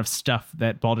the amount of stuff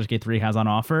that Baldur's Gate 3 has on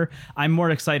offer. I'm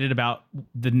more excited about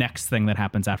the next thing that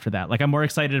happens after that. Like I'm more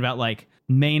excited about like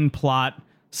main plot,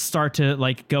 start to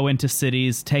like go into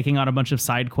cities, taking on a bunch of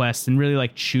side quests, and really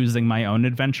like choosing my own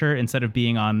adventure instead of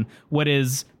being on what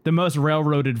is the most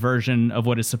railroaded version of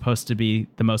what is supposed to be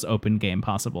the most open game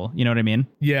possible. You know what I mean?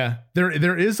 Yeah,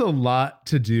 there is a lot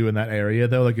to do in that area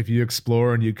though. Like if you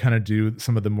explore and you kind of do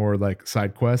some of the more like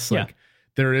side quests, like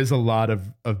there is a lot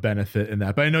of benefit in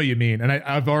that. But I know you mean, and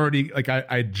I've already like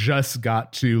I just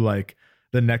got to like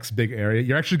the next big area.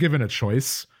 You're actually given a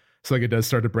choice. So like it does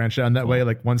start to branch out in that way.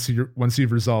 Like once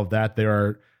you've resolved that,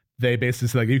 they basically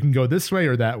say like you can go this way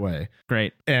or that way.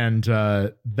 Great. And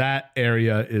that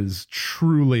area is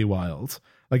truly wild.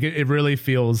 Like it really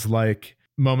feels like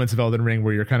moments of Elden Ring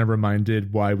where you're kind of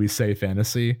reminded why we say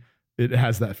fantasy. It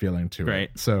has that feeling to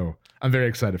it. So I'm very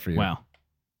excited for you. Wow.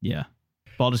 Yeah.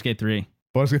 Baldur's Gate 3.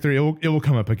 Baldur's Gate 3, it will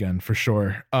come up again for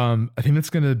sure. I think that's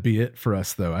going to be it for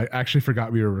us, though. I actually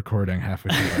forgot we were recording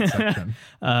halfway through that section.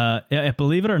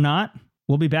 Believe it or not,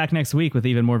 we'll be back next week with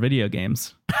even more video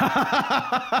games.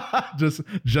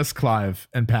 just Clive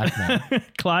and Pac-Man.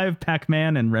 Clive,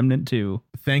 Pac-Man, and Remnant 2.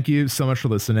 Thank you so much for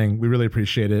listening. We really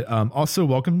appreciate it. Also,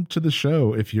 welcome to the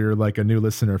show if you're like a new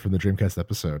listener from the Dreamcast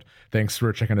episode. Thanks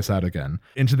for checking us out again.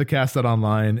 Into the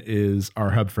Cast.online is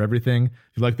our hub for everything.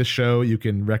 If you like the show, you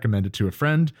can recommend it to a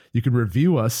friend. You can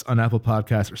review us on Apple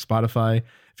Podcasts or Spotify.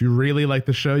 If you really like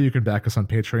the show, you can back us on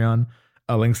Patreon.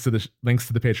 Links to the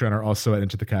Patreon are also at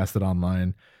Into the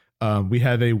Cast.online. We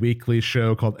have a weekly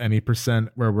show called Any Percent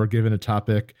where we're given a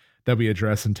topic that we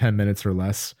address in 10 minutes or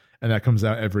less, and that comes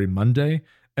out every Monday.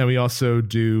 And we also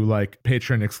do like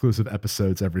Patreon exclusive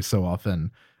episodes every so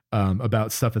often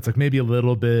about stuff that's like maybe a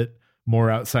little bit more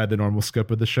outside the normal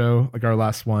scope of the show. Like our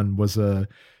last one was a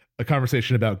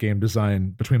conversation about game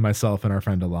design between myself and our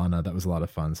friend Alana. That was a lot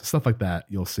of fun. So stuff like that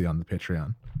you'll see on the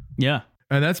Patreon. Yeah.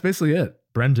 And that's basically it.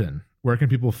 Brendan, where can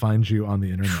people find you on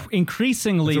the internet?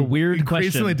 Increasingly weird question.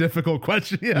 Increasingly difficult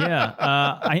question.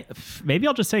 Yeah. Maybe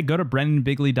I'll just say go to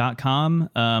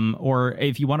brendanbigley.com. Or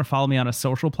if you want to follow me on a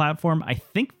social platform, I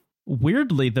think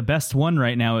weirdly the best one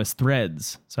right now is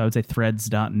Threads. So I would say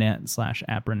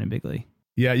threads.net/@brendanbigley.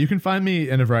 Yeah, you can find me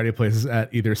in a variety of places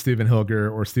at either Stephen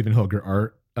Hilger or Stephen Hilger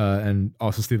Art, and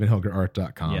also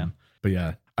StephenHilgerArt.com. Yeah. But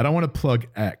yeah, I don't want to plug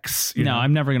X. No,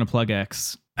 I'm never going to plug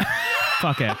X.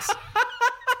 Fuck X.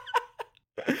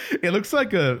 It looks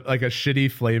like a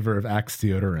shitty flavor of Axe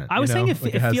deodorant. I was saying it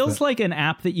feels like an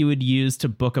app that you would use to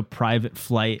book a private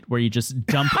flight where you just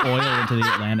dump oil into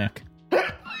the Atlantic.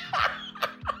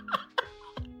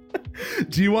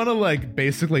 Do you want to like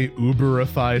basically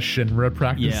Uberify Shinra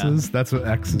practices? Yeah. That's what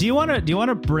X is. Do you want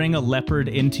to bring a leopard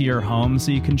into your home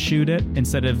so you can shoot it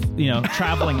instead of,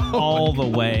 traveling all the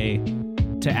way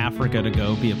to Africa to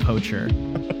go be a poacher?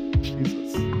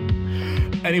 Jesus.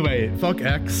 Anyway, fuck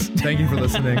X. Thank you for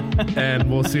listening, and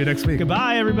we'll see you next week.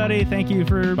 Goodbye, everybody. Thank you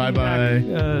for bye.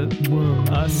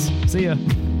 Us. See ya.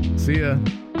 See ya.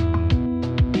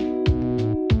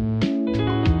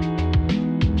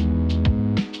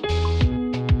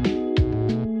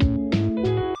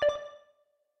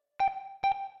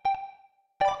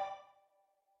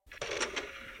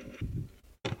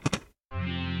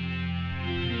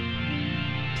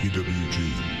 TWG,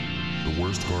 the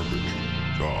worst garbage,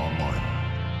 online.